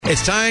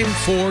It's time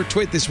for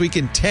Twit This Week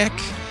in Tech.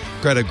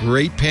 Got a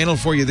great panel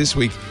for you this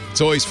week. It's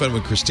always fun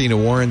when Christina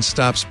Warren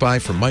stops by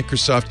from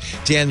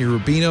Microsoft, Daniel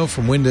Rubino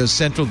from Windows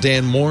Central,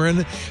 Dan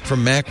Moren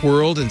from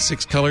Macworld and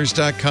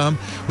SixColors.com.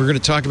 We're going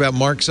to talk about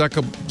Mark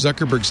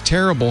Zuckerberg's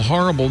terrible,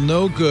 horrible,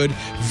 no good,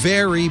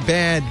 very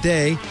bad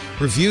day,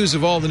 reviews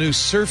of all the new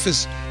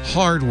Surface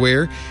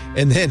hardware,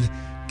 and then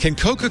can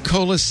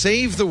Coca-Cola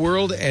save the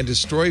world and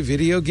destroy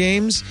video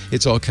games?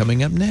 It's all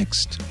coming up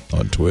next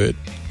on Twit.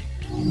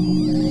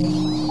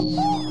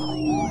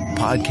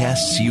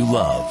 Podcasts you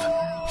love.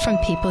 From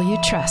people you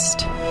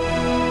trust.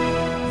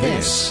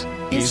 This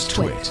is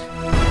Twit.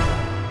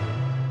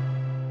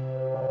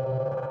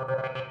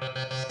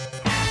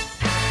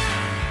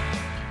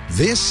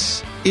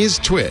 This is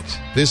Twit,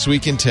 This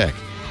Week in Tech.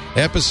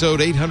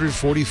 Episode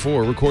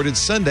 844, recorded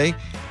Sunday,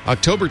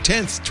 October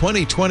 10th,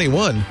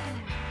 2021.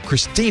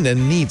 Christina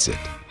needs it.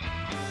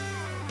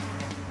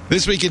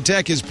 This Week in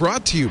Tech is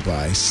brought to you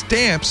by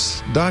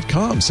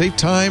Stamps.com. Save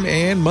time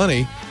and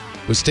money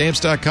with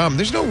Stamps.com.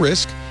 There's no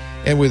risk.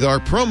 And with our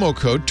promo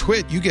code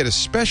TWIT, you get a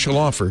special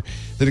offer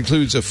that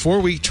includes a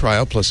 4-week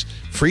trial plus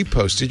free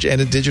postage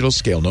and a digital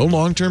scale. No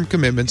long-term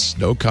commitments,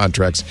 no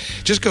contracts.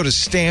 Just go to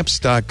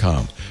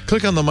Stamps.com.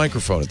 Click on the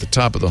microphone at the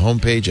top of the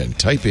homepage and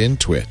type in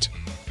TWIT.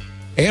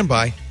 And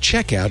by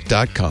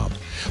Checkout.com.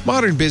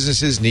 Modern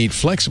businesses need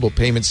flexible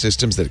payment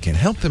systems that can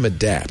help them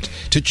adapt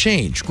to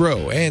change,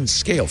 grow, and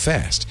scale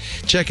fast.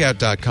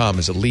 Checkout.com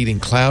is a leading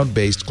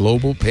cloud-based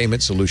global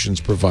payment solutions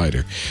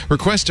provider.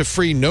 Request a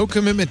free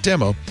no-commitment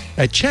demo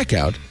at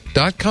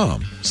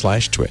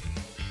checkout.com/twit.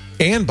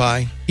 And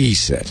by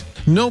ESET.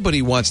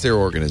 Nobody wants their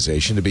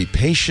organization to be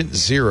patient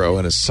zero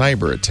in a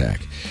cyber attack.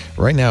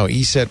 Right now,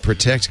 ESET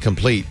Protect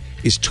Complete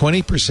is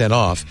 20%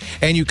 off,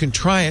 and you can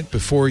try it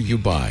before you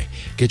buy.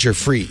 Get your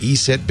free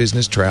ESET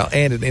business trial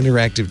and an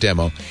interactive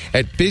demo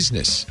at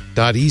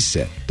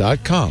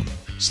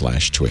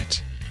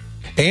business.eset.com/twit.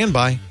 And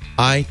by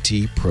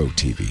IT Pro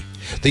TV.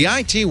 The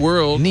IT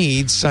world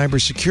needs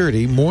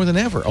cybersecurity more than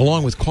ever,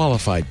 along with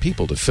qualified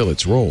people to fill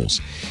its roles.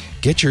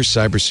 Get your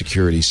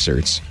cybersecurity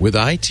certs with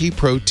IT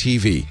Pro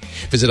TV.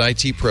 Visit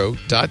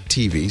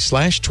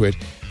itpro.tv/twit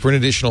for an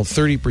additional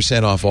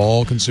 30% off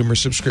all consumer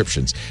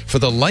subscriptions for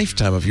the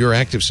lifetime of your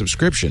active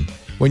subscription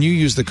when you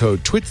use the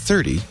code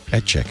TWIT30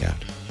 at checkout.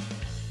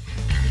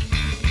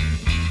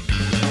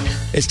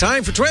 It's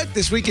time for Twit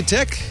This Week in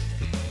Tech,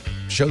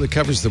 show that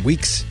covers the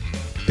week's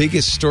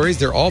biggest stories.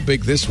 They're all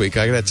big this week,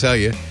 I got to tell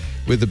you,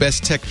 with the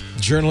best tech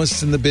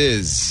journalists in the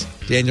biz.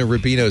 Daniel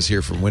Rubino's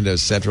here from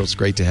Windows Central. It's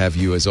great to have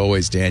you, as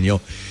always,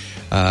 Daniel.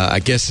 I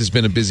guess it's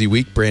been a busy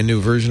week. Brand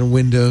new version of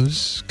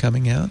Windows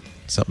coming out.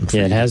 Something for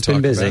you it has to been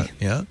talk busy. about.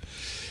 Yeah,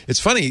 it's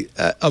funny.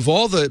 Of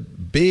all the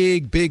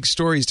big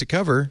stories to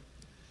cover,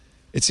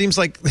 it seems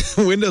like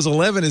Windows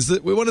 11 is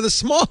one of the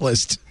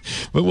smallest.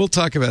 But we'll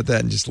talk about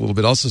that in just a little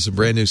bit. Also, some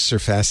brand new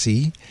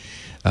Surface.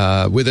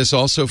 With us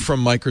also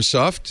from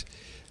Microsoft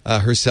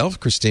herself,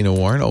 Christina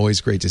Warren.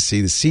 Always great to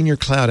see the senior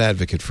cloud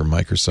advocate for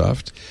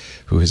Microsoft,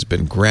 who has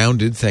been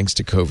grounded thanks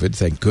to COVID.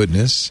 Thank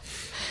goodness.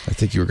 I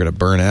think you were going to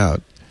burn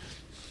out.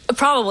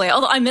 Probably,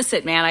 although I miss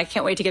it, man. I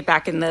can't wait to get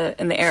back in the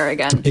air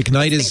again.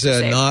 Ignite is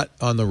not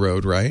on the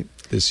road, right,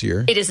 this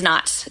year? It is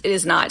not. It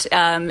is not.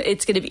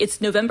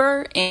 It's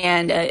November,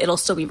 and it'll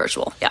still be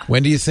virtual. Yeah.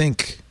 When do you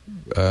think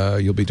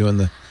you'll be doing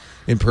the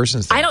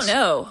in-person things? I don't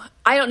know.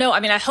 I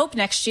mean, I hope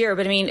next year,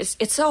 but I mean,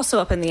 it's also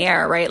up in the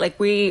air, right? Like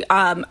we,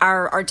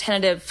 our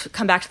tentative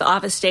come back to the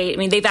office date. I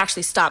mean, they've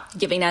actually stopped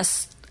giving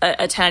us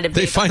a tentative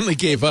date. They finally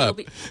gave up.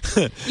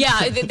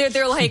 Yeah,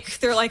 they're like,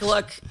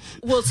 look,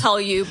 we'll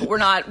tell you, but we're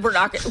not,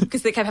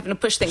 because they kept having to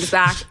push things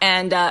back,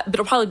 and but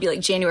it'll probably be like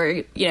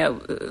January,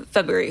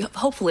 February.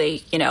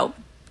 Hopefully,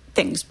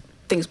 things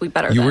will be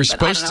better. You were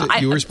supposed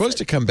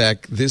to come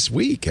back this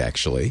week,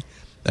 actually.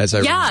 As I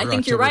I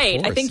think you're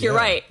right. 4th. I think you're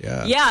right.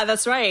 Yeah,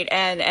 that's right.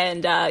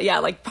 And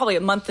like probably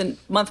a month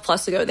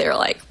plus ago, they were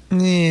like,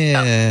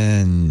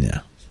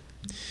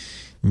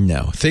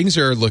 No. Things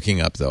are looking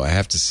up, though. I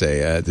have to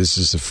say, this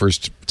is the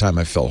first time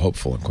I felt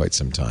hopeful in quite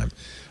some time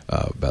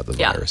about the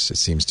virus. It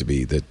seems to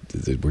be that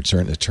we're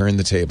starting to turn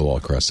the table all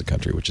across the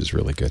country, which is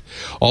really good.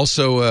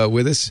 Also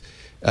with us,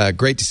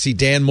 great to see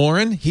Dan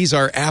Moren. He's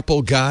our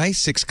Apple guy,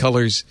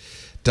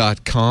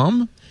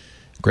 SixColors.com.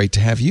 Great to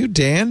have you,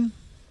 Dan.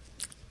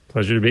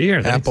 Pleasure to be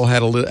here. Thanks.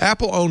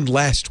 Apple owned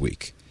last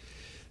week.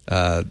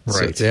 Right.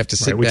 So they have to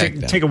sit back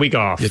now. Take a week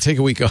off. Yeah, take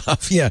a week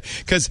off. Yeah,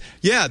 because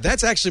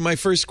that's actually my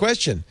first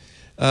question.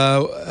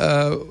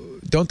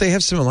 Don't they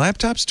have some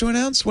laptops to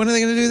announce? When are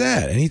they going to do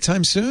that?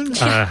 Anytime soon?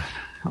 I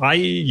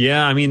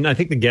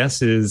think the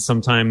guess is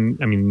sometime.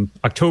 I mean,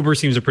 October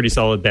seems a pretty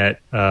solid bet.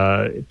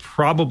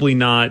 Probably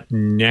not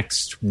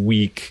next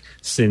week,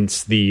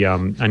 since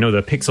I know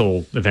the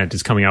Pixel event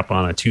is coming up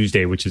on a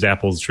Tuesday, which is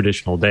Apple's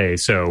traditional day.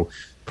 So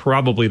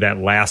probably that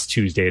last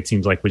Tuesday, it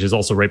seems like, which is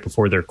also right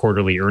before their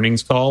quarterly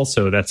earnings call.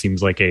 So that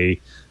seems like a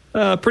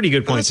pretty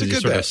good point to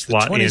just sort of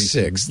slot the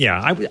 26th. in. Yeah,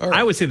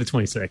 I would say the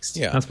 26th.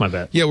 Yeah, that's my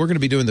bet. Yeah, we're going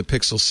to be doing the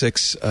Pixel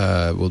 6.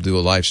 We'll do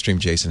a live stream,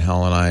 Jason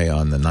Howell and I,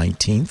 on the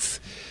 19th.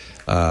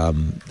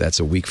 That's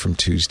a week from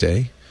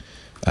Tuesday.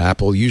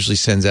 Apple usually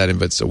sends out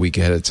invites a week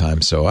ahead of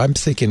time, so I'm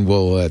thinking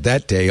we'll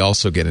that day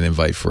also get an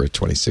invite for a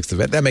 26th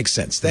event. That makes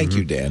sense. Thank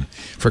you, Dan,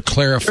 for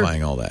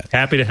clarifying all that.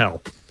 Happy to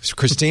help.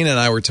 Christina and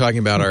I were talking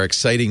about our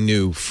exciting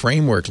new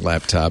Framework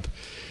laptop,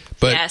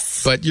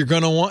 but you're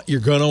gonna want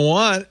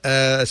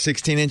a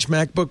 16-inch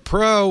MacBook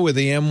Pro with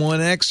the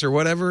M1X or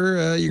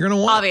whatever. You're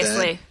gonna want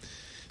obviously. That.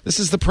 This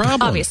is the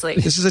problem. Obviously,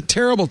 this is a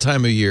terrible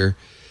time of year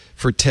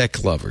for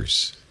tech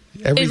lovers.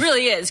 It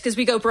really is because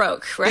we go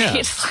broke, right?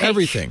 Yeah,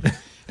 everything.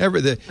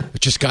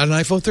 Just got an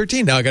iPhone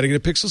 13. Now I got to get a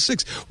Pixel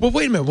 6. Well,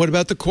 wait a minute. What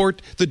about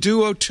the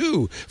Duo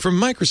 2 from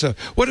Microsoft?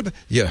 What about?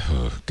 Yeah.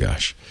 Oh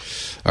gosh.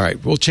 All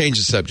right. We'll change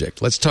the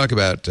subject. Let's talk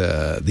about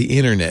the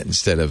internet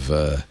instead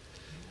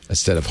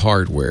of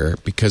hardware,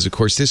 because of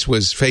course this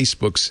was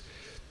Facebook's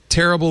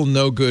terrible,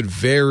 no good,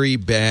 very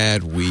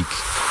bad week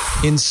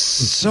in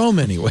so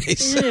many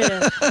ways.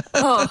 Yeah.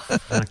 Oh,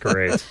 not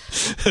great.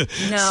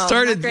 No,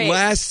 started not great.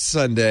 last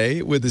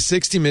Sunday with the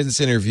 60 Minutes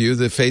interview.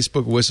 The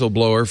Facebook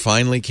whistleblower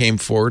finally came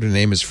forward. Her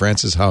name is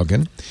Frances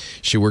Haugen.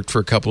 She worked for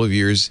a couple of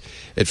years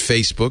at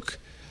Facebook.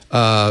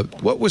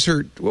 What was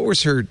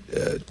her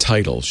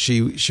title?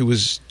 She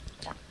was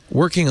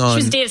working on. She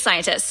was a data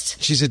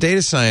scientist. She's a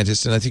data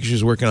scientist, and I think she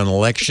was working on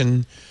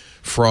election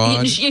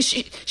fraud.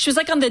 She was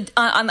like on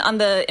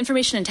the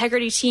information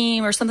integrity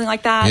team or something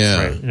like that.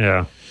 Yeah. Right.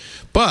 Yeah.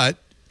 But,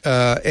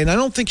 and I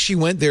don't think she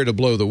went there to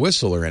blow the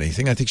whistle or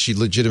anything. I think she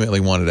legitimately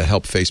wanted to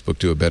help Facebook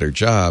do a better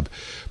job.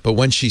 But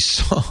when she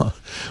saw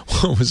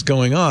what was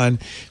going on,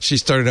 she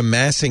started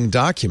amassing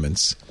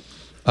documents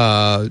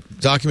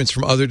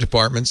from other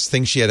departments,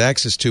 things she had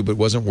access to but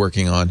wasn't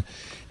working on,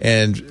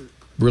 and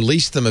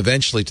released them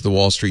eventually to the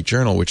Wall Street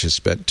Journal, which has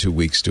spent 2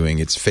 weeks doing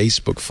its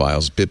Facebook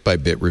files, bit by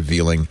bit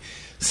revealing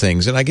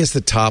things. And I guess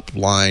the top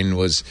line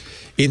was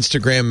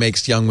Instagram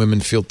makes young women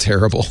feel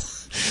terrible.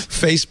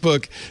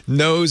 Facebook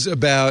knows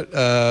about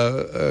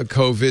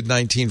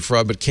COVID-19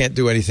 fraud but can't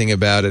do anything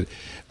about it.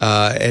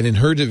 And in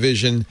her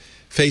division,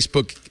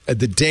 Facebook,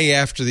 the day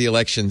after the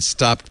election,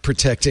 stopped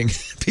protecting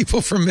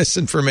people from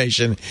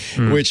misinformation,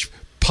 which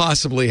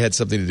possibly had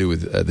something to do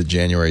with the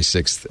January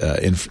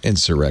 6th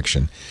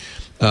insurrection.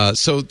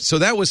 So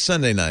that was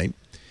Sunday night.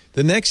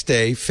 The next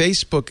day,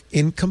 Facebook,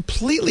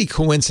 completely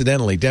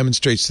coincidentally,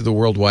 demonstrates to the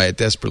world why it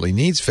desperately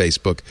needs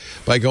Facebook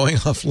by going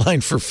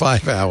offline for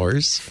 5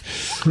 hours.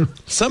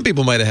 Some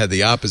people might have had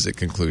the opposite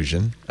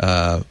conclusion.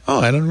 I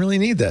don't really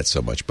need that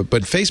so much. But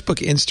Facebook,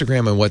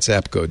 Instagram, and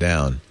WhatsApp go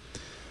down.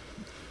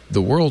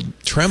 The world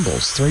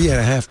trembles.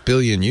 3.5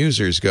 billion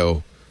users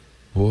go,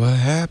 what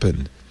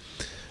happened?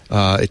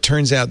 It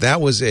turns out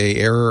that was an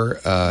error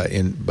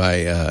by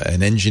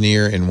an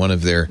engineer in one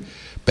of their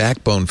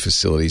backbone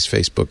facilities.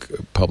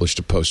 Facebook published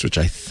a post, which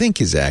I think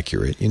is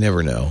accurate. You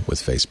never know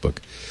with Facebook.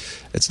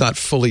 It's not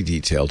fully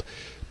detailed,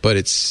 but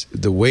it's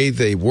the way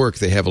they work.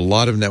 They have a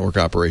lot of network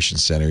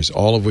operations centers,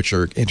 all of which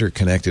are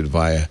interconnected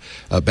via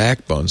a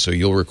backbone. So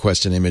you'll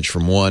request an image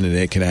from one, and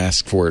it can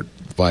ask for it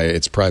via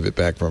its private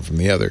backbone from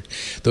the other.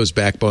 Those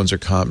backbones are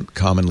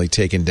commonly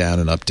taken down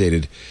and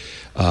updated.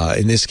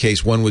 In this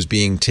case, one was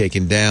being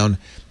taken down.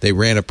 They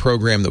ran a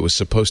program that was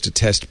supposed to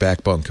test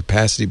backbone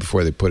capacity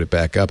before they put it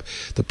back up.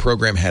 The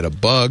program had a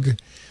bug,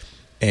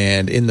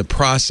 and in the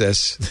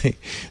process,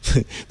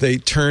 they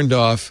turned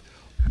off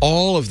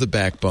all of the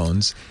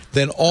backbones,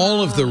 then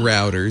all of the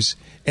routers,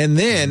 and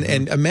then,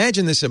 and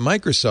imagine this at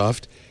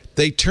Microsoft,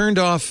 they turned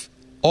off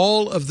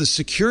all of the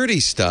security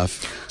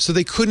stuff so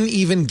they couldn't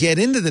even get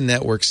into the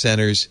network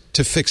centers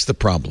to fix the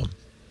problem.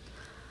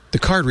 The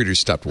card readers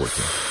stopped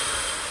working.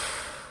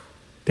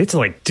 They had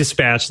to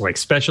dispatch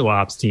special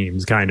ops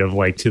teams kind of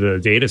to the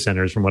data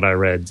centers, from what I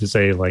read, to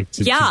say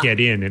to get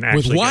in and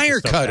actually with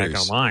wire get the stuff cutters,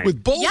 back online.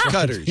 with bolt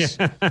cutters.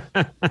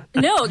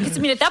 No, because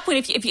at that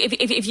point,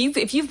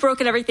 if you've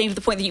broken everything to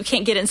the point that you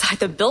can't get inside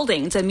the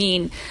buildings,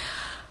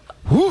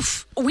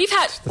 Woof. We've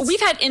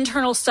had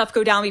internal stuff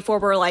go down before,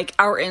 where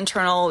our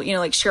internal,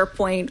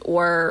 SharePoint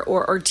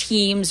or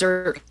Teams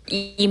or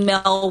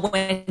email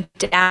went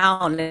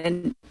down,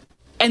 and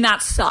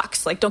that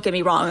sucks. Don't get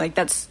me wrong,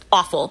 that's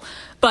awful,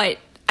 but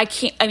I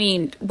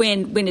can't.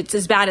 When it's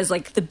as bad as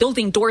the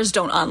building doors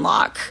don't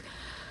unlock.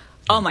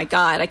 Oh my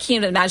God! I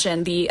can't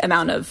imagine the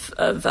amount of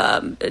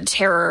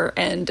terror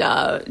and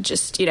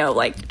just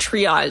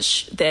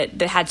triage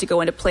that had to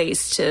go into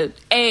place to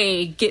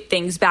get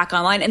things back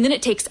online, and then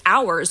it takes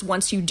hours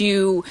once you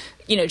do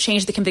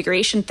change the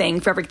configuration thing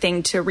for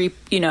everything to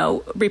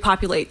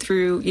repopulate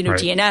through Right.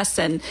 DNS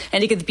and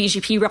to get the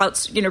BGP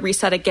routes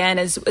reset again,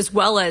 as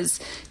well as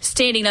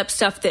standing up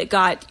stuff that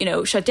got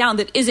shut down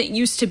that isn't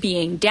used to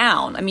being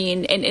down.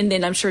 And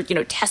then I'm sure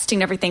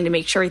testing everything to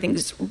make sure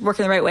everything's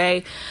working the right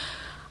way.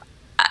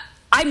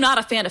 I'm not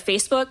a fan of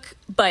Facebook,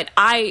 but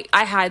I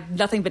had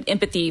nothing but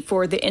empathy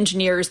for the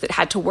engineers that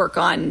had to work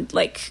on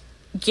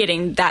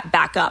getting that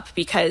back up,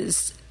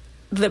 because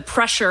the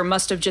pressure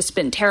must have just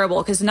been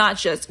terrible, because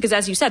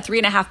as you said,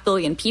 3.5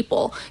 billion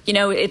people,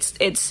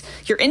 it's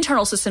your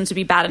internal systems would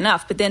be bad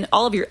enough, but then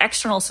all of your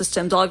external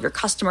systems, all of your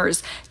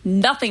customers,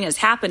 nothing is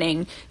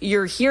happening.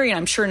 You're hearing,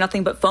 I'm sure,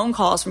 nothing but phone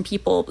calls from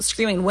people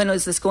screaming, when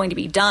is this going to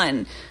be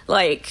done?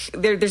 Like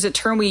there's a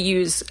term we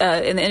use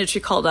in the industry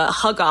called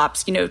hug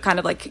ops, kind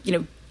of like,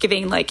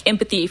 giving like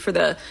empathy for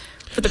the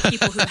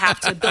people who have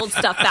to build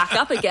stuff back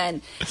up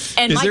again.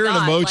 And is there an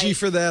emoji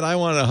for that? I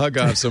want a hug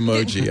ops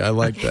emoji. I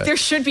like that. There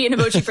should be an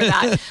emoji for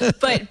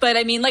that. But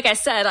I mean, like I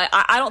said,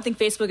 I don't think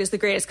Facebook is the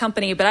greatest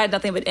company, but I had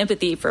nothing but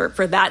empathy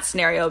for that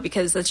scenario,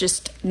 because it's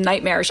just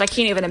nightmarish. I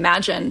can't even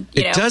imagine.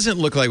 It doesn't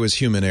look like it was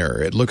human error.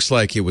 It looks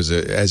like it was,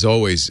 as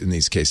always in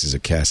these cases, a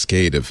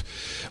cascade of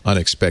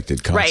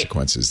unexpected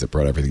consequences that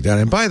brought everything down.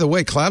 And by the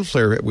way,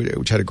 Cloudflare,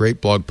 which had a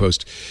great blog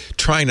post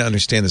trying to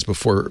understand this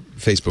before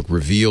Facebook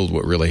revealed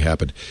what really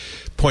happened,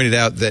 pointed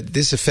out that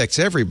this affects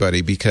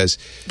everybody, because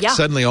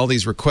suddenly all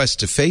these requests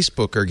to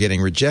Facebook are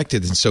getting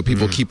rejected, and so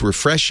people keep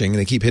refreshing, and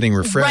they keep hitting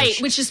refresh.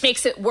 Right, which just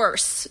makes it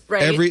worse,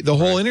 right? The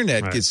whole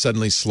internet gets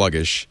suddenly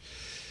sluggish.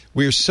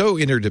 We are so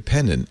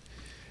interdependent.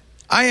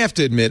 I have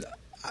to admit,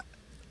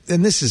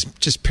 and this is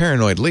just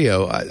paranoid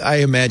Leo, I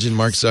imagine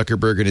Mark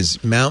Zuckerberg in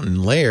his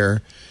mountain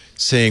lair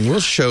saying, we'll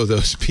show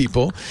those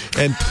people,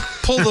 and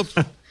pull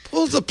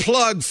the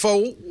plug for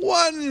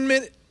 1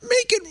 minute.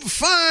 Make it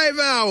 5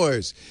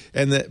 hours,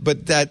 but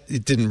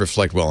it didn't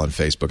reflect well on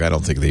Facebook. I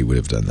don't think they would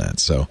have done that.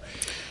 So,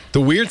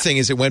 the weird thing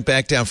is, it went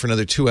back down for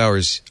another 2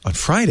 hours on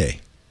Friday.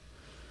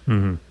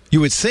 Mm-hmm.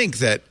 You would think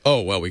that,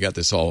 we got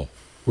this all.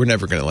 We're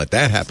never going to let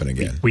that happen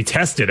again. We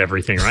tested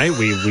everything, right?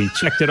 We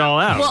checked it all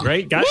out,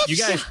 right? You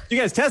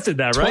guys tested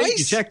that, right? Twice?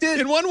 You checked it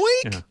in 1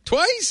 week,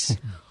 twice.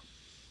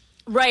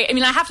 Right. I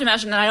mean, I have to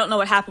imagine, and I don't know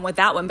what happened with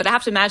that one, but I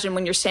have to imagine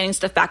when you're standing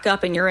stuff back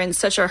up and you're in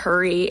such a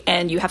hurry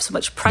and you have so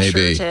much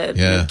pressure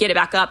to get it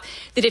back up,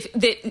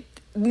 that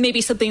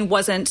maybe something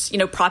wasn't,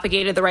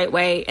 propagated the right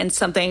way, and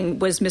something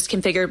was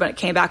misconfigured when it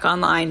came back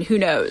online. Who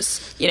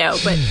knows?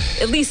 But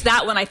at least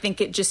that one, I think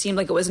it just seemed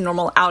like it was a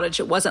normal outage.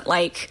 It wasn't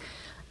like,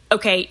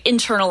 okay,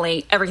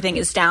 internally everything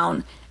is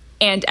down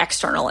and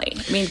externally.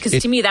 I mean,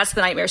 because to me, that's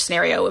the nightmare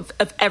scenario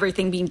of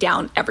everything being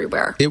down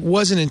everywhere. It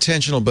wasn't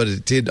intentional, but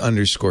it did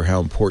underscore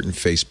how important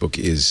Facebook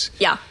is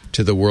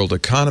to the world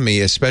economy,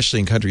 especially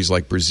in countries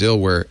like Brazil,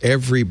 where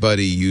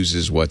everybody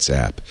uses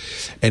WhatsApp.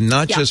 And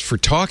not just for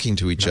talking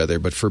to each other,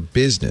 but for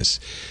business.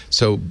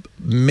 So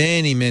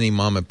many, many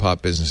mom and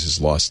pop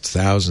businesses lost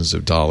thousands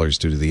of dollars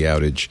due to the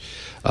outage.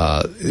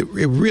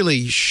 It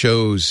really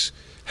shows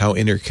how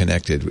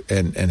interconnected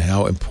and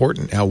how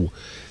important, how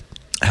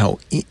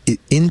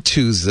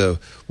into the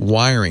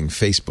wiring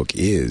Facebook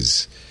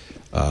is,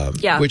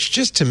 which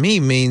just to me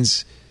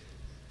means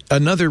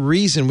another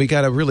reason we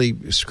got to really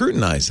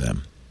scrutinize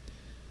them.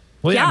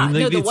 Well,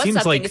 the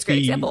WhatsApp thing is a great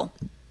example.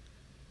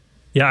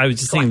 Yeah, I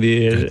was just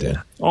saying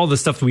all the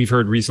stuff that we've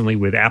heard recently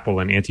with Apple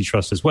and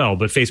antitrust as well,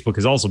 but Facebook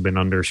has also been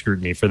under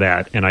scrutiny for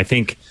that. And I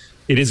think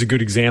it is a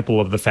good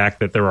example of the fact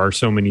that there are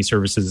so many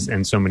services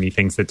and so many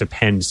things that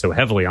depend so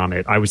heavily on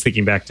it. I was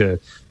thinking back to,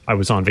 I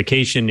was on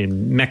vacation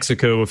in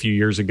Mexico a few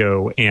years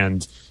ago,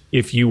 and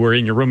if you were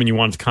in your room and you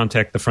wanted to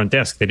contact the front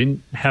desk, they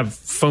didn't have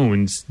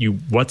phones. You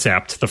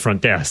WhatsApped the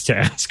front desk to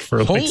ask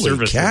for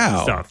services and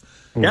stuff.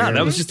 Yeah,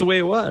 that was just the way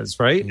it was,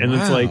 right? And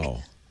it's like,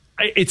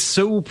 it's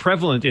so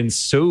prevalent and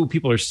so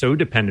people are so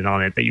dependent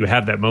on it that you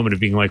have that moment of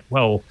being like,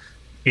 well,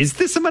 is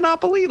this a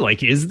monopoly?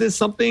 Like, is this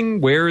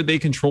something where they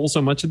control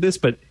so much of this?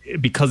 But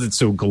because it's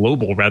so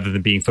global, rather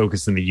than being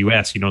focused in the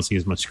U.S., you don't see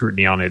as much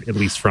scrutiny on it, at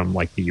least from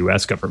like the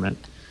U.S. government.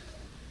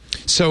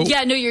 So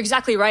you're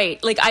exactly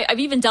right. Like I've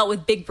even dealt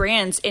with big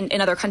brands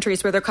in other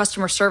countries where their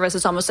customer service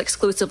is almost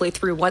exclusively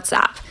through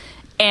WhatsApp.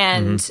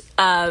 And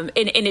and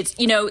it's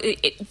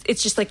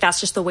it's just like that's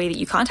just the way that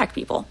you contact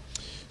people.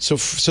 So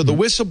the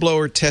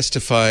whistleblower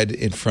testified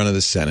in front of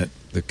the Senate,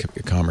 the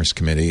Commerce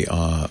Committee,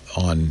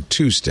 on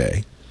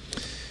Tuesday,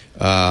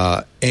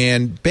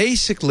 and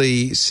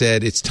basically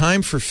said it's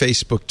time for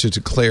Facebook to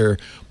declare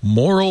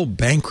moral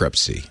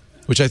bankruptcy,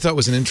 which I thought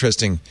was an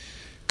interesting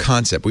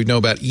concept. We know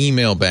about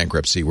email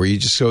bankruptcy, where you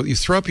just you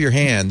throw up your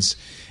hands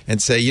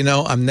and say,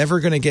 I'm never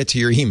going to get to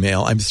your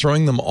email. I'm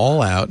throwing them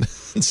all out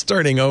and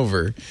starting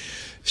over.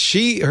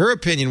 Her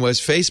opinion was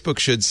Facebook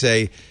should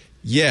say,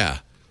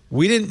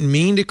 we didn't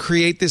mean to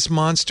create this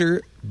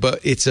monster, but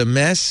it's a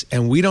mess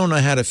and we don't know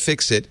how to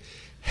fix it.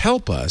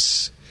 Help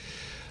us.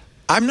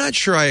 I'm not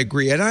sure I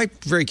agree, and I'm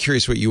very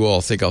curious what you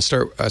all think. I'll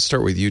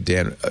start with you,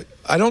 Dan.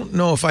 I don't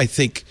know if I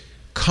think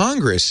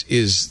Congress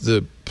is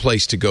the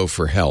place to go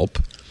for help,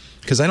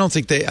 because I don't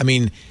think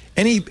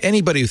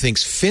anybody who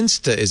thinks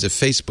Finsta is a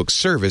Facebook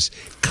service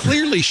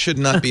clearly should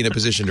not be in a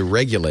position to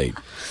regulate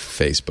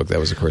Facebook. That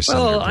was, of course,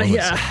 Senator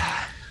Blumenthal.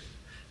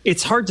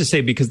 It's hard to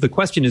say, because the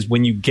question is,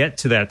 when you get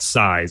to that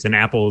size, and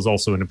Apple is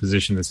also in a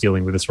position that's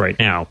dealing with this right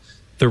now,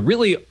 there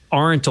really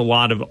aren't a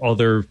lot of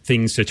other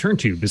things to turn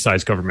to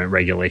besides government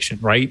regulation,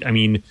 right? I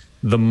mean,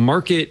 the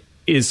market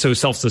is so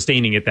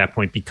self-sustaining at that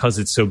point because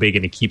it's so big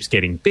and it keeps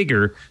getting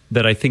bigger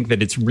that I think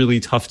that it's really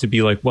tough to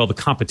be like, well, the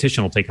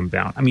competition will take them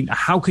down. I mean,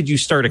 how could you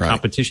start a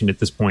competition at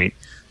this point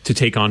to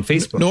take on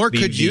Facebook? Nor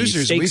could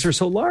users. The stakes are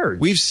so large.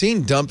 We've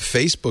seen dump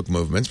Facebook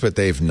movements, but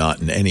they've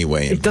not in any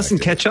way impacted. It doesn't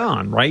catch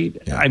on, right?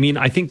 Yeah. I mean,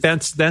 I think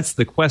that's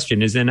the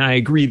question is, and I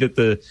agree that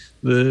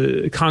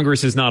the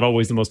Congress is not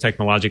always the most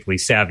technologically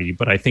savvy,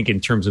 but I think in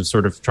terms of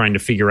sort of trying to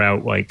figure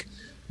out like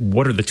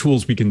what are the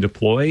tools we can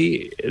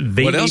deploy,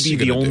 they may be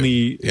the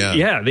only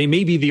they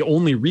may be the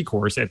only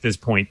recourse at this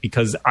point,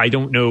 because I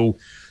don't know.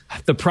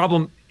 The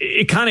problem,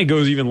 it kind of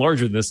goes even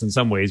larger than this in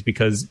some ways,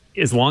 because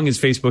as long as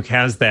Facebook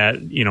has that,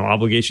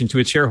 obligation to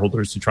its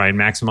shareholders to try and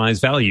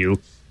maximize value,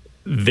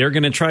 they're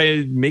going to try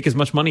to make as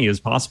much money as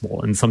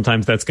possible. And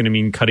sometimes that's going to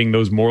mean cutting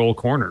those moral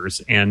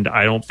corners. And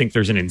I don't think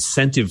there's an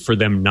incentive for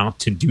them not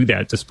to do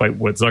that, despite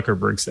what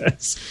Zuckerberg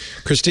says.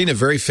 Christina,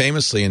 very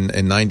famously in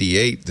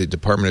 98, the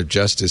Department of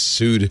Justice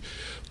sued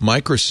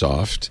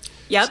Microsoft.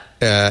 Yep.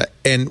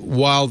 And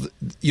while,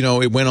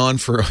 it went on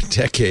for a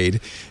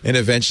decade and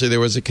eventually there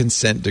was a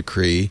consent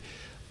decree,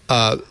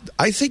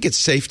 I think it's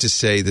safe to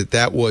say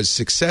that was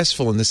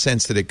successful in the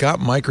sense that it got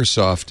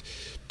Microsoft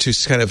to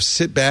kind of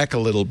sit back a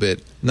little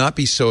bit, not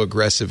be so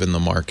aggressive in the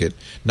market,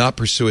 not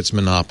pursue its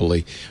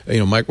monopoly.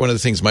 One of the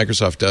things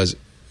Microsoft does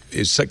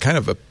is kind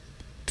of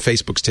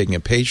Facebook's taking a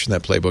page from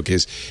that playbook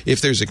is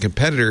if there's a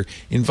competitor,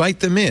 invite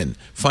them in,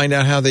 find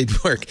out how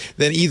they'd work,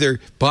 then either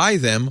buy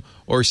them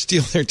or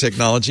steal their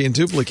technology and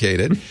duplicate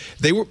it.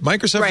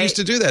 Microsoft used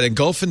to do that,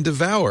 engulf and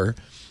devour.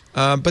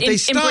 But they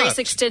stopped. Embrace,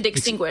 extend,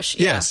 extinguish.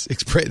 Yes,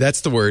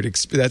 that's the word.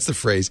 That's the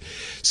phrase.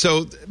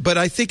 So, but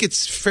I think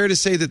it's fair to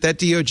say that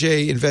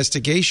DOJ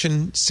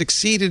investigation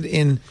succeeded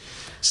in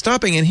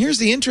stopping. And here's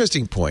the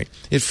interesting point.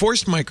 It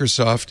forced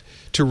Microsoft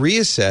to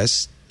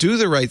reassess, do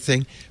the right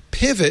thing,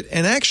 pivot,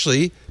 and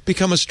actually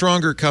become a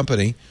stronger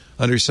company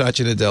under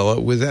Satya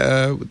Nadella with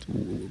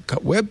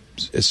web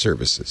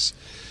services.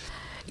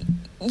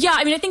 Yeah,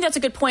 I mean, I think that's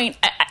a good point.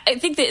 I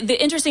think the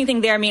interesting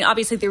thing there, I mean,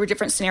 obviously there were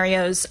different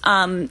scenarios.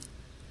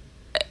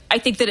 I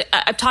think that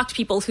I've talked to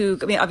people who,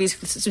 I mean, obviously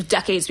this was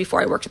decades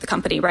before I worked at the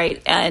company,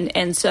 right?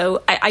 And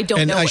so I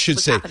don't know what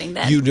was happening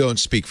then. You don't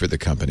speak for the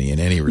company in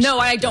any respect. No,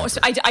 I don't.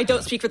 I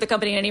don't speak for the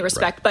company in any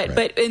respect.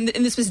 But and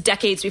this was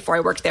decades before I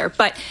worked there.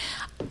 But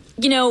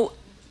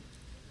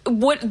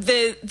what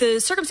the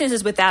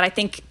circumstances with that, I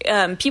think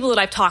people that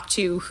I've talked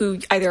to who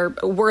either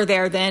were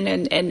there then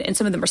and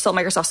some of them are still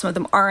at Microsoft, some of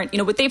them aren't,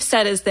 what they've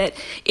said is that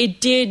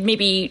it did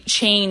maybe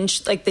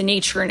change like the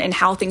nature and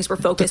how things were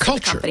focused at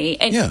the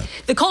company. And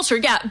the culture,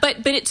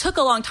 but it took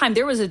a long time.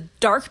 There was a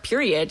dark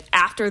period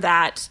after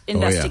that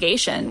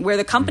investigation where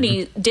the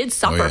company did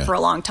suffer for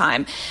a long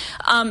time.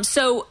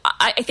 So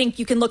I think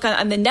you can look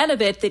on the net of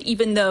it that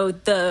even though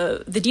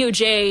the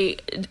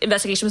DOJ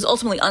investigation was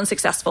ultimately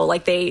unsuccessful,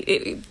 like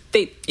they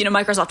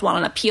Microsoft won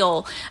an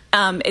appeal.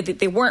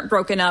 They weren't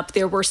broken up.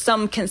 There were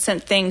some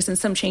consent things and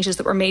some changes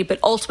that were made, but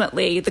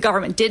ultimately the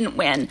government didn't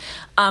win.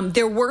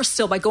 There were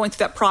still, by going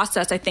through that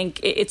process, I think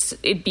it's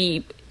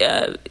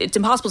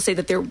impossible to say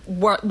that there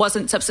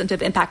wasn't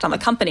substantive impact on the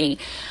company.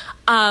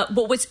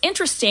 But what's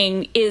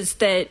interesting is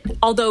that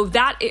although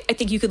that, I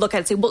think you could look at it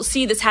and say, well,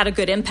 see, this had a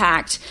good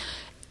impact.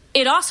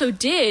 It also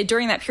did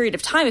during that period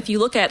of time. If you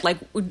look at like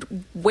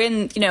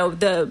when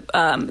the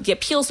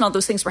appeals and all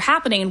those things were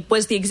happening,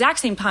 was the exact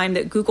same time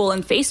that Google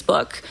and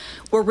Facebook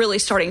were really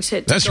starting to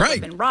go up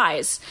and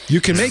rise.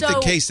 You can make the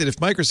case that if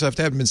Microsoft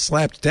hadn't been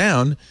slapped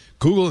down,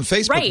 Google and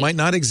Facebook might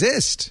not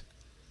exist.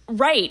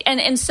 Right,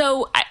 and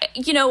so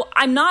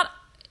I'm not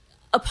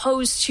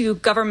opposed to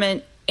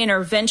government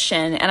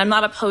intervention, and I'm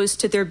not opposed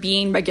to there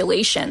being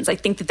regulations. I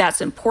think that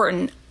that's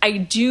important.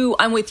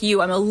 I'm with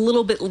you. I'm a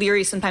little bit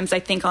leery sometimes,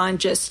 I think, on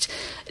just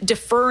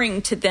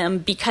deferring to them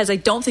because I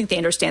don't think they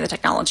understand the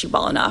technology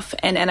well enough.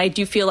 And I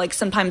do feel like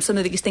sometimes some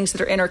of these things that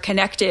are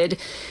interconnected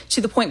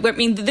to the point where, I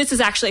mean, this is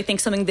actually, I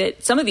think, something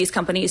that some of these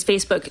companies,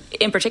 Facebook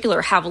in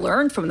particular, have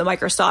learned from the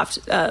Microsoft,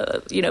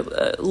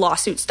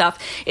 lawsuit stuff,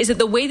 is that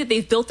the way that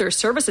they've built their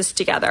services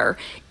together,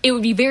 it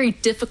would be very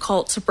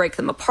difficult to break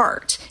them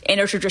apart in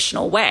a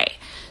traditional way.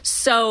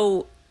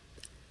 So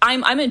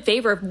I'm in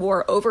favor of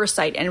more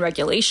oversight and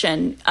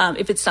regulation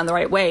if it's done the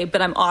right way, but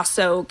I'm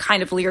also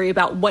kind of leery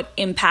about what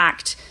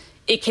impact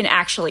it can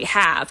actually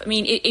have. I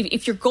mean,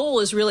 if your goal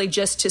is really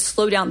just to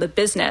slow down the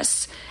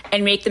business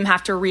and make them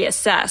have to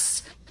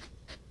reassess,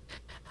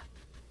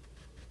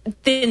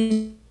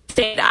 then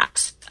say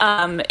that.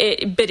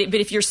 But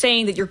if you're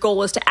saying that your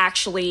goal is to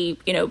actually,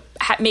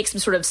 make some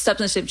sort of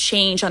substantive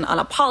change on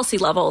a policy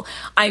level,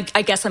 I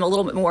guess I'm a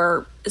little bit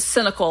more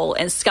cynical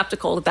and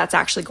skeptical that that's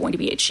actually going to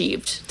be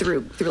achieved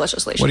through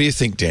legislation. What do you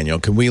think, Daniel?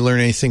 Can we learn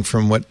anything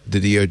from what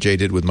the DOJ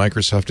did with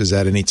Microsoft? Is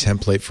that any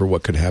template for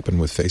what could happen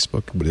with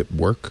Facebook? Would it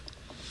work?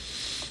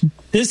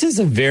 This is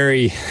a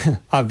very,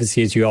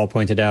 obviously, as you all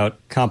pointed out,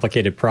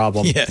 complicated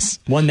problem. Yes.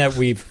 One that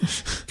we've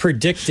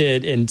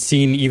predicted and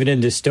seen even in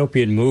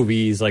dystopian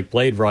movies like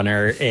Blade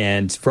Runner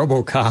and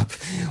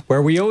RoboCop,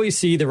 where we always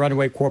see the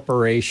runaway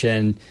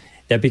corporation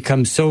that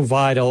becomes so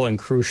vital and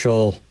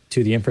crucial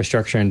to the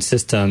infrastructure and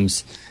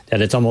systems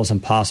that it's almost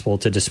impossible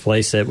to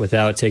displace it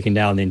without taking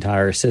down the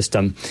entire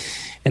system.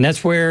 And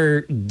that's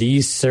where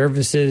these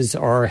services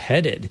are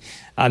headed.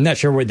 I'm not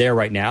sure we're there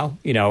right now.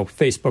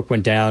 Facebook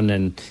went down,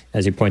 and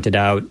as you pointed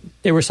out,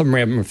 there were some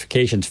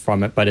ramifications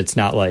from it, but it's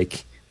not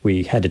like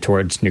we headed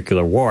towards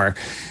nuclear war.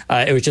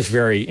 It was just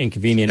very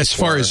inconvenient. As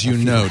far as you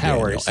know,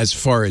 Daniel, as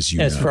far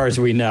as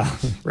we know,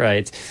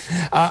 right?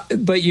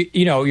 But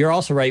you're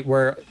also right.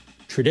 Where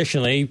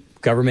traditionally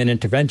government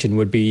intervention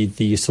would be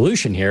the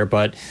solution here,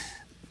 but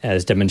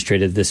as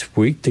demonstrated this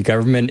week, the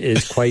government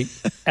is quite,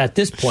 at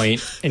this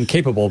point,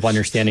 incapable of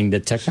understanding the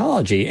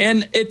technology,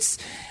 and it's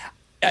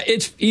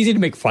easy to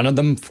make fun of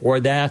them for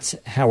that.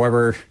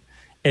 However,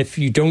 if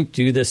you don't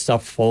do this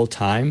stuff full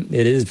time,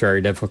 it is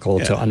very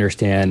difficult to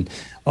understand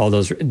all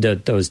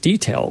those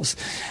details.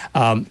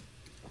 I'm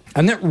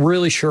not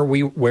really sure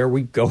where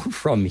we go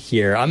from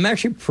here. I'm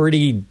actually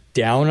pretty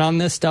down on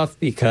this stuff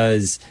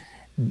because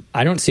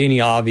I don't see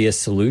any obvious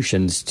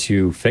solutions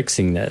to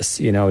fixing this.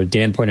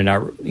 Dan pointed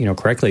out,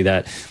 correctly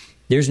that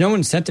there's no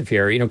incentive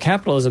here.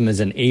 Capitalism is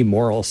an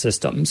amoral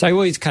system. So I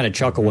always kind of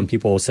chuckle when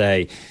people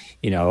say,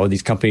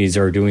 these companies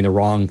are doing the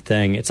wrong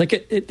thing. It's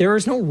like there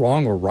is no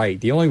wrong or right.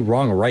 The only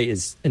wrong or right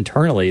is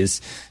internally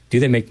is, do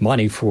they make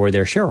money for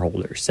their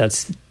shareholders?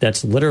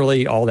 That's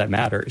literally all that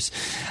matters.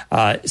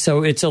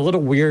 So it's a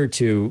little weird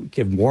to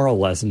give moral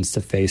lessons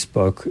to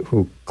Facebook,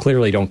 who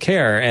clearly don't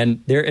care,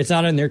 and it's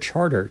not in their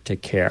charter to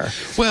care.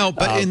 Well,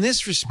 but in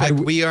this respect,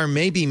 we are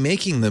maybe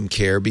making them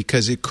care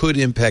because it could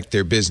impact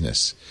their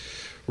business,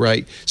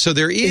 right? So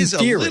there is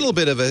a little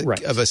bit of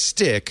a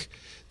stick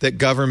that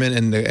government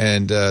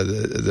and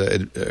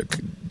the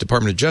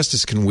Department of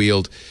Justice can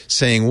wield,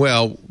 saying,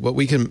 well,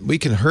 we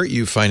can hurt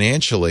you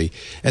financially.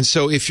 And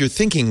so if you're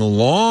thinking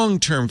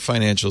long-term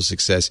financial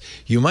success,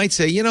 you might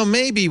say,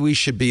 maybe we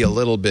should be a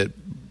little bit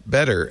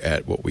better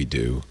at what we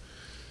do.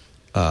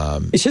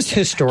 It's just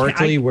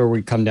historically where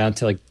we come down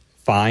to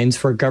fines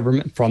from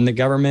the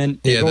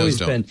government. They've always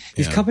been,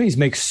 these companies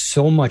make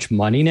so much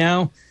money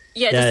now.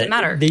 Yeah, it doesn't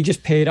matter. They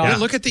just pay it off. Yeah,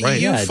 look at the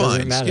EU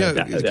fines.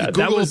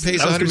 Google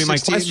pays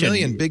 $168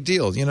 million. Big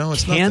deal.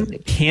 It's nothing.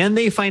 Can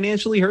they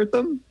financially hurt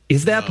them?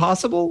 Is that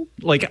possible?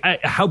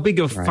 How big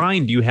of a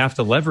fine do you have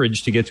to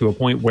leverage to get to a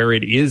point where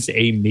it is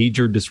a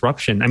major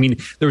disruption? I mean,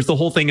 there was the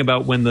whole thing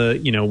about when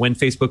when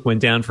Facebook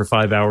went down for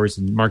 5 hours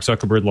and Mark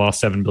Zuckerberg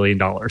lost $7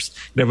 billion. And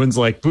everyone's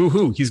like,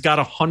 boo-hoo, he's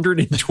got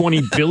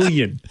 $120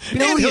 billion.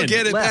 And he'll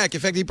get it back.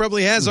 In fact, he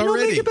probably has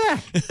already. He'll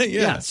make it back.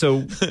 Yeah.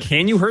 So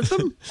can you hurt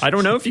them? I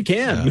don't know if you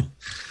can.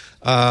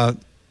 Mark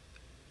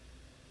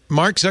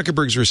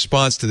Zuckerberg's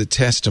response to the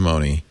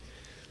testimony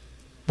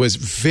was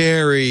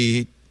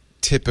very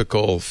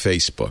typical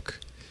Facebook,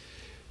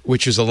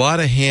 which is a lot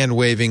of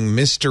hand-waving,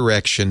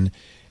 misdirection,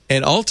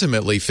 and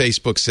ultimately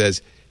Facebook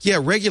says,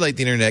 regulate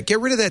the internet. Get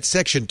rid of that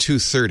Section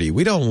 230.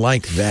 We don't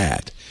like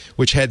that,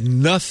 which had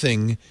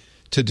nothing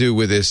to do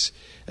with this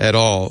at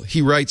all.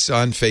 He writes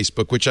on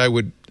Facebook, which I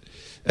would,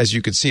 as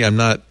you can see, I'm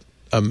not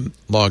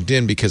logged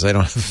in because I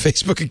don't have a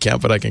Facebook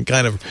account, but I can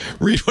kind of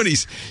read what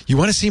you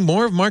want to see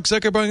more of Mark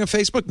Zuckerberg on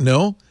Facebook?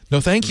 No,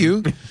 thank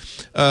you.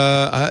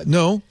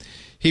 No.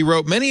 He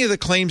wrote, many of the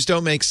claims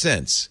don't make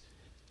sense.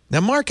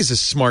 Now, Mark is a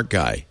smart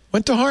guy.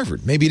 Went to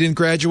Harvard. Maybe he didn't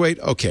graduate.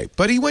 Okay.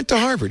 But he went to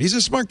Harvard. He's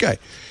a smart guy.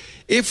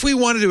 If we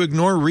wanted to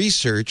ignore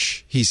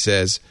research, he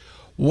says,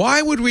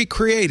 why would we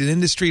create an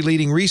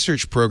industry-leading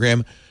research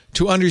program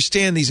to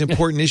understand these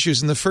important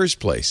issues in the first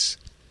place?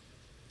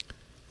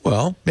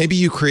 Well, maybe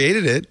you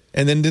created it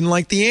and then didn't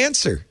like the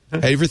answer.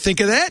 Ever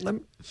think of that?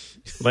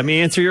 Let me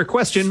answer your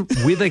question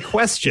with a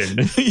question.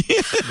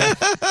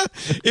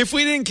 If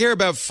we didn't care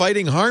about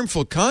fighting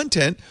harmful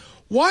content,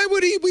 why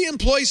would we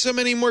employ so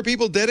many more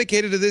people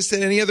dedicated to this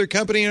than any other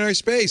company in our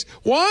space?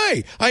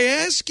 Why? I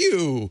ask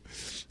you.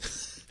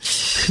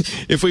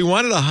 If we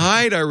wanted to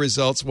hide our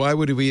results, why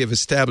would we have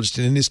established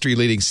an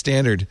industry-leading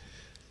standard?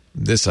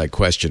 This I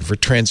question, for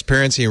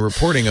transparency and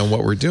reporting on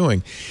what we're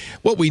doing.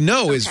 What we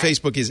know is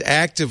Facebook is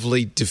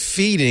actively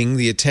defeating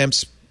the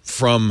attempts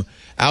from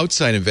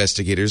outside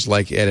investigators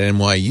like at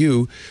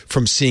NYU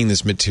from seeing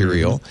this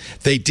material. Mm-hmm.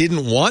 They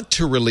didn't want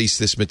to release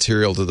this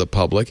material to the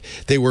public.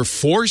 They were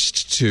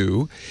forced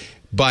to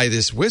by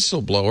this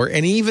whistleblower,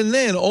 and even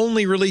then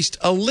only released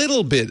a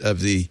little bit of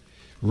the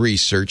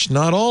research,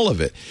 not all of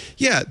it.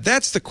 Yeah,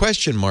 that's the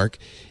question, Mark.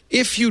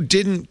 If you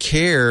didn't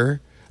care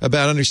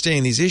about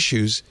understanding these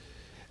issues,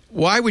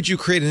 why would you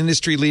create an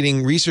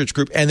industry-leading research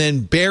group and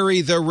then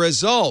bury the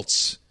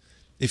results?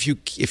 If you,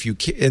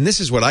 and this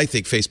is what I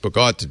think Facebook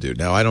ought to do.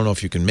 Now, I don't know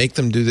if you can make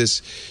them do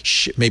this,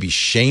 maybe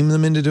shame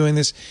them into doing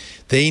this.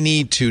 They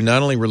need to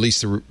not only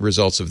release the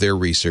results of their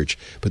research,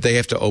 but they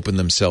have to open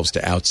themselves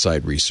to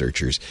outside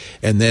researchers.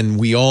 And then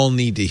we all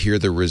need to hear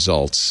the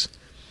results.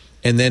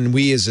 And then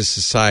we as a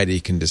society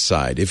can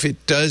decide. If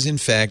it does, in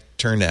fact,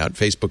 turn out,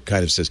 Facebook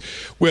kind of says,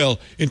 well,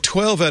 in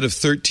 12 out of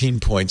 13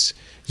 points,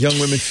 young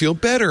women feel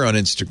better on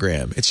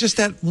Instagram. It's just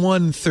that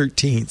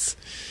 1/13th.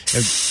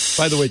 And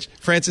by the way,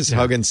 Frances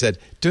Haugen said,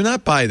 do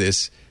not buy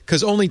this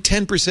because only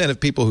 10% of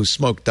people who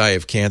smoke die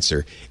of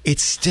cancer.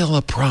 It's still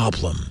a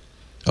problem.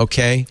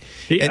 okay?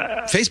 Yeah.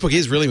 And Facebook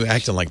is really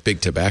acting like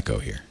big tobacco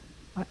here.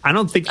 I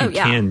don't think you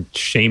can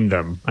shame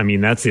them. I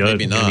mean, that's the other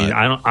thing. Not.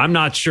 I mean, I'm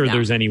not sure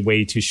there's any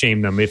way to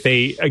shame them. If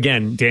they,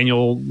 again,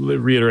 Daniel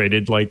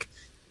reiterated, like,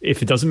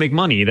 if it doesn't make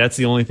money, that's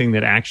the only thing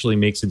that actually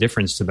makes a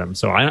difference to them.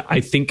 So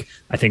I think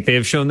they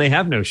have shown they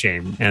have no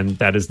shame, and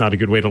that is not a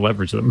good way to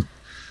leverage them.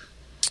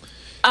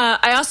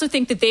 I also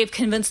think that they've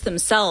convinced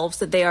themselves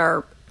that they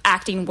are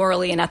acting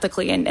morally and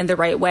ethically in the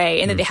right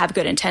way, and that they have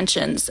good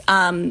intentions.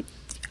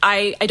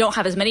 I don't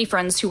have as many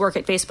friends who work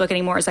at Facebook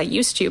anymore as I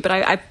used to, but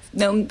I've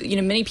known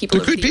many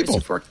people over the years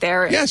who've worked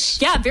there. Yes.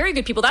 Yeah, very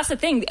good people. That's the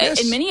thing. Yes.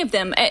 And many of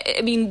them,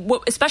 I mean,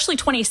 especially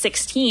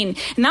 2016,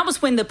 and that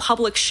was when the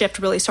public shift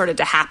really started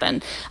to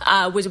happen,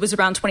 was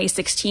around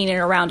 2016 and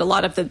around a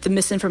lot of the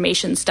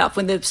misinformation stuff,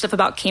 when the stuff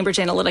about Cambridge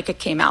Analytica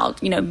came out,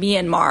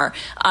 Myanmar,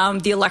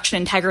 the election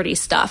integrity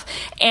stuff.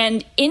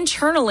 And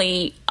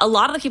internally, a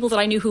lot of the people that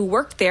I knew who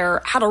worked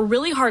there had a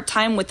really hard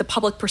time with the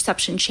public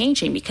perception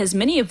changing, because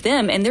many of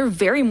them, and they're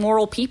very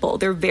moral people,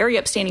 they're very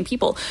upstanding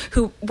people,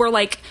 who were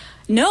like,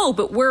 no,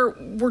 but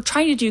we're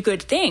trying to do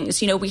good things.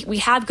 We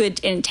have good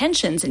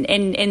intentions,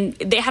 and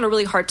they had a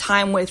really hard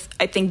time with,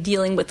 I think,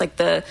 dealing with like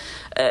the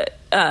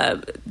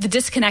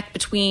disconnect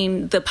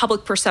between the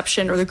public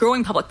perception, or the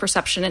growing public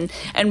perception,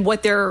 and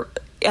what their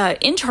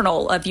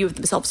internal view of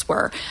themselves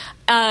were.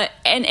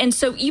 And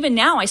so even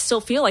now, I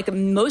still feel like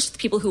most of the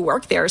people who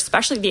work there,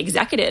 especially the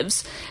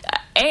executives,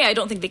 A, I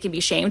don't think they can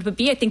be shamed, but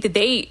B, I think that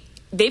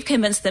they've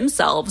convinced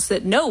themselves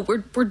that no,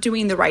 we're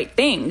doing the right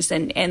things,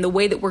 and the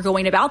way that we're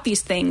going about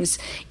these things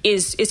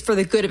is for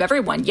the good of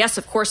everyone. Yes,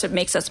 of course, it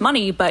makes us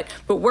money, but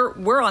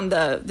we're on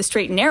the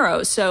straight and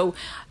narrow. So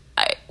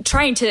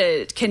trying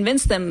to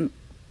convince them,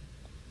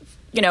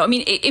 I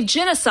mean, if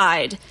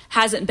genocide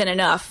hasn't been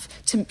enough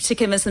to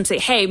convince them, say,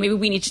 hey, maybe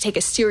we need to take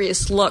a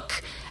serious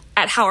look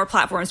at how our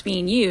platform is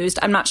being used,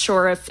 I'm not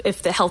sure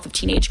if the health of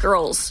teenage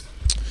girls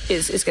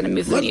is going to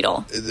move the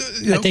needle.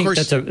 I think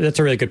that's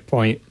a really good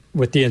point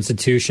with the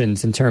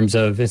institutions in terms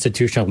of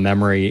institutional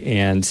memory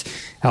and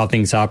how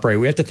things operate.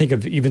 We have to think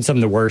of even some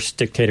of the worst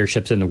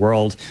dictatorships in the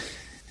world.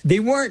 They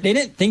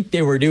didn't think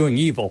they were doing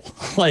evil.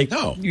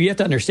 No. You have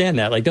to understand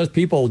that. Like, those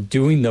people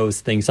doing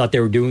those things thought they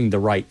were doing the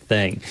right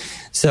thing.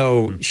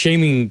 So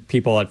shaming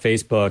people at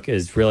Facebook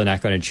is really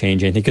not going to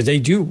change anything, because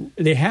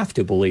they have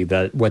to believe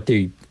that what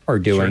they are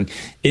doing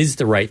is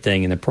the right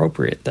thing and the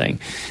appropriate thing.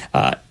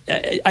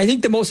 I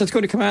think the most that's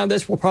going to come out of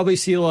this, we'll probably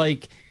see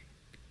like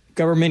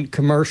government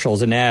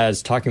commercials and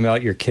ads talking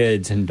about your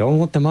kids and don't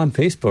let them on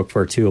Facebook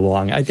for too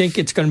long. I think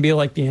it's going to be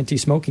like the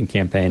anti-smoking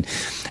campaign.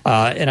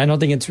 And I don't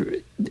think it's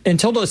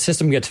until the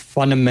system gets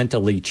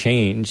fundamentally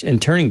changed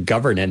and turning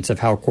governance of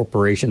how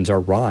corporations are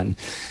run.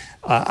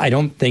 I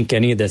don't think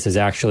any of this is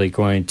actually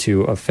going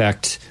to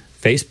affect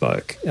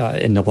Facebook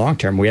in the long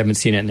term. We haven't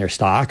seen it in their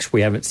stocks.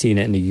 We haven't seen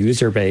it in the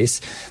user base.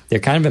 They're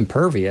kind of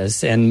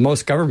impervious, and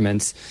most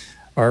governments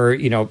are,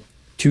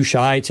 too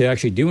shy to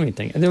actually do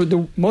anything. And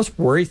the most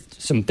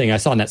worrisome thing I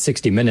saw in that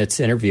 60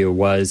 Minutes interview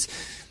was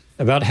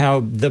about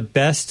how the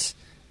best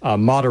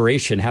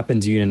moderation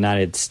happens in the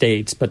United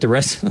States, but the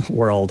rest of the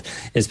world,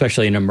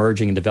 especially in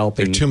emerging and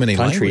developing countries, there are too many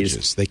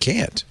languages. They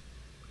can't.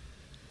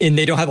 And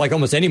they don't have like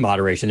almost any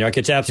moderation. They're like,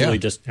 it's absolutely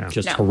just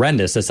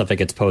horrendous, the stuff that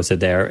gets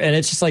posted there. And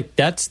it's just like,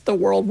 that's the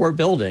world we're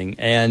building.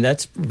 And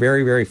that's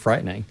very, very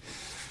frightening.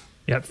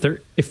 Yeah,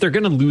 if they're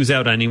going to lose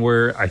out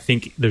anywhere, I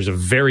think there's a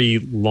very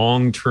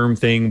long-term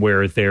thing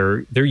where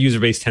their user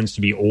base tends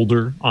to be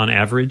older on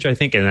average, I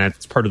think. And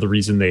that's part of the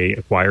reason they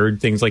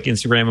acquired things like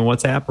Instagram and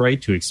WhatsApp, right?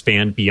 To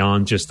expand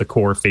beyond just the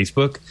core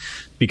Facebook.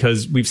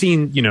 Because we've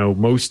seen,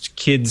 most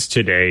kids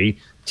today,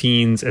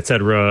 teens,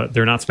 etc.,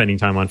 they're not spending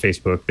time on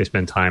Facebook. They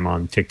spend time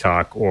on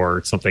TikTok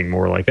or something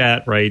more like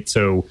that, right?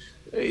 So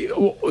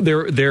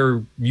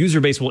their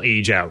user base will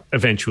age out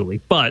eventually,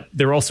 but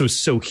they're also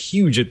so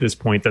huge at this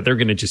point that they're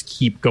going to just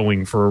keep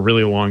going for a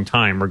really long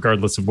time,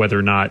 regardless of whether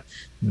or not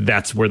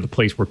that's where the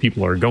place where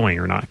people are going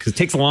or not, because it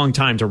takes a long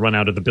time to run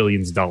out of the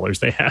billions of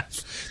dollars they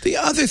have. The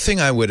other thing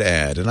I would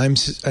add, and I'm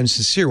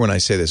sincere when I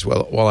say this,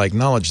 while I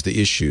acknowledge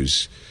the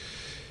issues,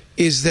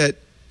 is that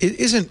it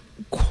isn't.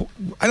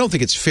 I don't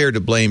think it's fair to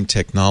blame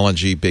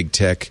technology, big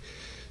tech,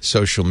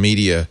 social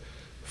media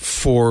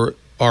for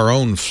our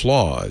own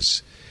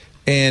flaws.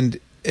 And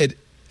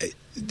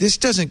this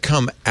doesn't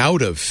come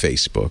out of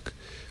Facebook.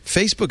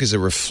 Facebook is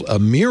a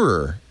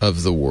mirror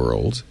of the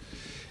world.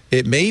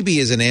 It maybe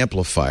is an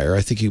amplifier.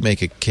 I think you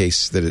make a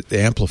case that it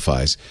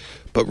amplifies.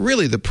 But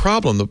really the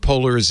problem, the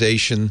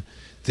polarization,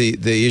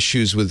 the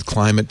issues with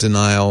climate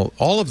denial,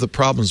 all of the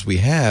problems we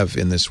have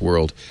in this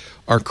world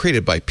are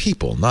created by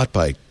people, not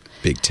by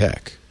big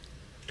tech.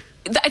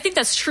 I think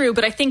that's true,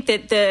 but I think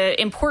that the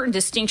important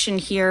distinction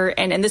here,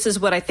 and this is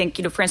what I think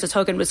Frances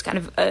Haugen was kind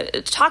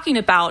of talking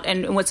about,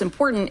 and what's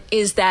important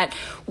is that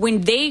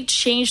when they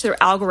change their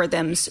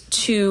algorithms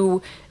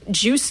to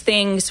juice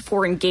things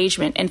for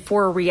engagement and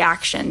for a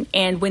reaction,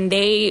 and when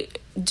they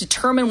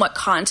determine what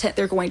content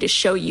they're going to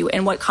show you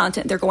and what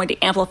content they're going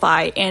to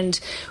amplify. And,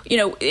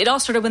 it all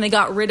started when they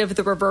got rid of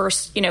the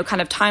reverse,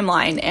 kind of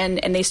timeline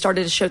and they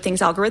started to show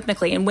things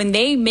algorithmically. And when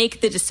they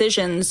make the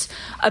decisions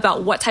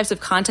about what types of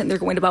content they're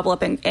going to bubble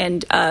up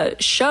and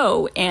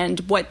show and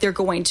what they're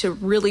going to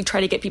really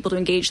try to get people to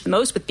engage the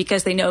most with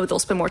because they know they'll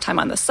spend more time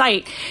on the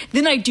site,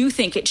 then I do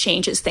think it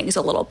changes things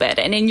a little bit.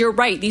 And you're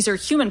right, these are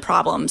human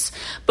problems,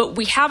 but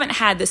we haven't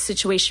had this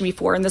situation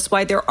before. And that's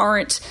why there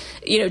aren't,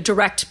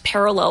 direct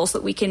parallels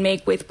that we can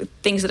make with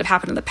things that have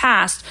happened in the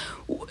past.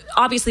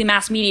 Obviously,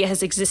 mass media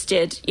has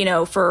existed,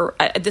 for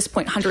at this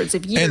point hundreds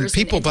of years. And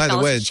people, by the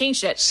way,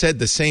 said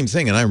the same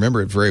thing, and I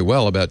remember it very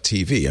well about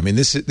TV. I mean,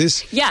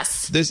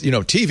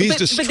 TV's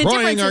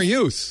destroying our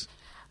youth.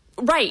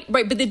 Right.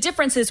 But the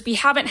difference is we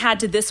haven't had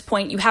to this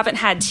point, you haven't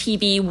had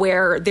TV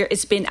where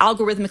it's been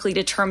algorithmically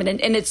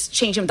determined, and it's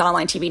changing with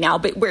online TV now,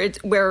 but where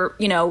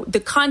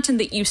the content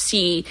that you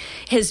see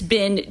has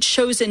been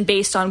chosen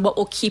based on what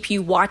will keep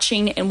you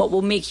watching and what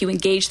will make you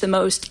engage the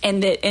most.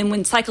 And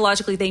when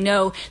psychologically they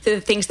know that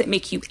the things that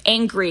make you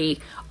angry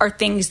are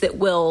things that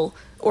will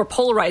or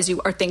polarize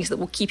you are things that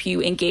will keep you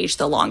engaged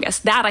the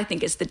longest. That, I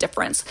think, is the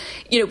difference.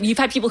 You've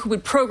had people who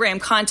would program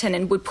content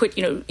and would put,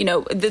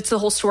 that's the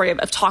whole story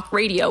of talk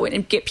radio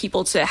and get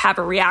people to have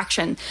a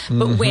reaction.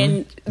 But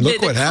when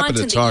Look what happened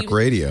to talk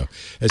radio.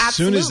 As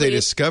soon as they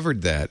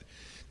discovered that,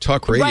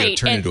 talk radio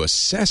turned into a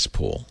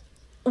cesspool.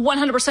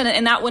 100%,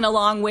 and that went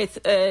along with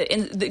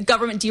in the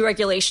government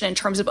deregulation in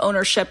terms of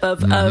ownership of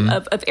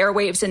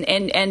airwaves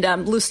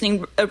and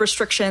loosening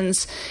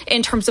restrictions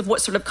in terms of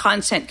what sort of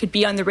content could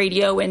be on the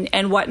radio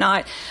and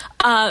whatnot.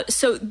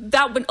 So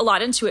that went a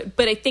lot into it.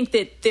 But I think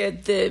that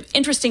the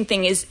interesting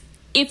thing is,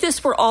 if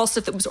this were all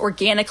stuff that was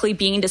organically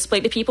being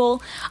displayed to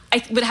people,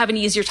 I would have an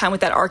easier time with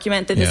that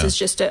argument that this is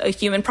just a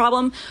human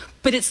problem.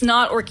 But it's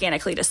not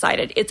organically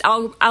decided. It's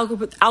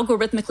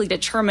algorithmically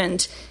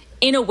determined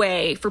in a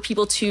way for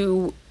people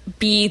to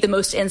be the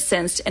most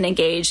incensed and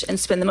engaged and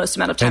spend the most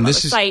amount of time on the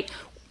site.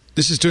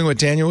 This is doing what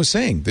Daniel was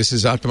saying. This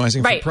is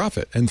optimizing for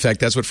profit. In fact,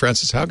 that's what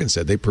Frances Haugen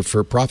said. They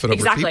prefer profit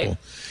over people.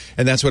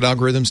 And that's what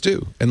algorithms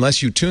do,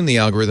 unless you tune the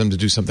algorithm to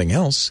do something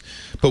else.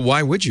 But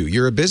why would you?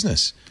 You're a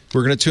business.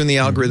 We're going to tune the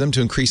algorithm to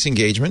increase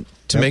engagement,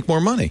 to make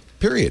more money,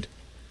 period.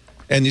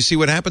 And you see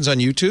what happens on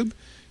YouTube?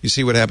 You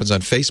see what happens on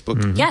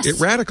Facebook? Yes. It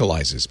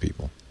radicalizes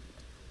people.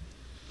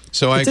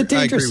 So it's a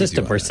dangerous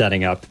system we're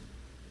setting up.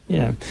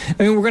 Yeah.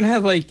 I mean, we're going to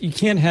have you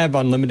can't have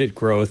unlimited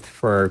growth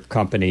for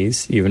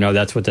companies, even though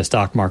that's what the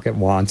stock market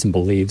wants and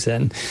believes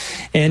in.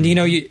 And,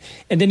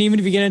 and then even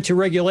if you get into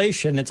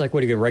regulation, it's like, what,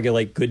 are you going to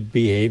regulate good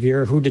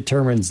behavior? Who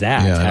determines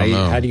that?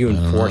 How do you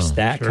enforce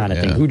that kind of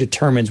thing? Who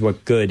determines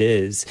what good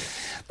is?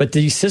 But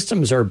these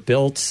systems are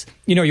built,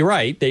 you're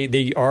right.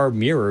 They are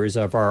mirrors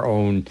of our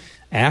own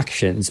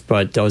actions,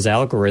 but those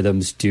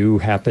algorithms do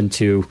happen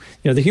to,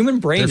 the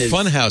human brain They're is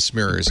funhouse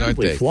mirrors, aren't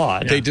they?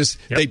 Flawed. They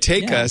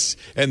take us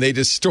and they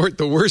distort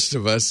the worst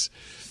of us,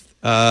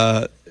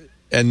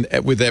 and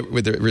with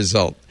the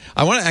result.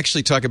 I want to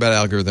actually talk about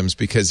algorithms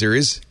because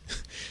there's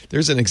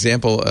an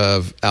example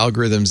of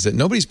algorithms that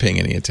nobody's paying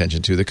any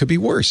attention to that could be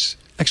worse.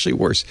 Actually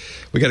worse.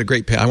 We got a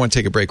great panel. I want to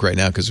take a break right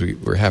now because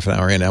we're half an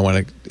hour in. I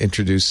want to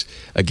introduce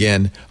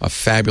again a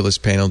fabulous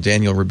panel.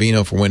 Daniel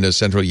Rubino for Windows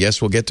Central.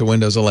 Yes, we'll get to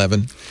Windows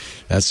 11.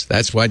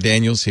 That's why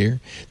Daniel's here.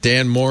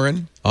 Dan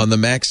Moren on the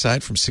Mac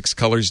side from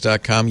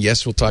sixcolors.com.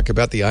 Yes, we'll talk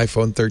about the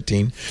iPhone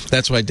 13.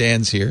 That's why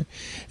Dan's here.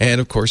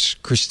 And, of course,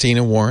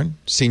 Christina Warren,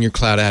 Senior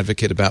Cloud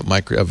Advocate for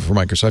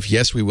Microsoft.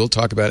 Yes, we will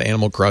talk about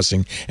Animal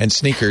Crossing and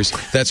sneakers.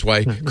 That's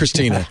why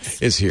Christina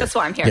is here. That's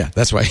why I'm here. Yeah,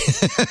 that's why.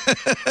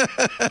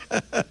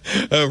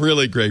 A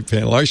really great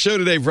panel. Our show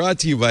today brought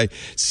to you by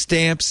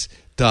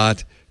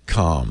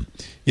Stamps.com.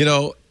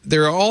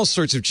 There are all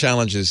sorts of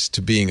challenges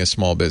to being a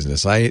small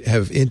business. I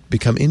have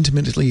become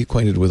intimately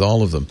acquainted with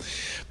all of them.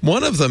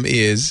 One of them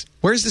is,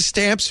 where's the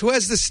stamps? Who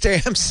has the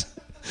stamps?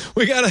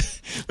 We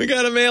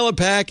gotta mail a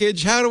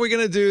package. How are we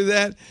going to do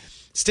that?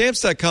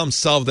 Stamps.com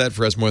solved that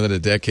for us more than a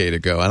decade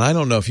ago. And I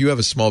don't know if you have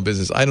a small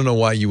business. I don't know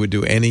why you would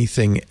do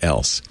anything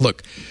else.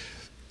 Look,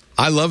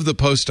 I love the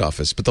post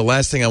office, but the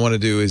last thing I want to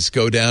do is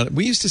go down.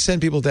 We used to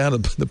send people down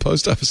to the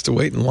post office to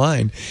wait in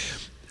line.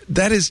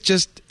 That is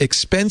just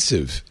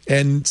expensive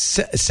and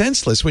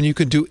senseless when you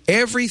can do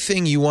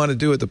everything you want to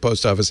do at the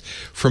post office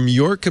from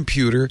your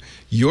computer,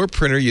 your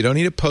printer. You don't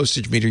need a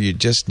postage meter. You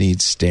just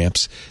need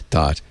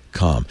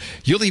Stamps.com.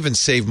 You'll even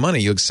save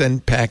money. You'll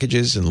send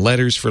packages and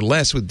letters for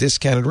less with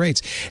discounted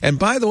rates. And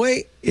by the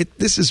way,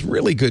 this is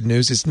really good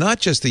news. It's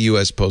not just the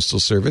U.S. Postal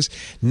Service.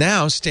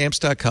 Now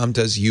Stamps.com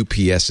does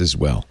UPS as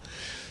well.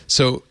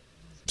 So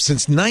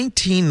since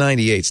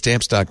 1998,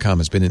 Stamps.com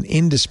has been an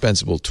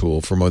indispensable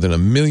tool for more than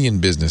 1 million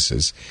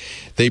businesses.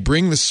 They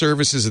bring the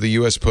services of the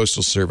U.S.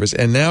 Postal Service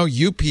and now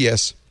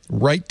UPS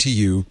right to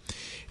you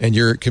and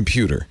your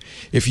computer.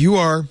 If you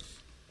are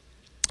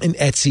an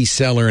Etsy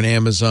seller, an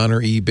Amazon or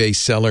eBay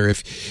seller,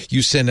 if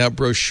you send out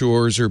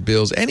brochures or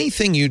bills,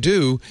 anything you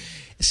do,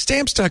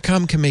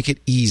 Stamps.com can make it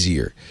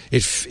easier.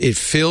 It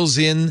fills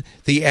in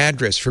the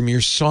address from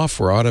your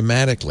software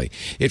automatically.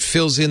 It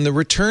fills in the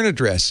return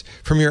address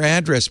from your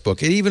address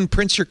book. It even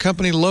prints your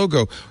company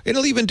logo.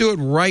 It'll even do it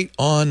right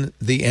on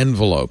the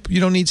envelope. You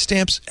don't need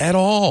stamps at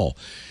all.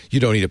 You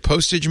don't need a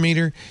postage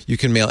meter. You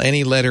can mail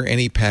any letter,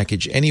 any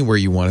package, anywhere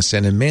you want to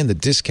send. And man, the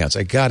discounts,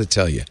 I got to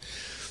tell you.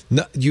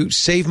 No, you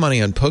save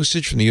money on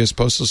postage from the U.S.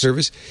 Postal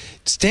Service.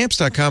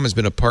 Stamps.com has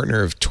been a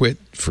partner of Twit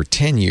for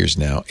 10 years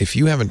now. If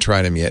you haven't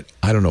tried them yet,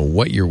 I don't know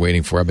what you're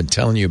waiting for. I've been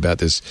telling you about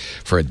this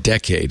for a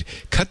decade.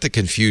 Cut the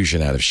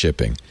confusion out of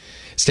shipping.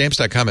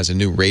 Stamps.com has a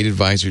new rate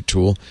advisor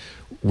tool,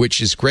 which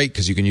is great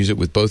because you can use it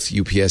with both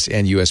UPS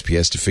and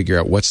USPS to figure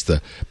out what's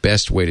the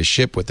best way to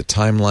ship, what the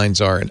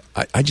timelines are. And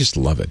I just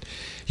love it.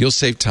 You'll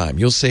save time.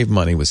 You'll save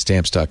money with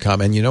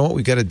Stamps.com. And you know what?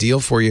 We've got a deal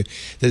for you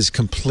that is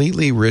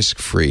completely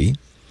risk-free.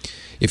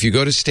 If you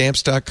go to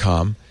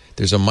Stamps.com,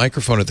 there's a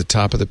microphone at the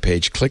top of the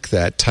page. Click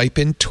that. Type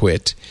in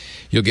TWIT.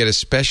 You'll get a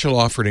special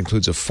offer. It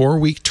includes a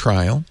 4-week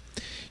trial.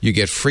 You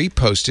get free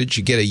postage.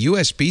 You get a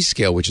USB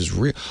scale, which is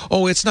real.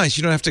 Oh, it's nice.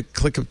 You don't have to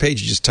click a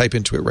page. You just type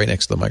into it right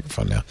next to the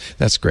microphone now.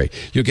 That's great.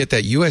 You'll get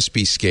that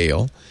USB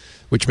scale,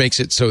 which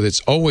makes it so that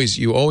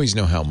you always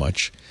know how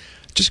much.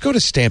 Just go to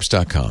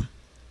Stamps.com.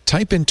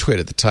 Type in TWIT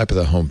at the top of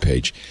the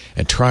homepage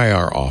and try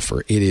our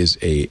offer. It is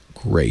a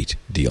great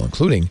deal,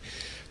 including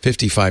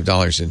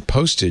 $55 in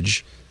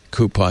postage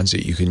coupons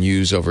that you can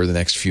use over the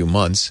next few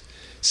months,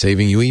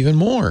 saving you even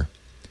more.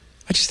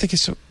 I just think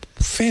it's a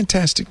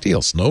fantastic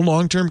deal. No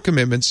long-term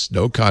commitments,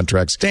 no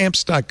contracts.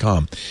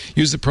 Stamps.com.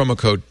 Use the promo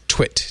code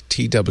TWIT,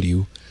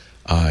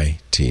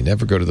 T-W-I-T.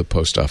 Never go to the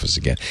post office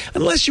again.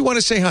 Unless you want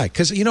to say hi.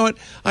 Because you know what?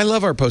 I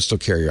love our postal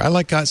carrier. I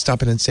like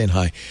stopping and saying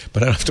hi.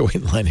 But I don't have to wait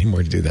in line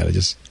anymore to do that. I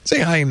just say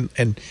hi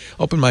and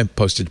open my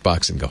postage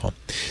box and go home.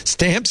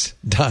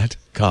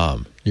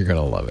 Stamps.com. You're going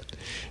to love it.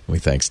 We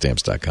thank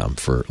Stamps.com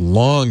for a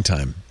long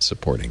time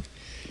supporting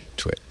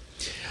Twit.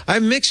 I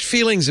have mixed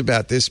feelings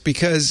about this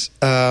because,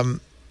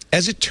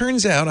 as it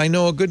turns out, I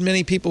know a good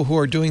many people who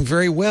are doing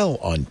very well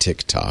on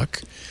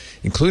TikTok,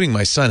 including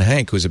my son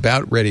Hank, who's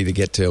about ready to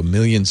get to 1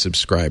 million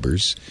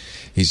subscribers.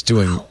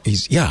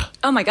 Yeah.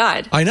 Oh my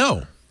God. I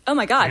know. Oh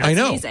my God. That's I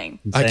know. Amazing.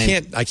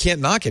 I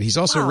can't knock it. He's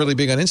also really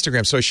big on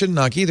Instagram, so I shouldn't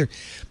knock either.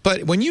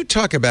 But when you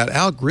talk about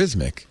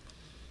algorithmic,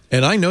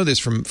 and I know this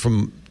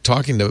from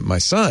talking to my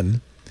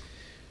son,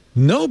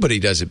 nobody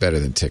does it better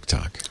than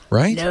TikTok,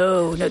 right?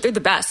 No, they're the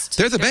best.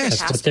 They're the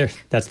best.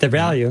 That's their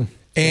value.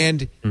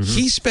 And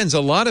he spends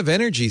a lot of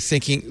energy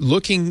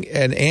looking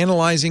and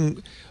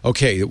analyzing,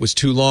 okay, it was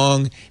too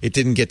long. It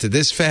didn't get to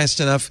this fast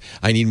enough.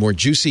 I need more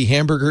juicy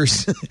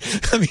hamburgers.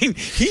 I mean,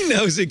 he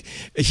knows it.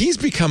 He's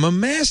become a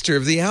master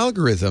of the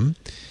algorithm.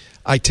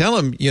 I tell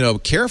him,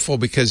 careful,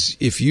 because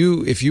if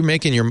you're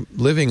making your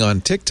living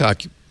on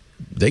TikTok,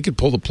 they could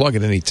pull the plug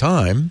at any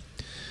time.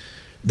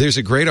 There's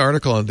a great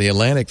article on The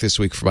Atlantic this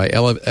week by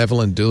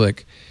Evelyn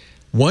Dulick.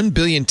 1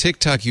 billion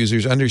TikTok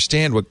users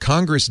understand what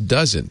Congress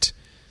doesn't.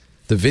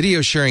 The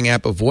video sharing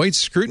app avoids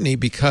scrutiny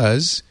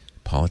because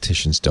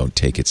politicians don't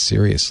take it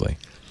seriously.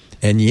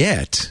 And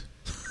yet,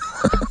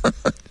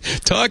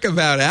 talk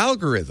about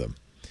algorithm.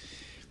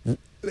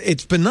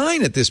 It's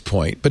benign at this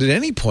point, but at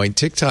any point,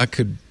 TikTok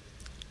could,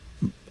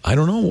 I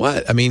don't know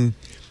what. I mean,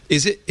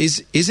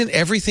 isn't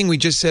everything we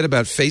just said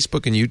about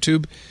Facebook and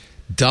YouTube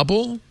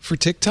double for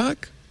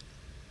TikTok?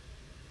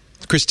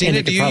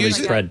 Christina, do you use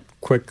it? Spread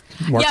quickly.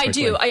 I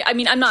do. I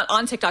mean, I'm not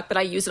on TikTok, but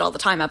I use it all the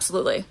time.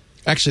 Absolutely.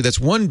 Actually, that's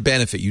one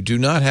benefit. You do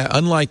not have,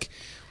 unlike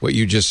what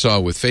you just saw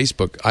with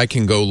Facebook, I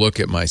can go look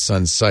at my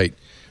son's site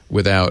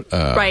without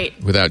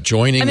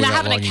joining. I mean, I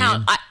have an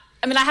account. I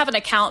have an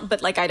account,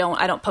 but I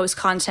don't post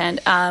content.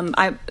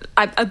 I'm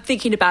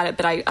thinking about it,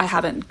 but I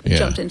haven't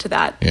jumped into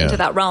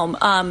that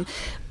realm.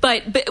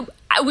 But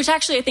which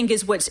actually I think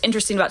is what's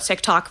interesting about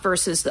TikTok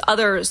versus the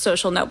other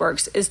social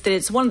networks is that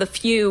it's one of the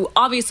few.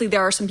 Obviously,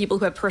 there are some people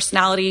who have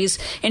personalities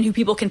and who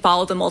people can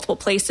follow them multiple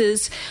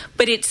places,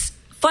 but it's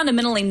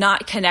fundamentally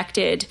not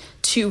connected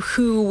to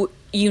who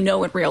you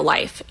know in real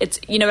life. It's,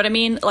 you know what I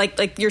mean?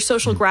 Like your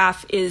social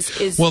graph is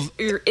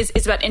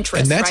about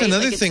interest. And that's right?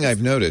 another thing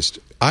I've noticed.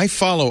 I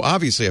follow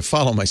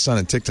my son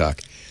on TikTok.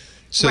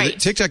 So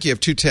TikTok, you have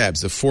two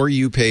tabs: the For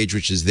You page,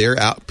 which is their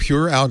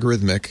pure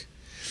algorithmic,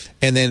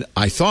 and then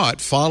I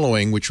thought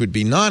following, which would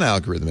be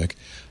non-algorithmic.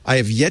 I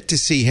have yet to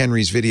see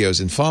Henry's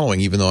videos in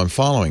following, even though I'm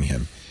following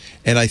him.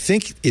 And I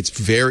think it's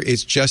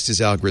just as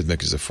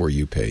algorithmic as the For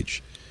You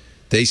page.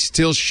 They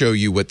still show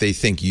you what they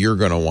think you're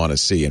going to want to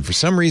see. And for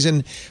some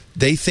reason,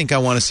 they think I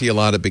want to see a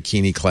lot of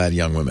bikini-clad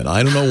young women.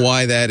 I don't know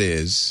why that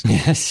is.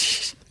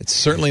 It's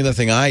certainly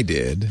nothing I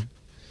did.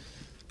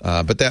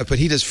 But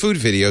he does food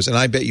videos, and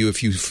I bet you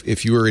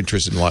if you were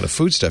interested in a lot of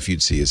food stuff,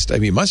 you'd see his stuff. I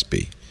mean, he must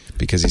be,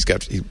 because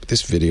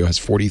this video has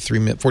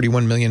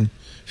 41 million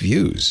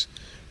views,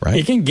 right?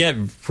 It can get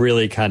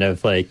really kind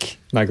of like,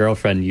 my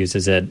girlfriend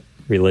uses it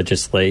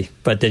religiously,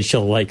 but then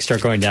she'll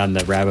start going down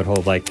the rabbit hole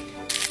of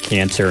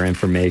cancer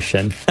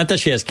information. Not that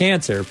she has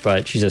cancer,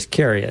 but she's just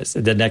curious.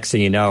 The next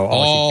thing you know,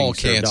 all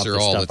she's being served cancer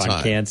off all this the stuff time.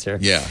 on cancer.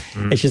 Yeah.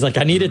 And she's like,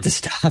 I need it to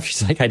stop.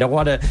 She's like, I don't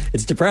want to.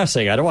 It's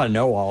depressing. I don't want to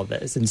know all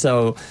this. And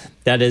so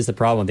that is the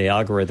problem with the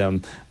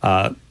algorithm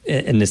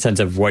in the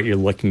sense of what you're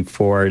looking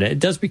for. And it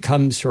does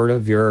become sort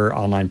of your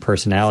online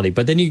personality.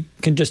 But then you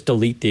can just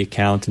delete the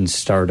account and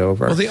start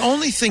over. Well, the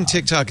only thing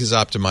TikTok is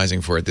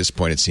optimizing for at this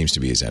point, it seems to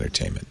be, is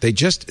entertainment.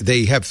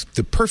 They have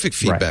the perfect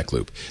feedback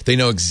loop. They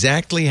know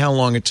exactly how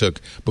long it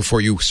took before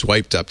you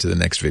swiped up to the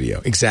next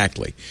video.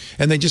 Exactly.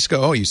 And they just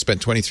go, oh, you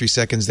spent 23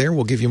 seconds there,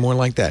 we'll give you more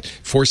like that.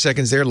 4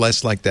 seconds there,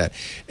 less like that.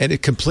 And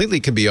it completely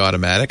can be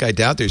automatic. I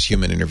doubt there's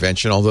human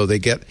intervention, although they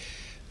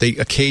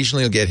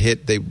occasionally will get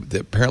hit.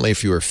 Apparently,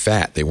 if you were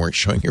fat, they weren't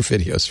showing your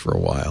videos for a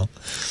while.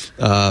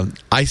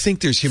 I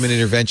think there's human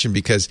intervention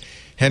because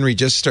Henry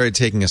just started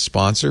taking a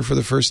sponsor for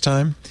the first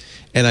time.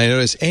 And I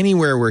notice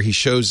anywhere where he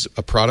shows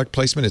a product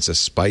placement, it's a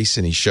spice,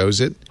 and he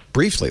shows it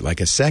briefly, like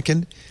a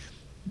second,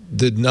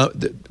 the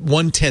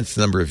 1/10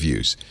 number of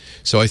views.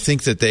 So I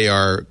think that they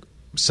are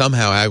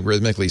somehow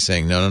algorithmically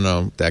saying,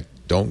 no,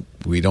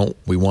 we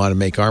want to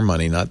make our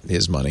money, not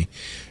his money.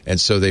 And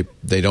so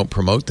they don't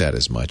promote that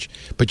as much.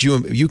 But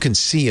you can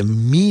see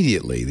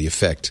immediately the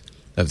effect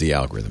of the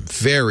algorithm,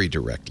 very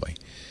directly.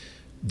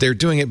 They're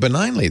doing it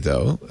benignly,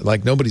 though.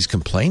 Like, nobody's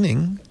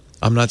complaining.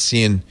 I'm not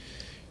seeing...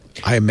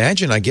 I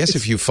guess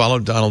if you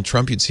followed Donald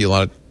Trump, you'd see a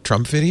lot of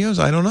Trump videos.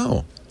 I don't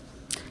know.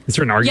 Is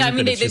there an argument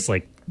that it's just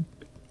like...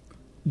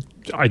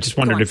 I just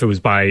wondered if it was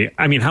by...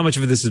 I mean, how much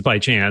of this is by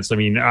chance? I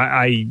mean,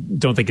 I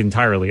don't think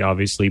entirely,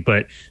 obviously,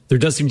 but there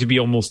does seem to be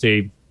almost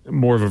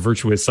more of a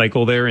virtuous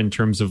cycle there in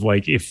terms of,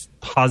 like, if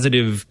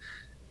positive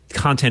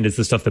content is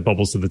the stuff that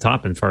bubbles to the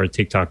top as far as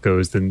TikTok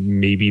goes, then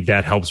maybe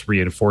that helps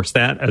reinforce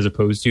that, as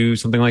opposed to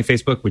something like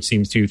Facebook, which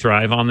seems to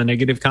thrive on the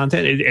negative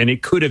content. And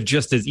it could have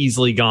just as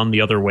easily gone the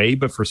other way,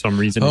 but for some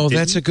reason Oh,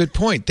 that's a good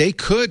point. They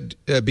could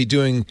be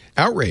doing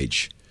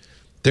outrage.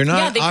 They're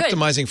not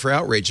optimizing for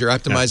outrage. They're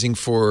optimizing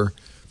for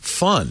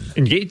fun.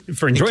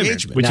 For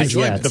enjoyment. Which Not is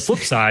yet. the flip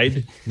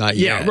side. Not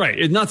yeah, yet.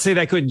 right. Not to say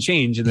that couldn't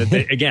change. And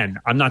that again,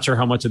 I'm not sure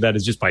how much of that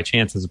is just by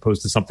chance as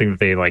opposed to something that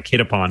they like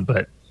hit upon,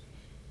 but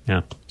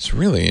yeah. It's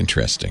really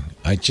interesting.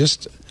 I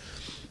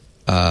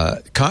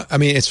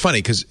mean, it's funny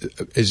because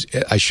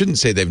I shouldn't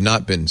say they've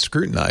not been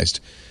scrutinized.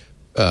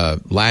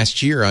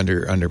 Last year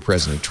under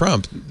President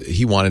Trump,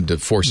 he wanted to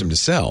force him to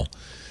sell.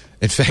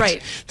 In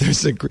fact, there's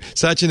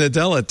Satya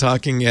Nadella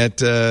talking at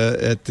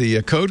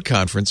the Code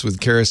conference with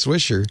Kara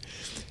Swisher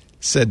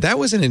said that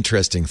was an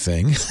interesting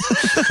thing.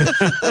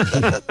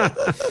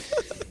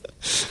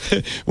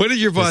 What did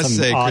your boss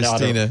say,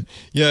 Christina? Autumn.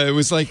 Yeah, it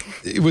was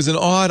an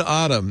odd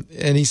autumn,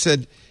 and he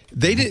said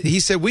He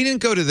said we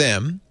didn't go to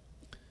them;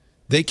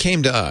 they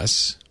came to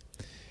us,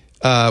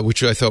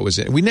 which I thought was.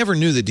 We never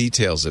knew the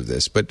details of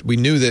this, but we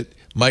knew that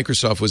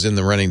Microsoft was in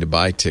the running to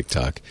buy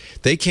TikTok.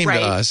 They came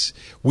to us.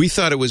 We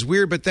thought it was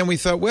weird, but then we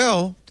thought,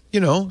 well,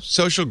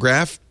 social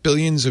graph,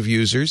 billions of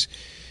users.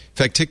 In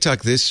fact,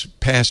 TikTok this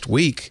past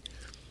week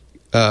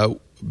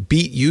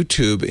beat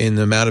YouTube in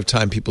the amount of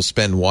time people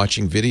spend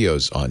watching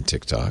videos on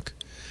TikTok.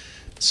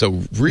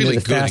 So really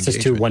good fastest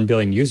engagement. to 1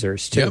 billion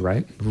users, too,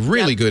 right?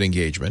 Really good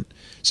engagement.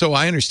 So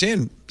I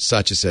understand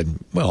Satya said,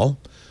 well,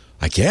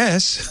 I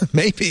guess,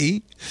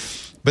 maybe.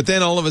 But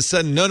then all of a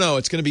sudden, no,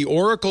 it's going to be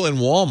Oracle and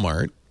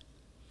Walmart.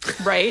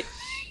 Right.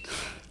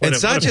 And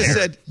Satya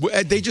said,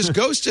 they just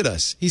ghosted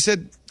us. He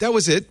said, that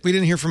was it. We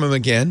didn't hear from him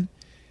again.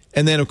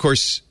 And then, of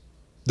course,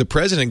 the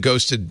president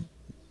ghosted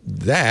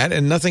that,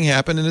 and nothing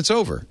happened, and it's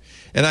over.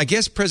 And I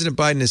guess President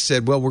Biden has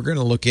said, well, we're going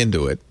to look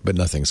into it, but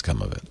nothing's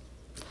come of it.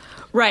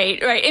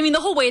 Right. I mean, the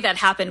whole way that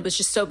happened was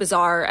just so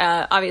bizarre.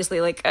 Obviously,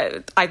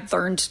 I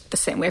learned the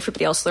same way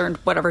everybody else learned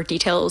whatever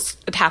details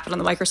had happened on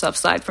the Microsoft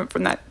side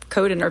from that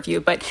code interview.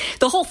 But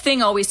the whole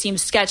thing always seemed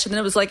sketch. And then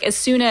it was like as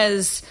soon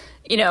as,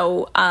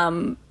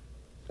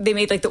 they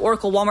made the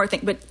Oracle Walmart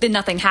thing, but then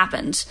nothing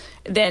happened.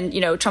 Then,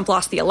 Trump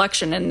lost the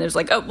election and it was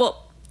like, oh,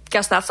 well,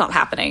 guess that's not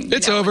happening.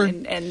 It's over.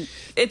 And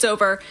it's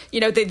over.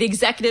 The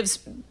executives,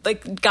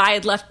 guy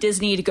had left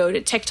Disney to go to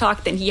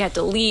TikTok. Then he had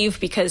to leave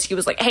because he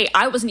was like, hey,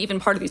 I wasn't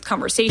even part of these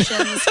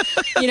conversations.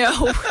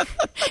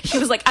 He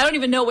was like, I don't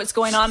even know what's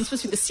going on. I'm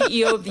supposed to be the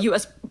CEO of the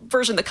U.S.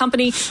 version of the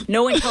company.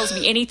 No one tells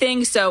me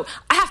anything. So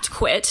I have to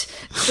quit,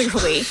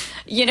 clearly.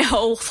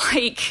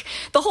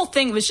 The whole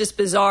thing was just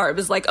bizarre. It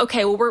was like,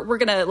 okay, well, we're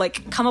going to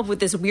come up with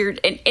this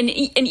weird, and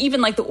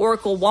even the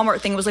Oracle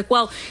Walmart thing was like,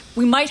 well,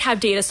 we might have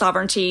data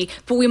sovereignty,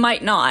 but we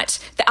might not.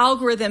 The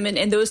algorithm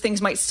and those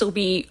things might still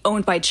be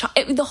owned by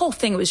China. The whole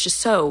thing was just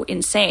so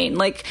insane.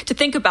 To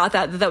think about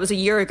that was a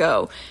year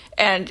ago,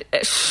 and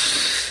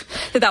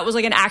that was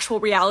an actual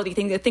reality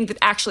thing. The thing that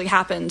actually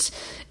happened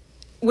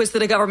was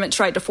that a government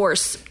tried to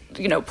force,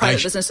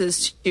 private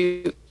businesses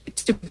to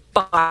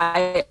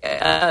buy.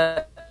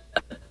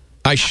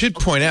 I should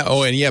point out.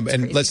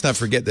 And let's not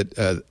forget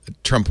that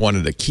Trump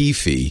wanted a key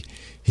fee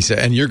He said,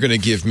 and you're going to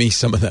give me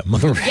some of that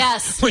money.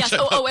 Yes. And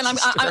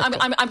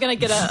I'm going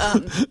to get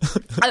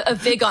a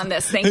VIG on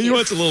this. Thank you. He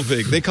wants a little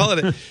VIG. They call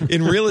it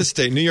in real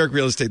estate, New York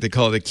real estate. They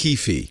call it a key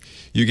fee.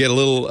 You get a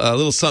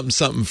little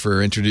something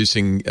for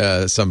introducing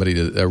somebody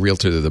to a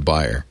realtor to the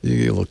buyer. You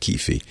get a little key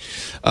fee.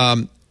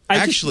 In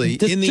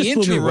the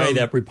interim, way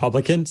that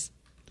Republicans.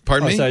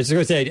 Pardon me? I was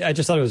going to say, I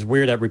just thought it was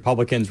weird that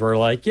Republicans were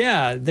like,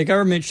 yeah, the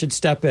government should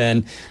step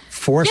in,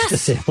 force the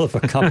sale of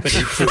a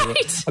company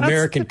to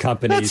American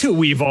companies. That's who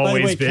we've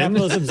always been.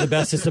 Capitalism's the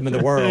best system in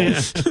the world.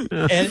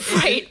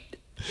 Right.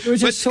 It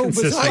was just so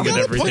bizarre. I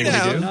got to point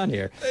out,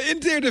 in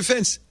their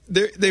defense,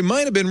 they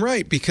might have been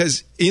right,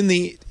 because in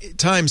the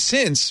time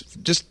since,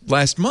 just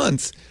last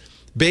month,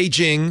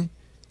 Beijing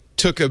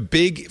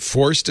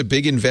forced a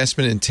big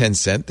investment in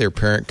Tencent, their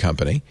parent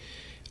company,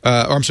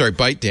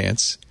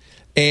 ByteDance,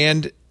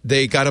 and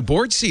they got a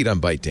board seat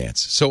on ByteDance.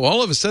 So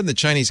all of a sudden, the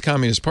Chinese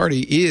Communist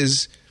Party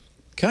is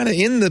kind of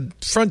in the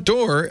front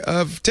door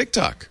of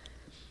TikTok.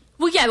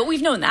 Well, yeah, but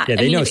we've known that. Yeah,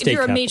 they know if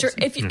you're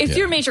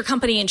a major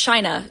company in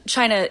China,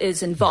 China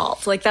is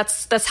involved. Like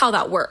that's how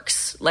that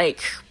works.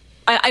 Like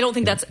I don't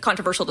think that's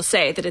controversial to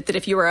say that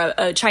if you are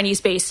a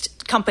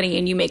Chinese-based company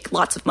and you make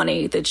lots of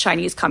money, the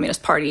Chinese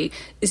Communist Party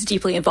is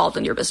deeply involved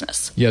in your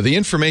business. Yeah, the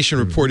information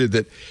reported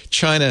that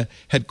China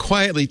had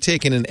quietly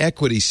taken an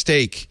equity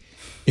stake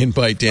in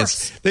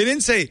ByteDance. They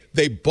didn't say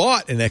they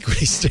bought an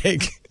equity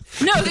stake.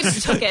 No, they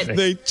just took it.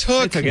 They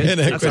took an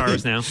equity. That's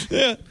ours now.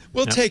 Yeah,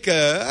 we'll take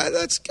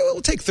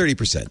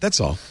 30%. That's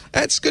all.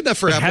 That's good enough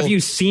for Apple. Have you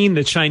seen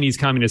the Chinese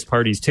Communist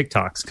Party's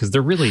TikToks? Because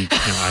they're really.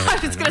 I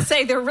was going to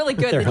say they're really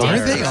good. Are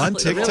they on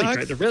TikTok?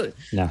 They're really.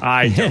 No,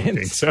 I don't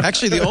think so.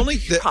 Actually,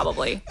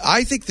 probably.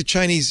 I think the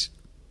Chinese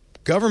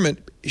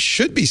government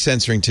should be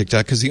censoring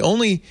TikTok, because the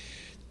only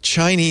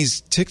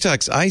Chinese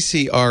TikToks I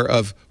see are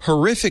of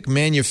horrific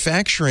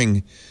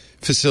manufacturing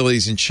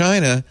facilities in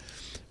China.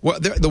 Well,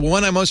 the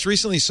one I most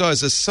recently saw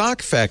is a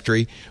sock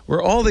factory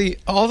where all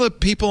the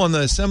people on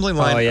the assembly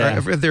line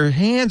have their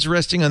hands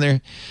resting on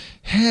their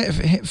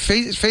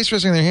face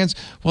resting on their hands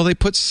while they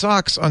put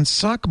socks on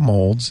sock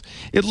molds.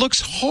 It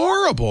looks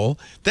horrible.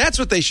 That's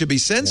what they should be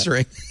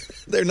censoring.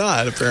 They're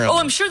not, apparently. Oh,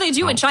 I'm sure they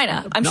do in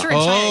China. I'm sure in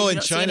China. Oh,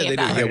 in China they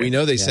do. Yeah, we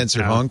know they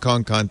censor Hong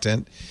Kong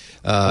content.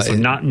 So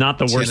not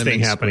the worst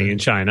thing happening in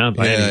China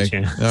by any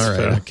chance. All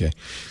right, okay.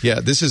 Yeah,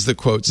 this is the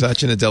quote.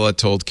 Satya Nadella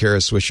told Kara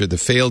Swisher the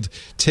failed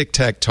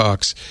TikTok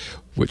talks,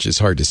 which is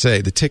hard to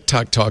say. The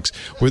TikTok talks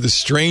were the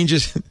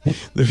strangest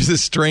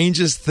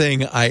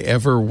thing I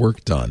ever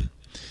worked on,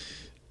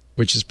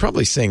 which is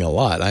probably saying a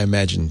lot. I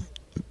imagine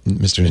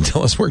Mr.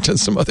 Nadella's worked on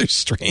some other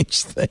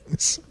strange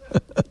things.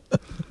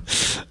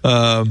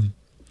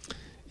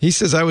 He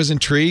says, I was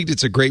intrigued.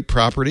 It's a great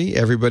property.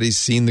 Everybody's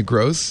seen the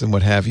growth and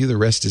what have you. The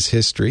rest is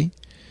history.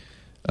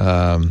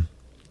 There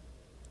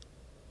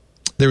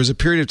was a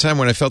period of time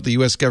when I felt the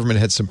U.S. government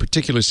had some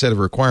particular set of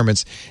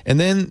requirements, and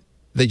then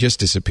they just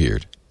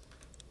disappeared.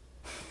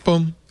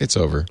 Boom. It's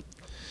over.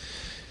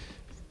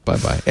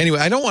 Bye-bye. Anyway,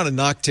 I don't want to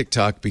knock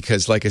TikTok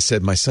because, like I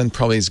said, my son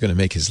probably is going to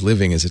make his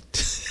living as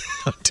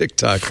on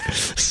TikTok.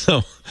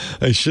 So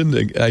I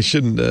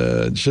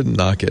shouldn't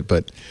knock it,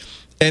 but...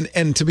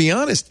 And to be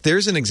honest,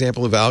 there's an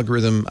example of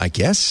algorithm, I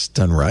guess,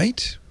 done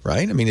right?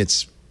 I mean,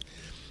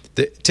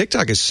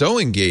 TikTok is so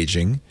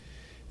engaging.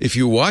 If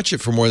you watch it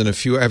for more than a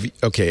few...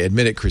 Okay,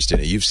 admit it,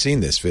 Christina. You've seen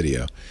this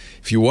video.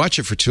 If you watch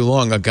it for too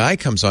long, a guy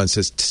comes on and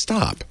says,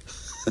 stop.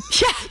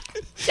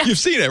 Yeah. You've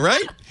seen it,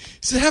 right?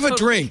 He says, have a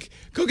drink.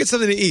 Go get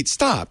something to eat.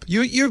 Stop.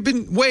 You've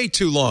been way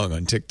too long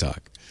on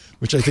TikTok,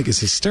 which I think is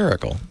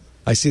hysterical.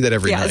 I see that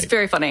every night. Yeah, it's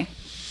very funny.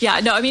 Yeah,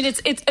 no, I mean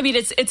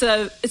it's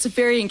a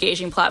very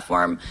engaging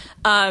platform.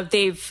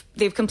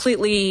 They've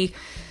completely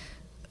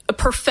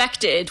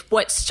perfected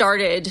what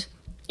started,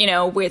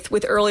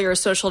 with earlier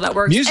social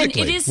networks.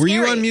 Musical.ly. And it is Were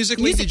you on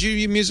Musical.ly? Did you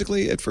use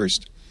Musical.ly at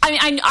first? I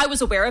mean, I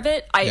was aware of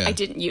it. I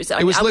didn't use it.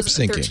 It was I lip was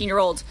syncing. a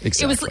 13-year-old.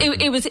 Exactly.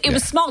 It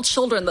was small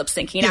children lip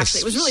syncing. Yes,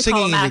 actually, it was really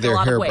singing problematic in a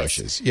lot of ways.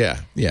 Brushes. Yeah.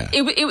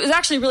 It was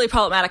actually really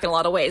problematic in a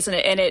lot of ways, and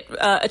it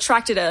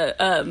attracted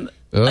an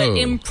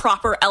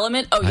improper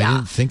element. Oh yeah, I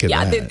didn't think of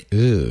that.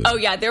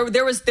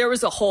 There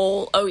was a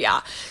whole. Oh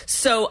yeah.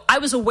 So I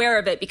was aware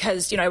of it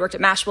because I worked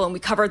at Mashable and we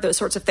covered those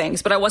sorts of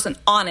things, but I wasn't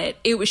on it.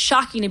 It was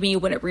shocking to me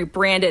when it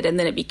rebranded and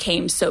then it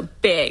became so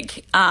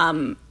big.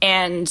 And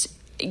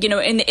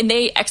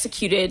they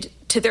executed,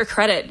 to their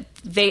credit,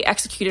 they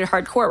executed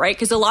hardcore, right?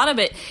 Because a lot of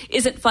it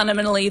isn't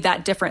fundamentally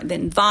that different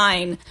than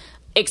Vine,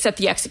 except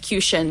the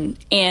execution.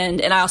 And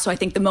I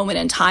think the moment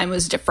in time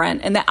was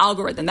different. And the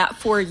algorithm, that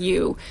For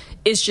You,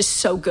 is just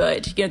so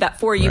good. That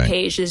For You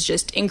page is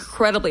just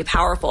incredibly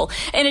powerful.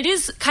 And it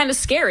is kind of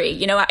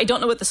scary. I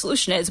don't know what the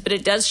solution is, but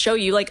it does show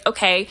you,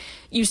 okay,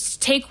 you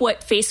take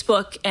what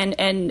Facebook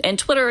and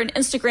Twitter and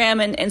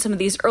Instagram and some of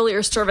these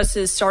earlier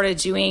services started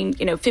doing,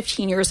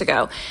 15 years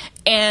ago.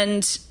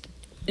 And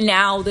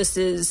now this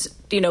is,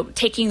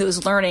 taking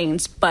those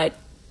learnings, but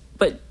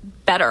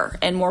better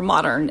and more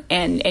modern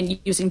and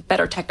using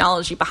better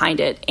technology behind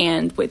it,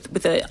 and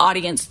with an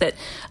audience that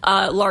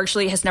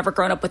largely has never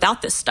grown up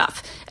without this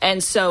stuff.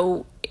 And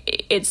so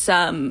it's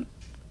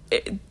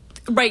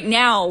right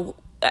now,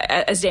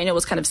 as Daniel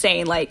was kind of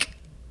saying, like,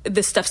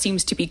 this stuff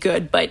seems to be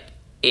good, but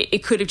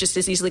it could have just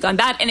as easily gone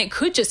bad, and it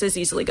could just as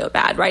easily go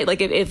bad, right? Like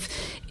if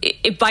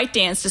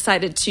ByteDance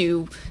decided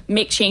to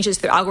make changes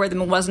to their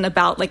algorithm and wasn't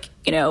about, like,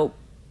 you know,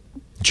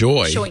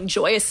 showing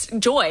joy,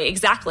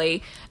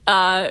 exactly.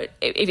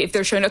 If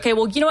they're showing, okay,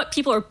 well, you know what,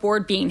 people are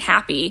bored being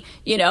happy,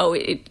 you know,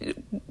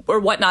 or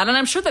whatnot. And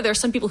I'm sure that there's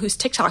some people whose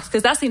TikToks,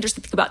 because that's the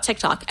interesting thing about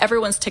TikTok.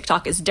 Everyone's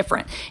TikTok is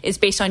different. It's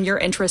based on your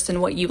interest and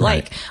what you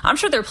like. I'm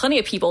sure there are plenty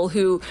of people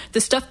who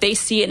the stuff they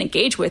see and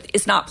engage with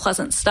is not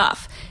pleasant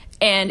stuff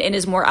and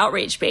is more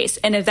outrage based.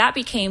 And if that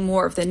became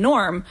more of the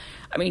norm,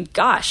 I mean,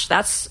 gosh,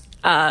 that's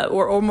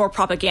or more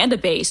propaganda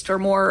based or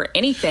more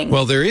anything.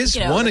 Well, there is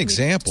one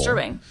example.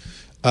 Disturbing.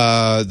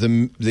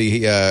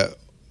 The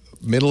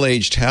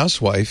middle-aged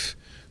housewife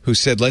who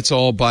said, let's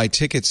all buy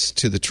tickets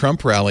to the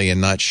Trump rally and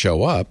not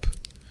show up.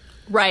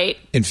 Right.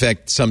 In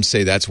fact, some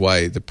say that's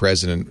why the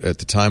president at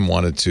the time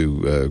wanted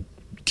to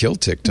kill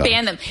TikTok.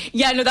 Ban them.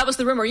 Yeah, no, that was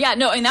the rumor. Yeah,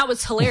 no, and that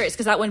was hilarious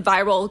because that went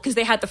viral because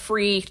they had the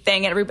free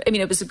thing. And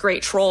it was a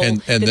great troll.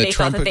 And the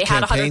Trump thought that they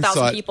had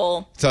 100,000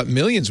 people. Thought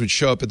millions would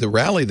show up at the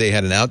rally. They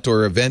had an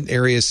outdoor event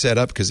area set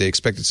up because they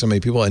expected so many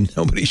people, and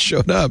nobody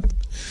showed up.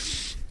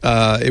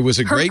 It was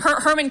a great.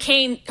 Herman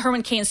Cain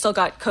still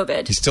got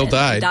COVID. He still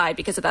died. He died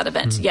because of that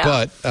event.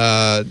 Yeah,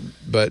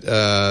 but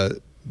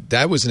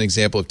that was an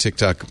example of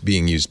TikTok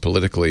being used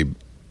politically,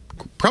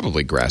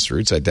 probably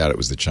grassroots. I doubt it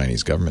was the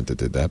Chinese government that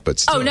did that. But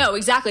still. Oh no,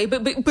 exactly.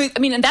 But I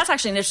mean, and that's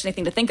actually an interesting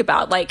thing to think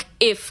about. Like,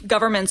 if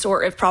governments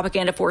or if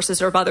propaganda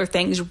forces or if other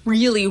things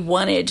really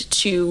wanted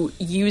to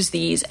use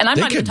these, and I'm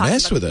not even talking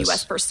about the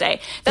U.S. per se.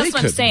 That's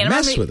what I'm saying.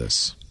 Mess with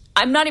us.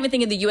 I'm not even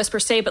thinking the U.S. per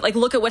se, but like,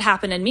 look at what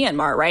happened in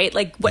Myanmar, right?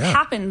 Like, what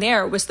happened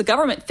there was the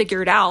government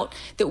figured out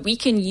that we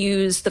can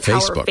use the power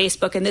of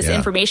Facebook and this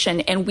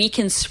information, and we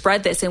can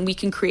spread this, and we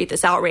can create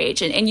this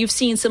outrage. And you've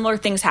seen similar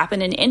things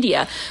happen in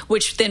India,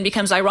 which then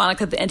becomes ironic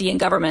that the Indian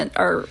government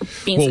are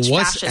being such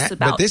fascists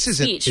about But this is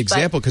speech, an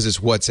example because it's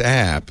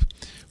WhatsApp,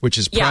 which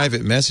is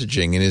private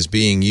messaging and is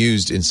being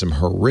used in some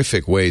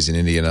horrific ways in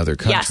India and other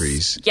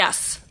countries.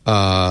 Yes.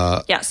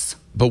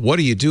 But what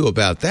do you do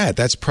about that?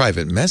 That's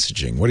private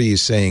messaging. What are you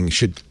saying?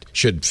 Should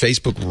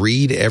Facebook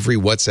read every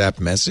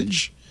WhatsApp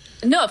message?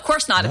 No, of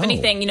course not. No. If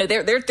anything,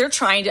 they're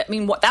trying to. I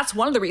mean, that's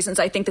one of the reasons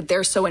I think that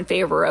they're so in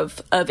favor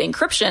of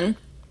encryption.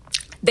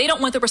 They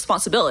don't want the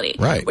responsibility,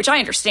 right? Which I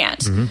understand.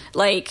 Mm-hmm.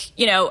 Like,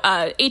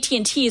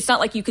 AT&T. It's not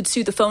like you could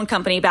sue the phone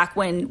company back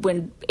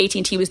when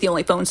AT&T was the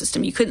only phone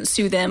system. You couldn't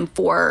sue them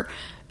for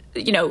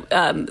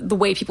the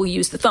way people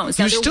use the phones.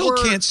 You still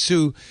can't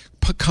sue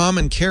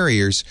common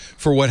carriers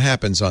for what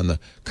happens on the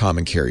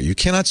common carrier. You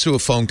cannot sue a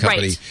phone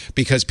company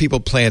because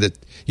people planted,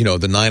 the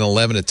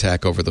 9/11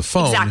 attack over the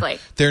phone. Exactly.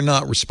 They're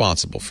not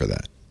responsible for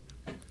that.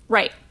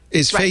 Right.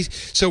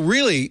 So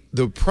really,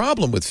 the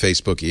problem with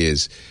Facebook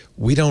is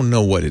we don't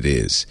know what it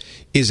is.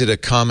 Is it a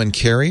common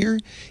carrier?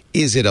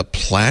 Is it a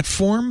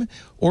platform?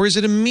 Or is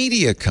it a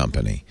media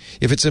company?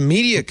 If it's a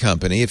media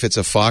company, if it's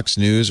a Fox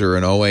News or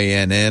an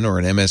OANN or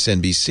an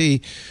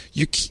MSNBC,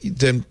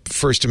 the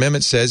First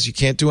Amendment says you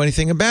can't do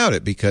anything about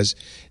it because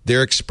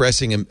they're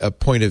expressing a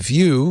point of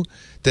view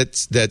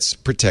that's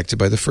protected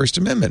by the First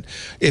Amendment.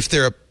 If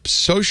they're a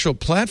social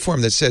platform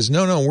that says,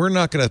 no, we're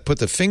not going to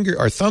put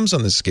our thumbs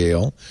on the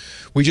scale.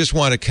 We just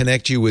want to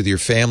connect you with your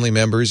family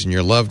members and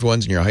your loved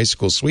ones and your high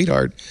school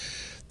sweetheart,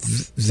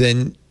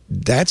 then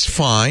that's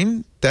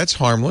fine. That's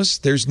harmless.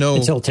 There's no...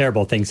 Until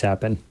terrible things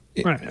happen.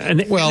 Right. And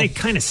they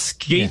kind of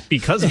skate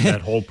because of that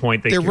whole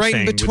point that they're you're right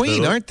saying in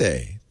between, aren't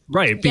they?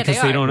 Right,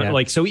 because they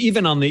don't so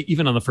even on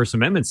the First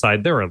Amendment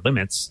side, there are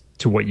limits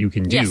to what you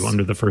can do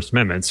under the First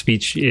Amendment.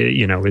 Speech,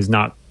 is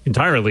not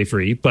entirely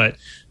free, but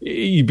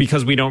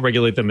because we don't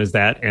regulate them as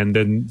that, and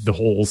then the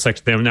whole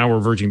section. Now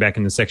we're verging back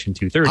into Section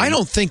 230. I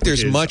don't think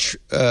there's much.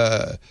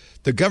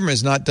 The government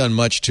has not done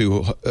much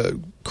to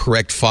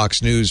correct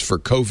Fox News for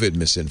COVID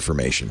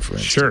misinformation, for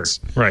instance.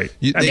 Sure, right.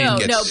 They can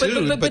get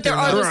sued, but there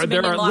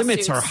are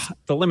limits.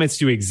 The limits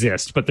do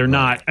exist, but they're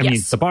not. I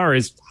mean, the bar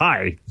is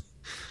high.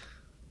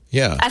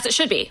 Yeah, as it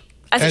should be.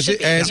 As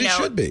it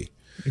should be.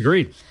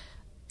 Agreed.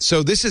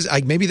 So this is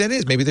maybe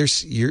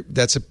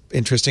that's an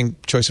interesting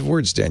choice of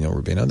words, Daniel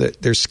Rubino.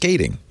 That they're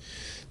skating,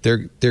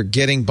 they're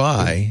getting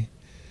by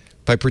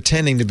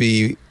pretending to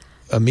be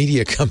a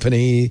media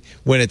company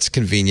when it's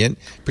convenient,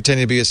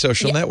 pretending to be a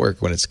social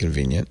network when it's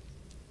convenient.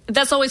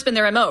 That's always been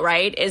their MO,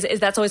 right? Is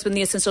that's always been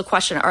the essential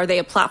question: are they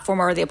a platform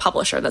or are they a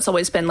publisher? That's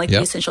always been the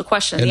essential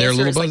question. And the they're a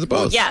little bit of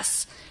both.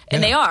 Yes.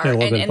 And they are,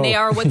 and they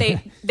are what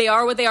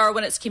they are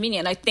when it's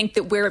convenient. I think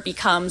that where it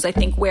becomes,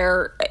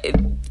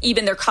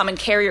 even their common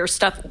carrier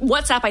stuff.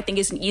 WhatsApp, I think,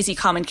 is an easy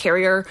common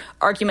carrier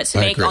argument to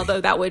make,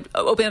 although that would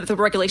open up the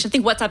regulation. I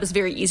think WhatsApp is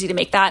very easy to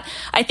make that.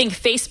 I think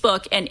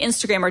Facebook and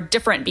Instagram are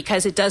different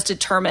because it does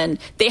determine,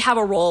 they have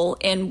a role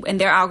in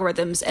their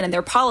algorithms and in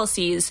their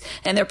policies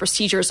and their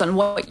procedures on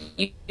what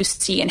you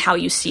see and how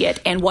you see it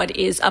and what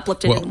is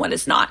uplifted and what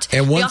is not.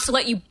 And they also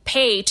let you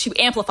pay to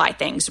amplify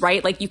things,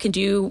 right? Like you can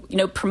do,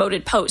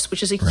 promoted posts,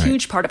 which is a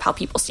huge part of how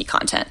people see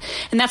content.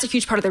 And that's a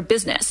huge part of their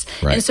business.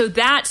 Right. And so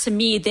that, to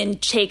me, then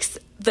takes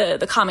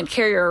the common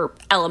carrier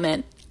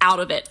element out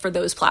of it for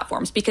those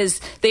platforms because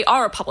they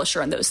are a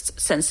publisher in those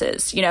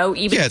senses, even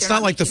it's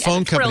not like the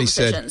phone company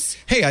said,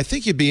 hey, I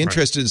think you'd be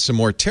interested in some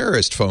more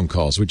terrorist phone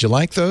calls. Would you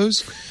like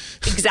those?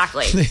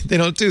 Exactly. They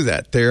don't do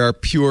that. They are a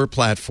pure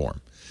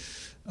platform.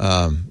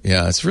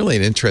 It's really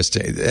an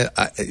interesting,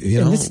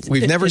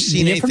 we've never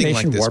seen anything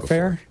like this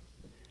before.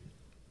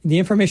 The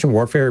information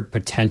warfare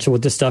potential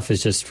with this stuff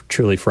is just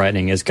truly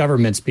frightening as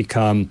governments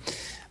become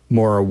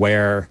more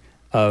aware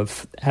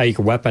of how you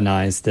can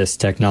weaponize this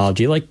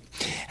technology. Like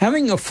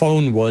having a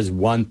phone was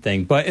one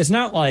thing, but it's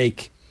not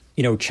like,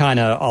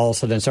 China all of a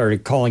sudden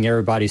started calling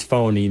everybody's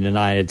phone in the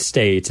United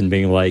States and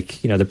being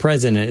like, the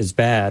president is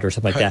bad or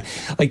something like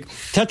that. Like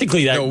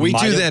technically that we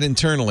do that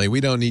internally. We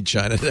don't need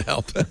China to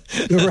help.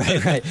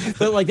 Right.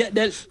 But like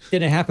that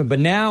didn't happen. But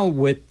now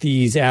with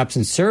these apps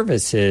and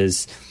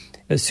services,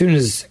 as soon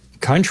as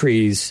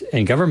countries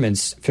and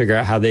governments figure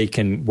out how they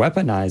can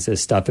weaponize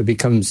this stuff, it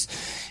becomes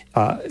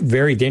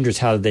very dangerous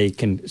how they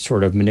can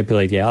sort of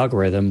manipulate the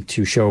algorithm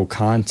to show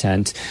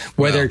content,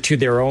 whether to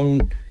their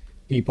own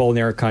people in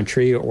their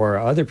country or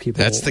other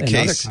people. That's the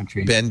case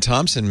Ben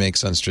Thompson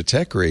makes on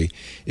Stratechery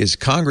is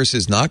Congress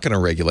is not going to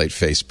regulate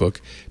Facebook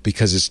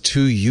because it's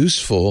too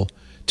useful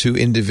to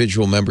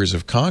individual members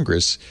of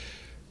Congress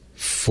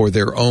for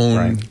their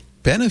own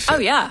benefit. Oh,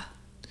 yeah.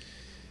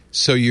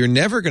 So you're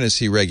never going to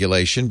see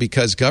regulation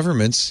because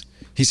governments,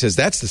 he says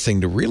that's the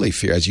thing to really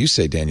fear. As you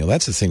say, Daniel,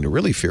 that's the thing to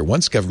really fear.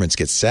 Once governments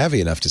get savvy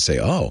enough to say,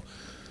 oh,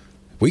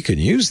 we can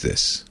use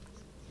this.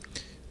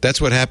 That's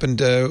what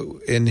happened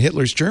in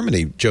Hitler's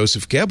Germany.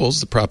 Joseph Goebbels,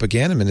 the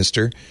propaganda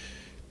minister,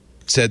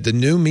 said this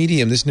new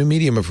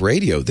medium of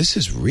radio, this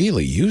is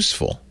really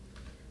useful.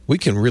 We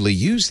can really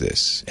use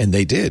this. And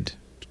they did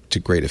to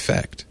great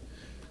effect.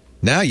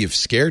 Now you've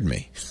scared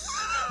me.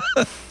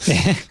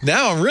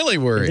 Now I'm really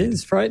worried. It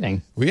is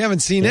frightening. We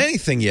haven't seen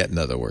anything yet, in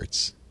other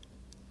words.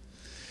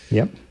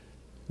 Yep.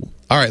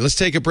 All right, let's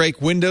take a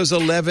break. Windows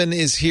 11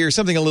 is here.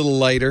 Something a little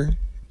lighter.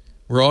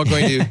 We're all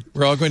going to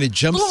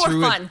jump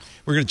through it.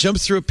 We're going to jump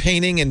through a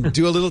painting and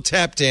do a little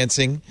tap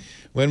dancing.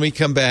 When we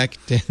come back,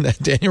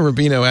 Daniel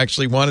Rubino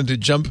actually wanted to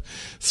jump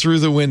through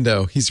the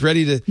window. He's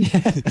ready to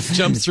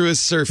jump through a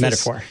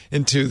surface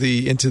into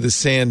the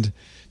sand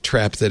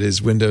trap that is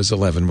Windows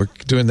 11. We're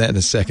doing that in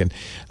a second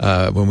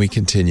when we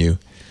continue.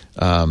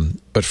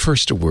 But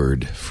first, a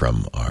word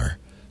from our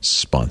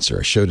sponsor.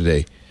 Our show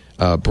today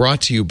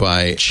brought to you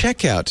by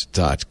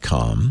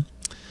Checkout.com.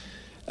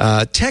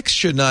 Tech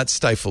should not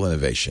stifle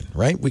innovation,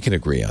 right? We can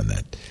agree on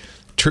that.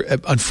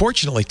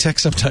 Unfortunately, tech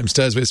sometimes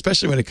does, but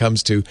especially when it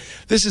comes to,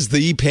 this is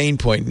the pain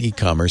point in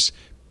e-commerce,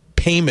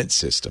 payment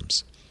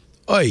systems.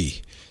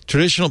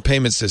 Traditional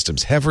payment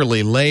systems,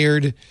 heavily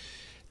layered,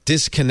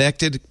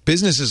 disconnected.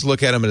 Businesses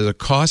look at them as a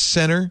cost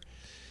center.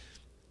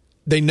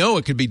 They know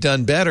it could be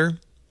done better,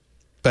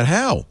 but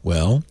how?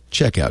 Well,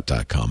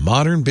 Checkout.com.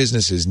 Modern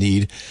businesses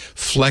need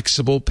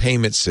flexible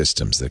payment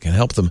systems that can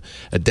help them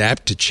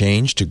adapt to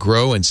change, to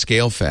grow and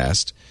scale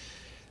fast.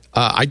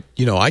 I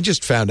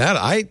just found out,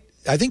 I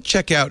think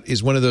Checkout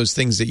is one of those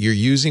things that you're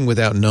using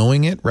without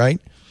knowing it,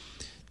 right?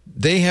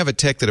 They have a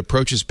tech that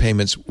approaches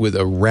payments with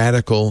a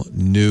radical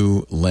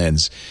new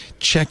lens.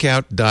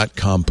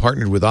 Checkout.com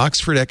partnered with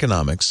Oxford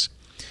Economics.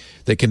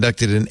 They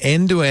conducted an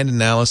end-to-end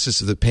analysis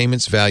of the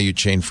payments value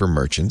chain for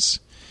merchants.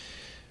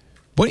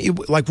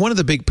 Like one of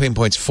the big pain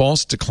points,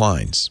 false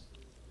declines.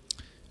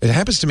 It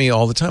happens to me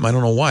all the time. I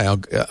don't know why.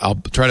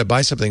 I'll try to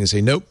buy something and say,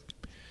 nope.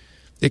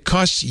 It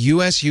costs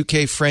U.S.,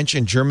 U.K., French,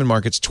 and German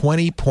markets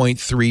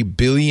 $20.3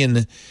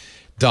 billion.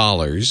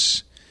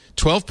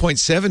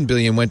 $12.7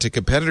 billion went to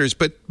competitors,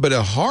 but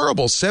a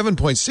horrible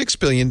 $7.6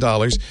 billion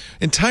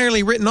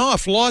entirely written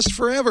off, lost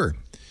forever.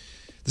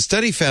 The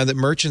study found that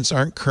merchants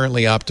aren't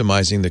currently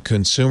optimizing the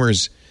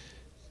consumer's,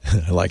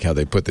 I like how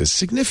they put this,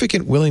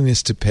 significant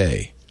willingness to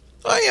pay.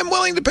 I am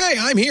willing to pay.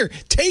 I'm here.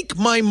 Take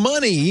my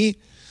money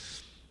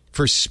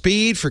for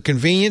speed, for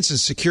convenience, and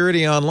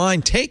security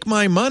online. Take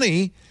my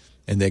money.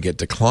 And they get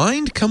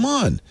declined? Come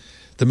on.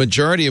 The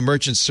majority of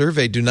merchants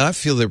surveyed do not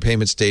feel their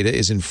payments data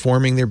is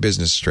informing their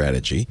business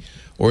strategy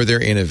or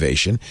their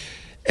innovation.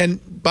 And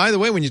by the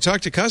way, when you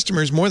talk to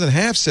customers, more than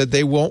half said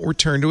they won't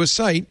return to a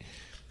site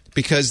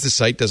because the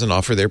site doesn't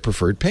offer their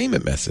preferred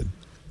payment method.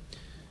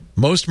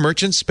 Most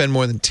merchants spend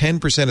more than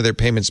 10% of their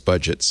payments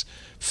budgets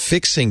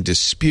fixing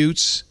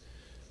disputes,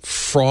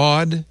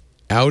 fraud,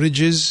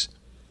 outages.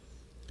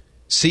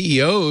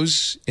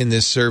 CEOs in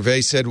this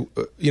survey said, we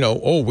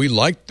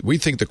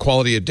think the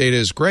quality of data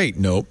is great.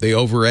 Nope, they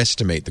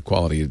overestimate the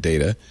quality of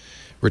data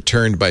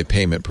returned by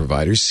payment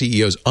providers.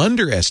 CEOs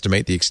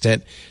underestimate the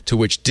extent to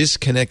which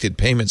disconnected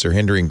payments are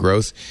hindering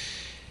growth.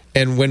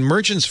 And when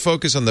merchants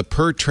focus on the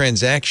per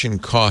transaction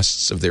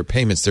costs of their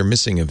payments, they're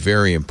missing a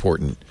very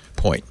important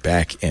point,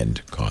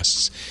 back-end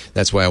costs.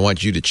 That's why I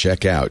want you to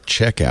check out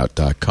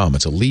Checkout.com.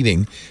 It's a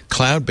leading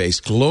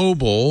cloud-based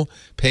global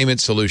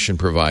payment solution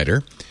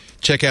provider.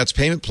 Checkout's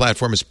payment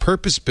platform is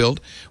purpose-built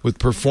with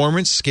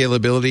performance,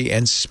 scalability,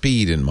 and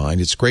speed in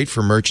mind. It's great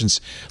for merchants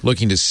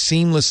looking to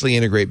seamlessly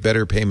integrate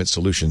better payment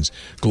solutions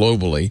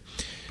globally.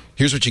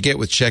 Here's what you get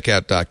with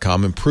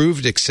Checkout.com.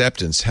 Improved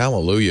acceptance,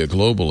 hallelujah,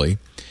 globally.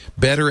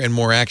 Better and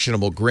more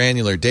actionable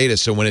granular data,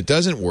 so when it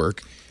doesn't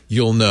work,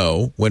 you'll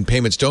know. When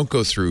payments don't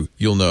go through,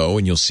 you'll know,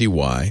 and you'll see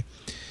why.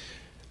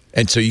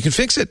 And so you can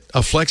fix it.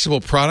 A flexible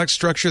product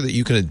structure that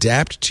you can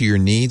adapt to your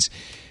needs.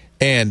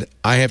 And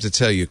I have to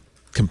tell you,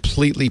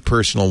 completely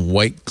personal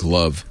white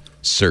glove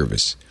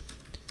service.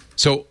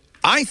 So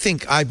I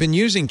think I've been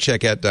using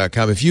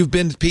Checkout.com. If you've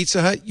been to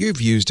Pizza Hut,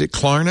 you've used it.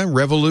 Klarna,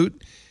 Revolut,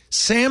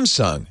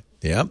 Samsung.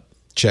 Yep,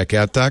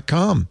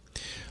 Checkout.com.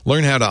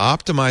 Learn how to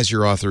optimize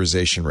your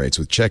authorization rates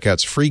with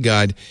Checkout's free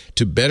guide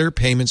to better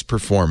payments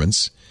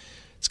performance.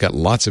 It's got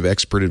lots of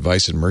expert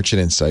advice and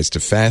merchant insights to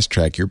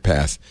fast-track your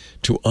path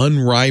to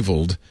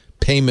unrivaled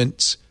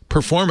payments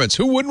performance.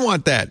 Who wouldn't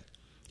want that?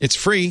 It's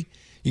free.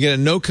 You get a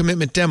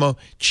no-commitment demo.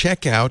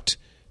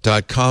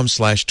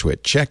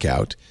 Checkout.com/twit.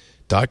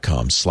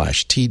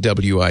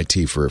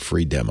 Checkout.com/TWIT for a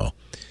free demo.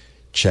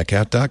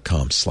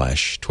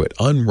 Checkout.com/twit.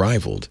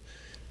 Unrivaled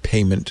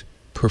payment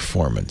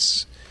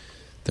performance.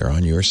 They're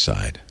on your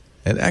side.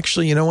 And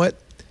actually, you know what?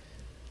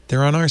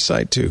 They're on our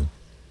side, too.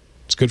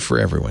 It's good for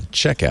everyone.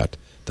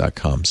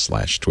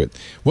 Checkout.com/twit.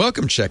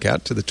 Welcome,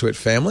 Checkout, to the Twit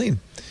family.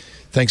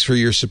 Thanks for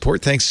your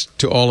support. Thanks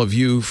to all of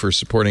you for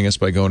supporting us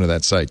by going to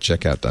that site,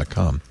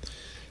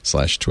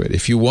 checkout.com/twit.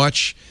 If you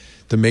watch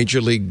the Major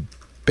League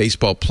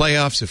Baseball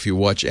playoffs, if you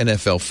watch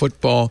NFL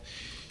football,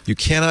 you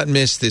cannot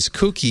miss this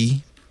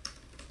kooky,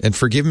 and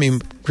forgive me,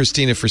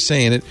 Christina, for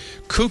saying it,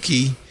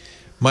 kooky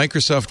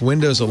Microsoft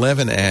Windows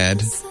 11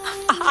 ad.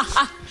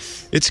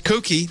 It's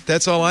kooky.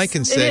 That's all I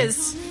can say. It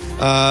is.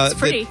 It's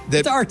pretty.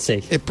 It's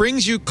artsy. It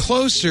brings you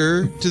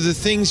closer to the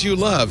things you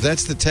love.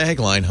 That's the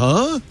tagline,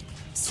 huh?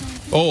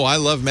 Oh, I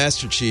love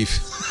Master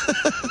Chief.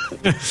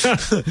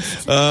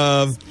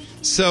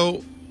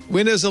 So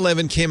Windows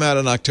 11 came out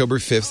on October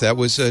 5th. That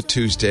was a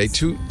Tuesday.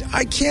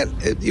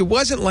 It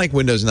wasn't like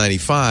Windows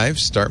 95,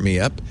 Start Me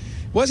Up.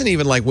 It wasn't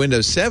even like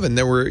Windows 7.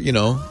 There were,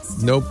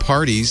 no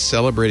parties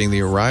celebrating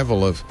the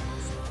arrival of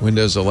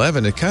Windows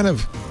 11. It kind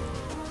of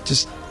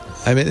just,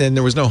 and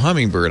there was no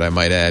hummingbird, I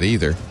might add,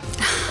 either.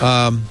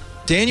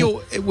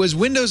 Daniel, was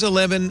Windows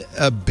 11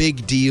 a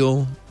big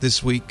deal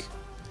this week?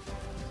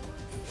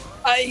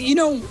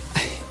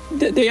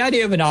 The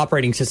idea of an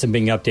operating system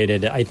being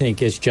updated, I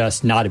think, is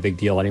just not a big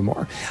deal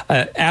anymore.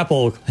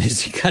 Apple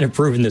has kind of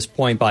proven this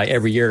point by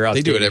every year.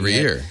 They do it every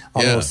year.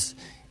 Almost.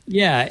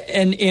 Yeah,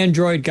 and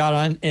Android got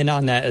on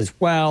that as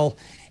well.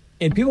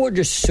 And people are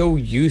just so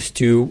used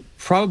to,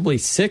 probably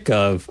sick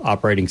of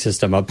operating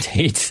system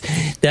updates,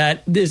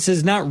 that this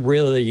is not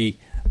really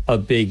a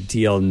big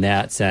deal in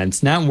that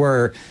sense. Not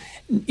where,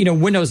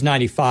 Windows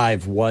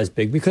 95 was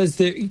big because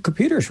the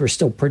computers were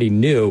still pretty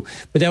new,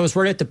 but that was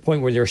right at the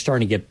point where they were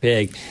starting to get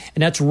big.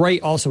 And that's right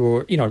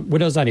also,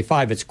 Windows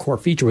 95, its core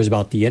feature was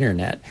about the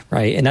internet,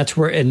 right? And that's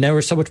and there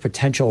was so much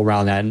potential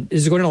around that. And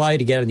this is going to allow you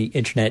to get on the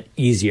internet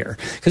easier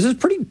because it was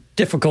pretty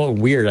difficult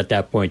and weird at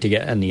that point to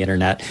get on the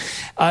internet.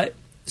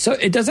 So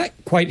it doesn't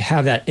quite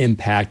have that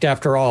impact.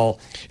 After all,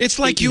 it's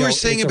like you were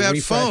saying about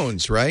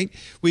phones, right?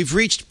 We've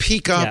reached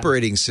peak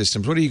operating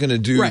systems. What are you going to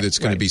do that's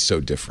going to be so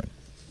different?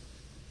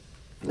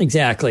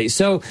 Exactly.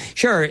 So,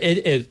 sure,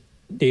 they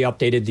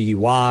updated the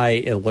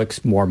UI. It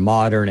looks more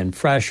modern and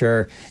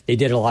fresher. They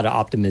did a lot of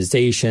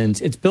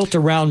optimizations. It's built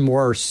around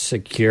more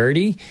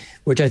security,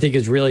 which I think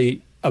is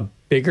really a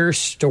bigger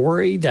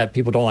story that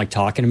people don't like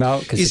talking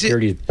about because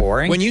security is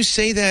boring. When you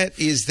say that,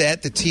 is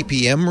that the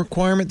TPM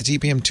requirement, the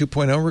TPM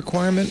 2.0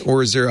 requirement,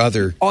 or is there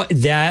other?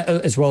 That,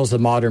 as well as the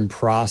modern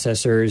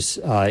processors.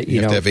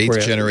 You have to have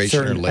 8th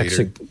generation or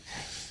later.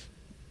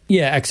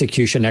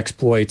 Execution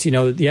exploits.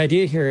 The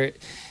idea here,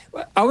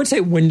 I would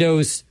say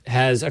Windows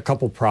has a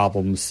couple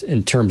problems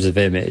in terms of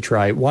image,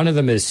 right? One of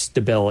them is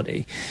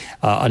stability.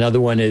 Another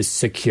one is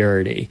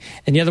security.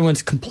 And the other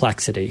one's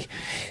complexity.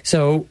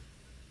 So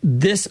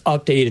this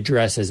update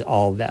addresses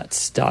all of that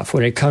stuff.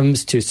 When it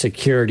comes to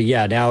security,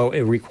 now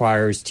it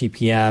requires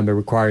TPM. It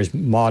requires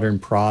modern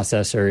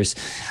processors,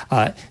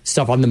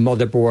 stuff on the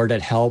motherboard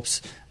that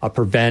helps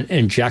prevent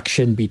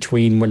injection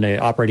between when the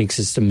operating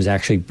system is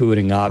actually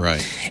booting up.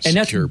 Right. And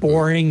that's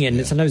boring,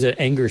 and sometimes it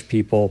angers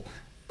people.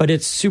 But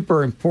it's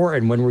super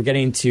important when we're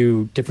getting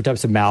to different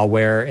types of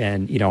malware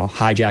and,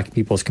 hijacking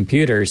people's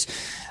computers.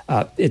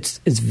 It's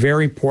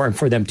very important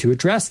for them to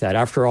address that.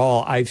 After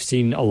all, I've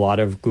seen a lot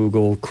of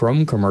Google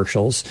Chrome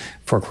commercials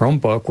for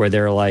Chromebook where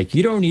they're like,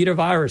 you don't need a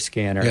virus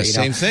scanner. Yeah,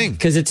 same thing.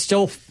 Because it's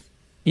still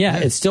Yeah,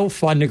 it's still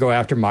fun to go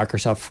after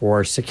Microsoft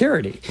for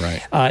security.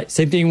 Right.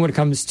 Same thing when it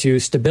comes to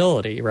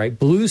stability, right?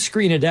 Blue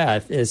screen of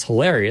death is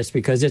hilarious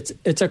because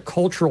it's a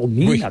cultural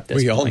meme at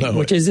this point,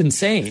 which is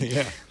insane.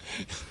 Yeah.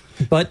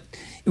 But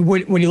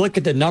when you look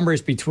at the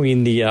numbers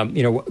between the,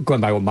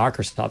 going by what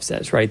Microsoft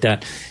says, right,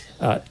 that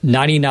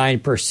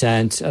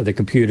 99% of the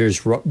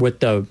computers with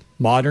the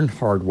modern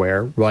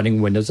hardware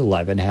running Windows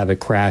 11 have a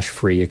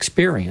crash-free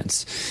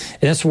experience.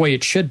 And that's the way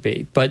it should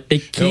be. But they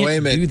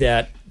can't do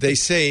that. They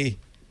say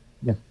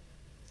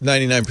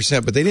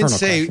 99%, but they didn't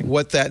say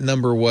what that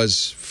number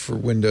was for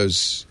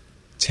Windows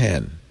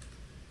 10.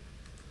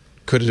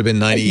 Could it have been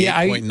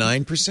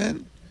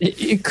 98.9%?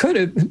 It could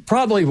have,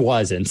 probably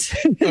wasn't.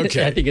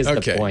 Okay. I think is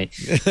the point.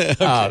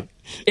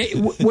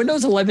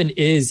 Windows 11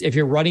 is, if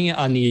you're running it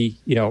on the,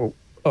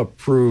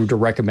 approved or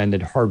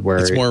recommended hardware,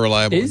 it's more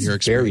reliable in your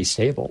experience. Very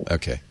stable.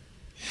 Okay.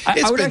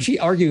 I would actually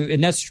argue,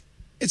 and that's...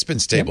 It's been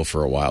stable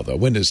for a while, though.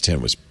 Windows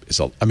 10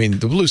 the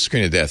blue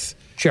screen of death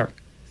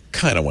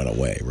kind of went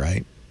away,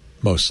 right?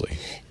 Mostly.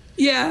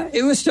 Yeah,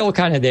 it was still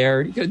kind of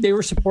there. They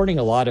were supporting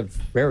a lot of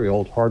very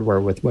old hardware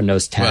with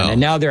Windows 10,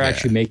 and now they're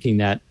actually making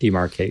that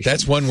demarcation.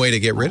 That's one way to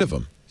get rid of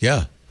them.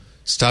 Yeah.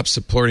 Stop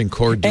supporting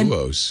core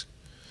duos.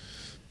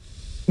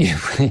 Yeah.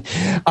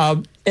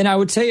 And I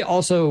would say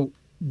also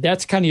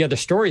that's kind of the other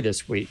story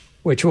this week,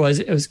 which was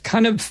it was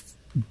kind of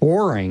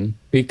boring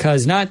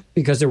not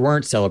because there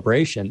weren't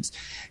celebrations,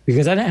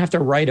 because I didn't have to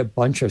write a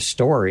bunch of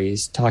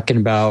stories talking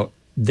about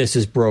this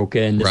is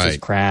broken, this is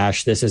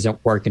crashed, this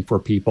isn't working for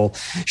people.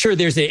 Sure,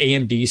 there's the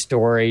AMD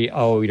story,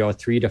 3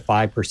 to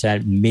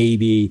 5%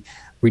 maybe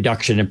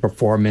reduction in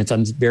performance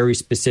on very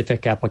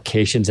specific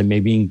applications and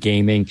maybe in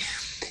gaming,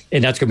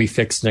 and that's going to be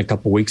fixed in a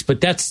couple of weeks.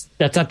 But that's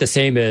not the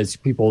same as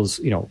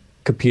people's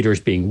computers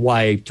being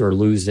wiped or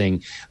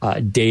losing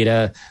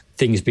data,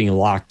 things being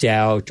locked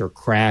out or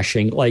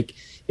crashing. Like,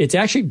 it's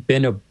actually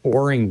been a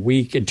boring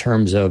week in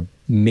terms of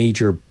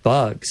major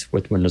bugs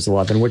with Windows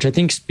 11, which I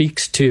think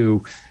speaks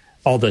to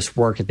all this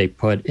work that they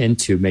put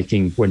into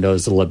making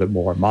Windows a little bit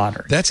more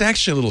modern. That's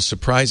actually a little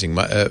surprising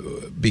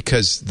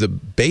because the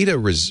beta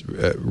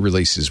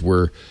releases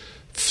were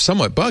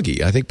somewhat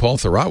buggy. I think Paul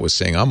Thurrott was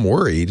saying, I'm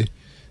worried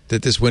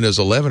that this Windows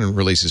 11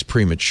 release is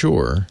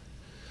premature.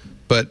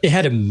 But it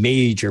had a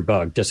major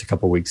bug just a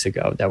couple weeks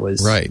ago that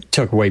was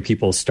took away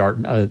people's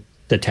start the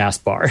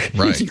taskbar.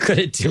 Right. You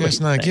couldn't do it. It's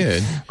not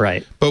good.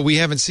 Right. But we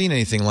haven't seen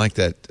anything like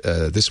that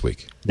this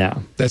week.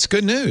 No. That's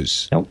good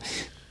news. Nope.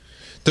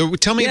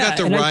 Tell me about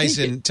the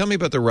Ryzen. Tell me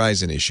about the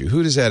Ryzen issue.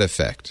 Who does that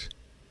affect?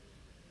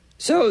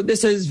 So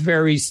this is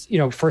very,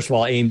 first of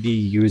all, AMD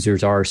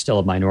users are still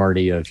a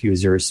minority of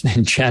users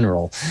in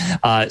general.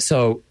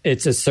 So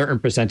it's a certain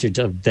percentage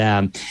of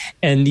them.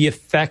 And the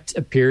effect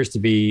appears to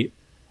be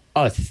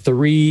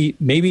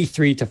maybe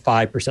 3 to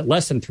 5%,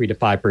 less than 3 to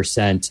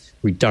 5%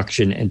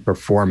 reduction in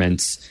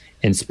performance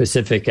in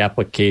specific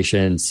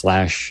applications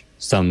 /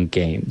 some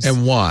games.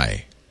 And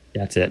why?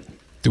 That's it.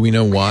 Do we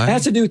know why? It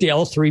has to do with the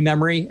L3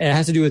 memory. It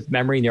has to do with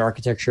memory and the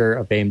architecture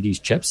of AMD's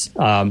chips.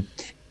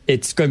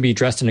 It's going to be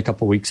addressed in a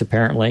couple of weeks,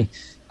 apparently.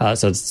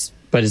 But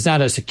it's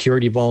not a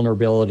security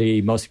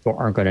vulnerability. Most people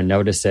aren't going to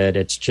notice it.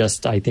 It's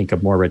just, I think, a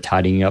more of a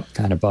tidying up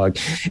kind of bug.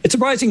 It's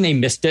surprising they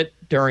missed it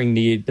during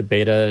the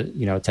beta,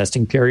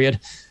 testing period.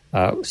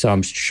 So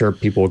I'm sure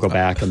people will go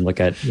back and look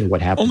at what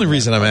happened. Only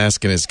reason I'm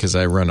asking is because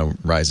I run a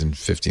Ryzen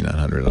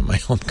 5900 on my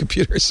own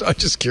computer, so I'm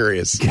just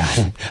curious.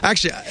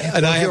 Actually,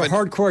 and if you're a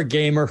hardcore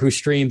gamer who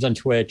streams on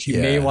Twitch,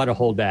 you may want to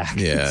hold back.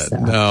 Yeah,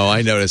 no,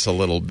 I notice a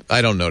little.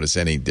 I don't notice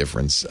any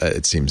difference.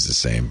 It seems the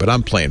same, but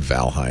I'm playing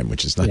Valheim,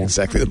 which is not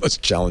exactly the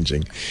most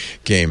challenging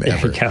game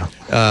ever. There you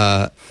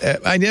go.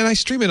 I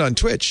stream it on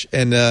Twitch,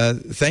 and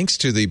thanks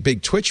to the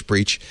big Twitch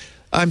breach,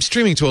 I'm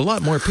streaming to a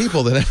lot more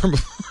people than ever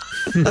before.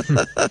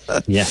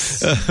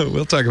 Yes.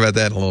 We'll talk about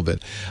that in a little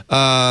bit.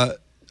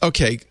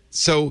 Okay,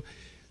 so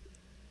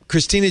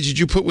Christina, did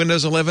you put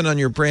Windows 11 on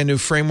your brand new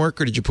framework,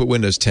 or did you put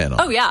Windows 10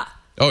 on? Oh, yeah.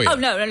 Oh, yeah. Oh,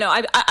 no.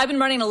 I've been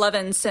running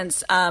 11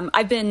 since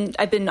I've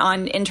been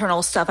on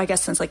internal stuff, I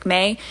guess, since like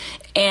May.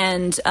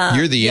 And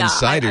you're the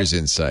insider's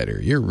insider.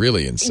 You're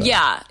really inside.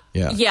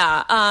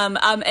 Yeah.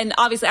 And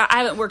obviously, I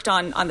haven't worked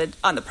on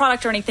the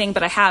product or anything,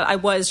 but I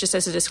was, just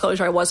as a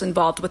disclosure, I was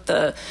involved with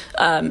the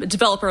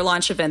developer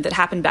launch event that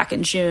happened back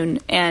in June,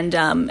 and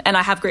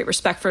I have great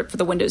respect for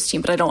the Windows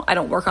team, but I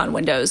don't work on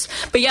Windows.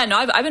 But yeah, no,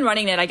 I've been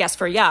running it, I guess,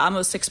 for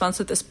almost 6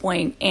 months at this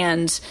point,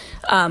 and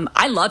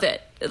I love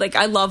it. Like,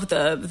 I love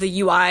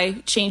the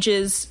UI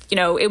changes.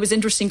 It was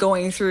interesting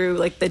going through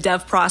like the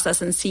dev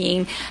process and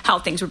seeing how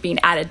things were being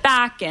added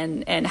back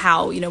and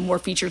how, more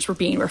features were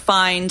being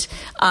refined.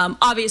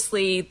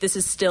 Obviously, this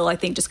is still, I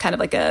think, just kind of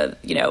like a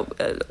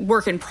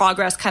work in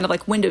progress, kind of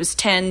like Windows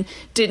 10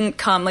 didn't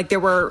come. Like, there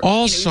were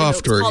all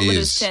software is.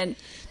 Windows 10.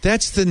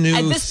 That's the new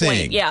at this thing.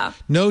 Point, yeah.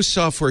 No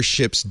software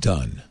ships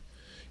done.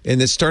 And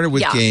it started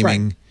with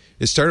gaming. Right.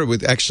 It started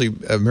with, actually,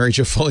 Mary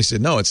Jo Foley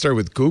said, no, it started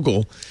with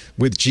Google,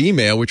 with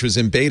Gmail, which was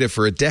in beta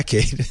for a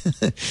decade.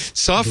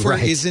 Software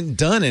isn't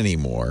done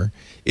anymore.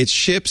 It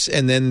ships,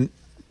 and then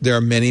there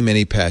are many,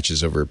 many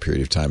patches over a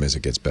period of time as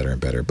it gets better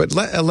and better. But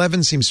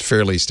 11 seems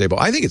fairly stable.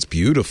 I think it's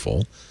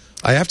beautiful.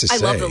 I have to say. I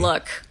love the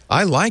look.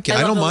 I like it.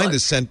 I don't mind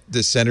look.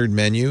 the centered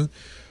menu.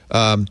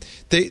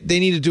 They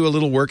need to do a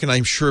little work, and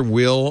I'm sure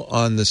will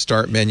on the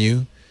start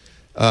menu.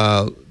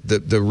 The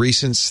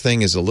recents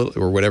thing is a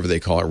little, or whatever they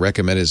call it,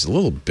 recommend is a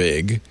little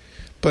big,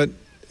 but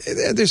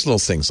there's little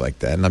things like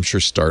that, and I'm sure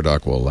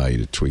StarDock will allow you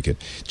to tweak it.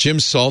 Jim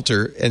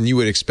Salter, and you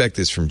would expect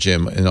this from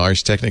Jim in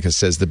Ars Technica,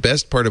 says the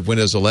best part of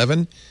Windows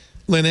 11,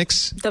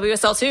 Linux.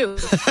 WSL2.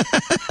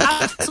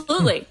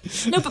 Absolutely.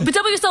 No, but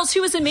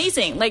WSL2 is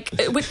amazing. Like,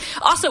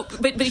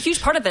 but a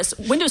huge part of this,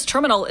 Windows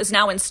Terminal is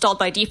now installed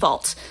by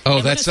default. Oh,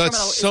 And that's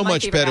so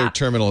much better app.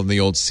 terminal than the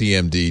old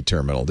CMD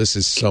terminal. This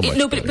is so much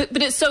better.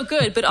 But it's so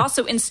good. But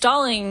also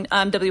installing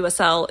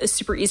WSL is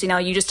super easy now.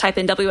 You just type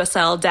in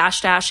WSL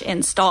 --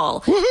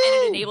 install, Woohoo!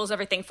 and it enables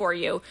everything for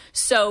you.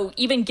 So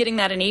even getting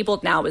that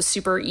enabled now is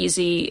super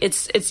easy.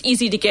 It's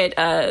easy to get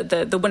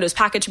the Windows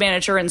Package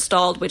Manager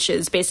installed, which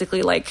is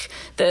basically like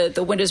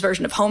the Windows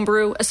version of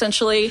Homebrew,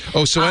 essentially.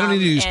 Oh, so I don't need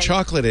to use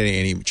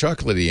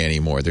chocolatey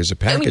anymore. There's a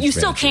package manager. You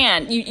still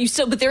can. You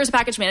still, but there is a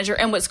package manager,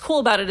 and what's cool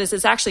about it is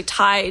it's actually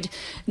tied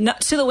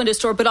to the Windows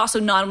Store, but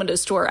also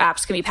non-Windows Store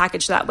apps can be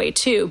packaged that way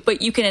too.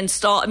 But you can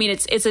install. I mean,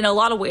 it's in a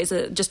lot of ways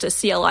just a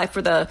CLI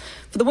for the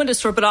Windows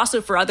Store, but also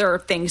for other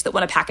things that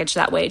want to package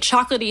that way.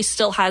 Chocolatey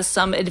still has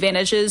some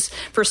advantages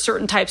for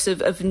certain types of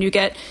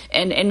NuGet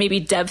and maybe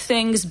dev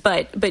things,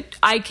 but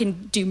I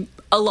can do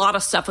a lot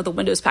of stuff with the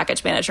Windows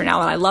Package Manager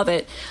now, and I love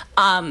it.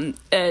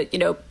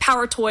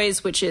 Power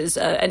Toys, which is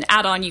an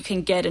add-on you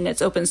can get, and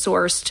it's open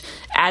sourced,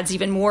 adds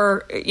even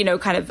more,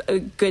 kind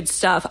of good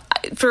stuff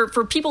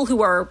for people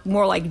who are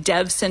more like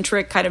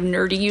dev-centric, kind of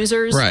nerdy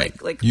users,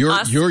 right? Like your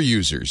us.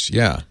 users,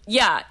 yeah.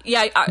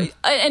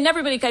 And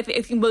everybody. I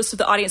think most of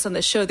the audience on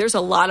this show, there's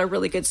a lot of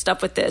really good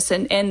stuff with this,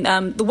 and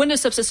the Windows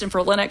subsystem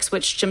for Linux,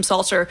 which Jim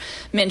Salter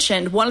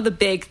mentioned, one of the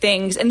big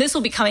things, and this will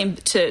be coming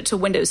to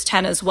Windows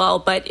 10 as well,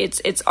 but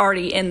it's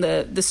already in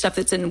the stuff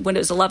that's in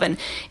Windows 11,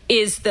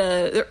 is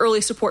the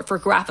early support for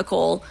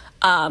graphical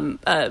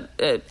apps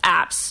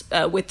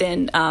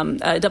within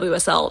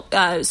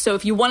WSL. So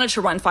if you wanted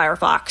to run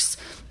Firefox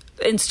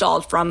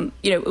installed from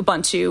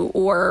Ubuntu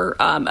or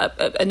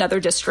another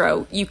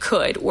distro, you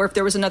could. Or if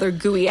there was another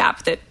GUI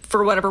app that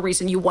for whatever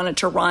reason you wanted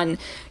to run,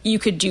 you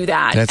could do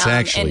that. That's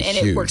actually and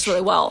huge. It works really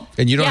well.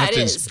 And you don't have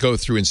to go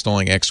through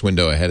installing X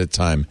window ahead of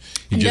time.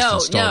 You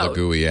just install the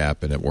GUI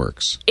app and it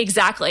works.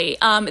 Exactly.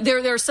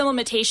 There are some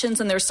limitations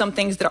and there's some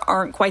things that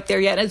aren't quite there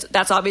yet.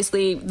 That's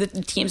obviously the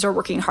teams are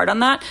working hard on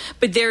that,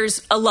 but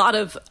there's a lot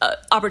of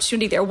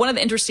opportunity there. One of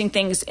the interesting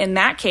things in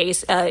that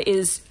case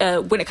is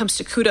when it comes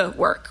to CUDA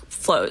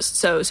workflows.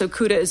 So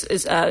CUDA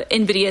is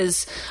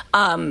NVIDIA's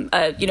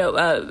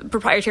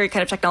proprietary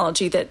kind of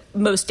technology that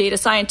most data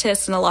scientists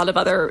and a lot of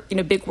other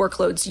big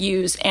workloads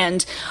use,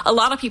 and a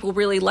lot of people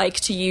really like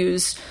to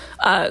use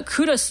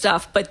CUDA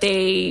stuff, but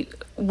they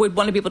would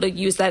want to be able to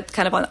use that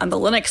kind of on the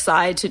Linux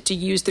side to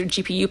use their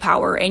GPU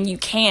power, and you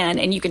can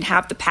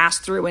have the pass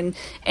through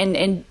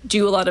and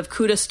do a lot of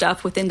CUDA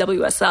stuff within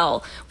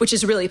WSL, which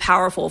is really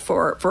powerful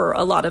for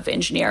a lot of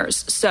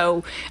engineers.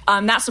 So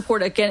that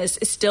support again is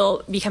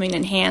still becoming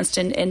enhanced,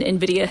 and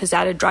NVIDIA has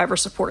added driver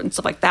support and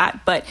stuff like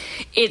that. But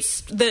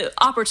it's the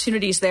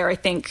opportunities there, I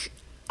think.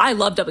 I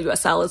love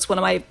WSL. It's one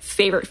of my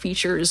favorite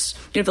features,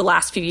 the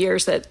last few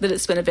years that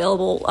it's been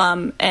available,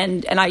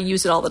 and I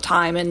use it all the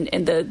time. And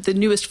the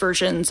newest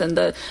versions and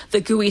the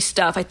GUI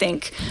stuff, I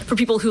think, for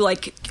people who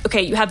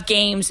you have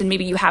games and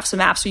maybe you have some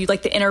apps where you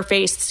like the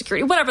interface, the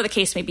security, whatever the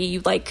case may be,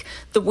 you like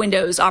the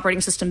Windows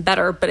operating system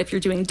better. But if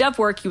you're doing dev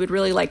work, you would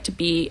really like to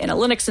be in a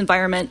Linux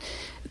environment.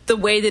 The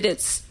way that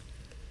it's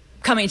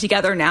coming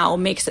together now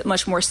makes it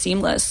much more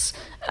seamless,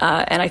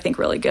 and I think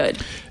really good.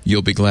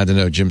 You'll be glad to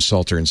know Jim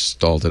Salter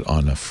installed it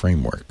on a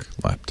Framework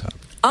laptop.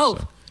 Oh,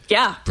 so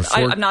yeah.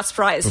 I'm not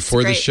surprised.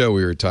 Before the show,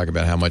 we were talking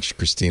about how much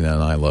Christina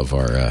and I love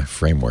our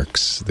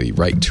Frameworks, the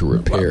Right to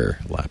Repair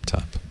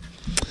laptop.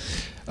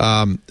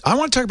 I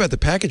want to talk about the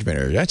package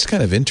manager. That's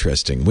kind of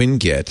interesting.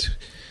 WinGet.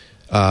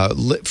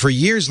 For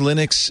years,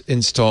 Linux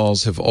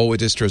distros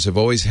have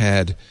always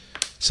had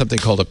something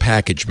called a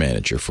package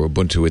manager. For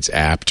Ubuntu, it's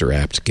apt or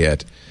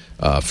apt-get.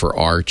 For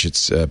Arch,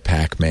 it's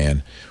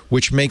Pacman,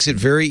 which makes it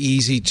very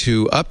easy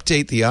to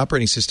update the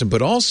operating system,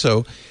 but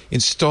also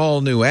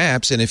install new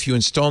apps. And if you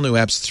install new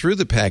apps through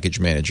the package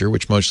manager,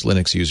 which most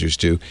Linux users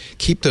do,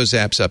 keep those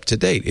apps up to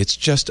date. It's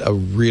just a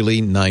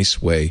really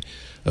nice way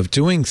of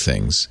doing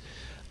things.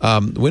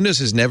 Windows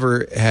has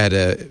never had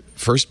a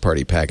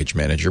first-party package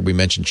manager. We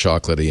mentioned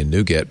Chocolatey and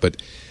NuGet,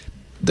 but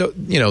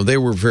they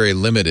were very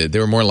limited. They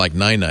were more like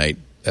Ninite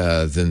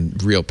than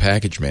real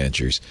package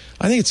managers.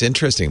 I think it's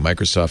interesting.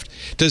 Microsoft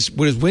does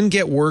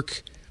WinGet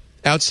work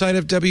outside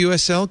of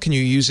WSL? Can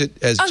you use it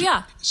as? Oh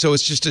yeah. So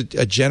it's just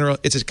a general.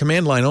 It's a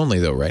command line only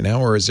though, right now,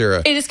 or is there a?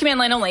 It is command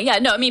line only. Yeah.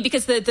 No, I mean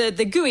because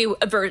the GUI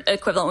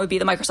equivalent would be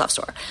the Microsoft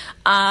Store.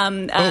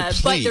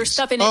 Please. But there's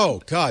stuff in it.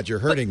 Oh God, you're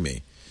hurting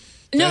me.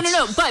 No.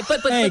 But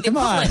hey, the come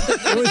on.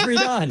 It was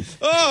redone.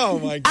 Oh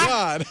my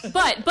God.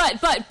 But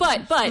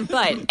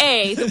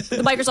A,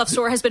 the Microsoft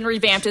Store has been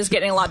revamped, is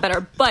getting a lot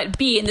better. But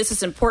B, and this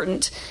is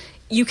important,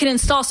 you can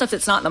install stuff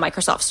that's not in the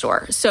Microsoft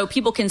Store. So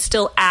people can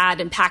still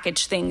add and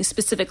package things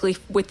specifically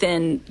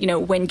within,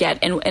 WinGet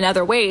and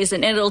other ways.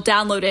 And it'll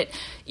download it,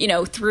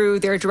 through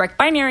their direct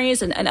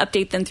binaries and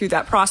update them through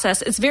that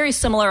process. It's very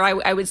similar,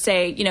 I would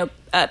say,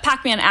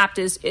 Pac-Man apt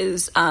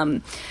is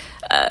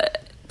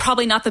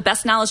probably not the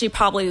best analogy.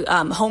 Probably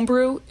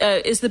Homebrew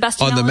is the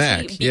best analogy. On the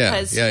Mac,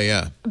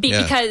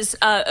 Because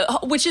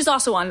which is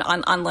also on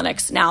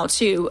Linux now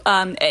too.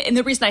 And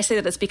the reason I say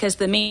that is because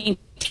the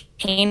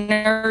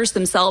maintainers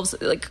themselves,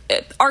 like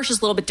Arch is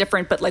a little bit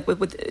different, but like with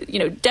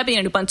Debian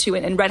and Ubuntu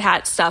and Red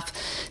Hat stuff,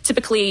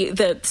 typically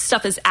the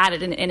stuff is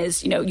added and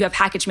is you have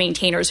package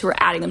maintainers who are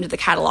adding them to the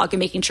catalog and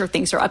making sure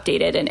things are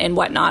updated and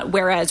whatnot.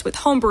 Whereas with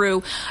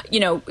Homebrew,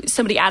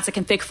 somebody adds a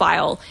config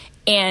file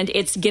and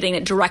it's getting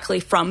it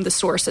directly from the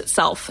source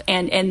itself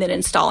and then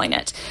installing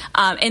it.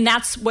 And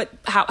that's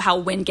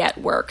how WinGet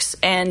works.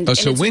 And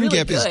so and it's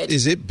WinGet, really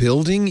is it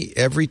building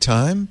every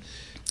time?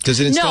 Does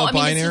it install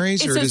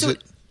binaries or does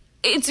it?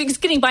 It's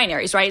getting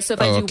binaries, right? So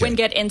if I do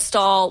WinGet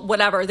install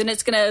whatever, then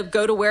it's going to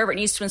go to wherever it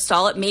needs to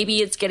install it.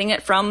 Maybe it's getting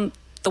it from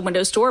the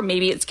Windows Store.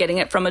 Maybe it's getting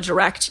it from a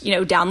direct,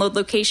 download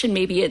location.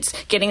 Maybe it's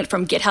getting it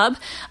from GitHub,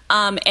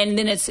 and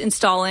then it's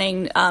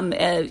installing,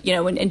 and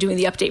doing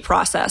the update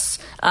process.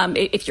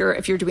 If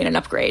you're doing an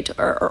upgrade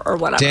or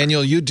whatever.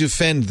 Daniel, you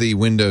defend the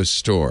Windows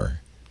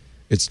Store.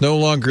 It's no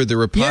longer the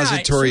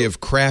repository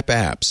of crap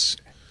apps.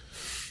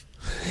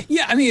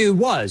 Yeah, I mean it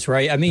was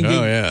right. I mean,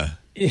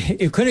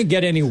 it couldn't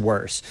get any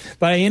worse.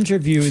 But I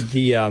interviewed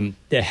the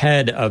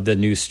head of the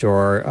new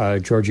store,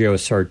 Giorgio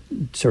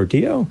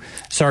Sardo.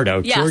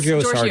 Yes,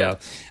 Giorgio Sardo.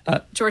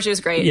 Giorgio's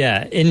great.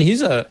 Yeah, and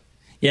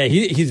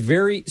he's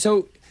very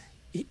so.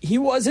 He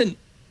wasn't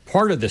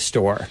part of the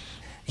store.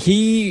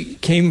 He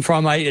came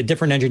from a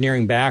different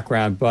engineering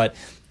background, but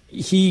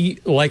he,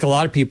 like a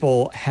lot of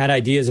people, had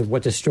ideas of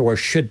what the store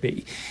should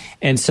be,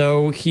 and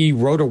so he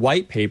wrote a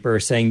white paper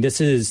saying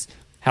this is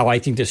how I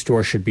think the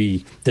store should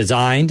be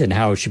designed and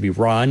how it should be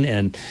run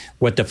and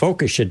what the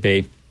focus should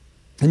be.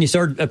 And he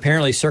started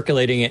apparently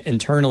circulating it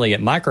internally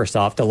at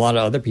Microsoft. A lot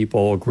of other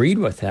people agreed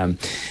with him.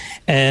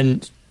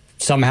 And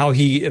somehow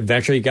he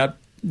eventually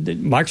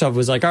Microsoft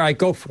was like, all right,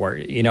 go for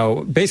it.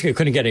 Basically it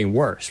couldn't get any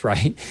worse,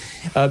 right?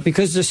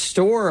 Because the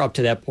store up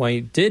to that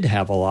point did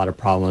have a lot of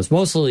problems,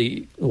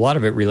 mostly a lot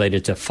of it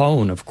related to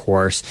phone, of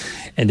course.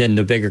 And then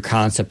the bigger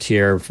concept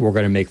here, we're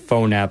going to make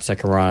phone apps that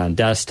can run on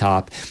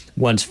desktop.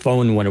 Once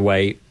phone went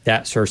away,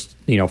 that sort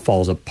of,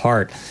 falls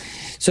apart.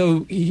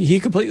 So he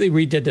completely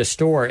redid the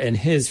store, and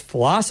his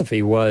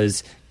philosophy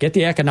was get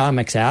the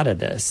economics out of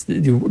this.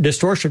 The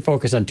store should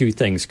focus on two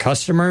things,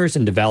 customers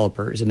and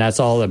developers, and that's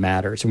all that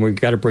matters. And we've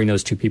got to bring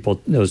those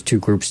two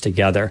groups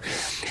together.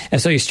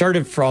 And so he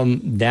started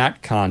from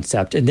that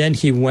concept, and then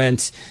he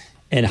went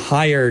and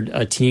hired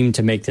a team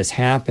to make this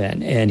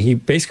happen. And he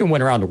basically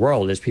went around the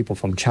world. There's people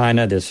from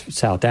China, there's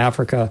South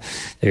Africa,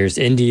 there's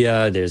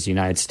India, there's the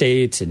United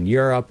States and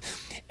Europe.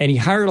 And he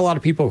hired a lot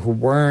of people who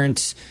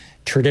weren't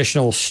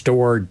traditional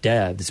store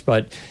devs,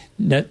 but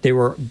they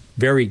were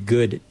very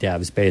good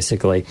devs,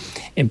 basically,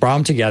 and brought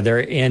them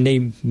together, and they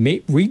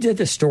redid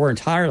the store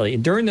entirely.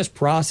 And during this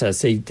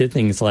process, they did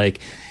things like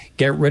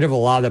get rid of a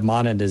lot of the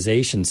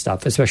monetization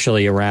stuff,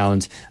 especially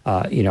around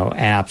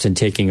apps and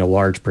taking a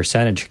large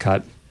percentage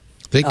cut.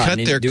 They cut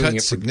their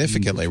cut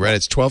significantly, right?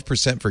 It's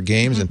 12% for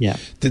games, and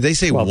did they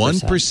say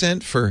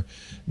 1% for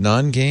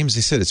non-games?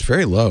 They said it's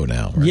very low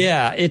now. Right?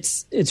 Yeah,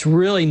 it's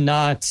really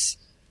not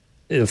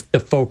the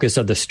focus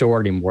of the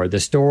store anymore. The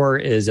store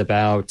is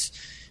about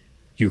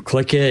you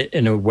click it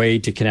in a way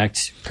to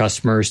connect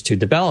customers to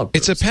developers.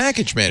 It's a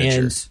package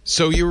manager.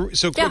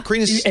 What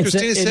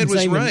Christina said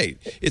was right.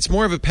 It's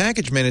more of a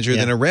package manager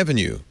than a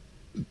revenue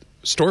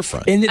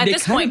storefront. And at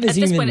this point, it's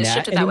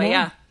shifted that way.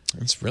 Yeah,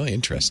 that's really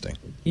interesting.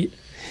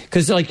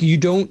 Because you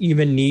don't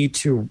even need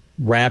to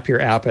wrap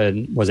your app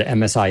in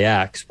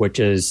MSIX, which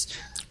is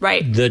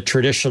the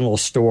traditional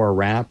store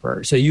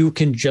wrapper. So you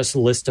can just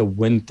list a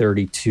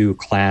Win32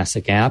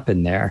 classic app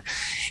in there,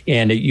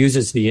 and it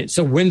uses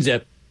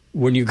WinZip.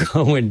 When you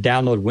go and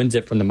download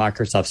WinZip from the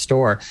Microsoft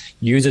Store,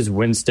 uses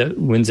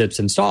WinZip's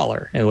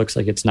installer. And it looks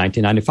like it's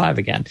 $19.95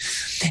 again.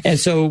 And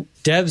so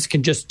devs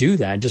can just do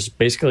that. Just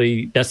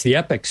basically, that's the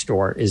Epic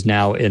Store is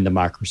now in the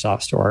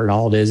Microsoft Store. And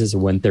all it is a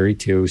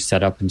Win32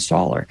 setup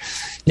installer.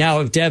 Now,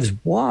 if devs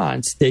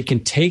want, they can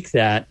take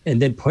that and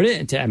then put it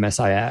into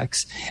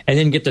MSIX and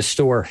then get the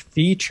store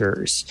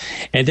features.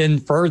 And then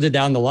further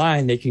down the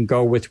line, they can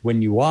go with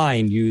WinUI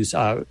and use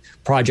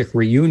Project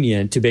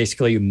Reunion to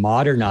basically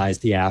modernize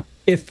the app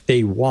if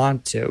they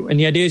want to. And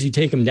the idea is you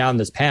take them down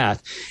this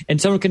path,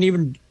 and someone can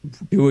even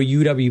do a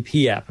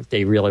UWP app if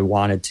they really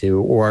wanted to,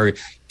 or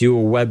do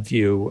a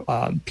WebView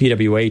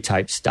PWA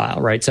type style,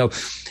 right? So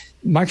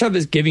Microsoft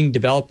is giving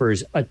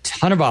developers a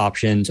ton of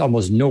options,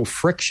 almost no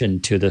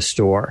friction to the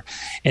store.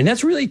 And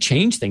that's really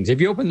changed things.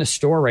 If you open the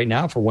store right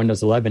now for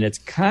Windows 11, it's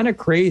kind of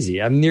crazy.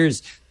 I mean,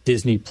 there's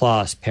Disney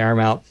Plus,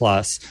 Paramount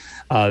Plus.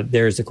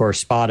 There's, of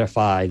course,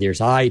 Spotify. There's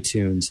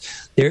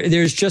iTunes.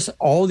 There's just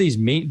all these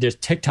there's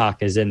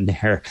TikTok is in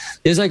there.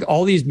 There's like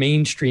all these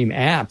mainstream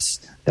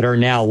apps that are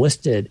now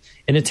listed,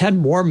 and it's had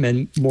more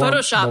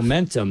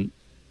momentum.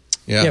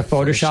 Yeah,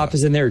 Photoshop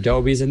is in there.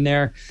 Adobe's in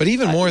there. But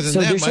even more than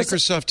that,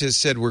 Microsoft has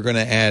said we're going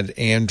to add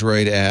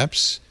Android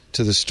apps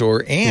to the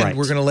store, and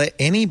we're going to let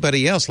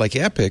anybody else, like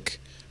Epic,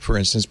 for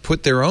instance,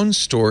 put their own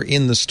store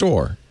in the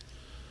store.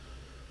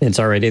 It's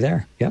already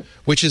there. Yep.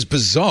 Which is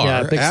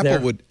bizarre.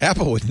 Yeah,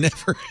 Apple would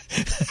never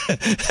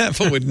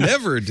Apple would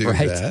never do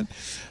that.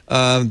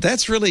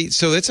 That's really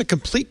so. It's a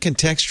complete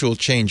contextual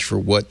change for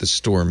what the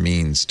store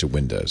means to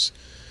Windows,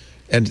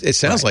 and it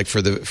sounds like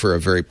for a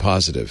very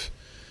positive.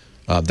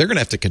 They're going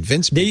to have to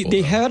convince people.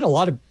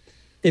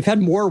 They've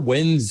had more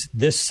wins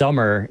this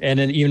summer and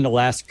in even the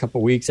last couple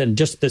of weeks, and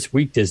just this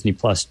week Disney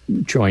Plus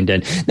joined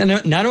in. Now,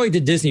 not only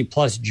did Disney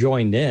Plus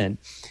join in,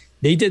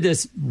 they did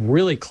this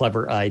really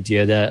clever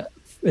idea that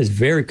is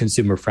very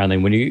consumer friendly.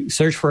 When you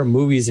search for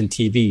movies and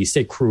TV, you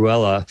say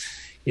Cruella,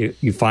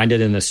 you find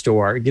it in the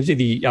store. It gives you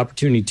the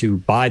opportunity to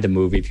buy the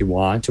movie if you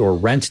want, or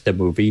rent the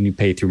movie, and you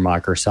pay through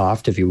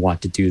Microsoft if you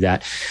want to do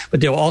that.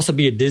 But there'll also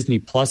be a Disney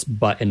Plus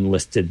button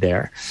listed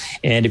there.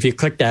 And if you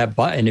click that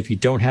button, if you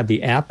don't have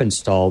the app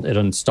installed,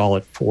 it'll install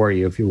it for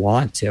you if you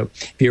want to.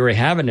 If you already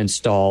have it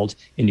installed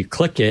and you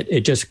click it,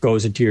 it just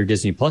goes into your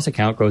Disney Plus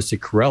account, goes to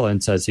Cruella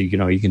and says, you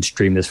can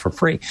stream this for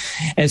free.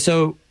 And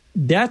so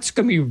that's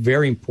going to be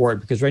very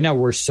important, because right now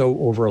we're so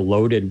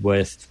overloaded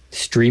with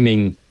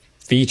streaming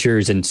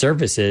features and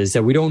services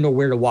that we don't know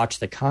where to watch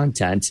the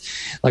content.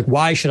 Like,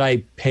 why should I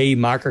pay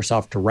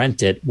Microsoft to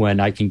rent it when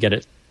I can get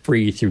it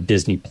free through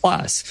Disney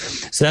Plus?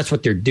 So that's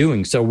what they're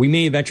doing. So we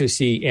may eventually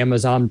see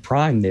Amazon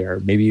Prime there,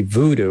 maybe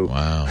Vudu,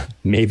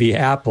 maybe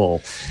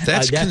Apple.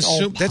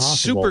 That's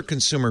super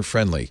consumer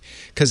friendly,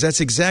 because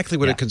that's exactly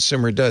what a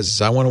consumer does.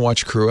 Is I want to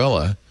watch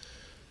Cruella,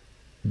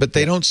 but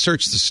they don't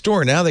search the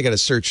store. Now they got to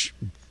search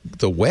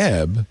the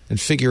web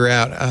and figure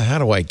out how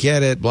do I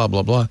get it, blah,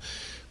 blah, blah.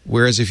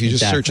 Whereas if you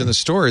just search in the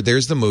store,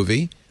 there's the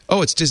movie.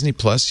 Oh, it's Disney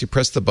Plus. You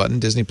press the button,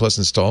 Disney Plus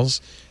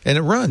installs, and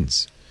it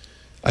runs.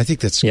 I think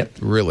that's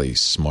really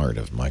smart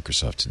of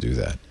Microsoft to do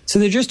that. So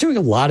they're just doing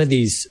a lot of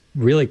these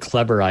really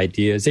clever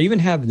ideas. They even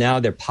have now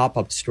their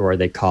pop-up store,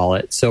 they call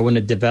it. So when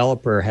a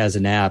developer has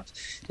an app,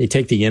 they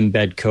take the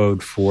embed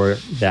code for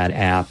that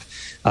app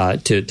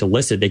to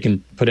list it. They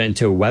can put it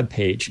into a web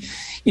page.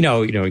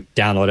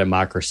 Download at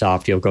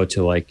Microsoft, you'll go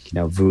to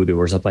Vudu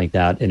or something like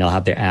that, and it'll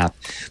have their app.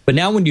 But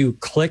now when you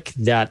click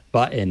that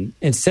button,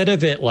 instead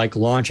of it like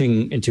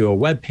launching into a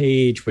web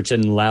page, which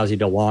then allows you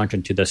to launch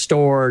into the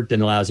store,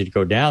 then allows you to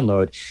go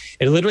download,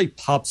 it literally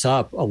pops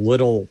up a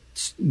little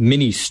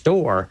mini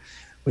store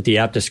with the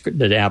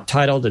app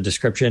title, the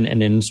description,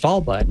 and an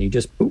install button. You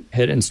just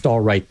hit install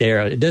right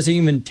there. It doesn't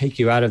even take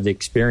you out of the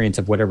experience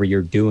of whatever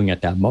you're doing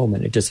at that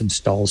moment. It just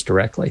installs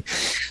directly.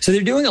 So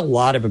they're doing a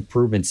lot of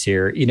improvements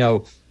here.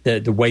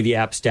 The way the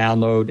apps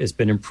download has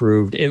been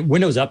improved.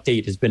 Windows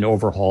Update has been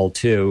overhauled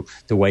too,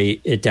 the way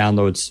it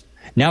downloads.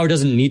 Now it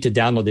doesn't need to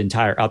download the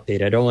entire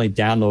update. It only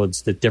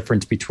downloads the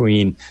difference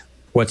between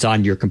what's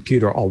on your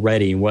computer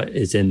already and what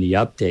is in the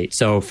update.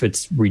 So if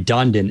it's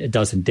redundant, it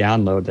doesn't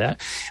download that.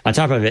 On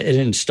top of it, it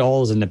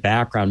installs in the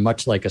background,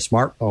 much like a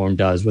smartphone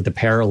does with a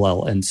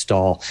parallel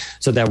install,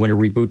 so that when it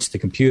reboots the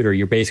computer,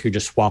 you're basically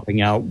just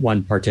swapping out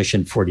one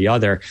partition for the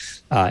other,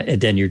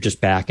 and then you're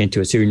just back into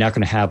it. So you're not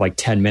going to have like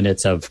 10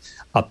 minutes of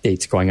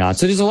updates going on.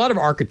 So there's a lot of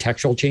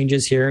architectural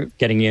changes here,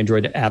 getting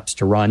Android apps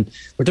to run,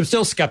 which I'm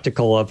still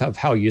skeptical of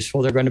how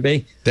useful they're going to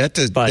be. That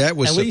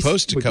was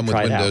supposed to come with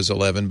Windows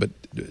 11, but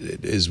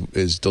it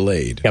is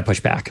delayed. Got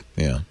pushed back.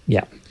 Yeah.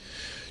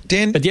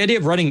 Dan, but the idea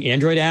of running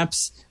Android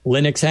apps,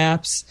 Linux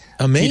apps,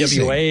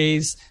 amazing.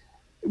 PWAs,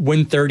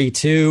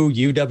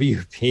 Win32,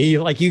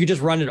 UWP, like you could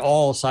just run it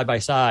all side by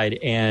side,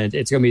 and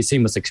it's going to be a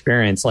seamless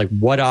experience. Like,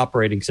 what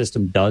operating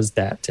system does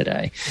that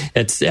today?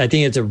 I think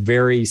it's a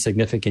very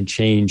significant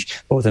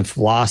change, both in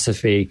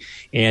philosophy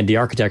and the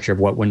architecture of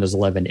what Windows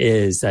 11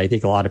 is. I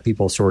think a lot of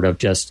people sort of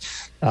just,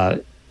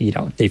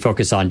 they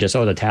focus on just,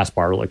 the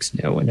taskbar looks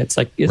new, and it's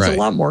like a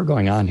lot more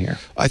going on here.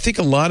 I think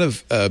a lot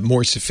of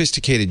more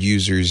sophisticated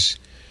users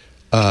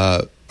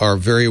are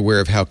very aware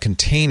of how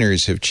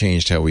containers have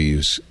changed how we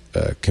use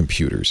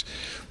computers,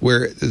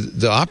 where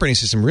the operating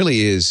system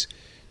really is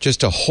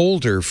just a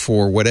holder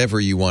for whatever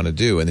you want to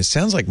do. And it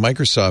sounds like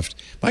Microsoft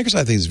I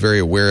think is very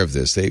aware of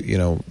this. They,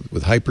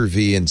 with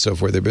Hyper-V and so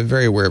forth, they've been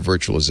very aware of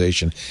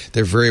virtualization.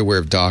 They're very aware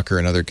of Docker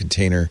and other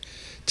container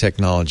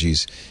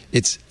technologies.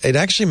 It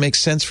actually makes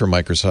sense for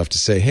Microsoft to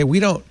say, hey,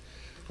 we're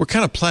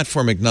kind of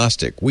platform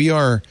agnostic.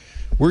 We're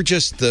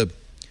just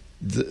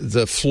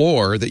the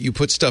floor that you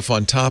put stuff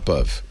on top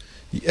of.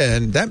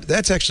 And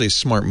that's actually a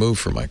smart move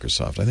for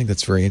Microsoft. I think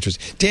that's very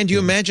interesting. Dan, do you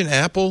imagine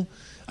Apple?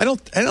 I don't.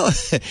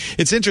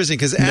 It's interesting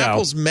because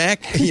Apple's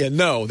Mac. Yeah,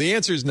 no. The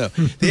answer is no.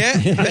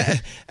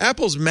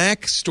 Apple's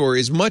Mac store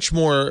is much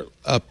more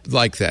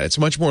like that. It's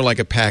much more like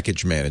a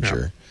package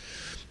manager.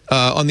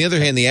 On the other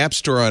hand, the App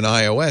Store on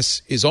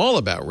iOS is all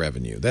about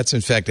revenue. That's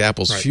in fact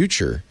Apple's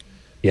future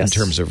Yes.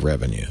 in terms of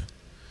revenue.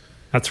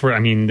 That's where, I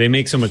mean, they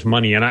make so much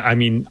money. And I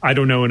mean, I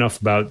don't know enough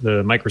about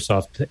the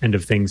Microsoft end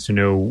of things to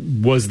know,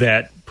 was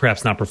that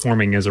perhaps not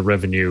performing as a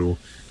revenue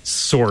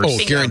source? Oh,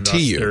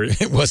 guarantee you,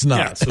 it was not.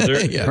 Yeah, so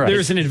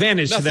there's an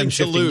advantage to them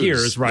shifting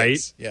gears, right?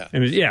 Yes.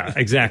 Yeah,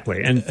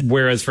 exactly. And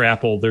whereas for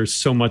Apple, there's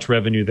so much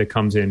revenue that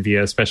comes in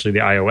via especially the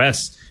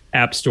iOS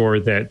App Store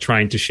that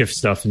trying to shift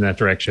stuff in that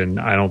direction,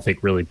 I don't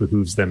think really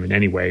behooves them in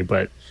any way.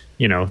 But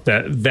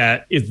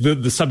that is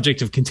the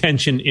subject of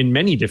contention in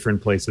many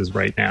different places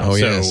right now. Oh,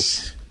 so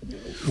yes.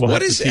 we'll What have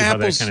to is see how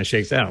that Apple's- kind of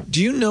shakes out.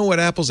 Do you know what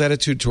Apple's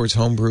attitude towards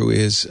Homebrew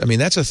is? I mean,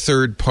 that's a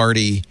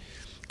third-party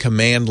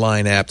command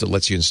line app that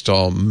lets you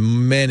install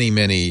many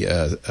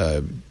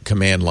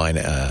command line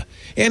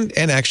and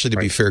actually, to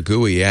be fair,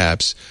 GUI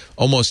apps.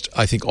 Almost,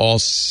 I think, all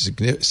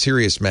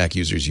serious Mac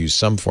users use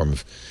some form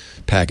of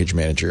package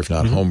manager, if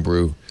not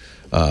Homebrew,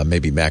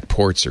 maybe Mac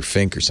Ports or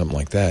Fink or something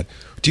like that.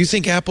 Do you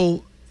think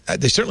Apple?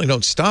 They certainly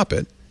don't stop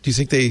it. Do you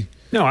think they?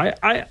 No,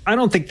 I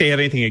don't think they have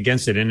anything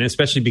against it, and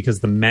especially because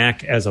the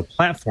Mac as a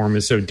platform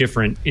is so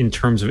different in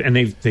terms of, and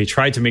they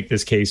tried to make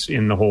this case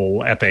in the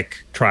whole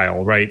Epic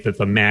trial, right? That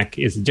the Mac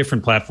is a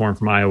different platform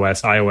from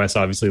iOS. iOS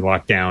obviously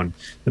locked down.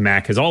 The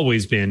Mac has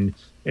always been,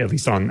 at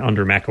least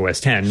under Mac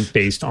OS X,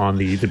 based on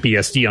the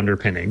BSD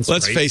underpinnings.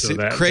 Let's right? face it,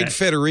 Craig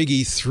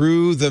Federighi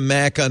threw the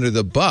Mac under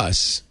the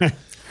bus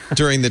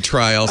during the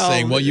trial,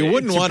 saying, "Well, you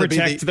wouldn't want to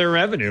protect their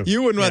revenue.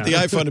 You wouldn't want the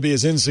iPhone to be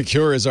as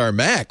insecure as our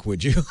Mac,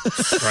 would you?"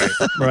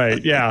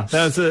 Right. Yeah,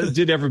 that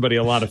did everybody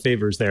a lot of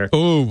favors there.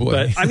 Oh boy!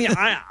 But I mean,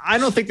 I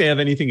don't think they have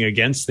anything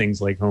against things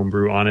like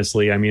Homebrew,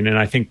 honestly. I mean, and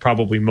I think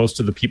probably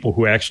most of the people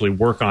who actually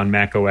work on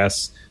Mac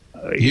OS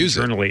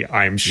internally,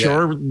 I'm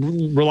sure,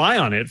 rely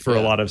on it for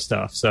a lot of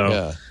stuff.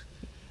 So,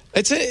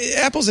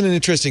 Apple's in an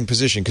interesting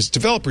position because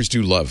developers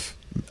do love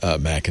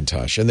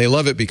Macintosh, and they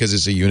love it because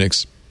it's a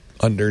Unix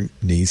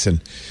underneath, and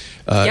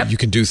you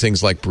can do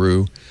things like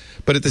Brew.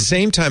 But at the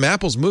same time,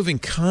 Apple's moving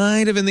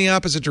kind of in the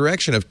opposite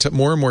direction of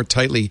more and more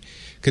tightly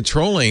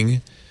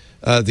controlling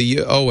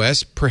the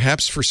OS,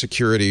 perhaps for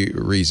security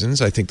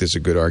reasons. I think there's a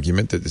good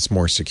argument that it's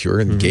more secure,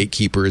 and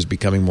Gatekeeper is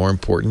becoming more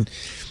important.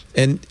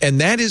 And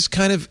that is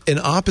kind of an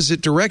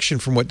opposite direction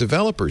from what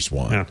developers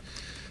want. Yeah.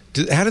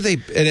 How do they?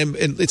 And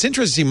it's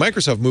interesting to see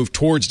Microsoft move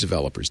towards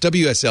developers.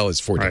 WSL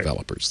is for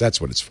developers. That's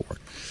what it's for.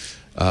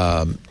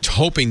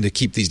 Hoping to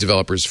keep these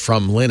developers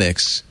from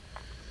Linux,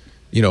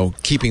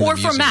 keeping or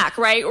them for Mac,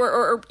 right?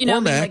 Or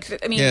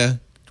Mac.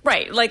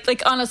 Right.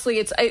 Like honestly,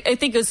 it's I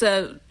think it's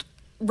a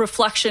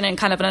reflection and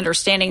kind of an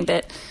understanding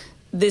that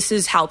this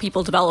is how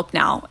people develop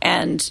now,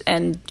 and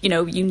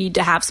you need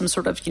to have some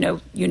sort of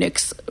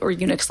Unix or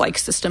Unix-like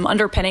system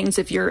underpinnings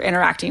if you're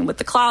interacting with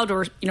the cloud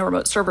or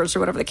remote servers or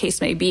whatever the case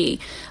may be,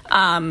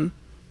 and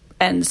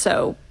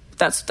so.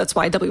 That's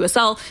why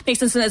WSL makes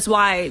sense, and that's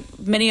why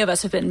many of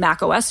us have been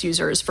Mac OS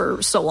users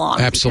for so long.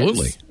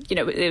 Absolutely.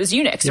 Because, it was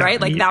Unix, right?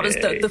 Like that was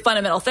the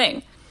fundamental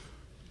thing.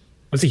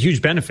 It's a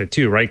huge benefit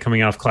too, right?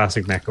 Coming off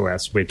classic Mac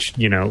OS, which,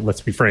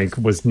 let's be frank,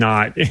 was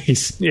not a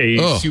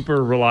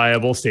super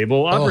reliable,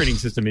 stable operating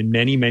system in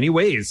many, many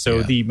ways.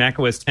 So the Mac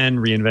OS X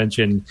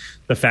reinvention,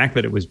 the fact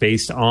that it was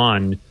based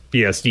on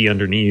BSD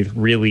underneath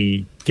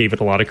really gave it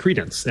a lot of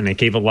credence, and it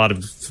gave a lot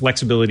of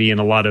flexibility and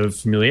a lot of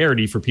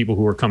familiarity for people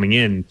who are coming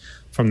in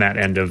from that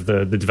end of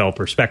the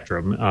developer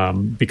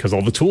spectrum, because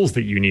all the tools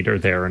that you need are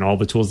there, and all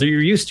the tools that you're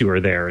used to are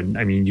there. And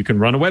I mean, you can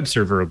run a web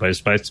server by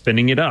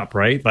spinning it up,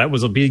 right? That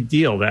was a big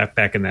deal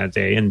back in that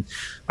day. And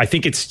I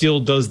think it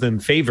still does them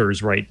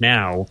favors right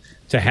now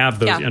to have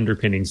those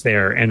underpinnings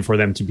there, and for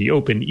them to be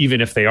open, even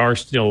if they are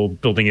still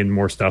building in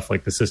more stuff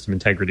like the system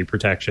integrity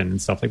protection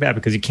and stuff like that,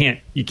 because you can't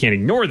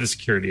ignore the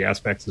security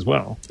aspects as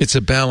well. It's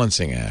a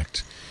balancing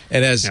act.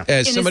 And as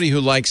somebody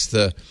who likes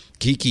the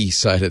geeky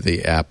side of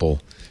the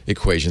Apple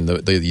equation, the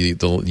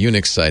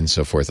Unix side and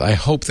so forth, I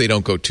hope they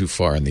don't go too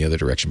far in the other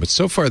direction. But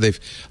so far, they've,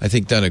 I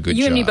think, done a good job.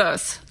 You and me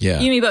both. Yeah.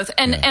 You and me both.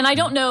 And I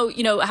don't know,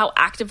 how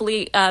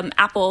actively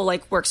Apple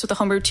works with the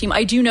Homebrew team.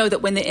 I do know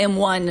that when the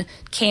M1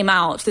 came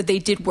out, that they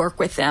did work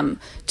with them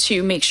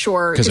to make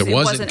sure, because it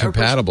wasn't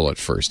compatible at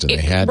first, and they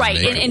had to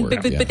make it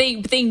work.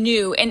 But they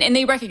knew, and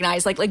they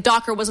recognized, like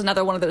Docker was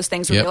another one of those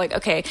things where they're like,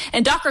 okay,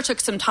 and Docker took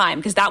some time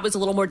because that was a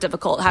little more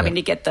difficult, having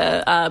to get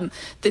the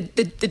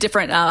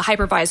different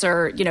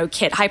hypervisor,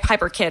 kit,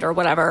 HyperKit or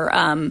whatever,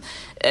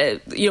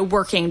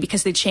 working,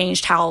 because they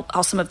changed how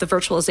some of the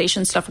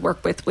virtualization stuff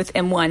worked with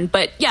M1.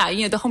 But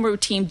the Homebrew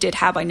team did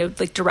have, I know,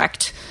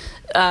 direct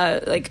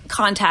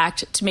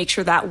contact to make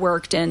sure that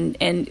worked, and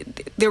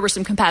there were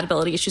some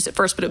compatibility issues at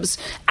first, but it was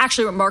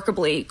actually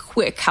remarkably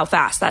quick how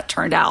fast that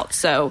turned out.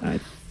 So.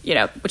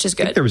 Which is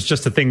good. I think there was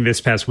just a thing this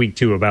past week,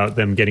 too, about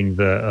them getting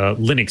the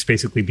Linux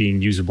basically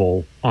being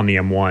usable on the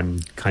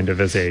M1 kind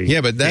of as a...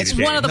 Yeah, but that's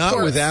one of the not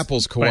ports. With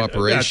Apple's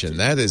cooperation.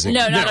 That is...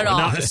 Not at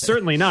all.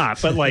 Certainly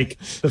not. But,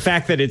 the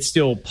fact that it's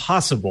still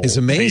possible is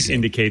amazing.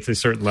 Indicates a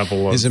certain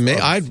level of...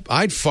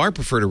 I'd far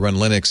prefer to run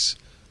Linux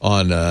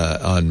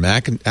on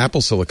Mac and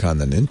Apple Silicon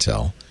than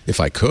Intel, if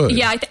I could.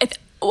 Yeah,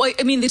 Well,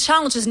 I mean, the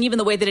challenge isn't even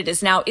the way that it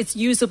is now. It's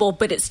usable,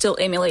 but it's still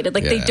emulated.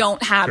 Like, they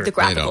don't have the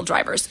graphical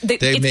drivers.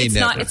 It's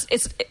not.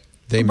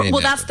 They may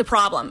well, never. That's the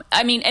problem.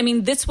 I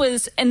mean, this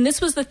was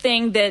the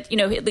thing that,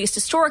 at least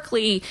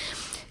historically,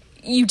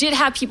 you did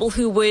have people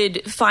who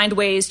would find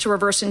ways to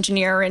reverse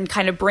engineer and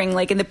kind of bring,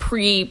 like in the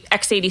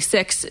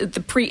pre-x86, the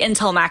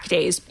pre-Intel Mac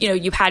days,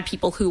 you had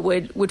people who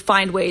would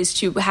find ways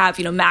to have,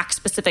 Mac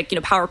specific,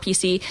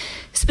 PowerPC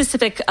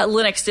specific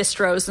Linux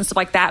distros and stuff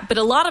like that. But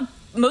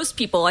most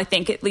people, I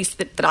think, at least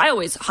that I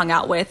always hung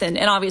out with, and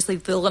obviously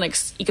the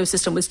Linux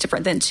ecosystem was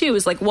different then too,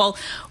 is like, well,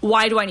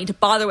 why do I need to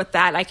bother with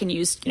that? I can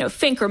use,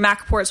 Fink or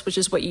Mac ports, which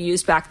is what you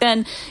used back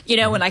then,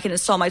 and I can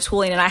install my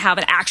tooling, and I have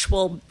an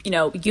actual,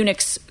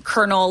 Unix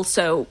kernel,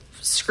 so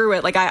screw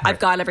it. Like, I've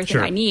got everything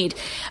I need.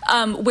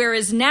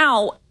 Whereas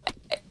now,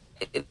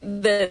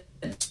 the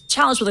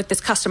challenge with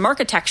this custom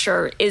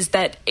architecture is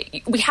that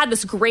we had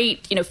this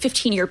great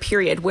 15-year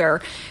period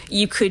where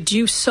you could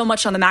do so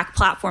much on the Mac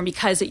platform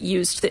because it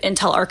used the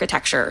Intel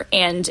architecture,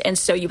 and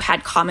so you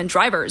had common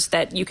drivers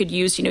that you could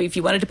use. If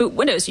you wanted to boot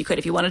Windows, you could.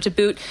 If you wanted to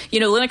boot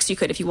Linux, you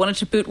could. If you wanted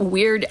to boot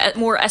weird,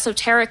 more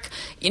esoteric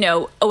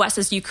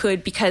OSs, you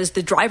could, because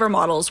the driver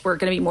models were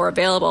going to be more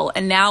available.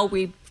 And now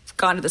we've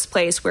gone to this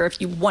place where if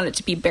you want it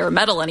to be bare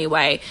metal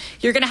anyway,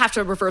 you're going to have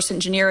to reverse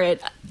engineer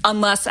it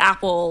unless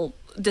Apple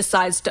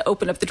decides to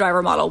open up the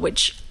driver model,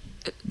 which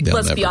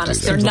let's be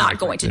honest, they're not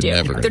going to do.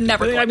 They're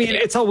never going to do.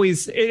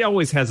 It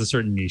always has a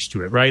certain niche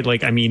to it, right?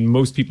 Like, I mean,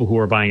 most people who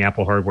are buying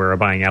Apple hardware are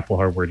buying Apple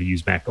hardware to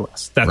use Mac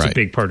OS. That's a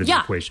big part of the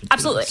equation.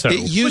 Absolutely. So,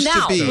 it used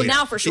to be.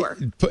 Now for sure.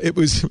 It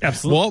was.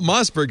 Absolutely. Walt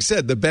Mossberg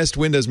said the best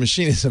Windows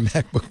machine is a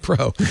MacBook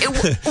Pro.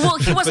 Well,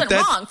 he wasn't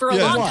wrong. For a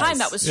long time,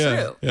 that was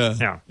true.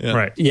 Yeah.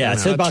 Right. Yeah,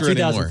 it's about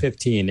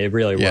 2015. It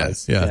really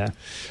was. Yeah.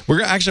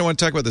 We're actually, I want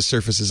to talk about the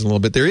Surfaces in a little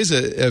bit. There is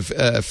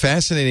a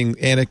fascinating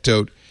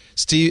anecdote.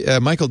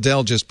 Michael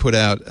Dell just put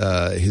out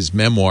his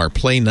memoir,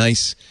 Play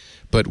Nice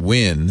But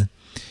Win,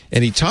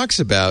 and he talks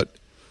about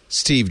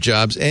Steve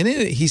Jobs. And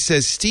in it, he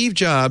says Steve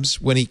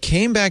Jobs, when he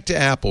came back to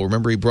Apple,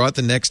 remember he brought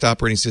the Next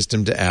operating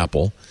system to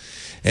Apple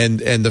and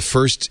the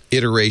first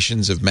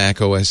iterations of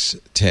Mac OS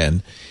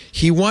X,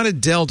 he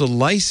wanted Dell to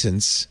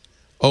license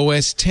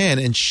OS X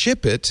and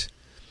ship it,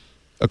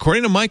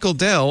 according to Michael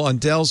Dell, on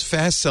Dell's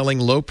fast-selling,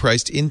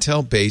 low-priced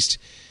Intel-based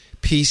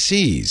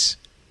PCs.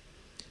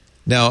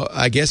 Now,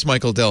 I guess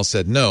Michael Dell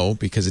said no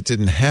because it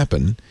didn't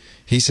happen.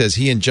 He says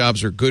he and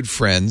Jobs were good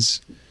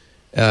friends.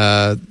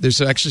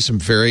 There's actually some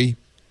very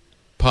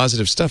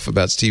positive stuff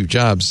about Steve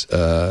Jobs.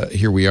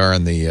 Here we are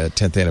on the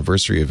 10th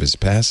anniversary of his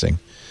passing.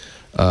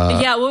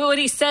 Well, what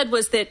he said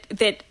was that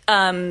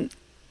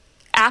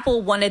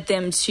Apple wanted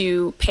them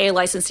to pay a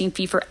licensing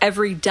fee for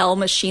every Dell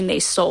machine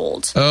they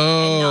sold.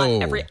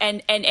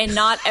 And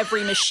not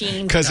every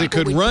machine. Because it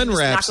could run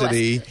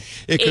Rhapsody.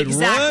 It could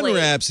run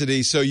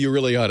Rhapsody, so you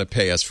really ought to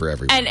pay us for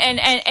everyone.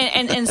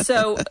 And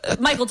so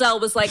Michael Dell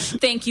was like,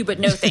 thank you, but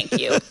no thank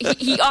you.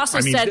 He also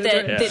said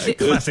that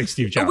classic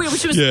Steve Jobs.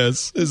 Which was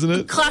yes, isn't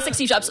it? Classic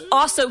Steve Jobs.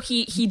 Also,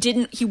 he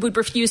would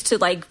refuse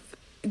to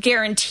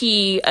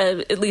guarantee,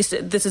 at least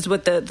this is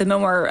what the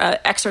memoir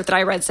excerpt that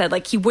I read said,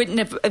 like he wouldn't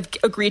have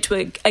agreed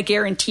to a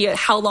guarantee of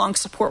how long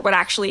support would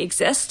actually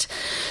exist.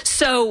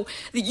 So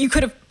you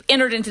could have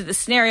entered into the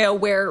scenario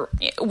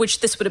which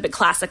this would have been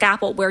classic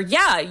Apple, where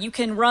you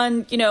can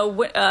run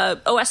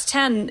OS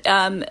 10.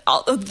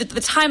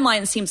 The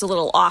timeline seems a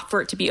little off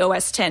for it to be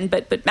OS 10,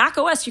 but Mac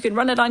OS, you can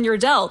run it on your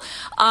Dell.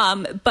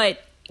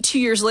 But 2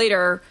 years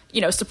later,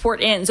 support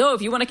ends. Oh,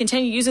 if you want to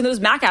continue using those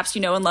Mac apps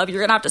you know and love, you're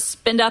going to have to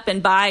spend up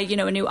and buy,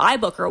 a new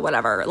iBook or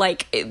whatever.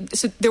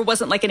 So there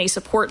wasn't any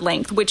support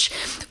length, which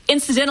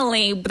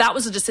incidentally, that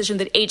was a decision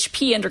that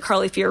HP under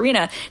Carly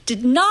Fiorina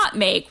did not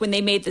make when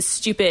they made this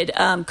stupid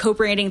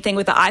co-branding thing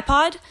with the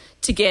iPod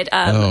to get,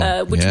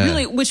 which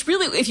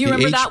really, if you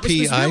remember the that, which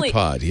was really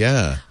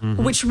iPod,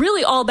 which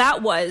really all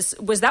that was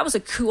a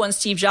coup on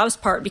Steve Jobs'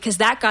 part, because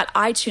that got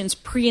iTunes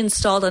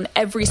pre-installed on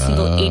every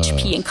single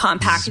HP and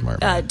compact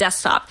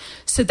desktop.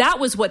 So that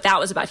was what that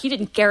was about. He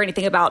didn't care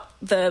anything about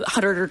the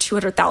 100 or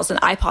 200,000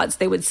 iPods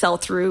they would sell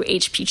through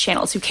HP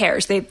channels. Who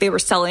cares? They were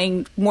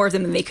selling more of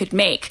them than they could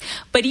make.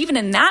 But even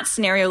in that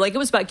scenario, it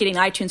was about getting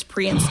iTunes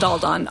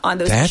pre-installed on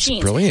those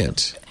machines. That's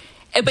brilliant.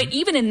 But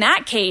even in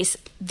that case,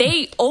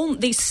 they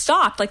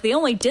stopped. They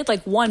only did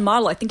one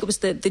model. I think it was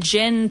the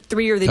Gen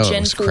 3 or the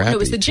Gen 4. No, it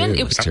was the Gen.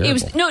 It was terrible.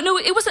 No,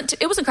 it wasn't.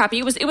 It wasn't crappy.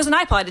 It was an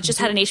iPod. It just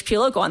had an HP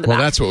logo on the back.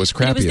 Well, that's what was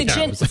crappy. But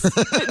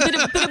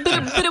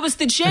it was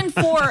the Gen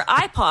 4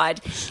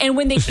 iPod. And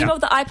when they came out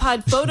with the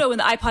iPod Photo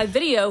and the iPod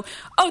Video,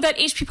 that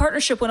HP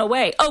partnership went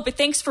away. Oh, but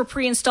thanks for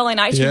pre-installing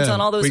iTunes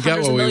on all those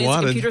hundreds of millions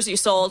of computers you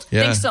sold.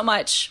 Yeah. Thanks so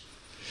much.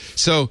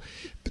 So.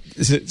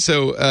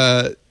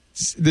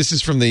 This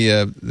is from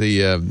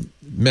the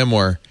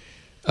memoir,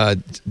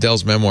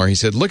 Dell's memoir. He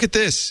said, "Look at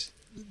this,"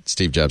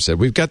 Steve Jobs said.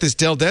 "We've got this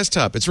Dell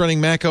desktop. It's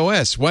running Mac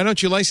OS. Why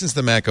don't you license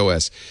the Mac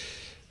OS?"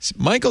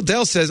 Michael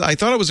Dell says, "I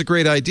thought it was a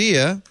great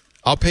idea.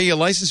 I'll pay you a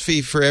license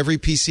fee for every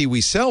PC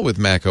we sell with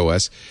Mac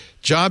OS."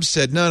 Jobs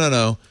said,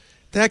 No.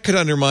 That could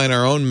undermine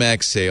our own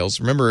Mac sales.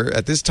 Remember,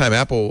 at this time,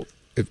 Apple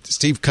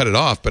Steve cut it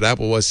off, but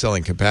Apple was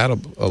allowing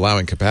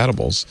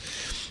compatibles.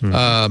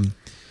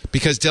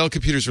 Because Dell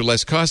computers were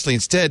less costly.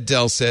 Instead,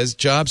 Dell says,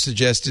 Jobs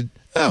suggested,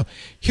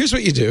 here's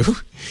what you do.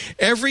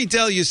 Every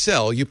Dell you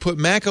sell, you put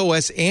Mac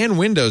OS and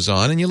Windows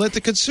on, and you let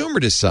the consumer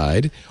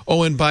decide.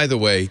 Oh, and by the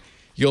way,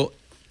 you'll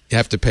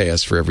have to pay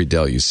us for every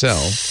Dell you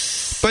sell.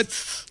 But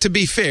to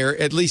be fair,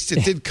 at least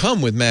it did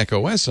come with Mac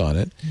OS on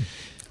it.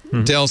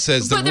 Dell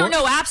says but there were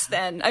no apps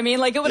then. I mean,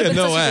 like, it would have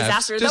been such a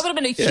disaster. That would have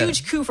been a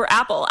huge coup for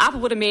Apple. Apple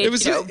would have made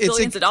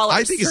billions of dollars.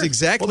 I think it's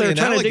exactly they're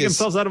trying analogous. to dig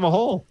themselves out of a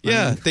hole.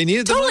 Yeah, they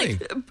needed the money.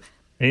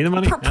 They need the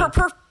money.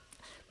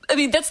 I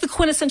mean, that's the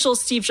quintessential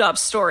Steve Jobs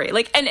story.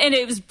 Like, and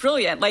it was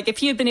brilliant. Like, if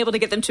he had been able to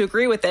get them to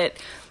agree with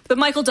it, but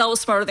Michael Dell was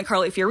smarter than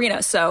Carly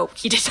Fiorina, so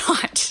he did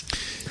not.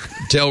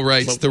 Dell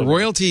writes, the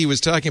royalty he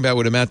was talking about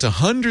would amount to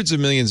hundreds of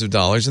millions of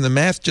dollars, and the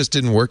math just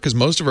didn't work because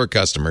most of our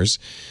customers,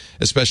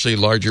 especially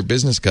larger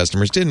business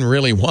customers, didn't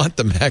really want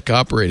the Mac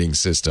operating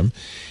system.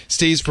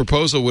 Steve's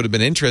proposal would have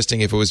been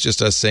interesting if it was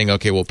just us saying,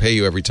 okay, we'll pay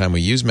you every time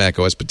we use Mac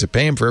OS, but to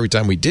pay him for every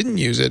time we didn't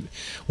use it,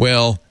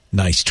 well,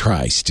 nice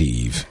try,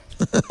 Steve.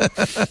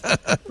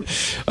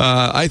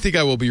 I think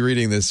I will be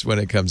reading this when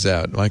it comes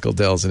out. Michael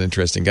Dell's an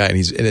interesting guy, and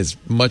it's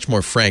much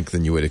more frank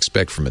than you would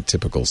expect from a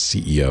typical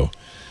CEO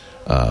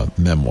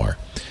memoir.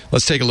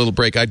 Let's take a little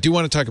break. I do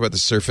want to talk about the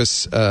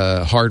Surface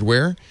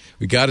hardware.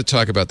 We got to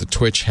talk about the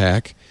Twitch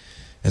hack.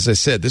 As I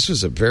said, this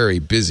was a very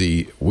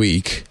busy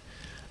week.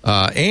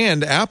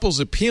 And Apple's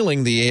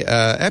appealing the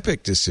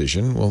Epic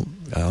decision. Well,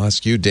 I'll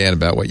ask you, Dan,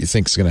 about what you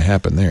think is going to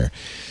happen there.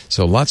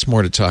 So lots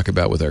more to talk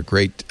about with our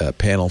great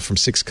panel from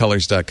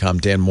sixcolors.com.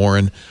 Dan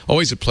Moren,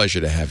 always a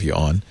pleasure to have you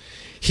on.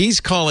 He's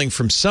calling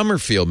from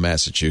Summerfield,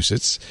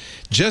 Massachusetts.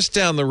 Just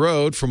down the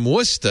road from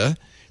Worcester,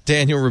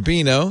 Daniel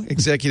Rubino,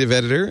 executive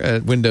editor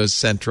at Windows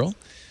Central.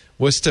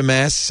 Worcester,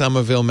 Mass.,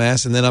 Somerville,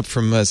 Mass., and then up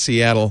from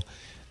Seattle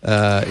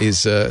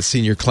is a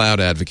senior cloud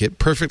advocate,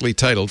 perfectly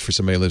titled for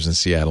somebody who lives in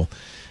Seattle.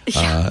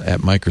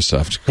 At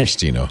Microsoft,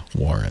 Christina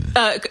Warren.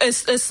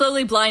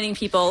 Slowly blinding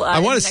people. I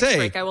want to say,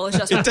 break, I will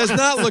adjust it does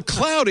not look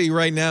cloudy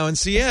right now in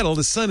Seattle.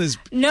 The sun is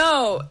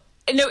no,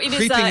 it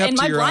is. And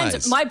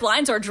my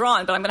blinds are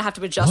drawn, but I'm going to have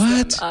to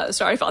adjust them.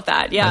 Sorry about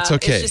that. Yeah, that's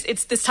okay.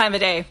 It's this time of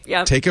day.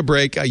 Yeah, take a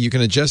break. You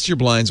can adjust your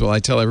blinds while I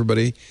tell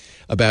everybody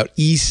about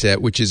ESET,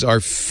 which is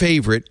our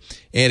favorite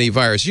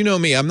antivirus. You know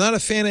me; I'm not a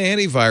fan of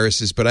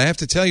antiviruses, but I have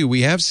to tell you,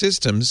 we have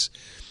systems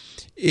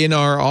in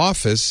our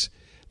office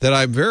that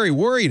I'm very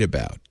worried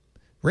about.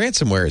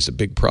 Ransomware is a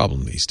big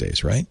problem these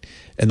days, right?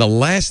 And the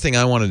last thing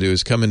I want to do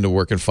is come into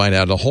work and find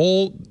out the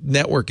whole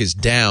network is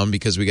down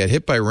because we got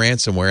hit by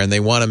ransomware and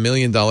they want $1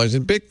 million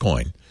in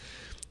Bitcoin.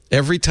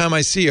 Every time I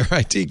see our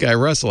IT guy,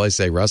 Russell, I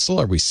say, Russell,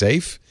 are we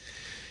safe?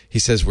 He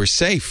says, we're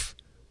safe.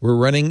 We're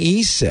running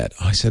ESET.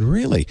 I said,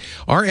 really?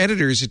 Our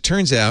editors, it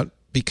turns out,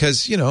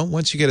 because,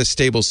 once you get a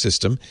stable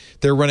system,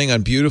 they're running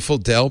on beautiful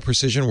Dell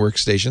Precision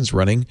workstations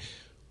running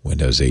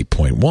Windows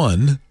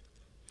 8.1.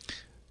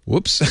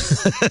 Whoops.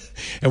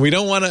 And we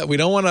don't want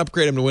to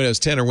upgrade them to Windows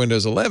 10 or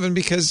Windows 11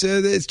 because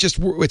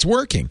it's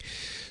working.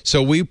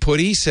 So we put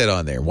ESET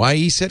on there. Why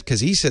ESET?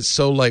 Because ESET's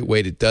so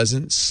lightweight it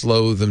doesn't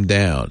slow them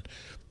down.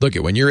 Look,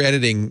 when you're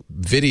editing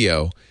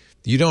video,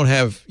 you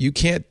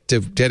can't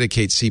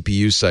dedicate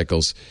CPU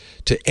cycles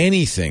to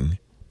anything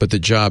but the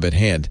job at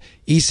hand.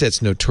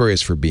 ESET's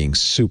notorious for being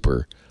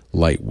super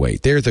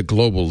lightweight. They're the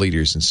global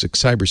leaders in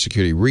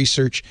cybersecurity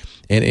research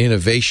and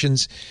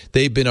innovations.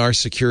 They've been our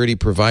security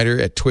provider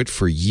at TWiT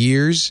for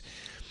years.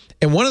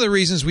 And one of the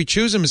reasons we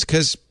choose them is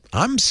because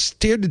I'm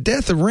scared to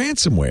death of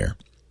ransomware.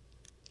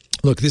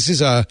 Look, this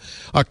is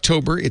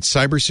October. It's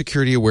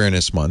Cybersecurity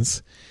Awareness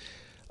Month.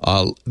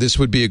 This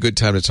would be a good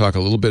time to talk a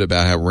little bit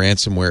about how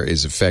ransomware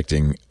is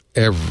affecting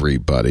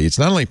everybody. It's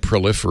not only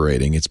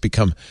proliferating, it's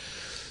become,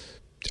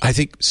 I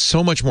think,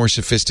 so much more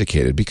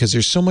sophisticated because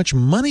there's so much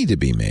money to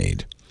be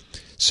made.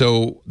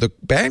 So the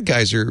bad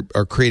guys are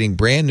creating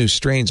brand new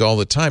strains all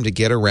the time to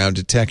get around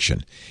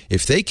detection.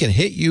 If they can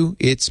hit you,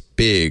 it's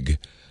big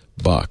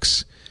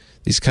bucks.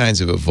 These kinds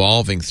of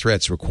evolving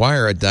threats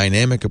require a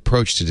dynamic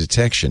approach to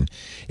detection.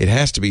 It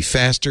has to be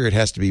faster. It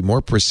has to be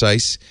more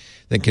precise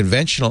than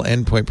conventional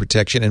endpoint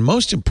protection. And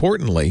most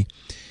importantly,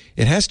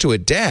 it has to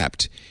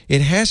adapt.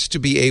 It has to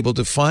be able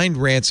to find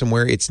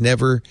ransomware it's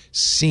never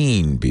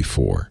seen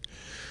before.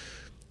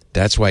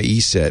 That's why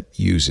ESET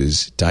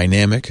uses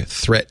Dynamic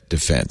Threat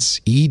Defense,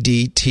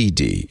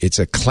 EDTD. It's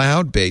a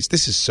cloud-based,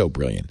 this is so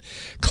brilliant,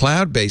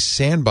 cloud-based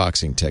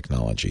sandboxing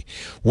technology.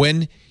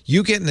 When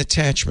you get an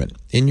attachment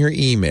in your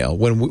email,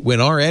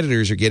 when our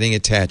editors are getting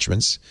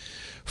attachments,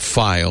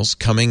 files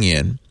coming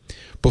in,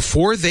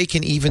 before they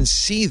can even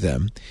see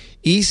them,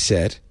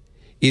 ESET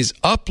is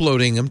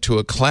uploading them to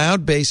a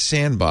cloud-based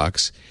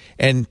sandbox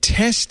and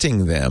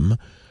testing them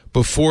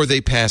before they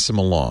pass them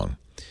along.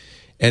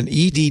 And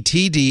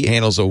EDTD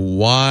handles a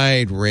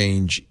wide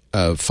range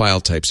of file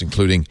types,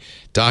 including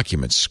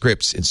documents,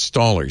 scripts,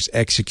 installers,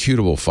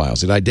 executable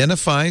files. It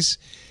identifies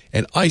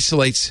and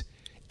isolates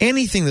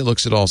anything that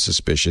looks at all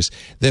suspicious,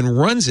 then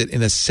runs it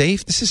in a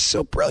safe, this is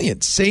so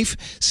brilliant, safe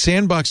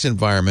sandbox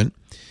environment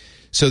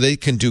So they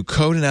can do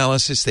code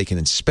analysis. They can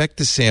inspect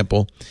the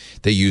sample.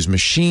 They use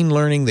machine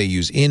learning. They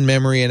use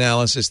in-memory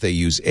analysis. They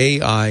use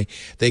AI.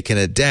 They can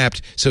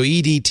adapt. So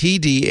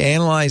EDTD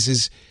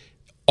analyzes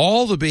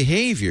all the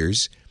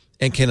behaviors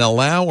and can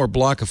allow or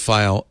block a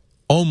file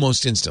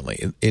almost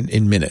instantly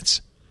in minutes.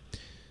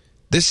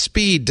 This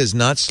speed does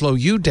not slow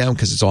you down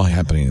because it's all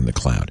happening in the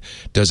cloud.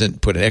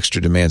 Doesn't put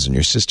extra demands on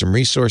your system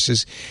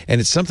resources,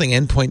 and it's something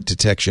endpoint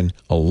detection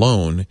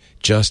alone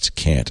just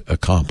can't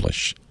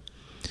accomplish.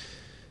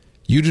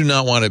 You do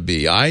not want to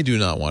be, I do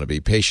not want to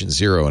be patient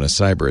zero in a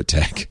cyber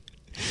attack.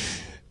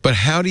 But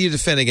how do you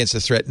defend against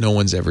a threat no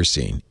one's ever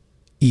seen?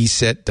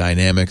 ESET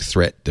Dynamic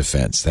Threat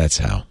Defense. That's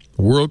how.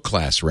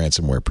 World-class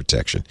ransomware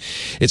protection.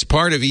 It's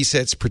part of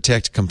ESET's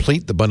Protect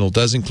Complete. The bundle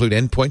does include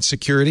endpoint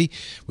security.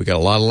 We got a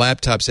lot of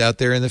laptops out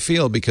there in the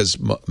field because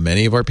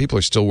many of our people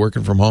are still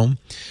working from home.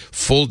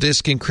 Full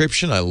disk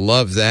encryption. I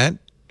love that.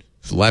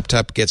 If the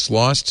laptop gets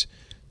lost,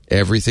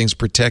 everything's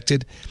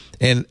protected.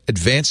 And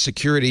advanced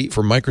security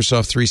for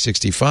Microsoft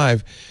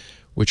 365,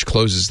 which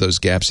closes those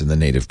gaps in the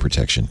native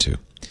protection too.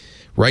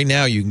 Right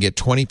now, you can get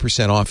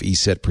 20% off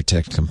ESET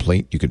Protect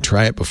Complete. You can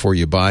try it before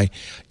you buy.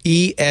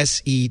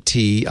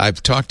 ESET,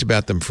 I've talked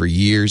about them for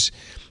years.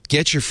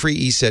 Get your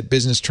free ESET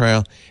business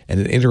trial and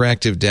an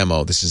interactive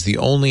demo. This is the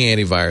only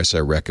antivirus I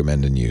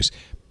recommend and use.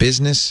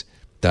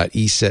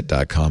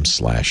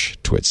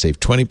 business.eset.com/twit. Save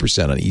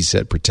 20% on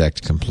ESET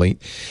Protect Complete.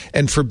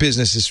 And for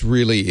business, this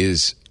really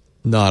is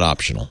not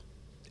optional.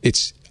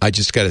 I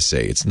just got to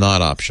say, it's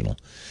not optional.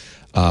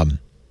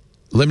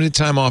 Limited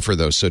time offer,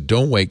 though, so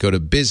don't wait. Go to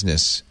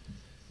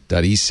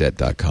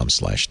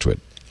business.eset.com/twit.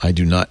 I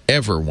do not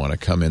ever want to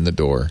come in the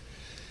door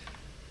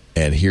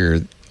and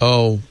hear,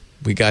 oh,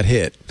 we got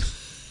hit.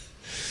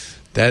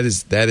 That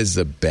is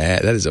a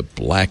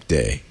black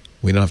day.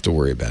 We don't have to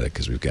worry about it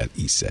because we've got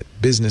ESET.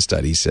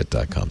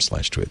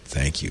 Business.eset.com/twit.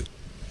 Thank you.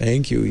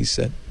 Thank you,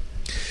 ESET.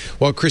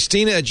 While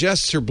Christina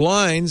adjusts her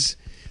blinds,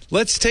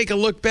 let's take a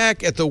look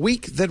back at the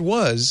week that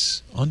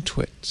was on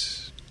Twit.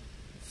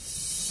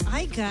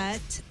 I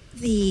got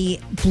the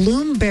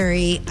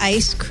Bloomberry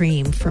ice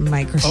cream from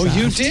Microsoft. Oh,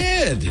 you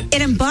did?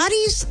 It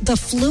embodies the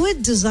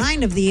fluid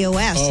design of the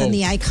OS and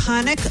the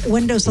iconic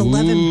Windows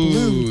 11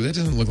 Bloom. That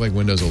doesn't look like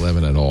Windows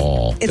 11 at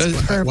all.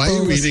 It's purple. Why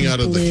are you eating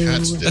out of the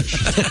cat's dish?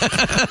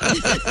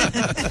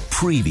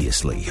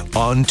 Previously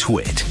on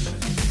Twit.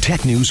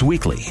 Tech News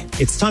Weekly.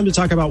 It's time to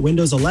talk about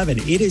Windows 11.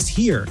 It is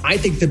here. I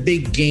think the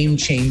big game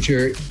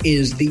changer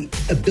is the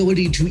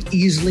ability to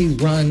easily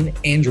run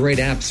Android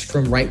apps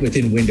from right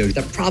within Windows.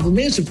 The problem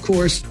is, of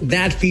course,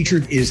 that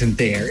feature isn't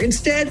there.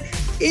 Instead,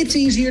 it's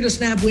easier to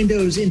snap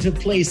Windows into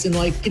place in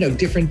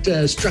different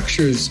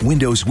structures.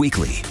 Windows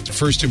Weekly.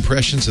 First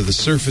impressions of the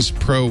Surface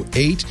Pro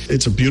 8.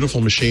 It's a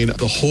beautiful machine.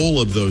 The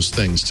whole of those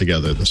things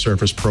together, the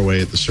Surface Pro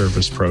 8, the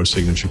Surface Pro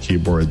Signature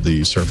Keyboard,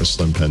 the Surface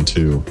Slim Pen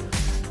 2,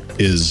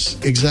 is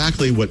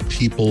exactly what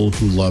people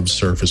who love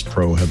Surface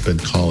Pro have been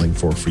calling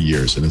for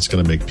years, and it's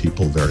going to make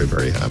people very,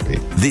 very happy.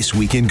 This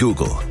Week in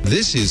Google.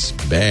 This is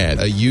bad.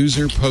 A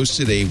user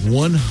posted a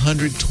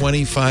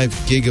 125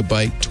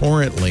 gigabyte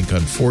torrent link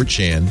on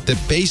 4chan that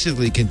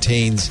basically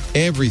contains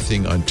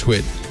everything on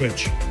Twitch.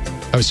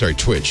 I'm sorry,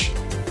 Twitch.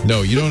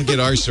 No, you don't get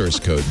our source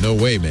code. No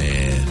way,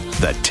 man.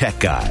 The Tech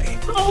Guy.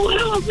 Oh,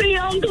 help me,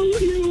 Uncle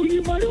Hugh.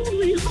 You might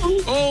only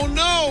hope. Oh,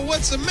 no.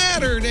 What's the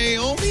matter,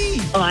 Naomi?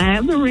 Oh, I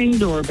have the Ring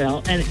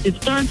doorbell, and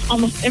it starts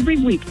almost every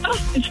week.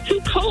 Oh, it's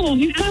too cold.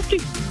 You have to...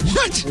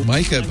 What?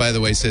 Micah, by the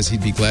way, says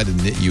he'd be glad to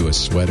knit you a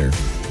sweater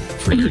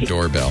for your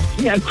doorbell.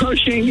 Yeah,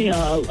 crochet me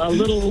a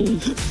little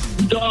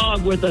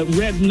dog with a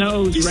red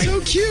nose. He's so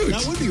cute.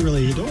 That would be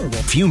really adorable.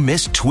 If you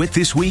missed Twit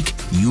this week,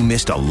 you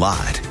missed a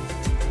lot.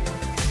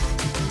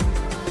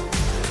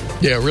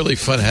 Yeah, really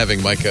fun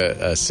having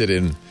Micah sit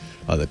in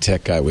on the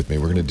Tech Guy with me.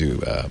 We're going to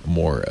do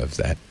more of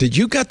that. Did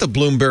you got the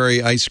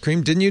Bloomberry ice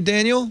cream, didn't you,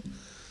 Daniel?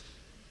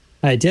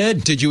 I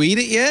did. Did you eat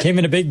it yet? Came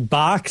in a big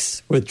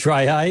box with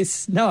dry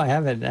ice. No, I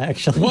haven't,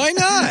 actually. Why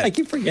not? I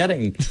keep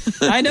forgetting.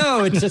 I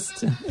know, it's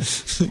just...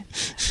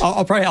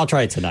 I'll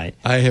try it tonight.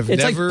 I have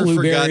never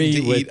forgotten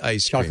to eat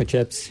ice cream. Chocolate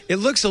chips. It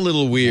looks a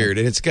little weird,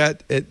 and it's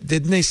got...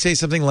 didn't they say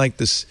something like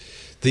this...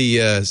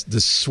 The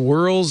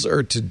swirls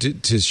are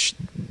to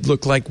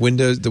look like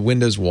the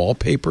Windows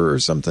wallpaper or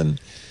something.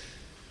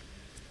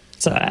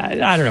 So I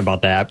don't know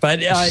about that, but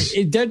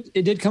it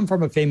did come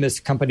from a famous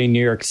company in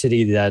New York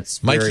City that's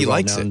very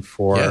well known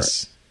for.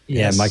 Yes.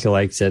 Yeah, yes. Michael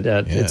likes it.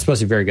 It's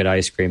supposed to be very good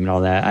ice cream and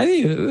all that. I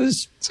think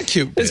it's a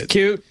cute. It's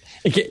cute.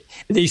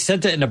 They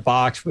sent it in a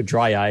box with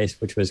dry ice,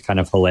 which was kind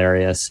of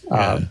hilarious.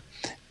 I'll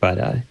try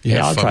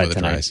it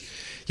tonight.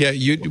 Yeah,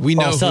 we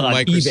know I'll sell who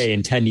it on eBay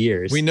in 10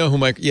 years. We know who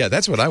Mike. Yeah,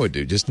 that's what I would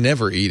do. Just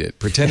never eat it.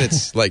 Pretend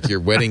it's like your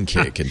wedding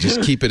cake and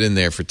just keep it in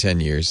there for 10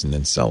 years and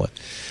then sell it.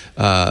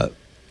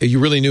 You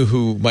really knew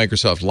who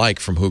Microsoft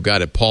liked from who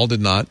got it. Paul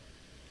did not.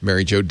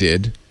 Mary Jo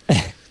did.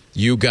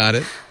 You got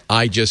it.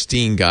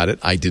 Justine got it.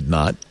 I did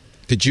not.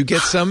 Did you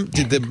get some?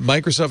 Did the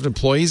Microsoft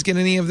employees get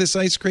any of this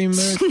ice cream?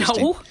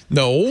 No.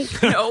 No?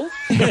 No.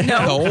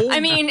 No. I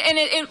mean, and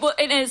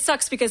it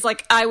sucks because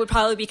like I would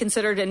probably be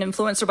considered an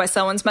influencer by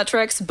someone's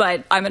metrics,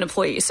 but I'm an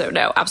employee, so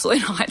no,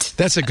 absolutely not.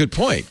 That's a good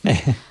point.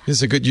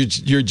 It's a good.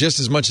 You're just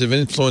as much of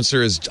an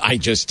influencer as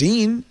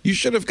iJustine. You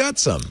should have got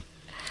some.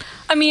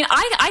 I mean,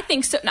 I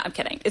think so. No, I'm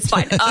kidding. It's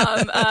fine.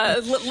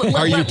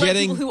 Are you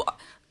getting?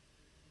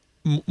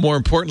 More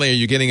importantly, are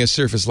you getting a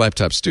Surface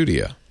Laptop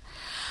Studio?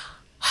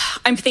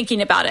 I'm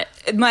thinking about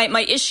it.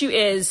 My issue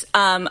is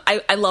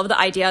I love the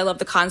idea. I love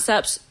the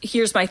concepts.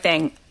 Here's my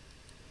thing.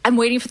 I'm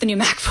waiting for the new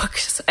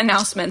MacBook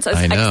announcements.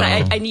 I know.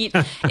 I need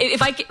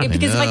if I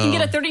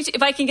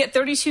can get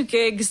 32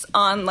 gigs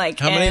on like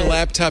how many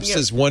laptops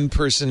does one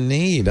person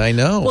need? I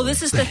know. Well,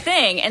 this is the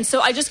thing, and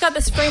so I just got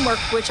this framework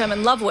which I'm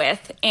in love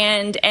with,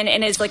 and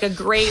it's like a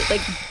great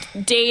like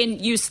day in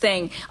use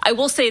thing. I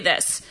will say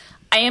this.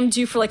 I am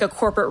due for like a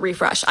corporate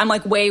refresh. I'm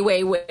like way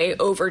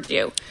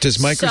overdue. Does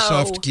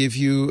Microsoft give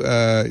you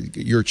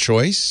your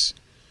choice,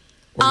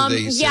 or do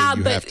they say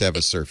you have to have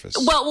a Surface?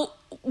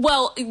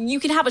 Well, you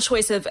can have a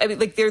choice of, I mean,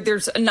 like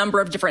there's a number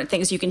of different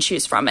things you can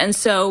choose from. And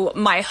so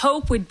my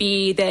hope would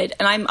be that,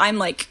 and I'm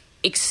like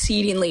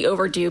exceedingly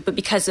overdue, but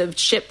because of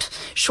chip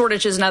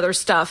shortages and other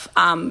stuff,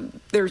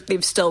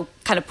 they've still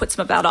kind of put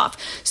some of that off.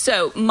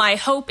 So my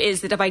hope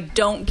is that if I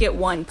don't get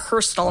one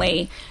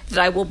personally, that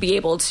I will be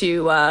able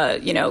to,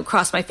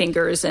 cross my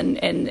fingers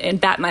and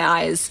bat my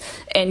eyes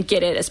and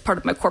get it as part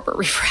of my corporate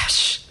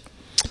refresh.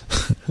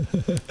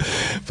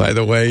 By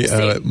the way,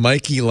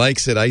 Mikey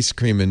Likes It Ice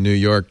Cream in New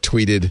York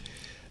tweeted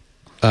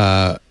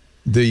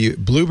the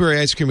blueberry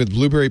ice cream with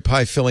blueberry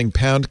pie filling,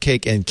 pound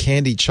cake, and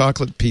candy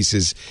chocolate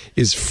pieces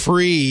is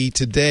free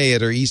today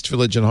at our East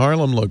Village and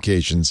Harlem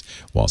locations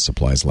while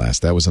supplies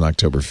last. That was on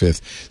October 5th.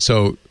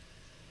 So,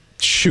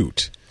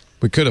 shoot.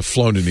 We could have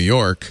flown to New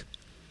York.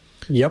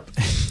 Yep.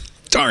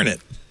 Darn it.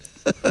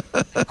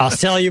 I'll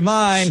sell you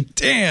mine.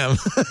 Damn.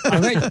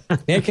 Can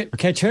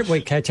I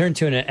turn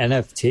to an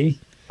NFT?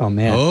 Oh,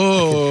 man.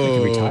 Oh, I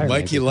could retire,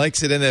 Mikey maybe.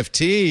 Likes It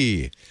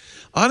NFT.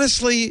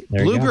 Honestly,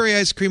 blueberry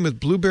ice cream with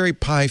blueberry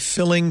pie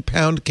filling,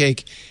 pound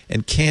cake,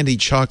 and candy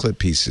chocolate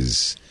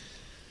pieces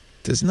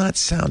does not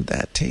sound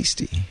that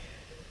tasty.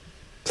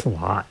 It's a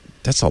lot.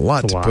 That's a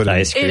lot to put in.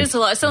 Ice cream. It is a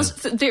lot. It sounds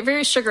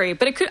very sugary,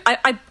 but it could.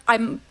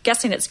 I'm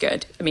guessing it's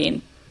good. I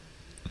mean,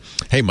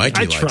 hey,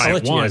 Mikey, I try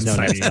it once.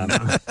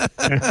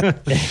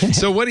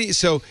 So what do you?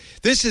 So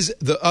this is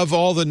of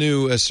all the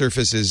new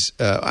Surfaces.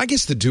 I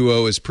guess the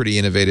Duo is pretty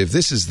innovative.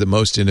 This is the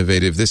most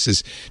innovative. This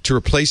is to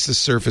replace the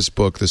Surface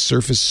Book, the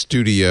Surface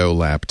Studio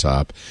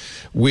laptop,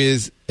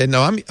 with. And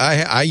no,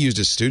 I used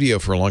a Studio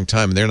for a long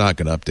time, and they're not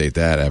going to update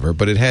that ever.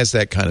 But it has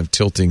that kind of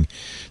tilting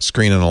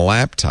screen on a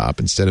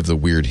laptop instead of the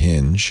weird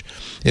hinge.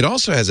 It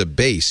also has a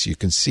base. You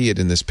can see it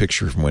in this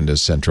picture from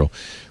Windows Central,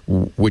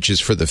 which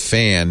is for the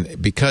fan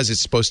because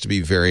it's supposed to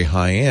be very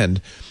high end.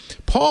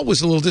 Paul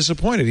was a little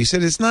disappointed. He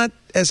said it's not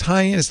as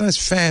high end, it's not as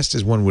fast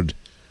as one would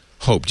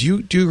hope. Do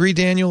you agree,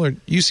 Daniel, or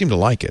you seem to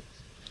like it?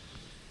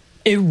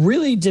 It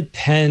really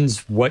depends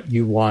what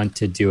you want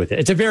to do with it.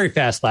 It's a very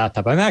fast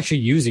laptop. I'm actually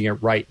using it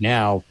right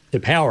now to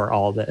power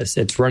all this.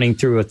 It's running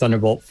through a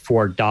Thunderbolt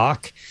 4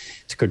 dock.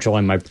 It's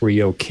controlling my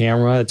Brio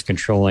camera. It's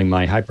controlling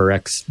my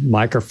HyperX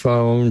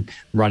microphone,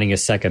 running a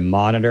second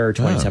monitor,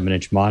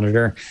 27-inch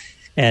monitor.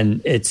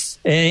 And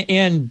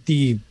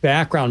the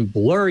background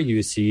blur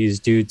you see is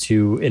due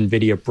to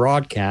NVIDIA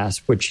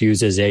Broadcast, which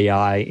uses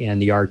AI and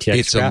the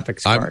RTX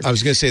graphics card. I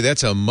was going to say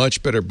that's a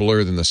much better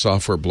blur than the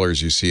software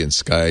blurs you see in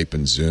Skype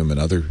and Zoom and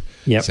other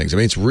things. I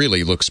mean, it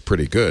really looks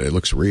pretty good. It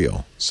looks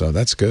real. So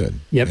that's good.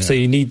 Yep. Yeah. So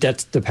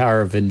that's the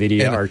power of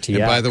NVIDIA RTX.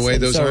 And by the way,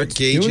 those aren't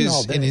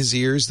gauges in his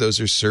ears. Those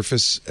are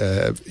Surface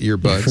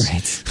earbuds.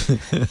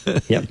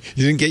 Right. Yep.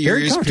 You didn't get your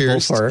ears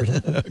pierced.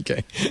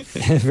 Okay.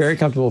 Very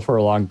comfortable for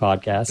a long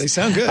podcast. They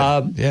sound good.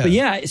 But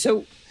yeah,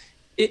 so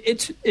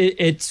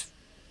it's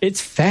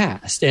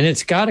fast and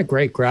it's got a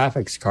great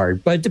graphics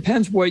card, but it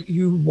depends what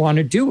you want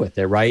to do with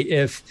it, right?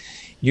 If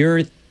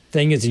your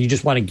thing is you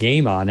just want to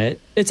game on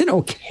it, it's an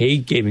okay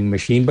gaming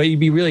machine, but you'd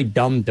be really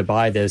dumb to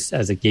buy this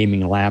as a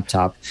gaming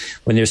laptop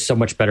when there's so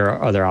much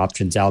better other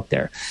options out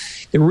there.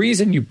 The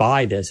reason you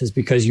buy this is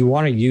because you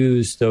want to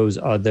use those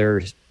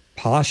other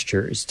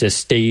postures to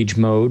stage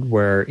mode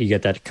where you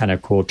get that kind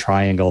of cool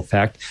triangle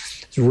effect.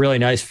 It's really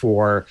nice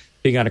for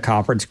being on a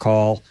conference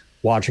call,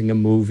 watching a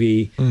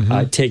movie,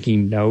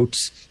 taking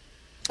notes.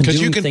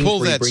 Because you can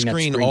pull that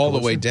screen all the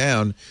way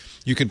down.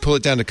 You can pull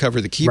it down to cover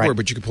the keyboard,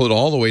 but you can pull it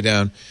all the way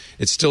down.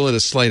 It's still at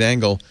a slight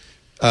angle.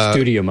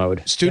 Studio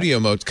mode. Studio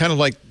mode. Kind of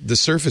like the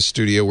Surface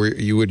Studio where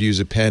you would use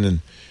a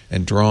pen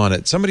and draw on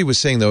it. Somebody was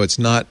saying, though, it's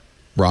not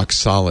rock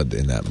solid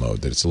in that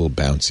mode, that it's a little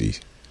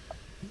bouncy.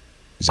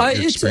 Is that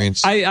your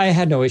experience? I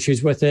had no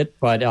issues with it,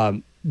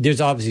 but there's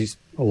obviously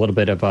a little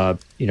bit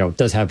of it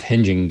does have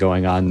hinging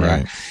going on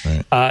there.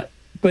 Right.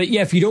 But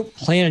yeah, if you don't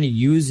plan to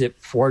use it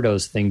for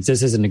those things,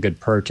 this isn't a good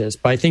purchase.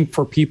 But I think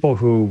for people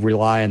who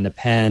rely on the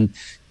pen,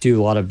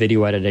 do a lot of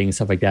video editing and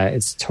stuff like that,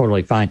 it's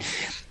totally fine.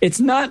 It's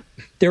not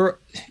there.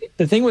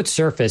 The thing with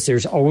Surface,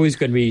 there's always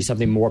going to be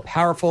something more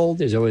powerful.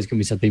 There's always going to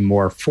be something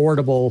more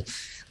affordable.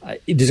 There's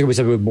going to be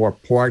something with more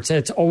ports.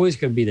 It's always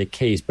going to be the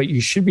case, but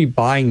you should be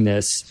buying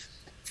this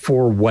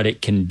for what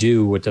it can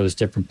do with those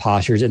different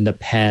postures in the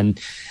pen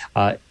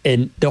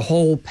and the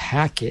whole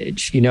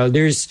package.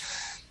 There's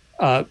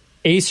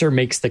Acer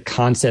makes the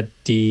Concept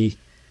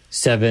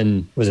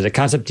D7, the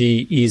Concept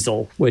D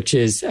easel, which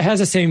has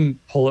the same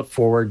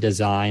pull-it-forward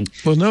design.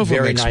 Well, Nova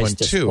very makes nice one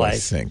display. too, I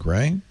think,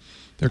 right?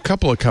 There are a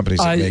couple of companies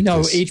that make no,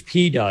 this.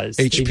 HP does. HP.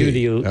 They do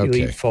the Elite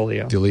Okay.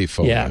 Folio. The Elite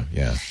Folio,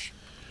 yeah.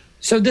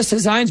 So this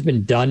design's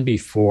been done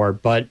before,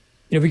 but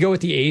if we go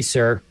with the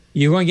Acer,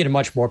 you're going to get a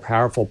much more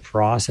powerful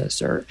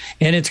processor,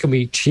 and it's going to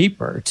be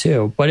cheaper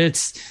too.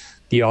 But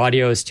the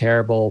audio is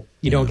terrible.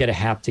 You don't get a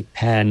haptic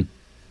pen.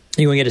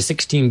 You only get a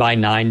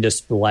 16:9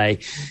 display.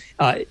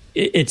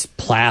 It's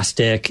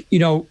plastic.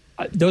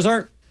 Those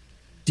aren't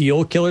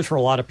deal killers for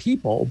a lot of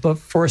people, but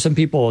for some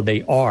people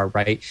they are,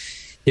 right?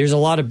 There's a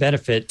lot of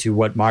benefit to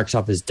what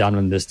Microsoft has done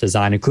with this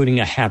design, including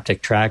a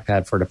haptic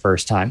trackpad for the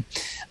first time.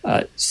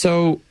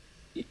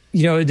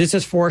 This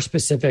is for a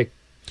specific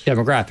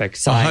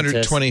demographic.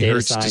 120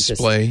 hertz scientists.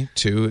 display,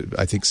 too.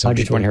 I think some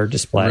people 120 hertz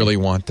display. really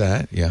want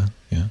that. Yeah.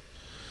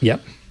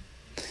 Yep.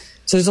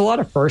 So there's a lot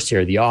of firsts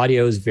here. The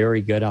audio is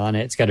very good on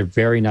it. It's got a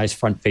very nice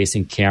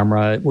front-facing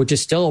camera, which is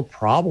still a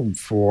problem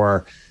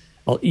for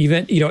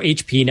even,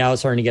 HP now is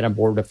starting to get on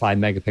board with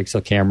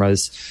 5-megapixel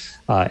cameras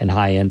and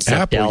high-end stuff.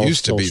 Apple Dell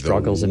used to be the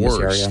struggles in this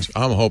area. worst.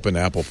 I'm hoping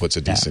Apple puts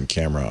a decent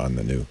camera on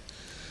the new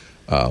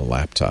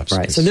laptops.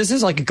 Right. So this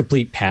is like a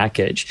complete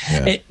package.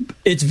 Yeah.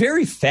 It's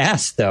very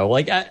fast, though.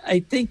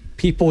 I think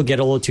people get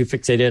a little too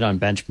fixated on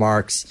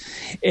benchmarks,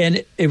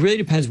 and it really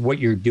depends what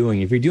you're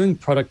doing. If you're doing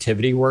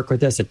productivity work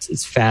with this,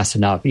 it's fast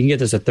enough. You can get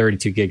this with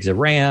 32 gigs of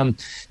RAM,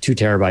 2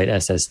 terabyte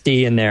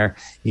SSD in there.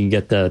 You can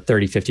get the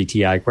 3050 Ti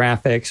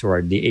graphics or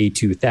the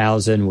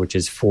A2000, which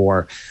is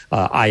for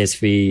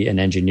ISV and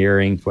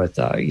engineering with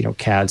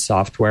CAD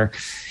software.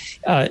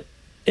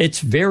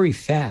 It's very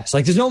fast.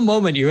 There's no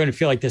moment you're going to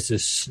feel like this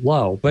is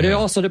slow, but it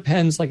also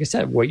depends, like I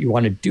said, what you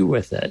want to do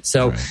with it.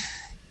 So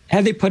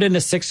had they put in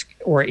a 6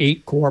 or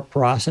 8 core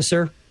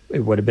processor,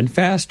 it would have been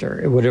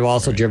faster. It would have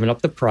also driven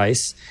up the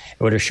price.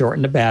 It would have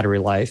shortened the battery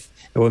life.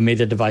 It would have made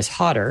the device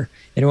hotter,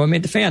 and it would have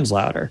made the fans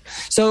louder.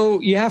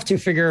 So you have to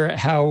figure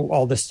how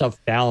all this stuff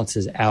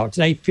balances out.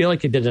 And I feel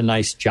like it did a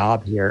nice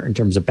job here in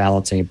terms of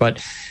balancing it.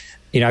 But,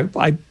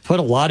 I put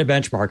a lot of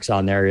benchmarks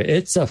on there.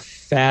 It's a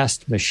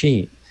fast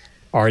machine.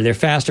 Are there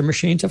faster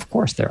machines? Of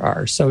course there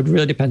are. So it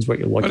really depends what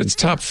you're looking for. But it's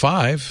top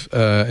 5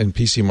 in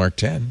PC Mark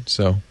 10.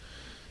 So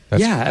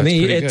that's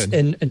it's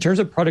good. in terms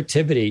of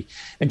productivity.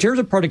 In terms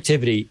of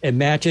productivity, it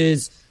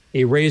matches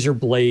a Razer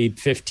Blade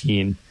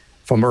 15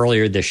 from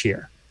earlier this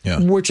year,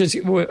 which is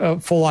a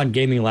full-on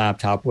gaming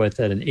laptop with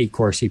an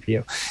 8-core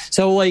CPU.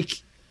 So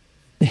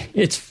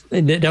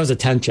that was a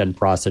 10th gen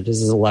processor.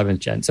 This is 11th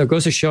gen. So it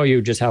goes to show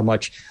you just how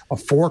much a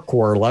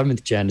 4-core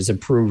 11th gen is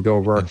improved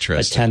over a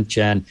 10th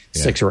gen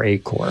 6 or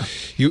 8 core.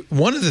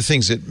 One of the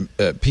things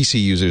that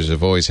PC users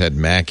have always had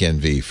Mac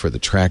envy for the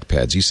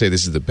trackpads. You say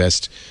this is the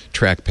best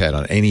trackpad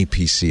on any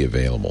PC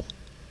available.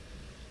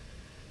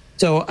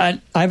 So I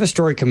have a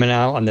story coming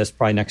out on this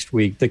probably next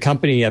week. The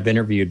company I've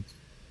interviewed.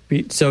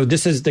 So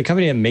this is the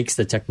company that makes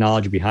the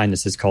technology behind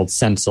this is called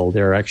Sensel.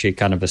 They're actually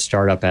kind of a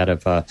startup out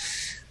of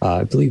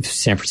I believe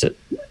San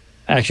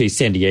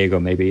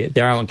Diego, maybe.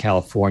 They're out in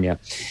California.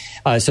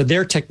 So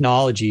their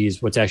technology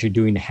is what's actually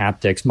doing the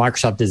haptics.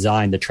 Microsoft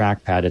designed the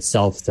trackpad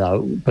itself,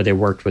 though, but they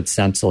worked with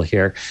Sensel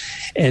here.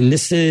 And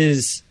this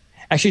is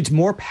actually, it's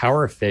more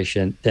power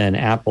efficient than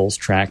Apple's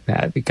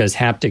trackpad because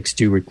haptics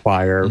do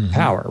require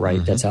power, right?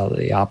 Mm-hmm. That's how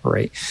they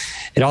operate.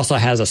 It also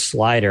has a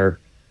slider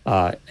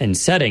and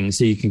settings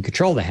so you can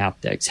control the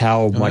haptics.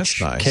 How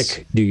much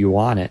kick do you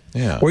want it?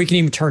 Yeah. Or you can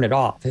even turn it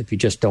off if you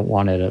just don't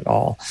want it at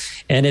all.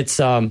 And it's,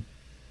 they're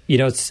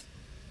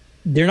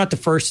not the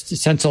first.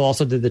 Sensel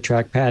also did the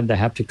trackpad, the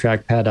haptic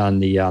trackpad on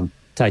the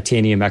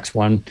Titanium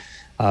X1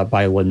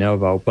 by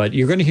Lenovo. But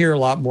you're going to hear a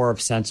lot more of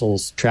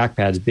Sensel's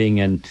trackpads being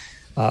in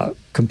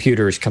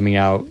computers coming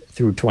out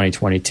through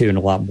 2022 and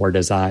a lot more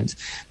designs.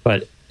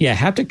 But yeah,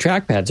 haptic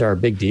trackpads are a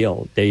big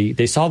deal.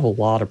 They solve a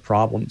lot of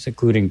problems,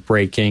 including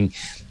braking,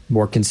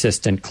 more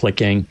consistent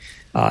clicking,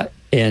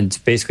 and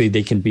basically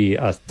they can be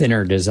a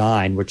thinner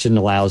design, which then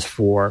allows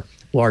for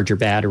larger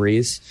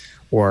batteries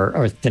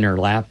or thinner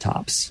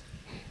laptops.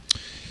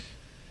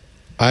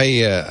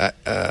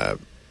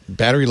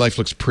 Battery life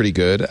looks pretty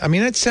good. I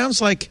mean, it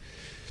sounds like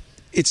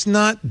it's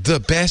not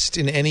the best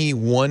in any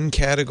one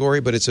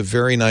category, but it's a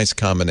very nice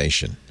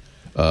combination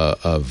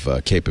of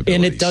capabilities.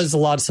 And it does a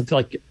lot of stuff.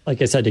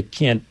 Like I said, it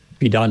can't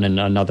be done in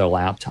another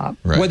laptop.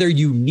 Right. Whether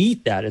you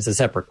need that is a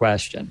separate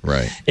question.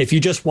 Right. If you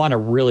just want a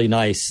really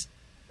nice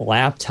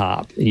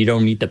laptop and you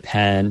don't need the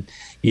pen,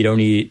 you don't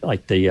need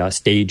like the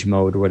stage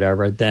mode or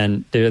whatever,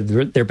 then there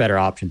are better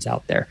options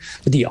out there.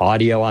 But the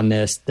audio on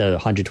this, the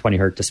 120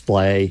 hertz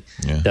display,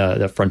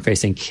 the front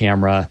facing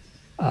camera,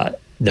 the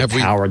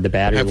battery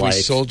life. Have we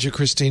sold you,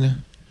 Christina?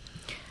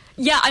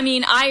 Yeah, I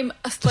mean, I'm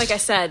like I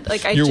said,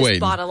 like I You're just waiting.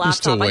 bought a You're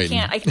still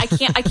laptop.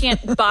 I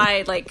can't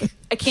buy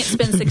I can't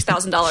spend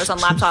 $6,000 on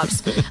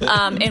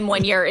laptops in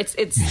 1 year.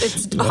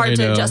 It's hard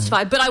to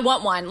justify, but I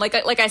want one.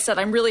 Like I said,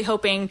 I'm really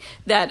hoping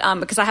that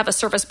because I have a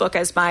Surface Book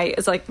as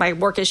my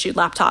work issued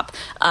laptop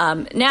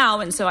now,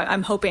 and so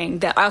I'm hoping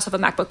that I also have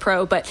a MacBook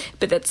Pro, but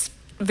that's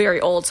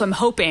very old. So I'm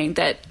hoping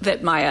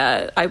that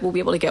my I will be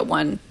able to get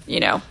one.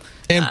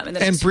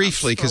 And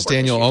briefly, because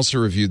Daniel also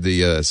reviewed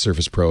the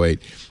Surface Pro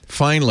 8.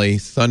 Finally,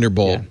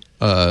 Thunderbolt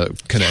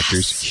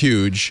connectors,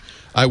 huge.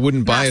 I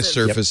wouldn't buy a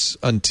Surface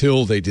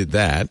until they did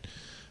that,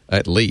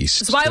 at least.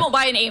 That's why I won't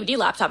buy an AMD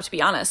laptop, to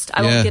be honest.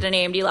 I won't get an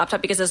AMD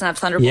laptop because it doesn't have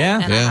Thunderbolt.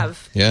 And I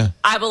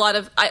have a lot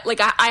of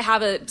I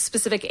have a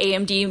specific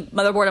AMD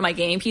motherboard on my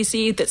gaming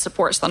PC that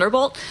supports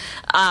Thunderbolt,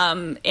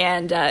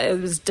 and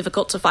it was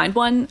difficult to find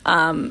one.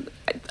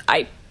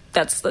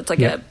 That's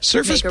like a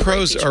Surface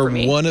Pros are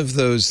one of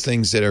those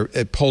things that are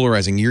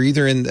polarizing. You're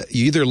either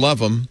you either love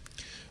them,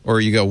 or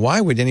you go,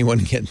 why would anyone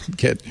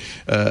get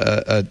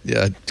a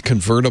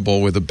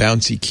convertible with a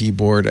bouncy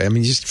keyboard? I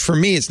mean, just for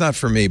me, it's not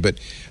for me. But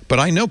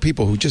I know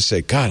people who just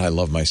say, God, I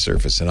love my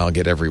Surface, and I'll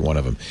get every one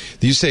of them.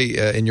 You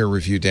say in your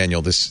review,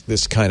 Daniel,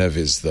 this kind of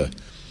is the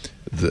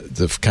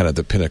kind of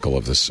the pinnacle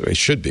of this. It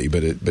should be,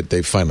 but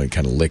they've finally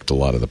kind of licked a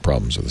lot of the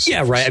problems with the Surface.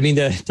 Yeah, right. I mean,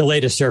 the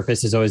latest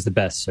Surface is always the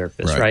best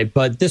Surface, right?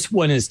 But this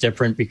one is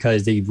different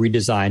because they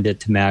redesigned it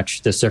to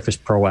match the Surface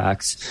Pro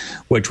X,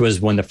 which was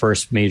one of the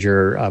first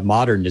major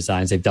modern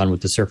designs they've done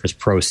with the Surface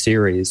Pro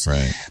series.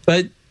 Right.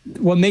 But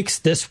what makes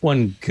this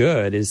one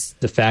good is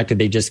the fact that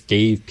they just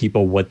gave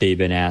people what they've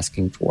been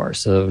asking for.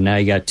 So now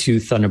you got 2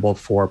 Thunderbolt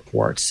 4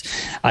 ports.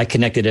 I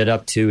connected it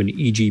up to an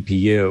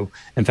eGPU.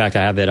 In fact,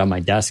 I have it on my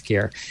desk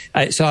here.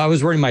 So I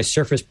was running my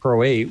Surface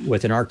Pro 8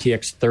 with an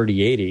RTX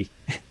 3080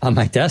 on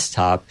my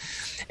desktop.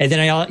 And then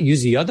I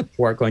used the other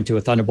port going to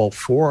a Thunderbolt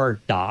 4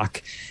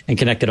 dock and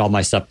connected all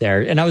my stuff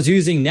there. And I was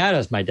using that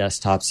as my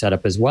desktop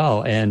setup as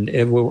well. And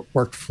it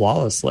worked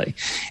flawlessly.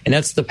 And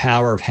that's the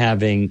power of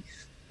having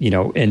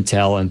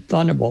Intel and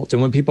Thunderbolt.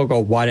 And when people go,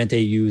 why didn't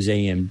they use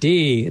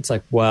AMD? It's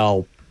like,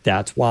 well,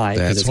 that's why.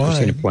 Because as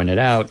Christina pointed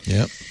out,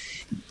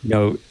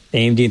 AMD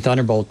and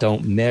Thunderbolt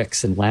don't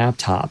mix in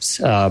laptops.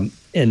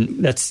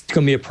 And that's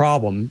going to be a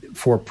problem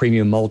for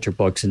premium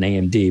ultrabooks and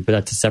AMD, but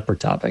that's a separate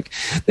topic.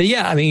 But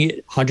yeah, I mean,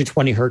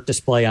 120 hertz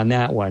display on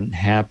that one,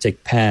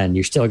 haptic pen.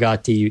 You still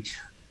got the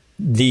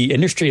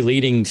industry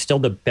leading, still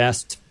the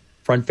best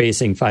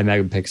front-facing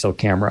 5-megapixel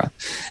camera.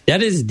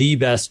 That is the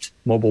best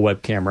mobile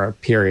web camera,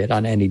 period,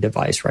 on any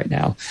device right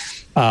now.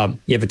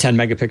 You have a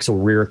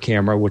 10-megapixel rear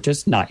camera, which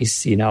is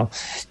nice. They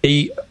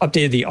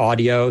updated the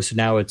audio, so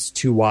now it's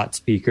 2-watt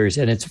speakers,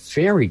 and it's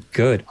very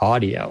good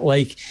audio.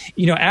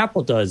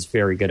 Apple does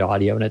very good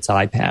audio in its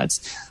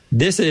iPads.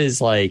 This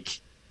is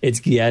it's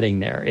getting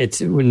there.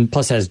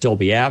 Plus has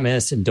Dolby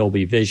Atmos and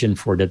Dolby Vision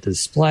for the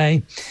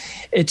display.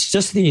 It's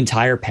just the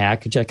entire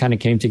package that kind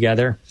of came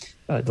together.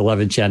 The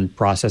 11th gen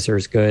processor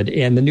is good,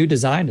 and the new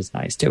design is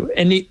nice too.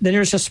 And then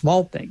there's just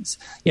small things.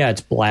 Yeah,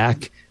 it's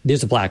black.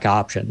 There's a black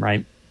option,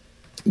 right?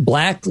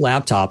 Black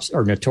laptops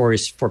are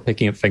notorious for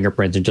picking up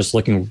fingerprints and just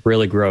looking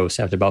really gross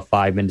after about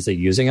 5 minutes of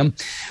using them,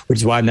 which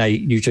is why I'm not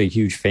usually a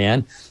huge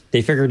fan.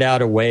 They figured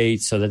out a way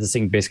so that this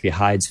thing basically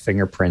hides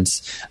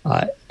fingerprints.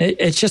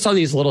 It's just all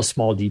these little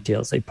small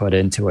details they put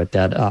into it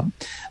that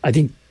I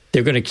think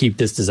they're going to keep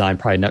this design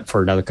probably not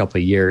for another couple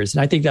of years,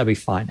 and I think that'll be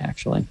fine,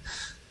 actually.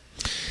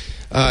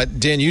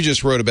 Dan, you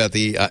just wrote about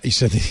you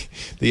said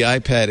the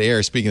iPad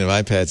Air, speaking of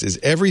iPads, is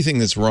everything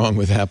that's wrong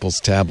with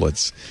Apple's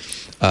tablets.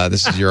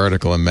 This is your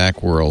article in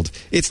Macworld.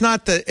 It's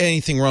not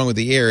anything wrong with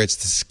the Air, it's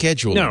the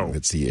scheduling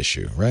that's the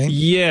issue, right?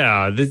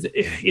 Yeah,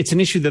 it's an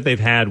issue that they've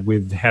had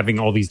with having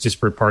all these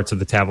disparate parts of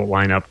the tablet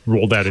lineup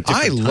rolled out at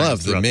different times. I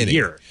love the Mini.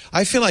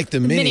 I feel like the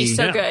Mini. Mini's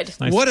so good.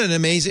 What an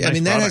amazing... Nice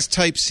that product. has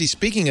Type-C.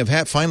 Speaking of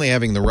finally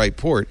having the right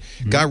port,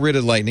 got rid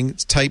of Lightning.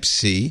 It's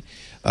Type-C.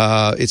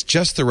 It's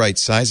just the right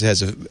size. It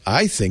has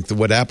I think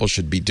what Apple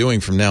should be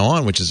doing from now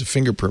on, which is a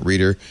fingerprint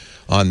reader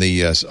on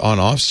the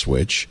on-off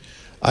switch.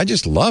 I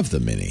just love the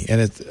Mini, and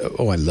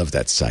I love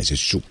that size.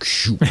 It's so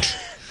cute.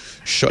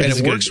 And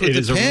it works with the pen. It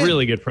is a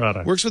really good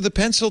product. Works with the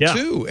pencil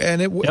too,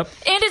 and and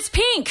it's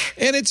pink.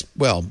 And it's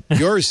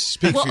yours.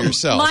 Speak for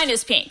yourself. Mine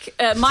is pink.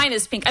 Mine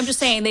is pink. I'm just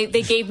saying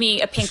they gave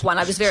me a pink one.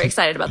 I was very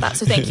excited about that.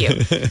 So thank you.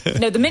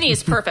 No, the Mini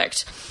is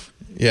perfect.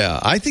 Yeah,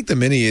 I think the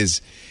Mini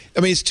is. I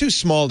mean, it's too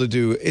small to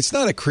do. It's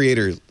not a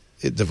creator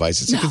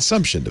device. It's a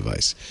consumption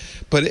device.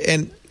 But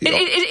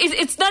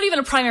it's not even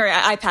a primary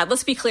iPad.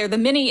 Let's be clear. The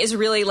Mini is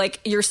really like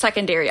your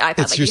secondary iPad.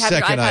 It's your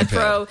second iPad.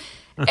 Pro.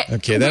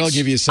 Okay, that'll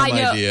give you some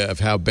idea of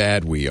how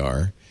bad we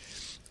are.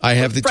 I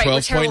have the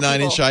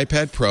 12.9-inch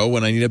iPad Pro.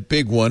 When I need a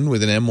big one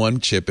with an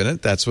M1 chip in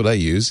it, that's what I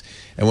use.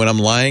 And when I'm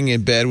lying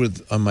in bed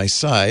on my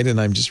side and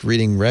I'm just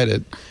reading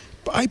Reddit,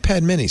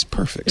 iPad Mini's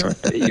perfect.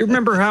 You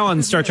remember how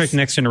on Star Trek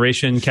Next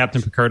Generation,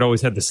 Captain Picard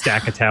always had the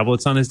stack of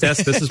tablets on his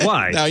desk? This is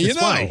why. Now you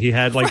know. Why. He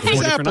had 4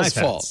 different Apple's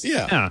iPads. fault.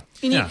 Yeah.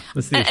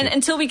 that's the issue. And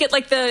until we get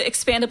like the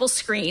expandable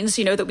screens,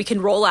 that we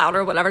can roll out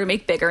or whatever to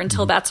make bigger,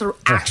 until that's an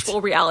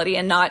actual reality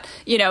and not,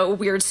 a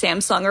weird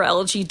Samsung or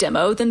LG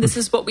demo, then this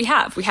is what we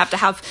have. We have to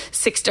have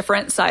 6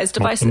 different size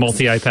devices.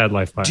 Multi-iPad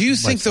life. Do you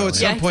think, though, at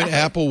some point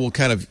Apple will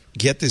kind of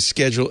get this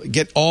schedule,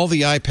 get all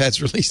the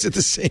iPads released at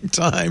the same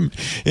time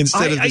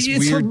instead of this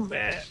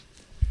weird...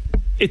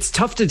 It's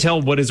tough to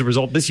tell what is a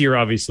result. This year,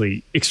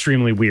 obviously,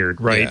 extremely weird,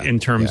 right, in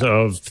terms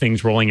of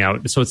things rolling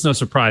out. So it's no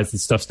surprise that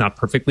stuff's not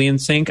perfectly in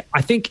sync.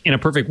 I think in a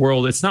perfect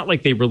world, it's not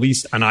like they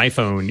release an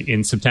iPhone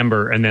in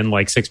September and then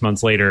like 6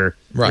 months later,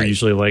 they're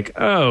usually like,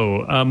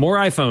 more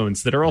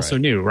iPhones that are also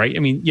new, right? I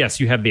mean, yes,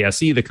 you have the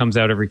SE that comes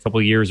out every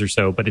couple of years or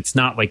so, but it's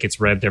not like it's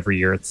revved every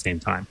year at the same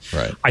time.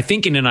 Right. I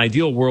think in an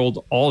ideal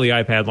world, all the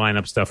iPad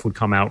lineup stuff would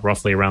come out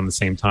roughly around the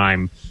same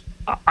time.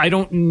 I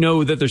don't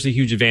know that there's a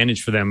huge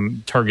advantage for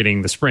them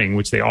targeting the spring,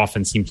 which they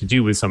often seem to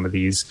do with some of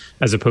these,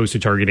 as opposed to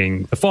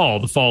targeting the fall.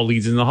 The fall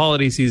leads in the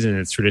holiday season.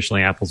 It's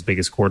traditionally Apple's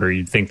biggest quarter.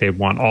 You'd think they'd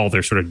want all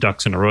their sort of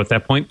ducks in a row at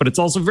that point, but it's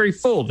also very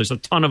full. There's a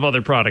ton of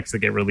other products that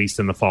get released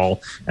in the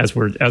fall, as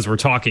we're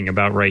talking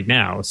about right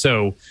now.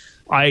 So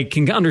I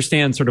can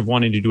understand sort of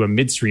wanting to do a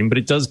midstream, but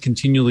it does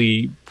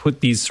continually put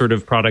these sort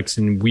of products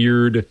in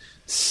weird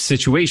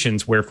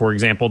situations where, for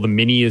example, the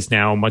Mini is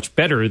now much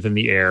better than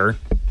the Air.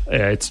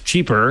 It's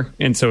cheaper.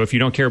 And so if you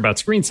don't care about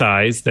screen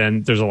size,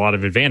 then there's a lot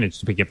of advantage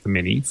to pick up the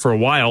Mini. For a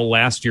while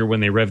last year when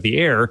they revved the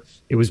Air,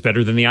 it was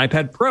better than the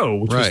iPad Pro,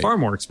 which was far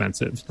more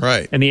expensive.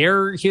 Right. And the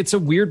Air hits a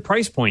weird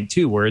price point,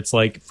 too, where it's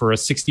like for a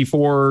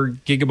 64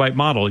 gigabyte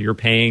model, you're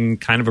paying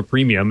kind of a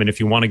premium. And if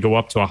you want to go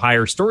up to a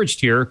higher storage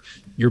tier,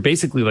 you're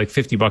basically like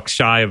 $50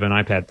 shy of an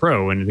iPad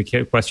Pro. And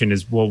the question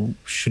is, well,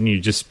 shouldn't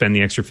you just spend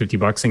the extra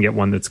 $50 and get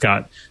one that's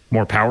got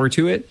more power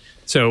to it?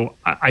 So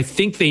I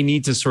think they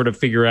need to sort of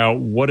figure out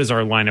what is our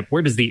lineup,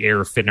 where does the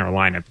Air fit in our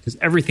lineup? Because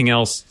everything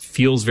else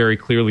feels very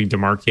clearly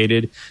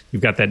demarcated.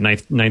 You've got that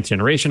ninth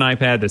generation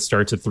iPad that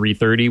starts at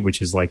 $330,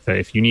 which is like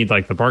if you need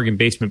like the bargain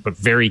basement but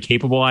very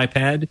capable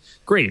iPad,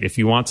 great. If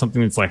you want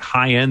something that's like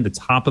high end, the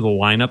top of the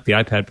lineup, the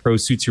iPad Pro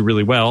suits you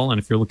really well. And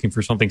if you're looking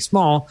for something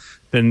small,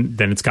 then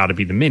it's got to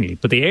be the Mini.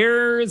 But the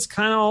Air is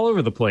kind of all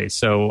over the place.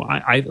 So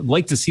I'd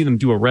like to see them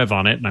do a rev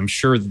on it, and I'm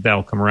sure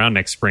that'll come around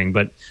next spring.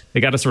 But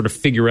they got to sort of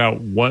figure out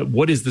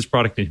what is this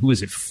product and who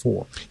is it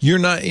for. You're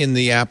not in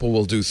the Apple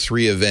will do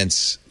 3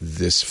 events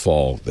this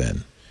fall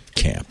then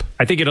camp.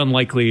 I think it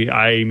unlikely.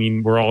 I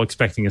mean, we're all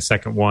expecting a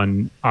second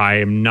one. I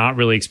am not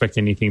really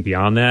expecting anything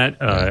beyond that.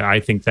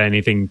 I think that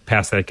anything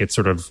past that gets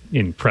sort of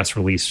in press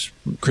release.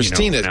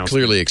 Christina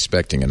clearly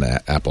expecting an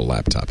Apple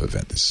laptop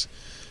event this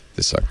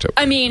October.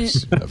 I mean,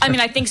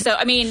 I think so.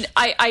 I mean,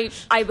 I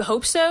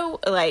hope so.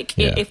 Like,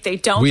 if they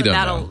don't,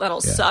 then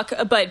that'll suck.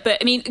 But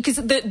I mean, because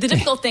the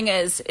difficult thing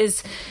is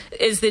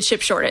the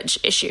chip shortage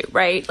issue,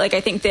 right? Like,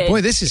 I think that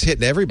this is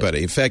hitting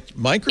everybody. In fact,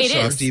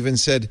 Microsoft even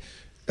said,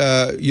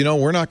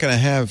 we're not going to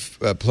have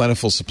a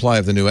plentiful supply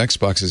of the new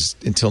Xboxes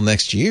until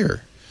next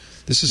year.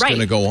 This is going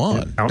to go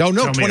on. No,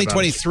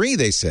 2023.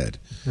 They said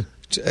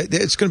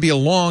it's going to be a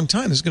long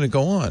time. This is going to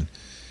go on.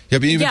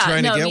 Have you even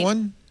trying to get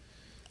one?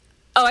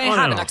 Oh, I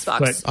have an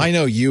Xbox. I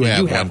know you have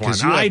one.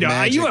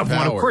 You have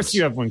one. Of course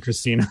you have one,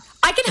 Christina.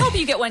 I can help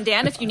you get one,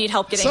 Dan, if you need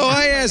help getting one. So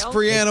I asked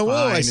Brianna Wu,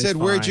 I said,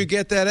 where'd you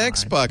get that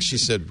Xbox? She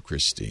said,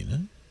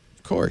 Christina.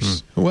 Of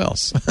course. Who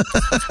else?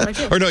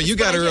 Or no, you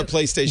got her a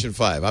PlayStation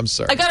 5. I'm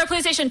sorry. I got her a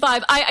PlayStation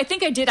 5. I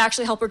think I did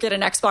actually help her get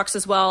an Xbox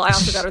as well. I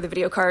also got her the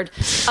video card.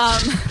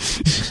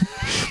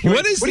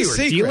 What is the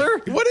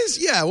secret? What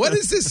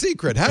is the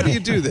secret? How do you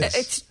do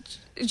this?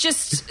 It's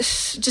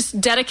just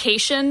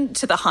dedication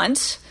to the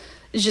hunt.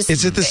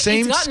 Is it the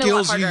same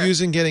skills you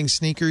use in getting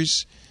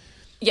sneakers?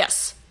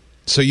 Yes.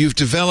 So you've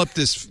developed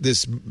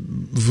this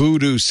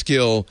voodoo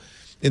skill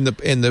in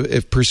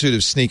the pursuit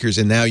of sneakers,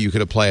 and now you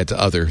could apply it to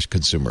other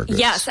consumer goods.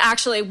 Yes,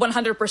 actually,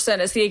 100%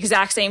 is the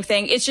exact same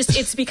thing.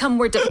 It's become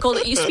more difficult.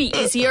 It used to be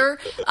easier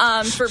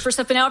for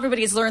stuff, but now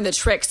everybody's learned the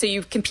trick, so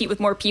you compete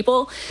with more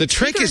people. The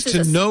trick is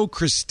to know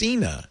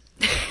Christina,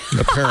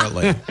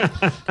 apparently.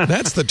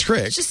 That's the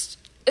trick.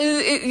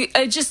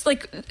 Just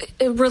like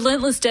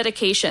relentless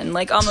dedication,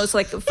 like almost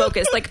like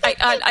focus. Like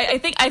I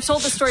think I've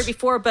told this story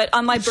before, but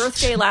on my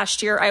birthday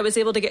last year, I was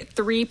able to get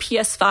 3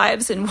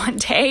 PS5s in one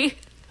day.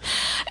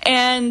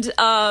 And,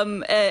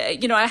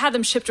 I had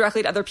them shipped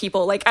directly to other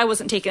people. Like, I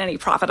wasn't taking any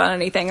profit on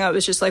anything. I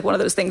was just like one of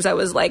those things. I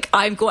was like,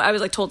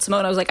 told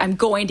Simone, I was like, I'm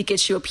going to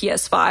get you a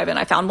PS5. And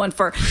I found one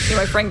for,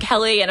 my friend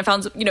Kelly, and I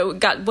found,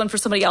 got one for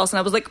somebody else. And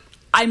I was like,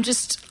 I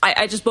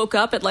just woke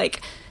up at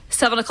like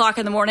 7:00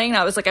 in the morning, and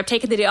I was like, I'm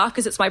taking the day off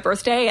because it's my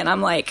birthday, and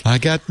I'm like, I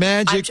got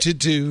magic to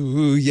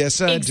do.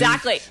 Yes, I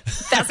exactly. do.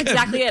 That's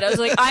exactly it. I was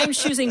like, I'm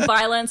choosing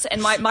violence,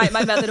 and my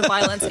method of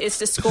violence is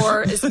to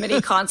score as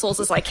many consoles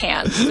as I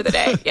can for the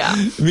day. Yeah.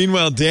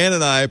 Meanwhile, Dan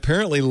and I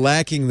apparently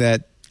lacking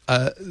that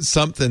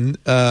something.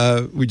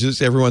 We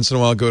just every once in a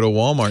while go to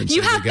Walmart. And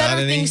you say, have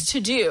better things to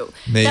do.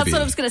 Maybe. That's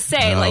what I was going to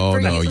say.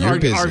 No, you're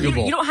busy.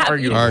 Arguable. You don't have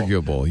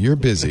arguable. You're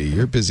busy.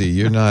 You're busy.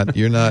 You're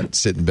not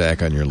sitting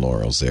back on your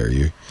laurels there.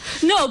 You.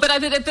 No, but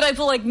I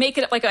will like make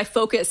it like I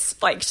focus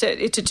like to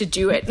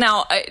do it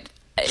now.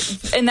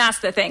 and that's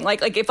the thing.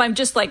 Like if I'm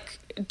just like,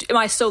 am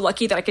I so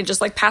lucky that I can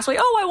just like pass away?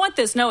 Oh, I want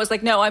this. No, it's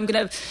like, no, I'm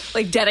going to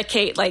like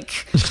dedicate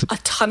like a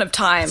ton of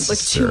time, like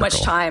too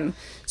much time.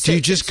 Do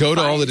you just go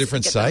to all the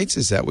different sites?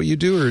 Is that what you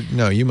do? Or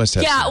no, you must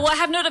have. Yeah, well, I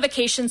have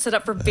notifications set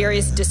up for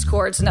various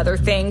Discords and other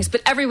things,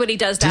 but everybody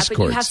does that. Discords.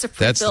 But you have to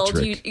pre-build.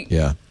 That's the trick.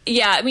 Yeah.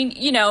 Yeah, I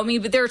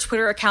mean, but there are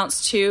Twitter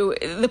accounts too.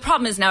 The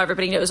problem is now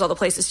everybody knows all the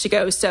places to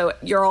go, so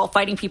you're all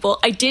fighting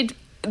people.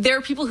 There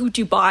are people who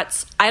do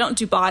bots. I don't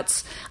do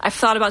bots. I've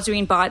thought about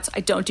doing bots.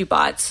 I don't do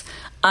bots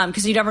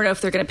because you never know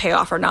if they're going to pay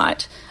off or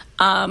not.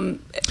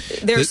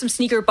 There are some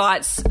sneaker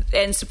bots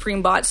and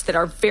Supreme bots that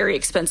are very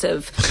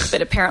expensive,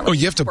 but apparently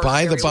you have to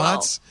buy the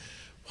bots?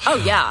 Well.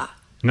 Oh, yeah.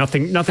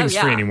 Nothing's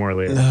free anymore,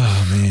 Leah.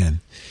 Oh, man.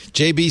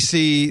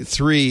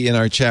 JBC3 in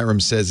our chat room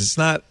says it's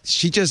not,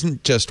 she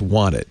doesn't just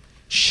want it.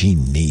 She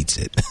needs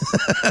it.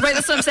 Right,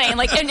 that's what I'm saying.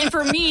 Like, and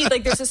for me,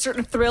 like, there's a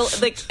certain thrill.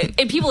 Like,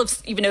 and people have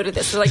even noted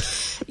this. They're like,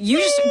 you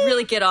just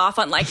really get off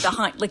on like the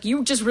hunt. Like,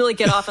 you just really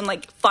get off on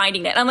like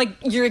finding it. And I'm like,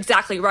 you're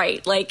exactly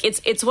right. Like,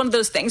 it's one of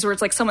those things where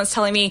it's like someone's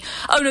telling me,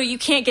 oh no, you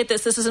can't get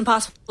this. This is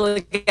impossible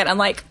to get. I'm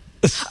like,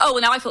 oh,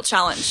 well, now I feel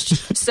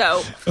challenged.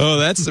 So. Oh,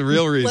 that's the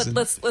real reason.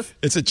 Let's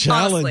it's a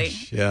challenge.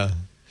 Honestly. Yeah.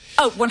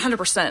 Oh,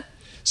 100%.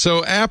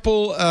 So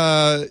Apple.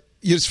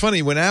 It's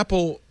funny when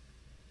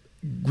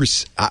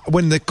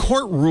when the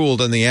court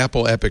ruled on the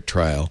Apple Epic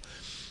trial,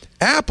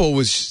 Apple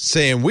was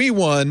saying we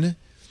won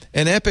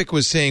and Epic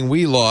was saying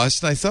we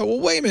lost. And I thought, well,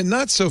 wait a minute,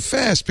 not so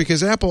fast,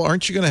 because Apple,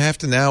 aren't you going to have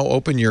to now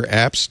open your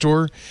app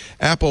store?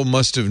 Apple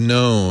must have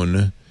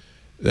known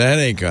that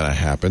ain't going to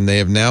happen. They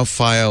have now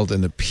filed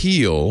an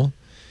appeal.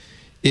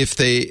 If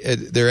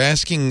they're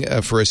asking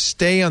for a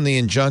stay on the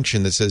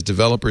injunction that says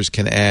developers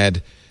can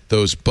add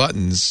those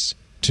buttons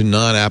to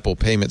non-Apple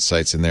payment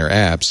sites in their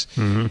apps.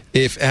 Mm-hmm.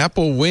 If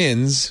Apple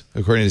wins,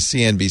 according to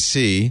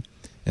CNBC,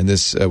 and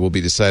this will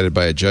be decided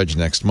by a judge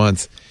next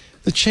month,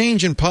 the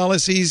change in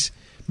policies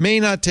may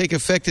not take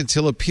effect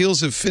until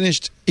appeals have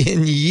finished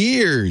in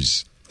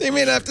years. They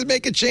may not have to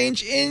make a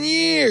change in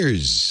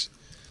years.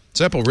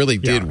 So Apple really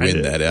did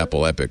win that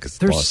Apple Epic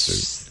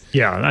lawsuit.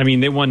 Yeah, I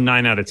mean, they won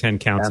 9 out of 10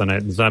 counts on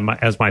it.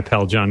 As my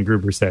pal John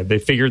Gruber said, they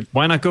figured,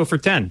 why not go for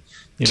 10?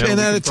 10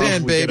 out of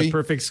 10, baby. Get a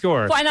perfect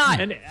score. Why not?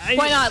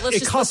 Why not?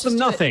 It costs them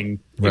nothing.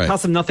 It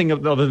costs them nothing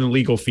other than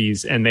legal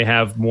fees, and they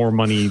have more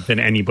money than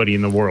anybody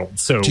in the world.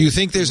 So, do you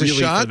think there's a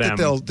shot that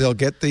they'll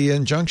get the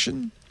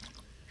injunction?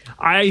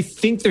 I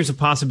think there's a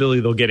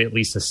possibility they'll get at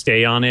least a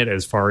stay on it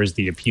as far as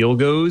the appeal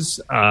goes.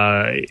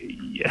 And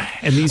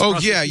these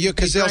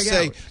because they'll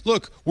say,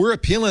 look, we're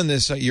appealing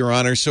this, Your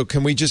Honor, so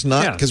can we just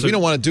not? Because we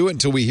don't want to do it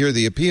until we hear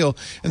the appeal.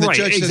 And the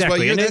judge says,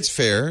 well, that's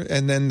fair,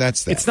 and then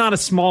that's that. It's not a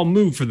small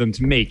move for them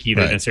to make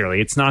either,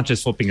 necessarily. It's not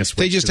just flipping a switch.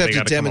 They just have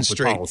to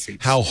demonstrate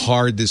how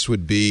hard this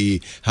would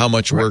be, how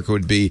much work it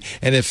would be,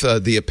 and if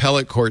the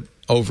appellate court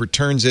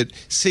overturns it,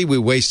 see, we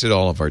wasted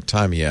all of our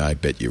time. Yeah, I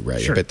bet you're right.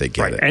 Sure. I bet they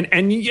get it.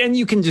 And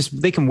you can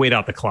they can wait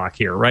out the clock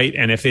here, right?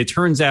 And if it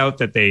turns out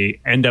that they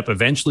end up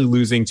eventually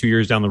losing 2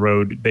 years down the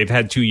road, they've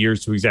had 2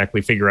 years to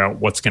exactly figure out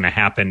what's going to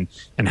happen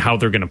and how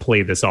they're going to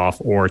play this off,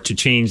 or to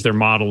change their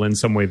model in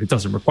some way that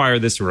doesn't require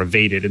this, or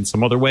evade it in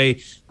some other way.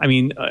 I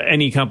mean,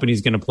 any company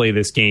is going to play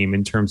this game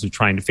in terms of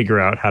trying to figure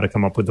out how to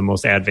come up with the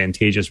most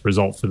advantageous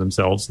result for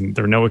themselves, and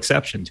they're no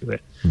exception to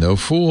it. No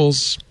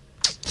fools.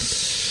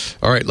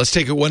 All right, let's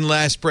take one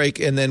last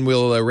break, and then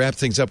we'll wrap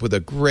things up with a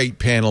great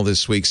panel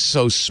this week.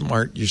 So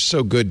smart. You're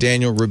so good.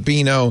 Daniel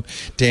Rubino,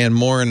 Dan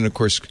Morin, and, of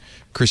course,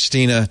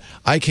 Christina.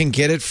 I can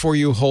get it for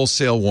you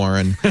wholesale,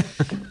 Warren.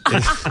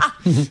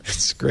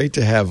 It's great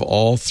to have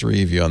all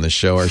three of you on the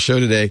show. Our show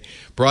today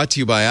brought to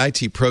you by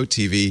IT Pro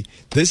TV.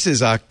 This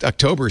is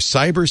October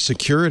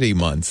Cybersecurity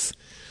Month.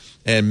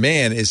 And,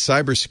 man, is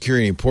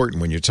cybersecurity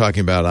important when you're talking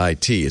about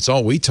IT. It's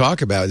all we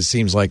talk about, it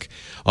seems like,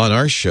 on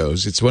our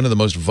shows. It's one of the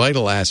most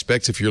vital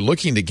aspects. If you're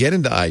looking to get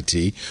into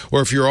IT,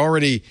 or if you're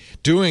already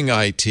doing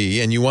IT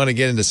and you want to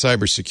get into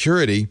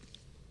cybersecurity,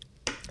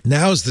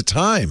 now's the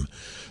time.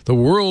 The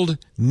world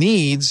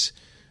needs...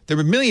 There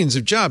are millions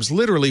of jobs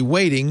literally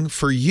waiting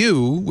for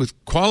you with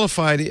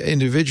qualified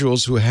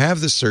individuals who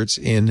have the certs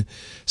in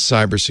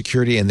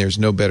cybersecurity, and there's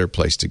no better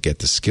place to get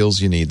the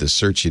skills you need, the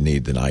certs you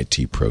need, than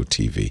IT Pro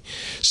TV.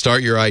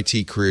 Start your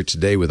IT career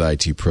today with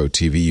IT Pro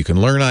TV. You can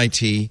learn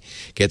IT,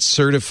 get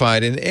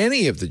certified in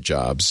any of the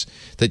jobs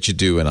that you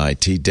do in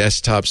IT,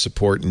 desktop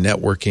support,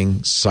 networking,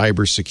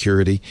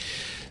 cybersecurity.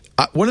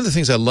 One of the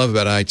things I love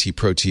about IT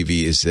Pro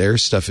TV is their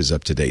stuff is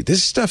up to date.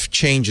 This stuff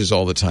changes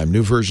all the time.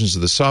 New versions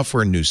of the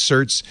software, new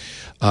certs,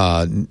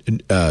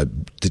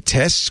 the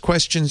test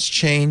questions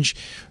change.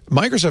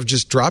 Microsoft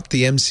just dropped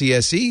the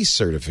MCSE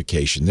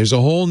certification. There's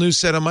a whole new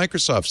set of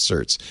Microsoft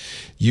certs.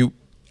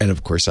 And,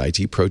 of course,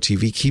 IT Pro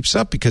TV keeps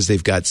up because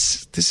they've got,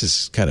 this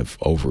is kind of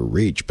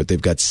overreach, but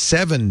they've got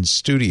 7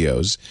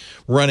 studios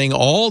running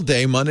all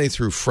day, Monday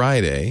through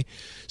Friday.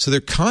 So they're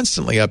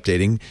constantly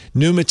updating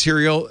new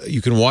material.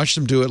 You can watch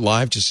them do it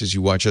live, just as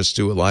you watch us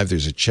do it live.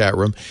 There's a chat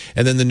room.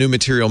 And then the new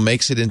material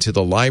makes it into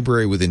the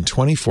library within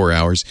 24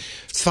 hours.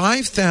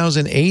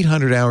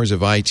 5,800 hours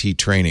of IT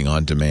training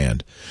on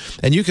demand.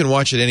 And you can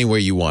watch it anywhere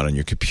you want, on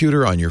your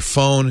computer, on your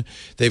phone.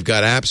 They've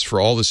got apps for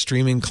all the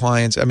streaming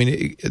clients. I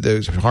mean,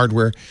 the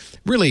hardware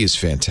really is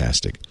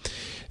fantastic.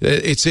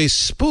 It's a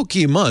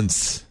spooky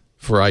month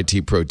for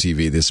IT Pro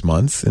TV this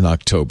month in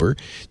October,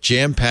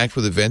 jam-packed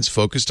with events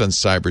focused on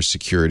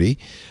cybersecurity.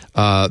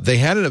 They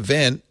had an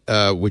event,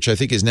 which I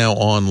think is now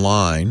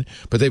online,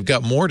 but they've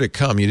got more to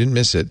come. You didn't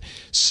miss it.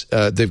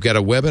 They've got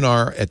a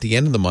webinar at the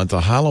end of the month,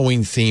 a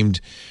Halloween-themed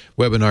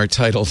webinar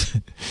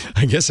titled,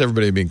 I guess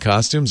everybody will be in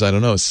costumes, I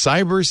don't know,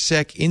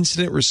 CyberSec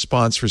Incident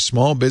Response for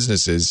Small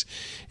Businesses.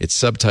 It's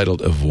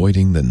subtitled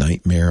Avoiding the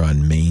Nightmare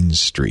on Main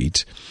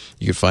Street.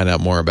 You can find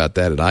out more about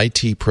that at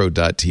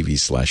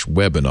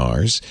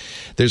itpro.tv/webinars.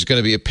 There's going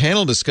to be a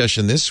panel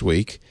discussion this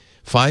week,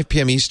 5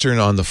 p.m. Eastern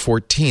on the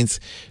 14th.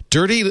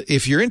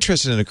 If you're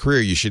interested in a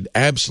career, you should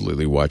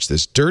absolutely watch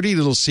this. Dirty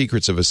Little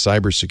Secrets of a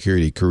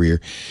Cybersecurity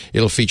Career.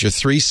 It'll feature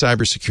 3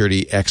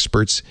 cybersecurity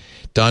experts.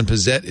 Don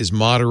Pizzette is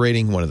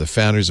moderating, one of the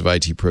founders of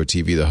IT Pro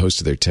TV, the host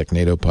of their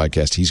Technado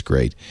podcast. He's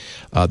great.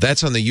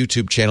 That's on the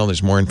YouTube channel.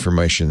 There's more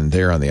information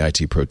there on the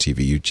IT Pro TV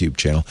YouTube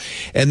channel.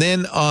 And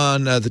then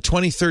on the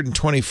 23rd and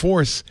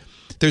 24th,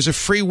 there's a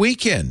free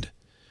weekend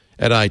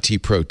at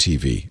IT Pro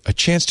TV. A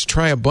chance to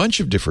try a bunch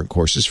of different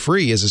courses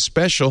free as a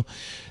special.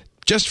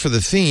 Just for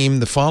the theme,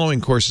 the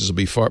following courses will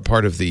be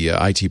part of the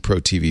IT Pro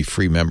TV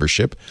free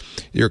membership.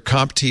 Your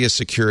CompTIA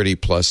Security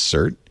Plus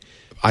cert.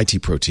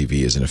 IT Pro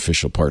TV is an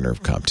official partner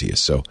of CompTIA,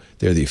 so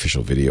they're the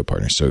official video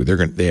partner. So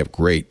they have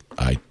great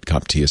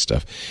CompTIA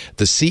stuff.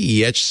 The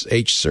CEH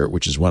cert,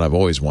 which is one I've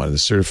always wanted, the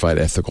Certified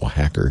Ethical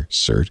Hacker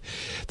cert.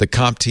 The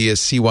CompTIA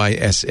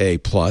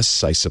CYSA Plus,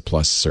 CISA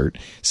Plus cert.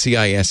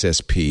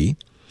 CISSP.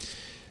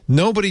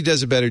 Nobody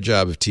does a better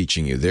job of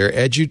teaching you. They're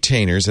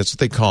edutainers, that's what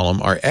they call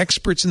them, are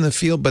experts in the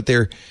field, but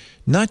they're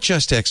not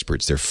just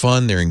experts. They're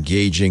fun, they're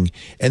engaging,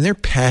 and they're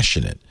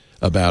passionate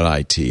about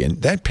IT.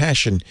 And that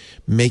passion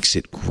makes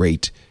it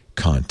great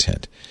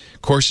content.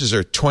 Courses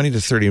are 20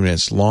 to 30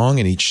 minutes long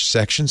in each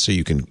section, so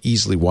you can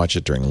easily watch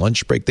it during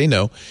lunch break. They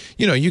know,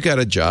 you got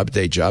a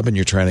day job, and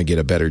you're trying to get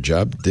a better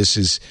job. This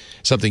is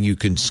something you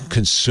can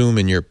consume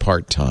in your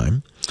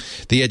part-time.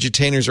 The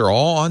edutainers are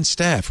all on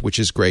staff, which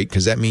is great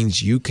because that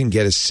means you can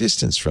get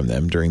assistance from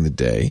them during the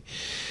day.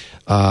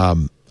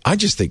 I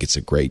just think it's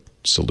a great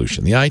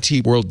solution. The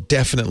IT world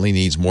definitely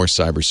needs more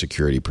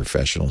cybersecurity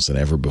professionals than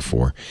ever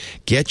before.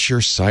 Get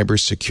your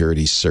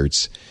cybersecurity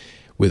certs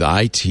with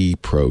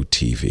IT Pro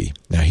TV.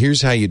 Now,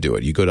 here's how you do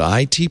it. You go to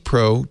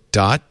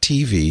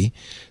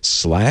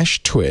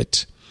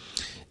itpro.tv/twit.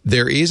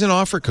 There is an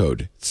offer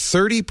code,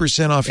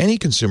 30% off any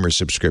consumer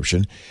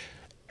subscription.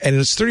 And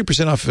it's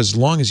 30% off as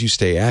long as you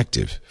stay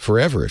active,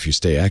 forever if you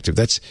stay active.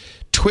 That's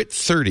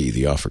TWIT30,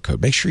 the offer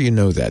code. Make sure you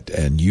know that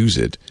and use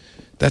it.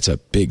 That's a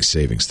big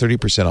savings,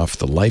 30% off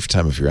the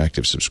lifetime of your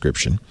active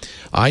subscription.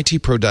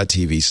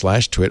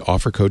 itpro.tv/twit,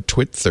 offer code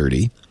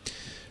TWIT30.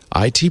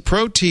 IT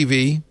Pro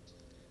TV. Of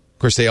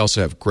course, they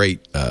also have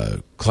great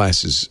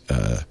classes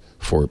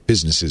for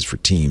businesses, for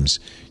teams.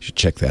 You should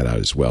check that out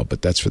as well,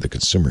 but that's for the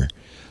consumer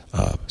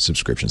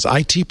subscriptions.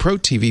 IT Pro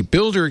TV,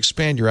 build or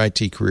expand your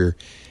IT career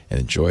and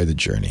enjoy the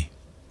journey.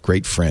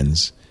 Great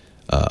friends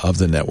of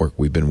the network.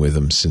 We've been with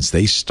them since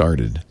they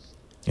started.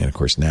 And, of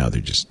course, now they're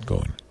just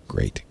going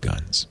great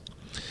guns.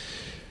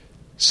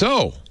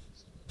 So,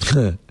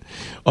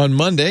 on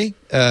Monday,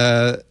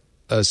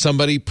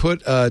 somebody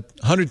put a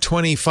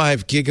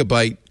 125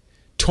 gigabyte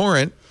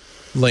torrent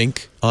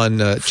link on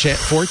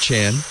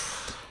 4chan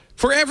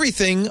for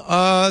everything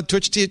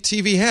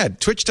Twitch.tv had.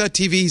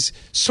 Twitch.tv's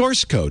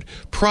source code,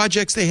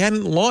 projects they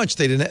hadn't launched.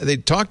 They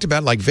talked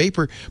about like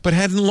Vapor, but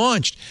hadn't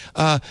launched.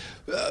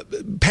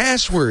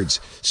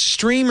 Passwords,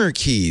 streamer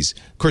keys.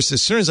 Of course,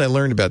 as soon as I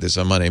learned about this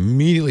on Monday, I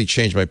immediately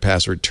changed my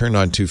password, turned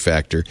on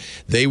 2-factor.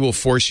 They will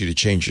force you to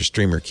change your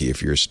streamer key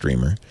if you're a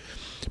streamer.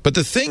 But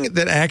the thing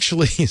that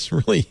actually is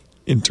really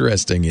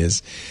interesting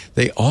is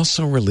they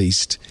also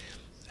released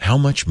how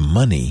much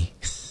money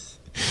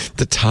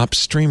the top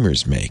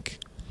streamers make.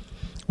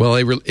 Well,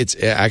 it's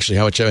actually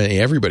how much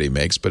everybody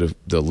makes, but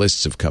the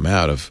lists have come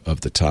out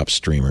of the top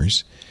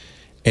streamers.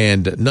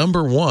 And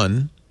number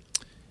one,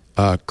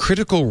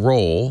 Critical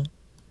Role,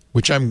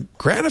 which I'm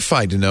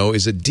gratified to know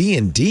is a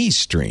D&D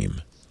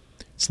stream.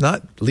 It's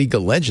not League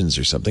of Legends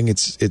or something.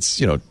 It's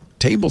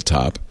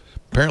tabletop.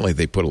 Apparently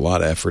they put a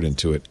lot of effort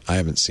into it. I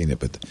haven't seen it,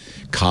 but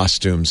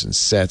costumes and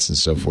sets and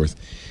so forth.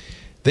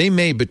 They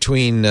made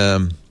between...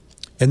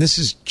 and this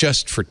is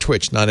just for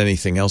Twitch, not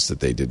anything else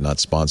that they did, not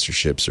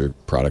sponsorships or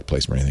product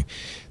placement or anything.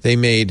 They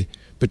made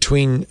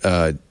between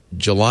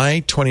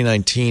July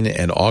 2019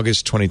 and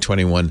August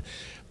 2021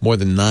 more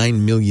than $9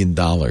 million.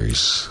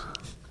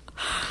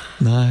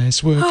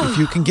 Nice work if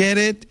you can get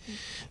it.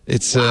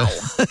 It's now,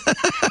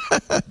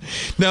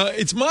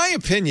 it's my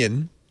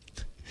opinion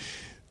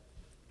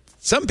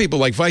Some people,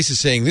 like Vice, is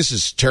saying this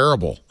is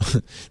terrible.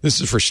 This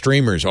is for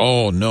streamers.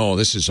 Oh no,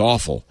 this is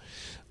awful.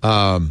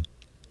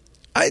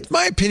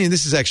 My opinion,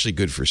 this is actually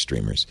good for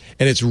streamers,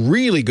 and it's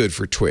really good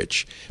for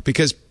Twitch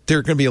because there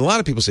are going to be a lot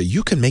of people say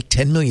you can make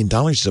 $10 million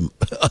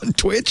on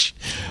Twitch.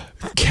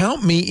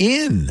 Count me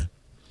in.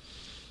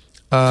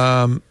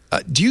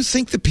 Do you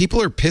think that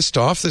people are pissed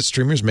off that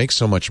streamers make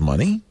so much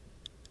money?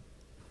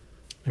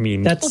 I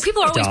mean,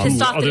 people are always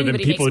pissed off that other than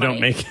anybody people who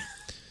makes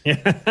don't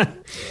money. make.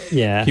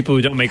 Yeah, people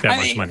who don't make that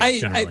much money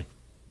generally.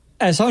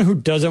 As someone who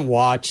doesn't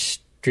watch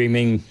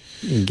streaming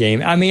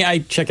game, I mean, I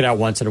check it out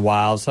once in a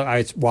while. So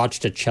I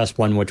watched a chess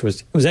one, which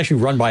was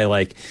actually run by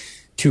like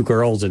two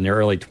girls in their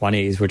early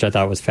 20s, which I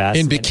thought was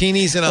fascinating. In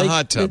bikinis in a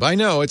hot tub. I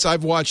know.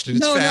 I've watched it.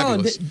 It's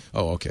fabulous.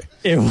 Okay.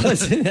 It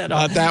wasn't at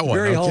all. Not that one.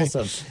 Very okay.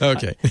 wholesome.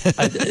 Okay.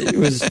 It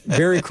was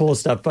very cool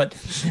stuff. But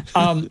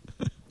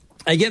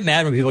I get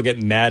mad when people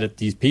get mad at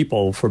these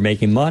people for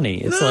making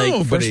money. It's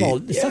like, first of all,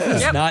 stuff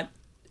is not,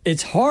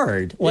 it's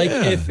hard. Like,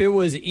 if it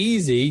was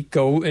easy,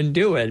 go and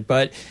do it.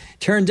 But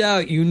turns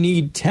out you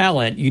need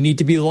talent. You need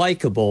to be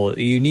likable.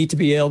 You need to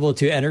be able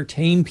to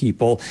entertain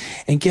people.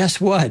 And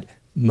guess what?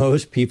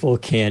 Most people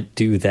can't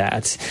do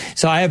that.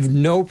 So I have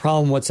no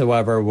problem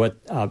whatsoever with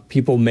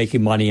people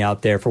making money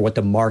out there for what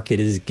the market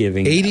is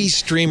giving 80 them,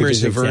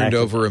 streamers have earned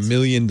over $1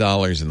 million in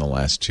the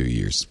last 2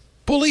 years.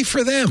 Bully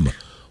for them.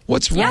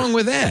 What's wrong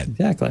with that?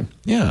 Exactly.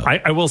 Yeah.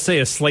 I will say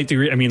a slight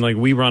degree. I mean, like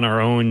we run our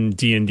own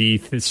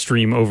D&D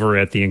stream over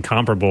at the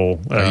Incomparable,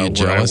 where I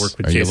work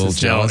with Jason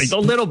Snell.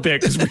 A little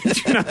bit, because we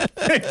do not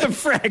make the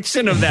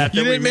fraction of that.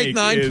 You didn't make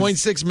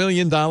 $9.6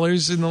 million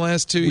in the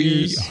last 2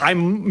 years? I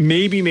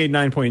maybe made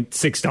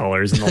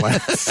 $9.6 in the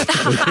last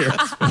couple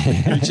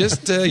years. You're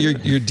just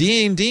you're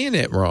D&D'ing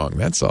it wrong.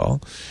 That's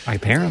all.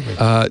 Apparently.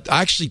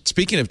 Actually,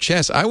 speaking of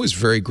chess, I was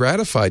very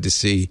gratified to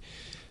see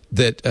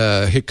that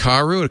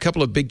Hikaru and a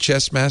couple of big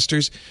chess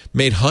masters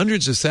made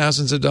hundreds of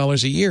thousands of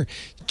dollars a year.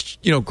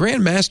 You know,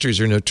 grandmasters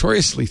are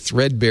notoriously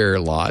threadbare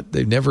lot.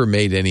 They've never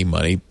made any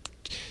money.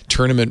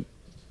 Tournament,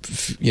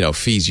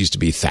 fees used to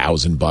be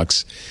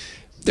 $1,000.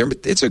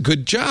 It's a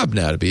good job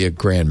now to be a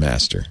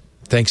grandmaster,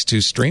 thanks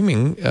to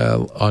streaming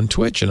on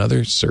Twitch and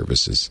other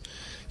services.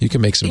 You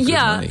can make some good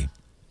money.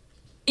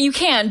 You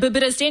can, but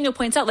as Daniel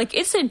points out, like,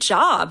 it's a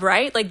job,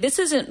 right? Like, this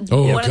isn't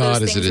one of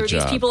those things where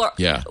these people are.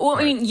 Yeah. Well,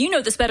 I mean, you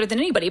know this better than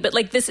anybody, but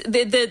like this,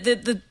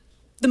 the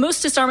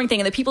most disarming thing,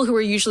 and the people who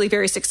are usually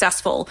very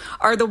successful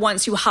are the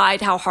ones who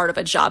hide how hard of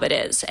a job it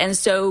is. And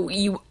so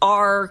you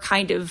are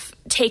kind of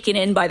taken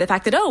in by the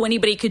fact that,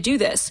 anybody could do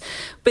this.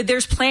 But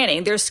there's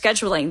planning, there's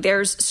scheduling,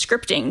 there's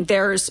scripting,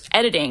 there's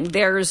editing,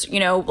 there's,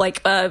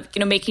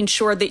 making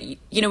sure that,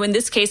 in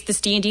this case, this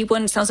D&D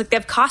one sounds like they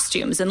have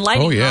costumes and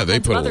lighting. Oh, yeah, they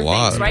put a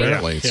lot, right?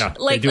 apparently. Yeah,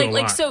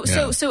 So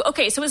it's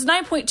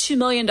 $9.2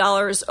 million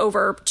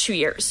over 2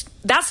 years.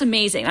 That's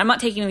amazing. I'm not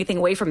taking anything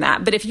away from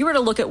that. But if you were to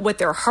look at what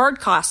their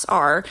hard costs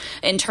are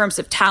in terms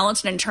of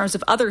talent and in terms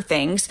of other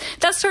things,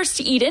 that starts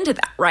to eat into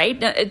that,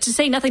 right? To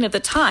say nothing of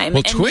the time.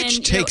 Well,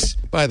 Twitch takes,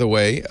 by the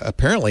way,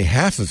 apparently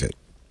half of it.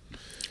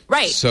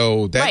 Right.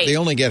 So they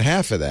only get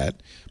half of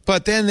that.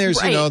 But then there's,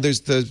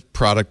 there's the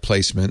product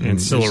placement.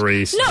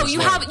 Ancillary. No, you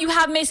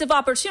have massive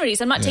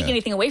opportunities. I'm not taking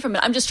anything away from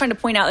it. I'm just trying to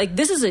point out, like,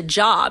 this is a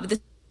job. This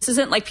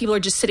isn't like people are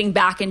just sitting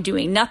back and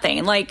doing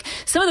nothing. Like,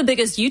 some of the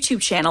biggest YouTube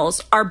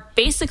channels are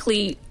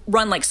basically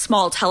run like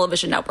small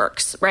television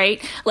networks,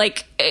 right?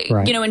 Like,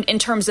 in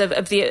terms of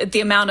the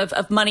amount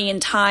of money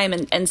and time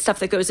and stuff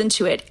that goes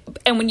into it.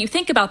 And when you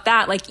think about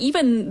that, like,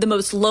 even the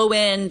most low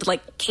end,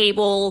 like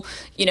cable,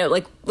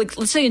 like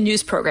let's say a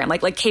news program,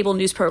 like cable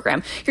news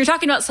program, you're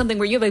talking about something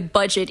where you have a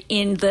budget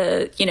in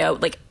the,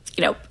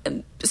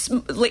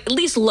 at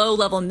least low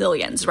level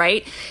millions,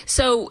 right?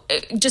 So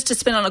just to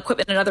spend on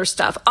equipment and other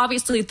stuff.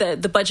 Obviously,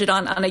 the budget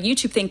on a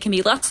YouTube thing can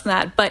be less than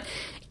that, but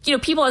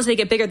people, as they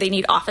get bigger, they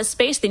need office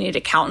space, they need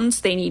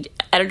accountants, they need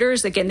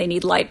editors. Again, they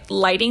need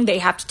lighting. They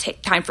have to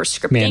take time for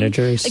scripting.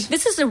 Managers. Like,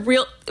 this is a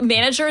real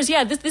managers.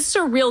 Yeah, this is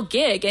a real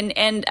gig.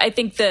 And I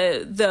think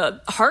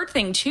the hard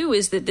thing too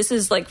is that this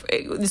is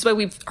why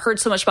we've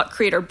heard so much about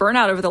creator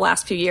burnout over the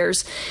last few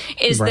years,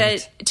 is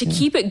that to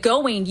keep it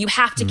going, you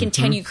have to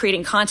continue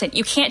creating content.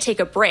 You can't take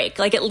a break.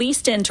 Like, at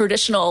least in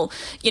traditional,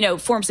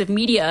 forms of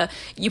media,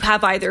 you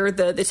have either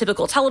the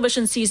typical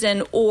television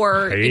season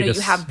or hiatus,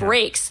 you have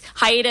breaks.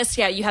 Hiatus,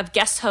 you have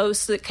guest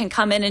hosts that can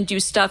come in and do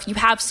stuff. You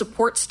have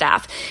support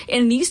staff.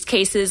 In these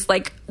cases,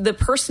 like, the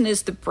person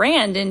is the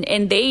brand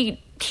and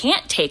they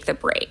can't take the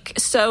break.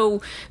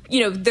 So,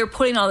 they're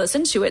putting all this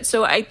into it.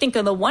 So I think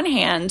on the one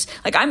hand,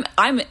 like,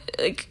 I'm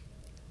like,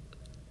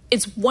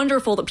 it's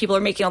wonderful that people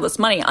are making all this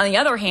money. On the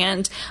other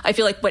hand, I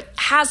feel like what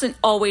doesn't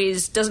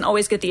always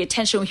get the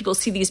attention when people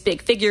see these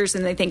big figures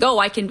and they think,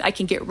 I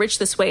can get rich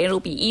this way and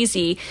it'll be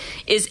easy,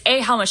 is A,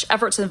 how much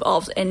effort's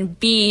involved, and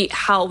B,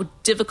 how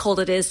difficult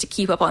it is to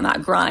keep up on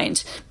that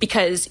grind.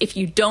 Because if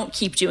you don't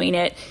keep doing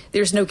it,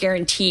 there's no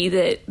guarantee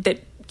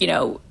that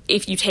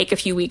if you take a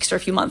few weeks or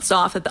a few months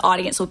off, that the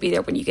audience will be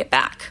there when you get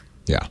back.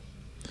 Yeah.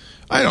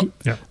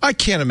 I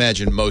can't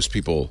imagine most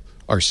people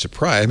are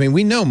surprised. I mean,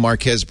 we know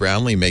Marquez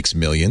Brownlee makes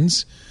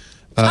millions.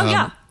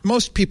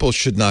 Most people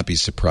should not be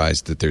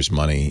surprised that there's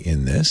money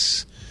in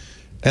this.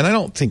 And I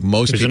don't think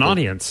most There's people... an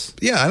audience.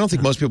 Yeah, I don't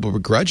think most people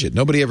begrudge it.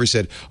 Nobody ever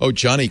said, oh,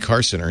 Johnny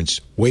Carson earns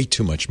way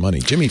too much money.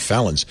 Jimmy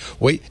Fallon's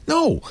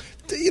No.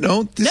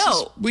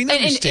 We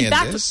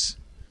understand this.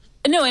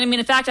 No, and I mean,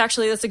 in fact,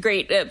 actually, that's a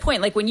great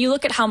point. Like, when you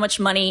look at how much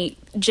money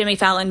Jimmy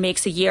Fallon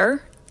makes a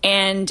year,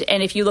 and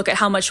if you look at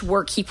how much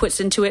work he puts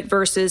into it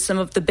versus some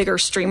of the bigger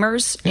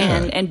streamers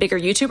and bigger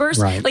YouTubers,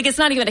 like, it's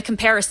not even a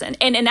comparison.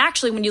 And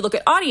actually, when you look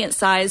at audience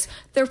size,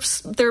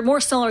 they're more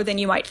similar than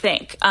you might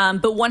think.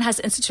 But one has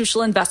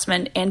institutional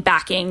investment and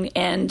backing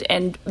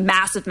and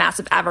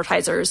massive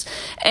advertisers,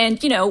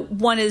 and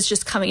one is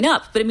just coming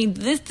up. But I mean,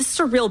 this is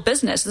a real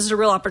business. This is a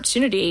real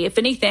opportunity. If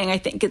anything, I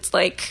think it's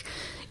like,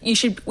 we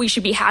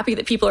should be happy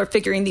that people are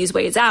figuring these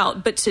ways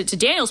out. But to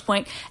Daniel's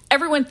point,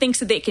 everyone thinks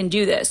that they can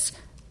do this.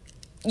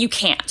 You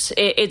can't.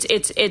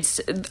 It's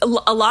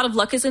a lot of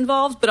luck is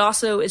involved, but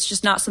also it's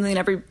just not something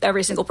that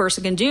every single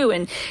person can do.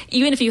 And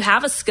even if you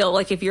have a skill,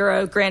 like if you're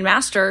a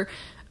grandmaster,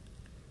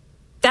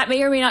 that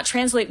may or may not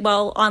translate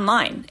well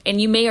online,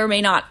 and you may or may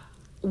not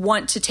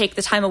want to take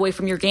the time away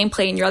from your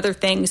gameplay and your other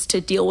things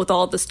to deal with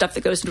all the stuff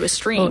that goes into a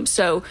stream.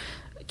 So,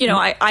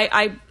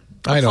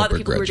 I don't begrudge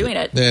people who are doing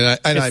it. And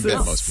I bet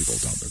most people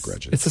don't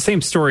begrudge it. It's the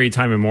same story,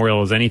 time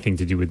immemorial, as anything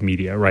to do with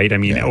media, right? I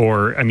mean,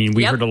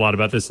 we heard a lot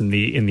about this in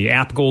the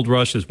app gold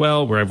rush as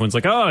well, where everyone's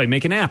like, oh, I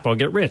make an app, I'll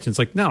get rich. And it's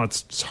like, no,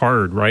 it's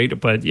hard, right?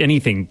 But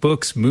anything,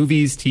 books,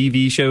 movies,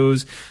 TV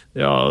shows,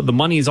 the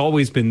money's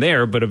always been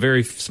there, but a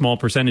very small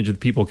percentage of the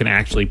people can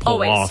actually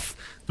pull off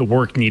the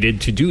work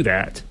needed to do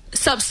that.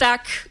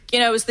 Substack,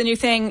 is the new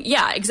thing.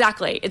 Yeah,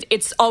 exactly.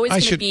 It's always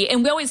going to be,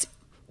 and we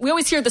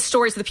always hear the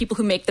stories of the people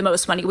who make the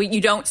most money. What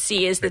you don't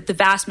see is that the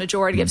vast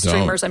majority of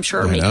streamers, I'm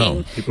sure, are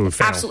making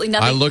absolutely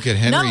nothing. I look at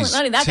Henry's Not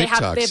only that,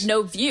 TikToks, they have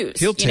no views.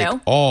 He'll take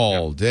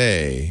all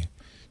day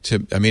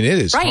to. I mean, it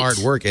is hard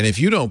work, and if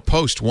you don't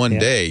post one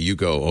day, you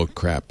go, "Oh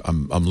crap,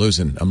 I'm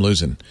losing.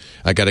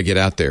 I got to get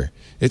out there."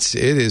 It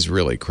is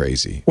really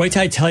crazy. Wait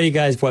till I tell you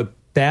guys what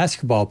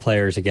basketball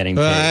players are getting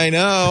paid. I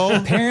know.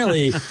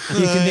 Apparently, you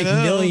can make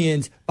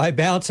millions by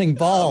bouncing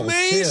balls.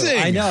 Amazing.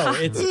 Too. I know.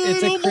 It's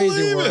a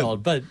crazy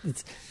world, but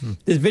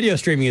this video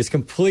streaming is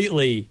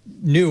completely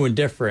new and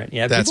different.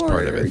 Yeah, that's people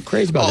part of it.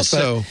 Crazy about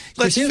also, it.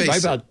 Let's face right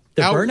about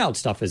the burnout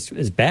stuff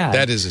is bad.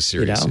 That is a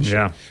serious issue.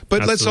 Yeah,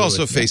 but let's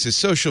also face it,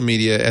 social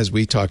media, as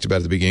we talked about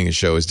at the beginning of the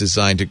show, is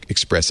designed to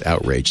express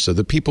outrage. So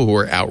the people who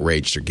are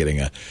outraged are getting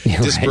a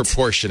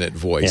disproportionate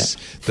voice.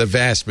 Yeah. The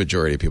vast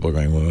majority of people are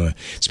going, whoa.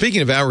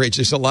 Speaking of outrage,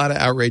 there's a lot of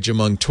outrage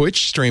among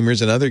Twitch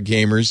streamers and other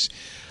gamers,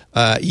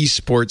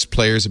 esports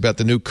players about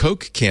the new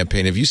Coke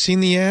campaign. Have you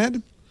seen the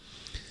ad?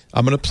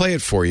 I'm going to play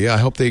it for you. I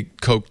hope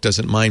Coke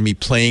doesn't mind me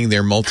playing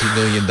their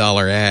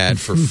multi-million-dollar ad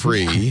for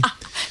free.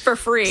 For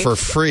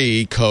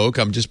free, Coke.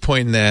 I'm just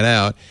pointing that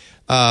out.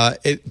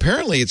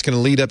 Apparently, it's going to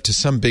lead up to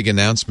some big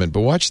announcement.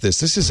 But watch this.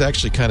 This is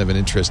actually kind of an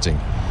interesting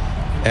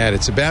ad.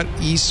 It's about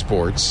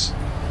esports.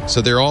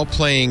 So they're all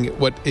playing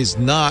what is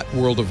not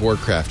World of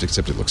Warcraft,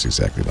 except it looks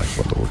exactly like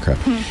World of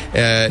Warcraft.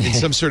 In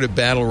some sort of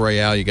battle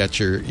royale, you got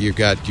your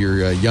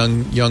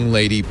young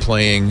lady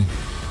playing.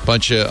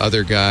 Bunch of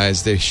other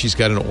guys. She's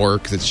got an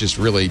orc that's just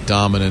really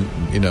dominant,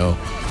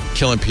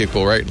 killing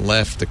people right and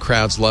left. The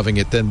crowd's loving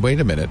it. Then wait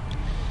a minute.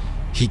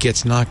 He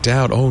gets knocked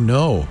out. Oh,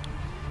 no.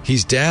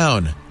 He's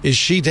down. Is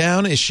she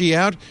down? Is she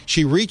out?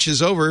 She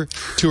reaches over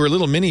to her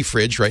little mini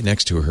fridge right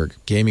next to her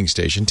gaming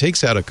station,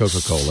 takes out a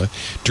Coca-Cola,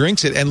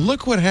 drinks it, and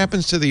look what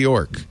happens to the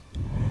orc.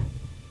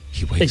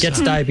 He wakes up. It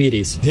gets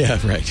diabetes. Yeah,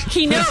 right.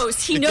 He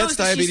knows. He knows gets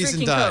diabetes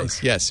and dies.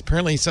 Coke. Yes,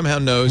 apparently he somehow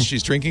knows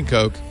she's drinking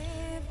Coke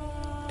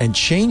and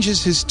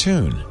changes his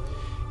tune.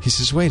 He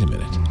says, wait a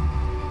minute.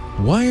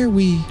 Why are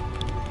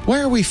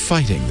we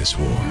fighting this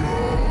war?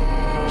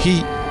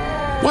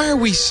 Why are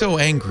we so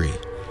angry?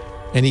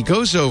 And he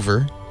goes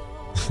over,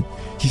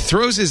 he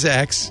throws his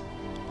axe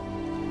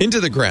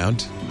into the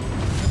ground,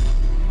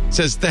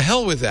 says, the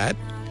hell with that,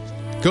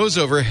 goes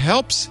over,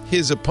 helps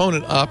his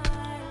opponent up.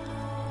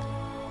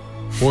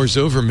 War's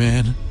over,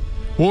 man.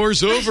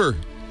 War's over.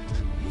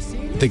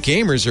 The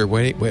gamers are,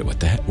 wait, what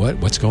the heck?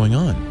 What's going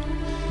on?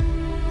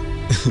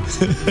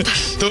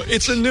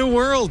 It's a new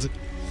world.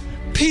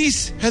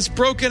 Peace has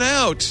broken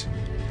out.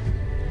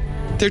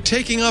 They're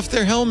taking off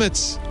their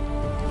helmets.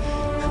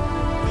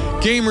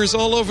 Gamers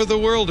all over the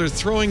world are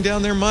throwing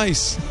down their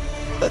mice.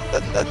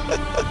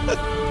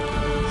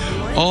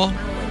 All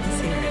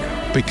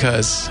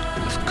because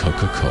of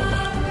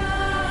Coca-Cola.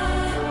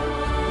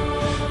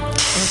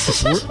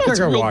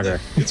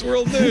 It's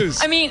world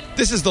news. I mean,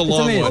 this is the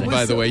long one,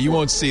 by the way. You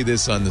won't see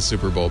this on the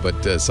Super Bowl,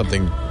 but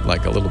something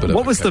like a little bit of.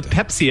 What was the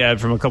Pepsi ad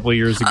from a couple of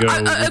years ago?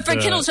 For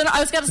Kindle Jenner, I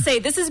was going to say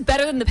this is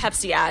better than the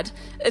Pepsi ad.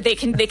 They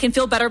can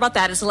feel better about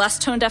that. It's less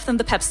tone deaf than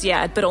the Pepsi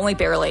ad, but only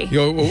barely.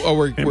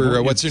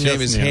 What's her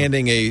name is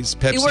handing a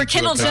Pepsi. Where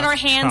Kendall Jenner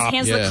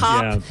hands the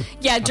cop.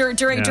 Yeah,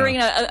 during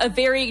a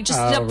very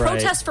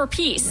protest for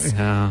peace.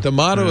 Yeah. The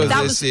motto of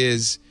this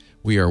is: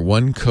 "We are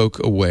one Coke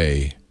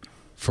away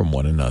from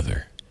one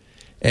another."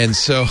 And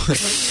so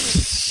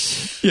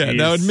Yeah,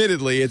 now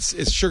admittedly,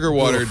 it's sugar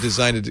water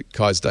designed to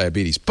cause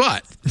diabetes.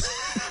 But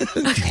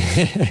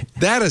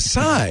that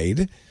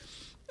aside,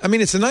 I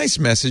mean, it's a nice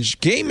message.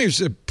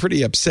 Gamers are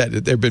pretty upset.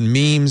 There have been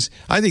memes.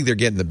 I think they're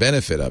getting the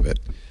benefit of it.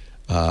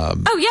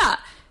 Oh, yeah.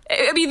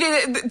 I mean,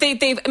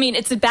 they've. I mean,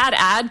 it's a bad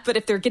ad, but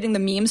if they're getting the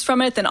memes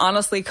from it, then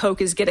honestly, Coke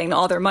is getting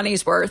all their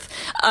money's worth.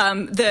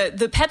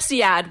 The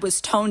Pepsi ad was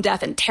tone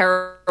deaf and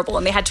terrible,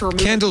 and they had to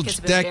remove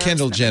it. That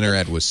Kendall Jenner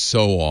ad was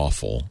so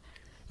awful.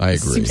 I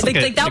agree.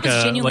 That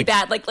was genuinely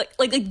bad. Like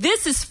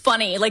this is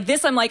funny. Like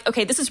this, I'm like,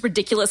 okay, this is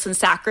ridiculous and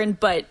saccharine,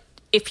 but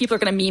if people are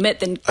going to meme it,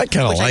 then I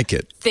kind of like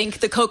it. Think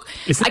the Coke.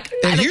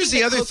 And here's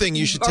the other thing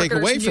you should take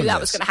away from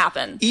that was going to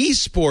happen.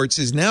 Esports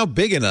is now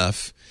big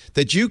enough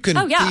that you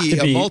can be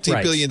a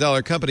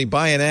multi-billion-dollar company,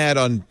 buy an ad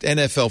on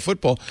NFL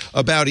football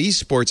about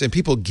esports, and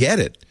people get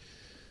it.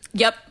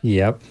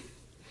 Yep.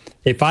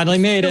 They finally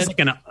made it.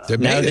 Now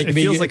they can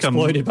be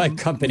exploited by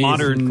companies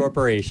and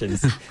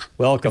corporations.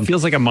 Welcome. It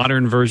feels like a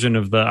modern version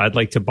of the "I'd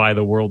like to buy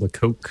the world a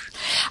Coke."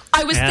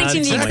 I was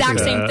thinking the exact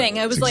same thing.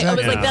 I was like,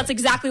 that's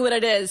exactly what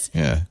it is.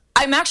 Yeah.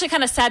 I'm actually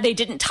kind of sad they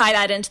didn't tie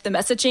that into the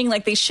messaging.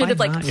 Like they should have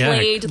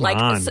played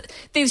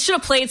they should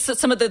have played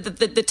some of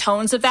the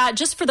tones of that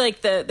just for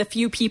the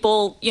few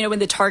people in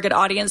the target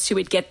audience who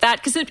would get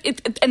that, because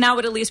and that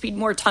would at least be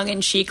more tongue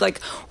in cheek.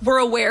 Like we're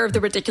aware of the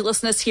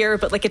ridiculousness here,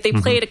 but like if they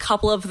played a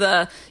couple of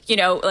the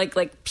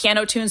like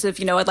piano tunes of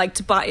I'd like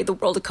to buy the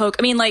world of Coke.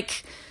 I mean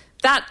like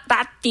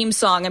that theme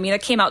song. I mean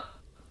that came out.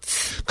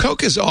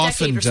 Coke has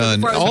often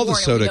done. All the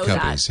soda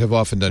companies have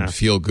often done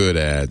feel good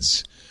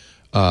ads.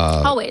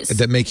 Always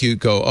that make you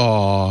go,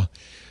 oh.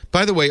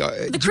 By the way,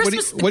 the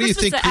Christmas, what do you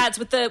think? Ads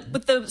with the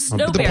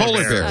snow the bears,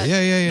 polar bear,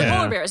 the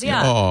polar bears,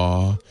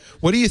 Oh,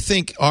 what do you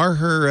think?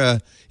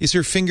 Is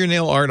her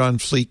fingernail art on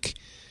fleek,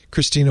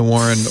 Christina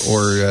Warren?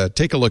 Or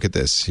take a look at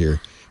this here.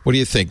 What do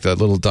you think? The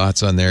little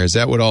dots on there, is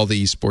that what all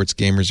the esports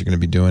gamers are going to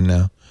be doing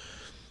now?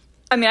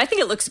 I mean, I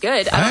think it looks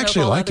good. I don't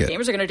know what all the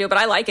gamers are going to do, but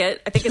I like it.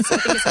 I think it's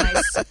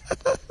nice.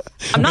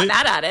 I'm not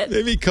mad at it.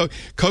 Maybe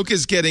Coke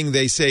is getting,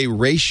 they say,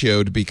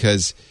 ratioed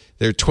because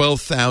there are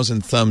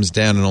 12,000 thumbs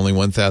down and only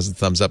 1,000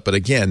 thumbs up. But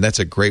again, that's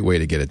a great way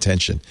to get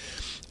attention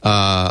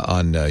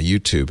on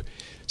YouTube.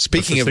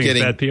 Speaking of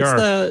getting bad PR. It's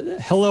the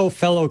 "Hello,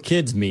 fellow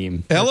kids"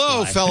 meme.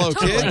 Hello, fellow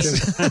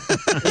kids.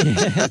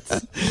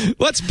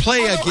 Let's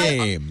play a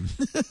game.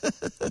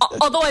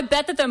 Although I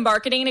bet that the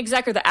marketing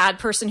exec or the ad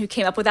person who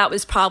came up with that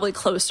was probably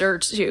closer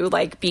to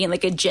like being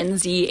like a Gen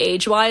Z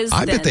age-wise.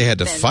 I bet they had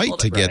to fight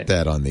to get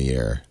that on the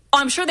air. Oh,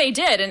 I'm sure they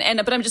did,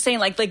 but I'm just saying,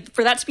 like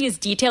for that to be as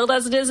detailed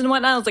as it is and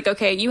whatnot, I was like,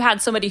 okay, you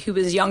had somebody who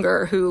was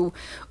younger who,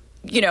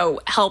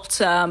 helped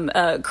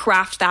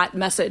craft that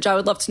message. I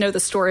would love to know the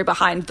story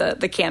behind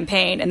the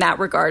campaign in that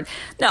regard.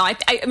 No,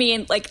 I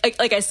mean, like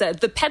I said,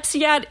 the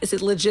Pepsi ad is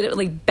a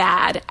legitimately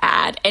bad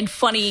ad and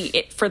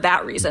funny for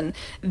that reason.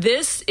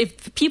 This,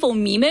 if people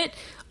meme it,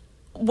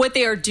 what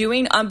they are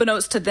doing,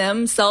 unbeknownst to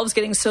themselves,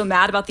 getting so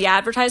mad about the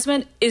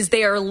advertisement, is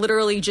they are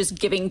literally just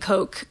giving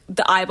Coke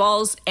the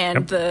eyeballs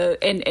and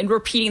and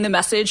repeating the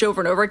message over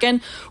and over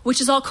again,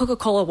 which is all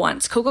Coca-Cola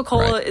wants.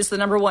 Coca-Cola is the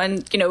number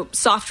one,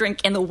 soft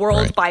drink in the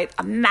world by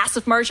a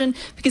massive margin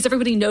because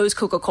everybody knows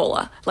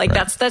Coca-Cola. Like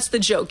that's the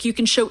joke. You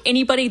can show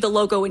anybody the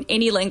logo in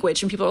any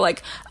language, and people are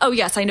like, "Oh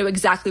yes, I know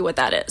exactly what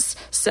that is."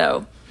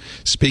 So.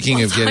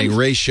 Speaking of getting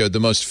ratioed, the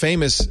most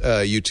famous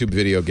YouTube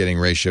video getting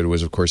ratioed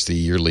was, of course, the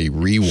yearly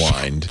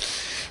Rewind.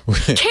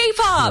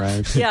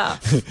 K-pop! Yeah.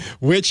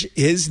 Which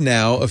is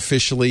now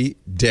officially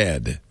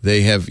dead.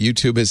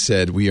 YouTube has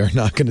said, we are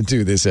not going to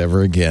do this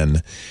ever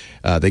again.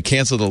 They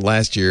canceled it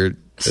last year,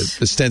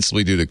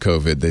 ostensibly due to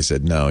COVID. They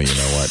said, no, you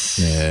know what?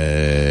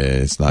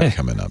 It's not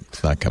coming up.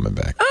 It's not coming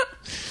back.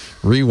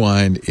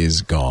 Rewind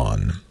is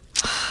gone.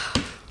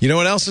 You know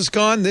what else is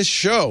gone? This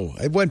show.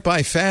 It went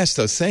by fast,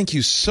 though. Thank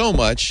you so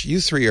much. You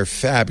three are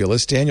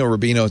fabulous. Daniel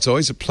Rubino, it's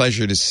always a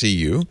pleasure to see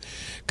you.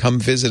 Come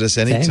visit us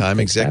anytime.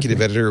 Executive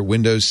editor of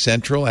Windows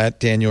Central at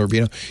Daniel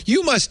Rubino.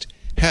 You must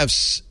have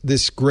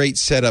this great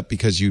setup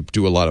because you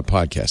do a lot of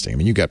podcasting. I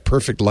mean, you got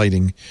perfect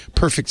lighting,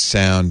 perfect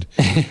sound.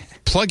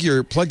 Plug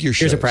your shows.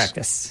 Here's a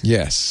practice.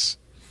 Yes.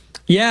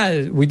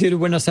 Yeah, we do the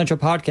Windows Central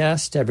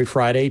podcast every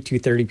Friday,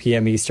 2:30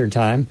 p.m. Eastern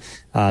Time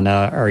on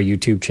our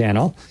YouTube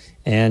channel.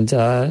 And,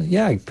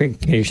 I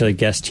occasionally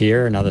guest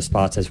here and other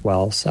spots as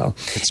well. So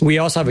we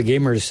also have a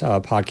gamers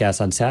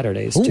podcast on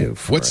Saturdays, too.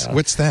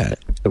 What's that?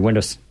 The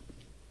Windows.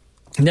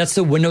 And that's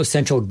the Windows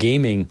Central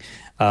Gaming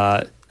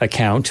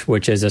account,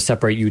 which is a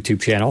separate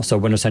YouTube channel. So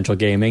Windows Central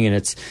Gaming, and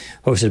it's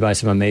hosted by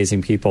some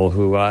amazing people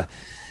who are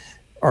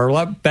a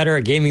lot better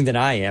at gaming than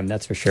I am,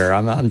 that's for sure.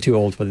 I'm too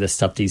old for this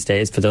stuff these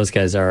days, but those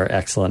guys are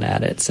excellent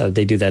at it. So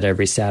they do that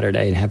every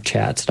Saturday and have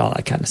chats and all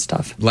that kind of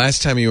stuff.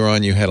 Last time you were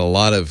on, you had a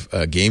lot of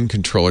game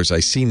controllers. I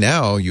see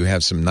now you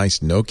have some nice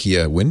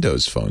Nokia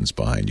Windows phones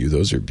behind you.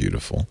 Those are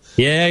beautiful.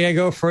 Yeah, I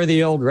go for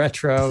the old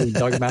retro.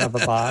 Dug them out of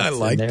a box. I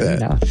like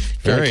that.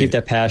 Keep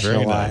that passion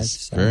alive. Nice.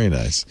 So. Very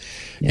nice.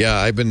 Yeah,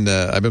 I've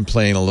been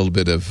playing a little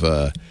bit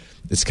of.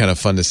 It's kind of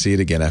fun to see it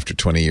again after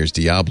 20 years.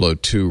 Diablo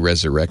 2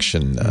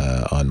 Resurrection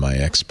on my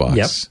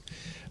Xbox.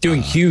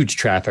 doing huge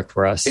traffic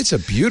for us. It's a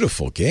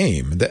beautiful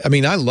game. I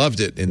mean, I loved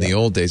it in the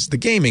old days. The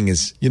gaming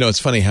is, it's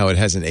funny how it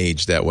hasn't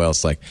aged that well.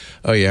 It's like,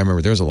 oh yeah, I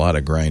remember there was a lot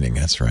of grinding.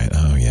 That's right.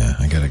 Oh yeah,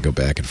 I got to go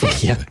back and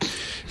forth.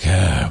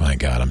 Oh my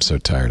God, I'm so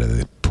tired of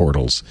the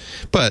portals.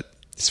 But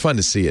it's fun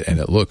to see it, and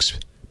it looks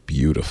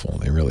beautiful.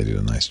 They really did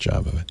a nice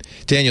job of it.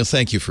 Daniel,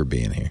 thank you for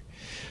being here.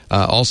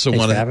 Also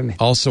want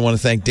to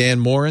thank Dan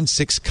Morin,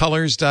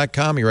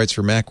 sixcolors.com. He writes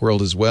for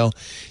Macworld as well.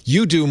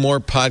 You do more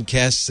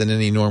podcasts than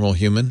any normal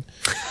human.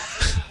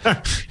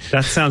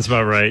 That sounds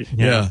about right.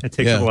 Yeah. It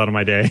takes up a lot of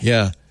my day.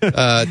 Yeah.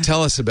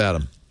 Tell us about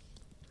them.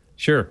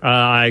 Sure.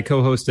 I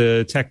co-host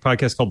a tech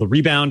podcast called The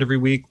Rebound every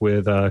week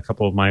with a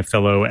couple of my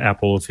fellow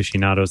Apple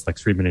aficionados,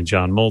 Lex Friedman and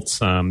John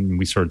Moltz.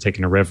 We sort of take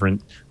an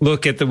irreverent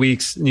look at the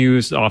week's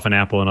news, often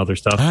Apple and other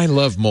stuff. I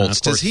love Moltz.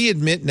 Does he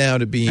admit now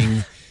to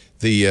being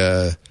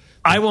the...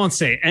 I won't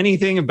say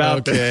anything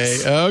about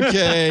this.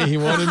 Okay, he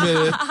won't admit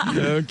it.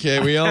 Okay,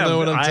 we all know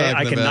what I'm talking about.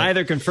 I can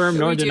neither confirm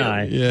nor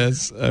deny.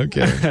 Yes,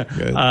 okay.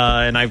 Good.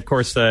 And I, of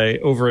course,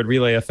 over at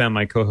Relay FM,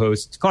 I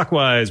co-host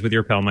Clockwise with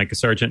your pal Micah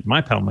Sargent,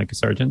 my pal Micah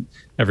Sargent,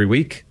 every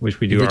week,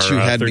 which we do Which our you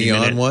had me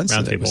on once,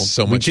 roundtable. It was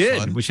so much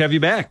fun. We should have you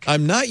back.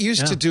 I'm not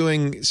used to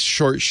doing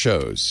short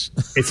shows.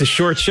 It's a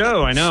short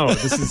show, I know.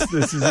 This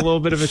is a little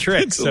bit of a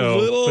trick, but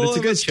it's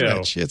a good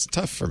show. It's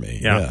tough for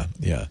me. Yeah.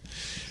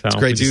 So it's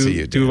great to see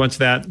you. Do a bunch of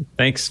that.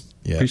 Thanks.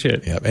 Yeah. Appreciate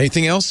it. Yeah.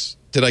 Anything else?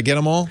 Did I get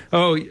them all?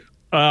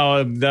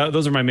 Oh,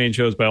 those are my main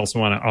shows, but I also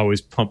want to always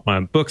pump my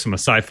books. I'm a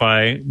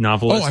sci-fi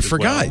novelist. Oh, I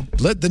forgot.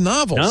 Well. The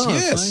novels.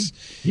 Yes.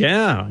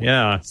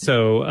 Yeah.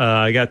 So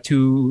I got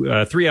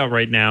 3 out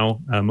right now.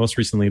 Most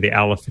recently, The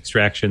Aleph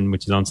Extraction,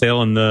 which is on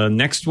sale. And the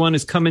next one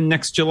is coming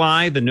next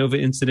July. The Nova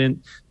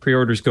Incident.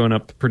 Pre-order's going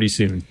up pretty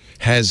soon.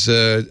 Has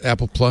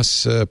Apple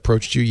Plus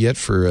approached you yet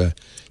for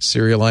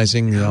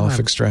serializing The Aleph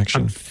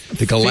Extraction?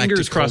 The Galactic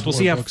Fingers crossed. We'll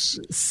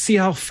see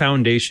how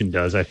Foundation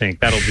does, I think.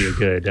 That'll be a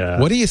good...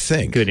 what do you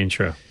think? Good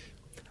intro.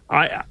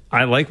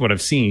 I like what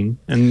I've seen,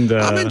 and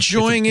I'm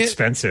enjoying it.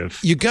 Expensive.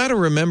 You got to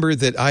remember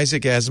that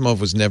Isaac Asimov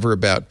was never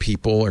about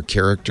people or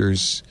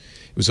characters.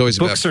 It was always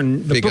books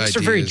about the books ideas.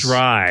 are very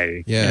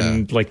dry,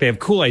 and they have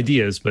cool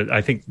ideas, but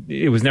I think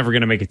it was never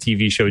going to make a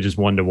TV show just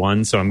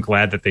 1-to-1. So I'm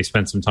glad that they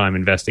spent some time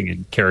investing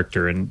in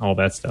character and all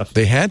that stuff.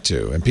 They had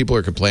to, and people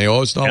are complaining,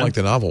 "Oh, it's not like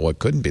the novel." What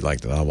couldn't be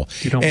like the novel?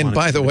 And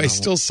by the way,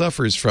 still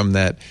suffers from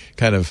that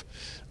kind of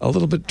a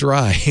little bit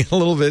dry, a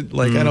little bit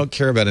like I don't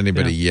care about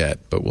anybody yet,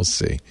 but we'll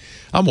see.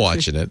 I'm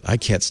watching it. I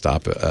can't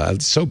stop it.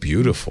 It's so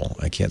beautiful.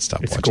 I can't stop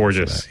watching it. It's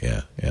gorgeous.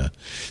 Yeah.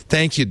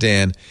 Thank you,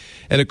 Dan.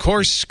 And of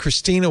course,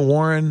 Christina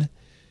Warren,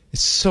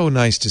 it's so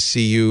nice to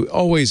see you.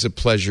 Always a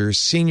pleasure.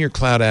 Senior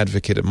cloud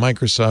advocate at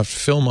Microsoft,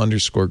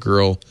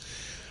 film_girl.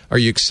 Are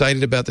you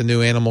excited about the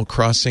new Animal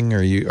Crossing?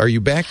 Are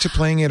you back to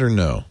playing it or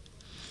no?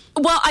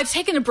 Well, I've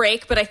taken a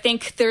break, but I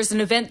think there's an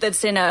event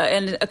that's in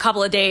a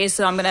couple of days,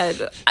 so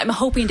I'm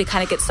hoping to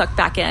kind of get sucked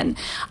back in.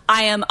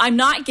 I'm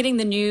not getting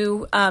the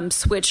new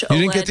Switch OLED.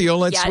 You didn't get the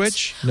OLED yet.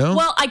 Switch? No.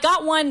 Well, I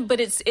got one, but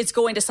it's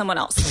going to someone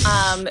else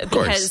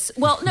because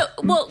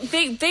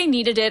they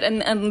needed it,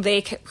 and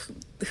they.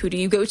 Who do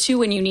you go to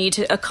when you need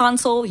a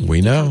console?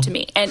 You know. Come to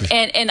me,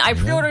 and I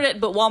pre-ordered it,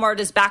 but Walmart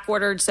is back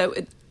ordered, so.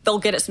 They'll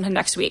get it sometime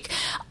next week.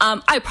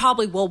 I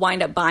probably will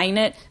wind up buying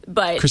it,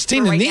 but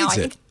Christina needs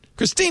it.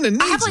 Christina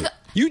needs it.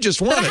 You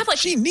just want it.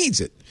 She needs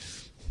it.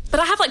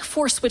 But I have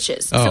 4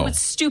 Switches, so it's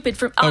stupid.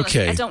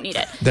 Honestly, I don't need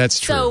it. That's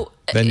true. So,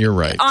 then you're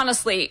right.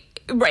 Honestly,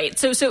 right.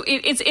 So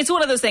it's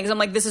one of those things. I'm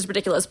like, this is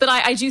ridiculous. But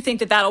I do think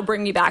that'll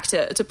bring me back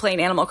to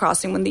playing Animal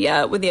Crossing when the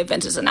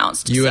event is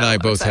announced. You and I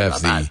both have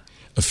the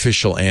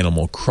official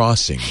Animal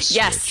Crossing Switch.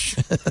 Yes,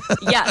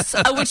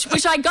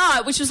 which I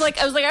got, which was I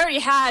I already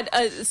had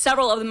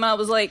several of them, and I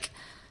was like,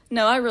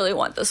 no, I really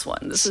want this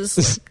one. This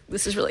is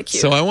really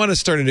cute. So I want to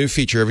start a new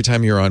feature every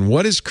time you're on.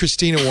 What is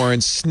Christina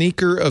Warren's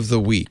sneaker of the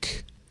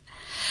week?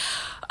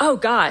 Oh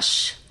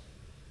gosh.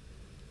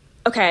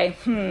 Okay.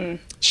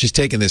 She's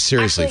taking this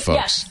seriously,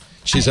 folks. Yes.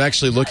 She's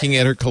actually looking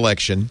at her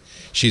collection.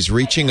 She's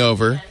reaching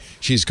over.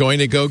 She's going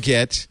to go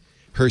get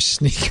her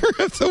sneaker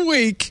of the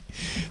week.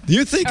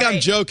 You think I'm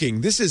joking?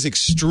 This is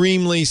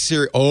extremely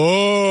serious.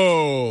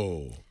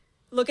 Oh.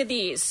 Look at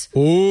these.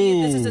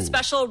 Ooh. This is a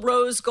special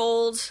rose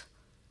gold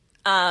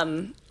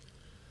Jordan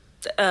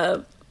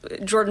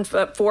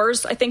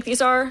 4s, I think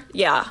these are.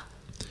 Yeah.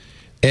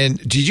 And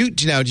did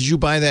you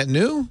buy that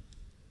new?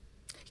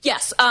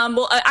 Yes.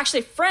 Well, actually,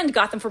 a friend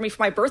got them for me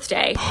for my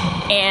birthday,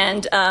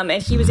 and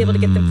he was able to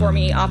get them for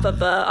me off of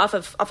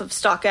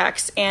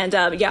StockX. And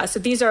so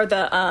these are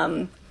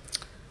the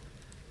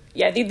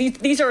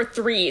these are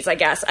 3s, I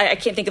guess. I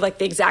can't think of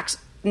the exact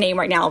name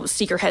right now.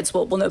 Sneakerheads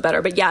will know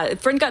better. But yeah, a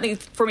friend got these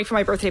for me for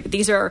my birthday. But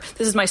this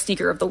is my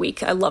sneaker of the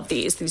week. I love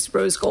these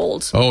rose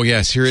gold. Oh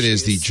yes, here it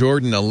is. The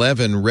Jordan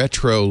 11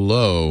 Retro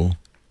Low.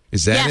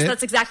 Is that it? Yes,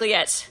 that's exactly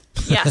it.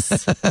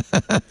 Yes.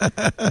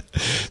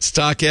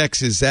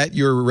 StockX, is that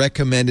your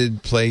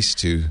recommended place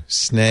to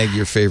snag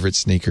your favorite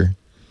sneaker?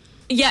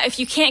 Yeah, if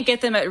you can't get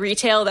them at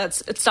retail,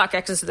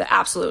 StockX is the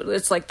absolute.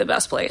 It's the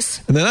best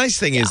place. And the nice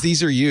thing is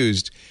these are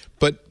used,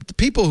 but the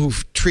people who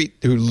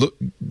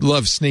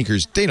love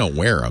sneakers, they don't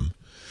wear them.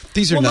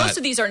 These are not. Most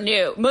of these are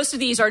new. Most of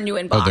these are new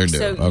in box. they're new.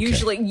 So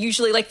Okay.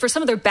 usually, like for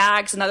some of their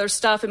bags and other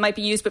stuff, it might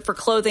be used. But for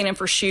clothing and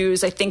for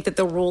shoes, I think that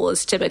the rule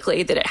is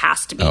typically that it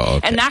has to be. Oh,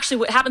 okay. And actually,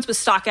 what happens with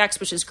StockX,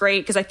 which is great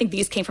because I think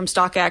these came from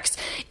StockX,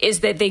 is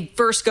that they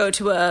first go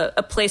to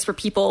a place where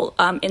people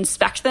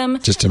inspect them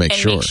Just to make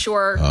and sure. make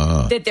sure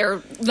that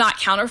they're not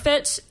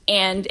counterfeit,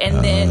 and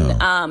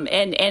then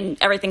and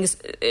everything's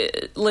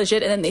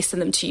legit, and then they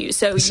send them to you.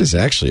 So This is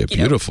actually a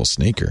beautiful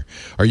sneaker.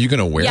 Are you going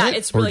to wear it? Yeah,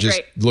 it's really or just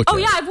great. Look Oh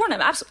at yeah, it? I've worn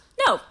them. Absolutely.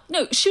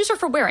 No, shoes are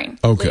for wearing.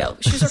 Okay. Leo.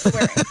 Shoes are for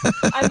wearing.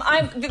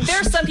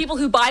 There are some people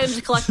who buy them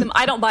to collect them.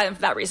 I don't buy them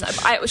for that reason.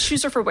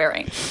 Shoes are for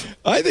wearing.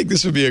 I think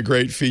this would be a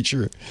great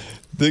feature.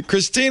 The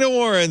Christina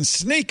Warren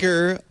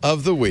Sneaker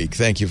of the Week.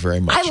 Thank you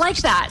very much. I like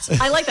that.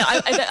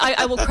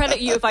 I will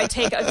credit you if I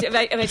take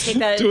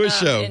that. Do a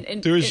show.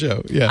 Do a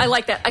show. Yeah. I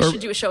like that. I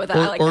should do a show with that.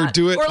 I like or that.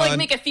 do it or like on-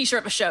 make a feature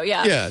of a show.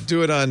 Yeah. Yeah,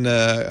 do it on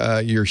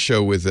your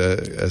show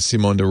with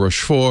Simone de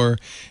Rochefort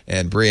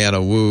and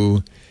Brianna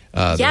Wu.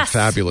 The Yes,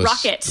 fabulous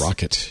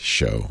Rocket.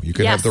 show. You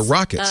could Yes, have the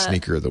Rocket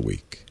Sneaker of the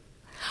Week.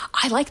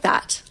 I like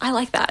that.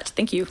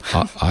 Thank you.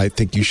 I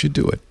think you should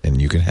do it, and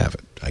you can have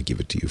it. I give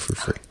it to you for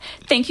free.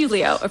 Thank you,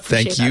 Leo. Appreciate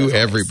Thank that, you, as always.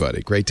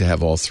 everybody. Great to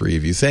have all three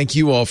of you. Thank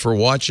you all for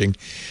watching.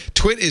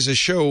 Twit is a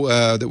show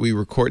that we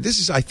record. This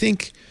is, I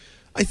think,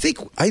 I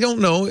don't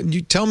know.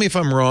 You tell me if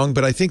I'm wrong,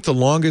 but I think the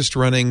longest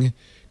running,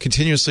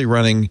 continuously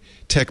running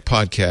tech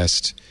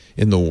podcast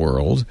in the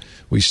world.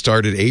 We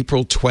started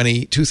April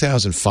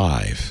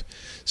 2005.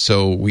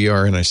 So we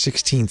are in our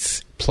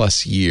 16th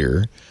plus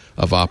year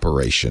of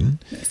operation.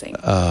 Amazing.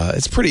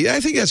 It's pretty. I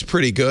think that's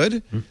pretty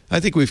good. I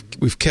think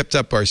we've kept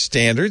up our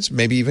standards.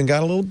 Maybe even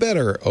got a little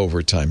better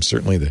over time.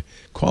 Certainly, the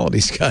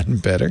quality's gotten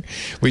better.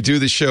 We do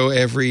the show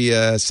every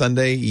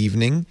Sunday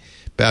evening.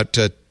 About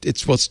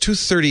it's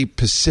 2:30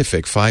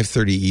 Pacific,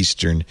 5:30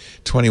 Eastern,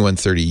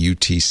 21:30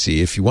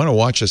 UTC. If you want to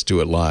watch us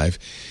do it live,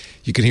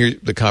 you can hear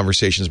the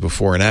conversations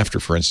before and after.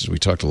 For instance, we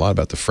talked a lot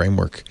about the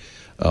Framework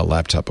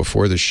laptop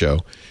before the show.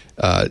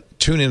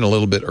 Tune in a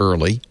little bit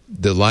early.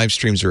 The live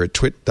streams are at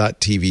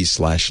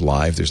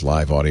twit.tv/live. There's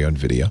live audio and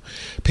video.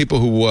 People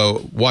who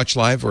watch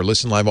live or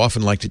listen live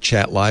often like to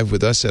chat live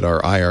with us at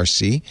our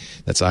IRC.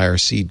 That's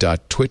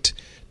irc.twit.tv.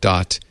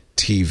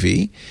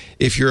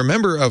 If you're a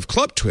member of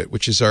Club Twit,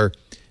 which is our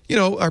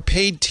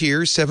paid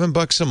tier,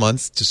 $7 a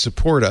month to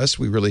support us.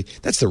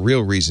 That's the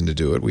real reason to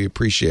do it. We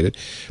appreciate it.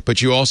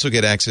 But you also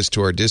get access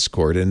to our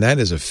Discord, and that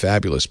is a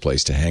fabulous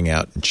place to hang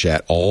out and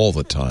chat all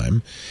the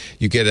time.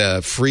 You get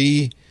a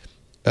free,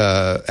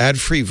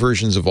 ad-free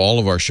versions of all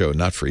of our shows.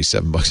 Not free,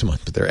 $7 a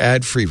month, but they're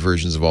ad-free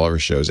versions of all of our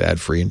shows,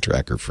 ad-free and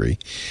tracker-free.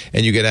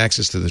 And you get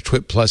access to the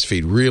Twit Plus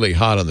feed, really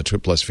hot on the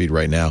Twit Plus feed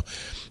right now.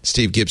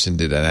 Steve Gibson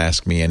did an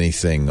Ask Me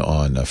Anything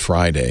on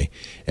Friday,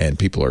 and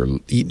people are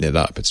eating it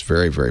up. It's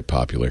very, very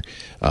popular.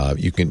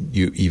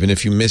 Even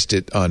if you missed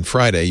it on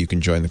Friday, you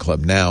can join the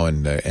club now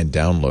and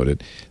download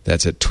it.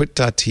 That's at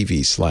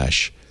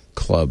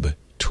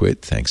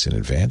twit.tv/clubtwit. Thanks in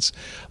advance.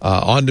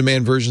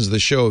 On-demand versions of the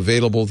show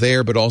available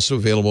there, but also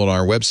available on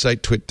our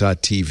website,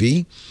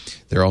 twit.tv.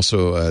 There's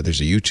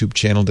a YouTube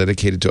channel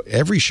dedicated to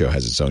every show.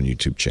 Has its own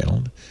YouTube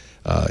channel,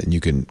 and you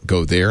can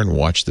go there and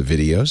watch the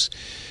videos.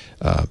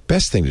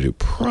 Best thing to do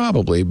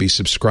probably be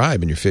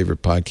subscribe in your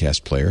favorite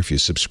podcast player. If you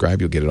subscribe,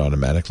 you'll get it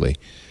automatically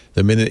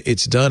the minute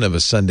it's done of a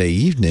Sunday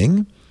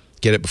evening.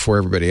 Get it before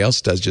everybody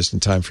else does, just in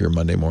time for your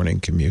Monday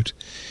morning commute.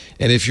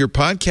 And if your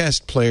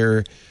podcast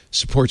player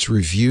supports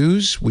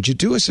reviews, would you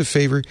do us a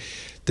favor?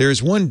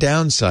 There's one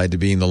downside to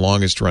being the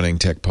longest running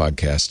tech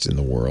podcast in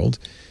the world.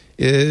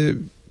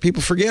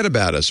 People forget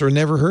about us or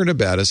never heard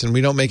about us, and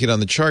we don't make it on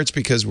the charts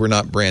because we're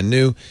not brand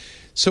new.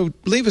 So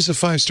leave us a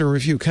 5-star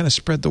review. Kind of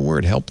spread the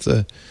word. Help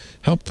the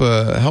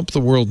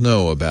world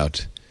know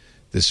about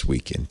This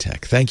Week in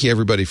Tech. Thank you,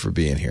 everybody, for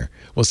being here.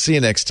 We'll see you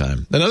next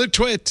time. Another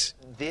Twit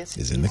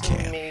is in the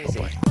can.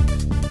 Bye-bye.